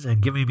questions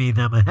and giving me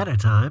them ahead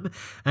of time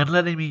and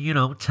letting me,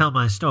 tell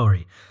my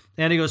story.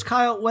 And he goes,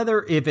 Kyle,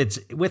 whether if it's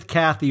with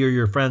Kathy or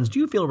your friends, do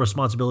you feel a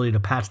responsibility to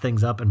patch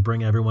things up and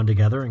bring everyone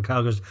together? And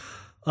Kyle goes,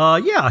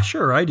 yeah,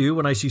 sure, I do.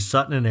 When I see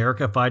Sutton and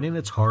Erica fighting,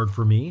 it's hard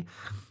for me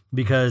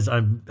because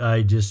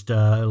I just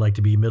like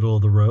to be middle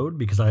of the road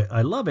because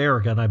I love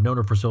Erica and I've known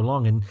her for so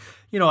long. And,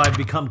 I've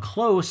become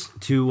close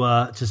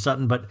to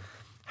Sutton, but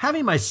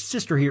having my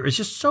sister here is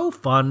just so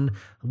fun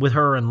with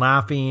her and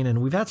laughing.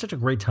 And we've had such a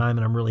great time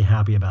and I'm really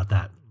happy about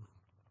that.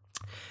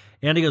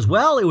 Andy goes,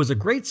 well, it was a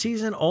great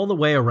season all the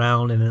way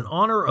around. And in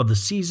honor of the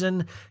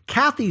season,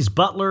 Kathy's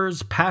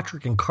butlers,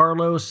 Patrick and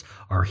Carlos,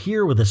 are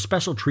here with a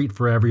special treat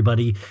for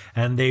everybody.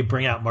 And they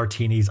bring out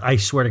martinis. I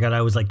swear to God,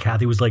 I was like,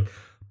 Kathy was like,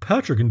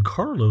 Patrick and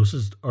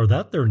Carlos, are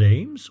that their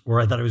names?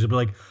 Or I thought it was going to be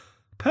like,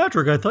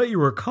 Patrick, I thought you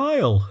were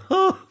Kyle.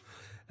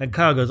 And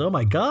Kyle goes, oh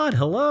my God,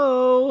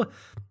 hello.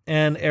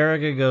 And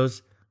Erica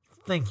goes,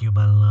 thank you,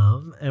 my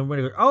love. And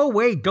Wendy goes, oh,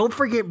 wait, don't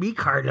forget me,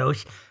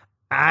 Carlos.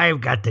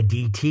 I've got the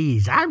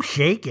DTs. I'm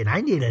shaking.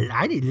 I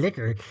need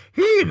liquor.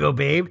 Here you go,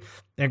 babe.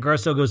 And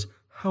Garcelle goes,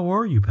 how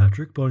are you,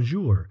 Patrick?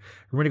 Bonjour.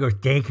 And Wendy goes,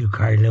 thank you,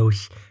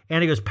 Carlos.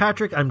 And he goes,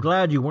 Patrick, I'm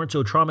glad you weren't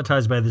so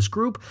traumatized by this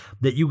group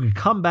that you could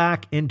come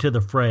back into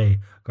the fray.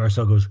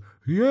 Garcelle goes,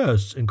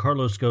 yes. And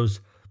Carlos goes,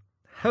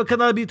 how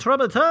can I be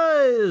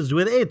traumatized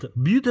with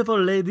 8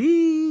 beautiful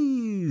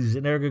ladies?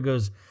 And Erica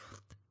goes,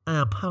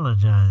 I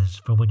apologize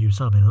for when you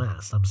saw me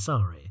last. I'm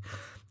sorry.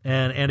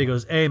 And Andy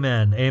goes,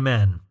 amen,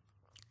 amen.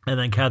 And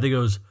then Kathy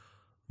goes,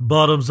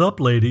 bottoms up,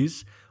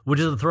 ladies, which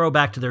is a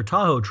throwback to their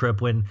Tahoe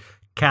trip when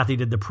Kathy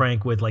did the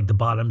prank with like the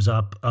bottoms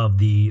up of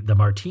the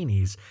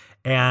martinis.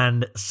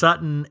 And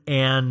Sutton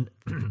and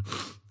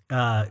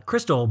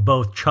Crystal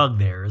both chug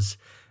theirs.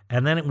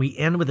 And then we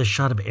end with a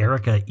shot of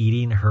Erica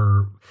eating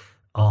her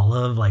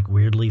olive, like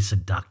weirdly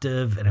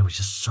seductive. And it was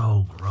just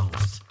so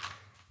gross.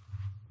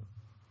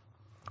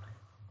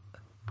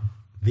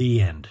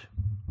 The end.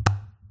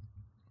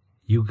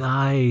 You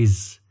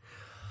guys...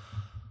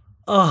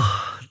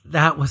 Oh,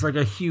 that was like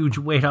a huge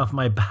weight off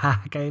my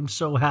back. I am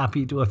so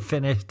happy to have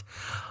finished.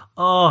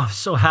 Oh,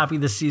 so happy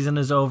the season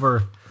is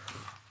over.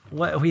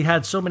 We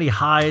had so many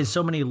highs,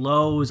 so many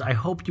lows. I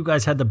hope you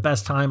guys had the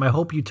best time. I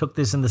hope you took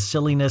this in the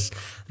silliness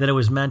that it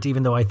was meant,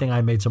 even though I think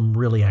I made some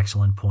really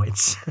excellent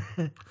points.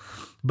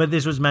 But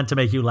this was meant to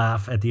make you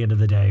laugh at the end of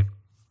the day.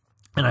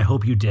 And I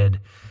hope you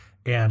did.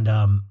 And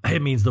it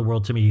means the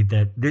world to me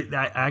that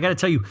I got to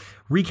tell you,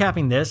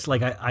 recapping this,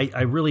 like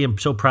I really am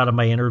so proud of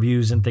my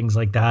interviews and things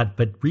like that.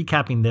 But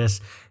recapping this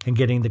and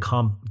getting the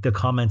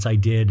comments I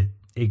did,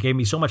 it gave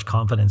me so much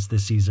confidence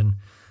this season.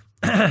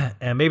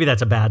 And maybe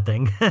that's a bad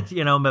thing,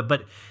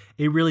 but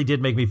it really did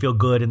make me feel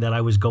good and that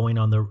I was going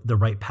on the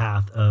right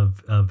path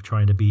of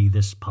trying to be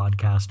this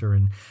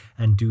podcaster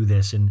and do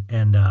this.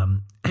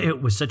 And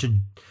it was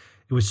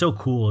it was so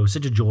cool. It was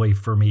such a joy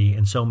for me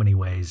in so many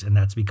ways, and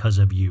that's because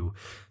of you.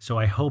 So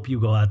I hope you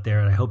go out there,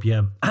 and I hope you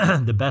have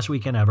the best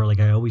weekend ever, like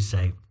I always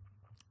say,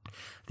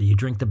 that you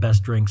drink the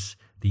best drinks,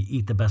 that you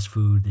eat the best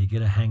food, that you get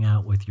to hang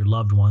out with your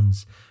loved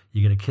ones,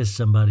 you get to kiss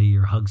somebody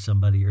or hug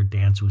somebody or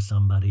dance with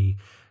somebody,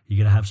 you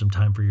get to have some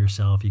time for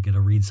yourself, you get to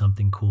read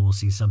something cool,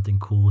 see something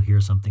cool, hear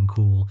something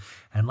cool.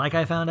 And like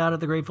I found out at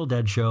the Grateful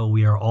Dead show,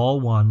 we are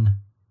all one.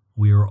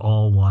 We are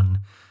all one.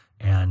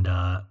 And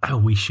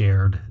we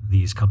shared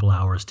these couple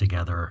hours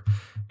together,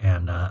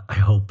 and I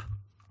hope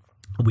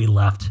we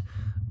left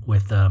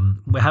with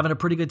having a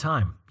pretty good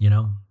time,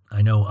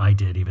 I know I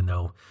did, even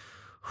though,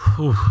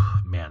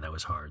 man, that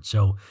was hard.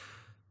 So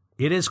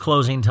it is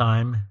closing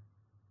time,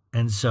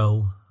 and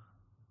so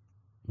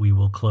we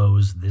will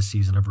close this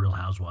season of Real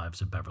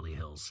Housewives of Beverly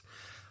Hills.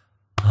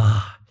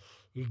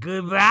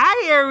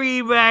 Goodbye,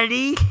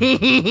 everybody.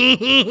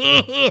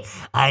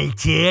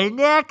 Until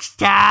next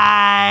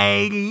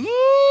time.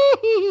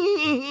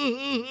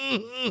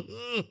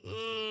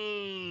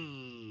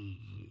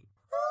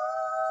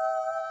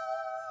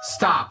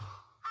 Stop.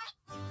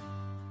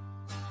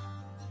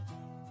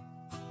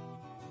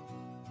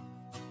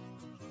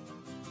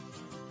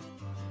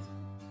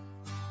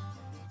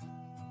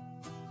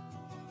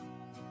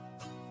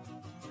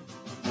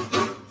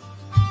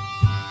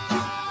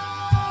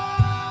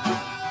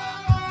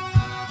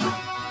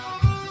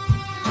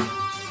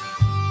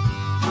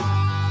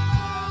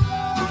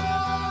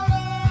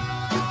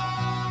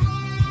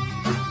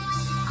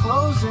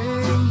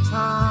 Closing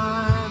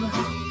time.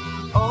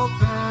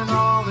 Open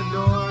all the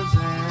doors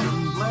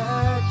and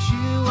let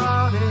you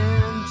out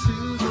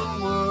into the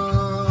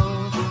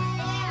world.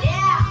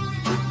 Yeah.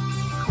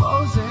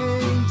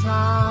 Closing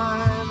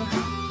time.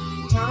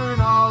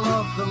 Turn all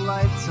of the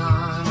lights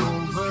on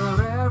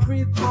over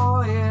every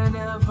boy and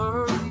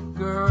every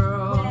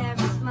girl.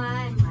 Where's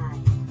my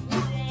mind?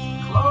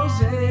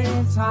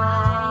 Closing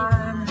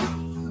time.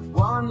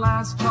 One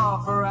last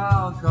call for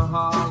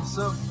alcohol,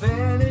 so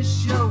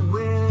finish your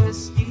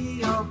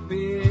whiskey or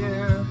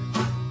beer.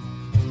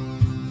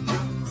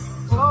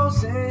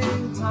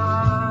 Closing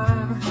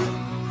time.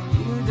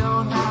 You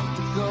don't have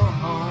to go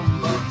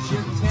home, but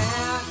you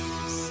can't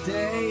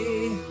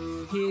stay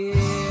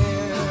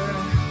here.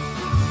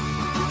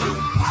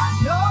 I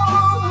know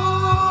who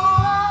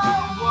I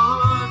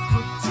want to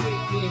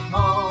take me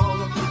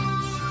home.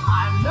 I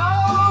know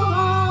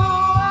who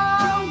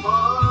I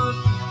want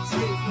to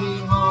take me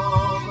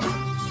home.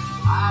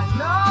 I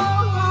know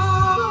who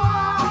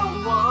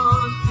I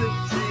want to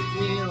take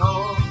me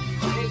home.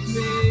 Take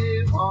me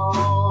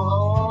home.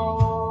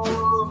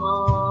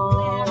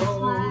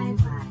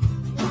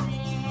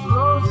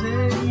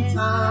 Closing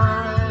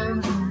time.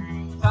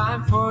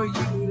 Time for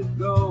you to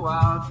go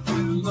out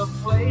to the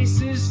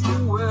places you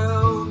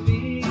will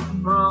be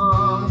from.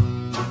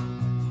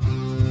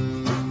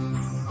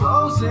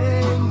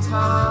 Closing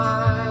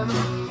time.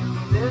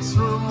 This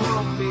room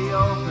won't be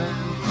open.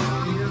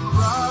 Your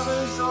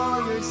brothers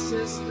or your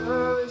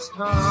sisters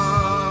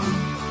come.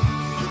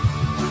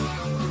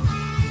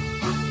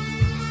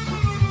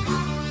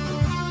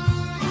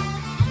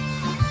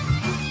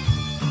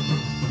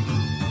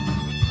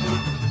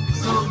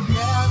 So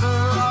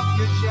gather up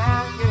your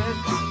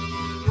jackets,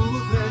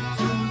 move it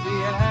to the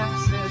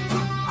exit.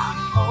 I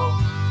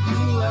hope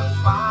you have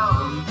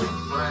found a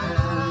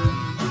friend.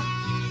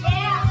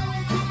 Yeah.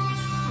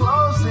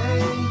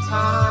 Closing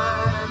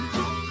time.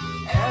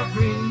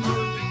 Every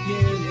new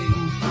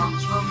beginning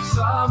comes from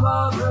some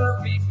other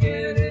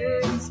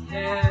beginning's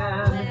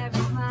end.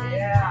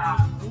 Yeah.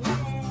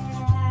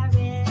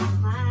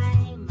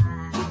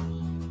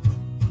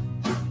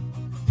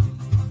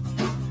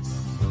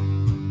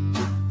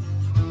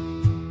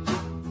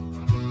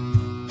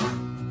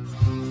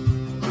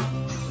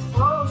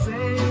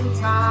 Closing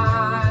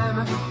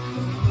time.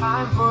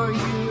 Time for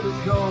you to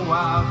go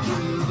out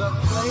to the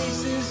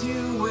places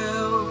you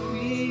will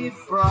be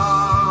from.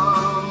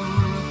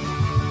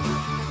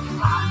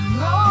 I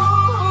know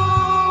who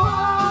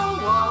I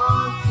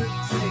want to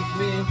take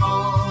me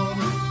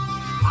home.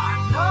 I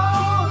know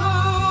who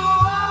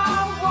I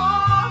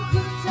want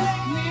to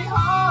take me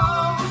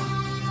home.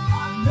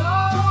 I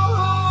know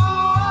who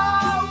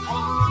I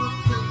want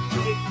to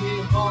take me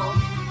home.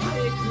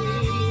 Take me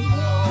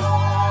home.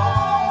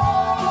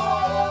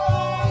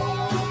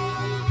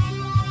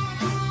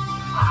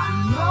 I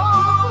know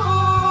who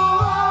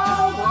I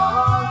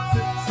want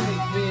to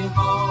take me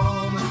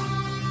home.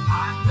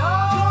 I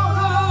know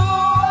who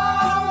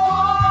I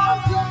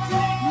want to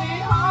take me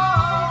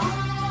home.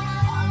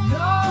 I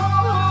know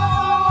who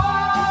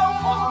I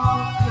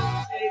want to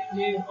take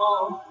me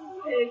home.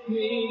 Take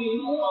me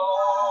home.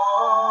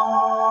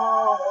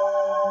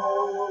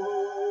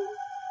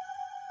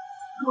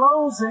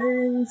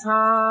 Closing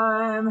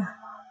time.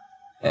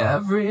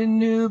 Every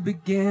new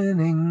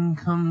beginning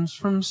comes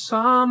from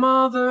some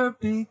other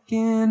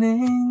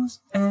beginning's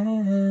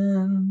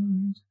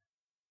end.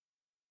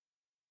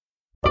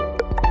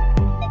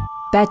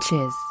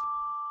 Betches.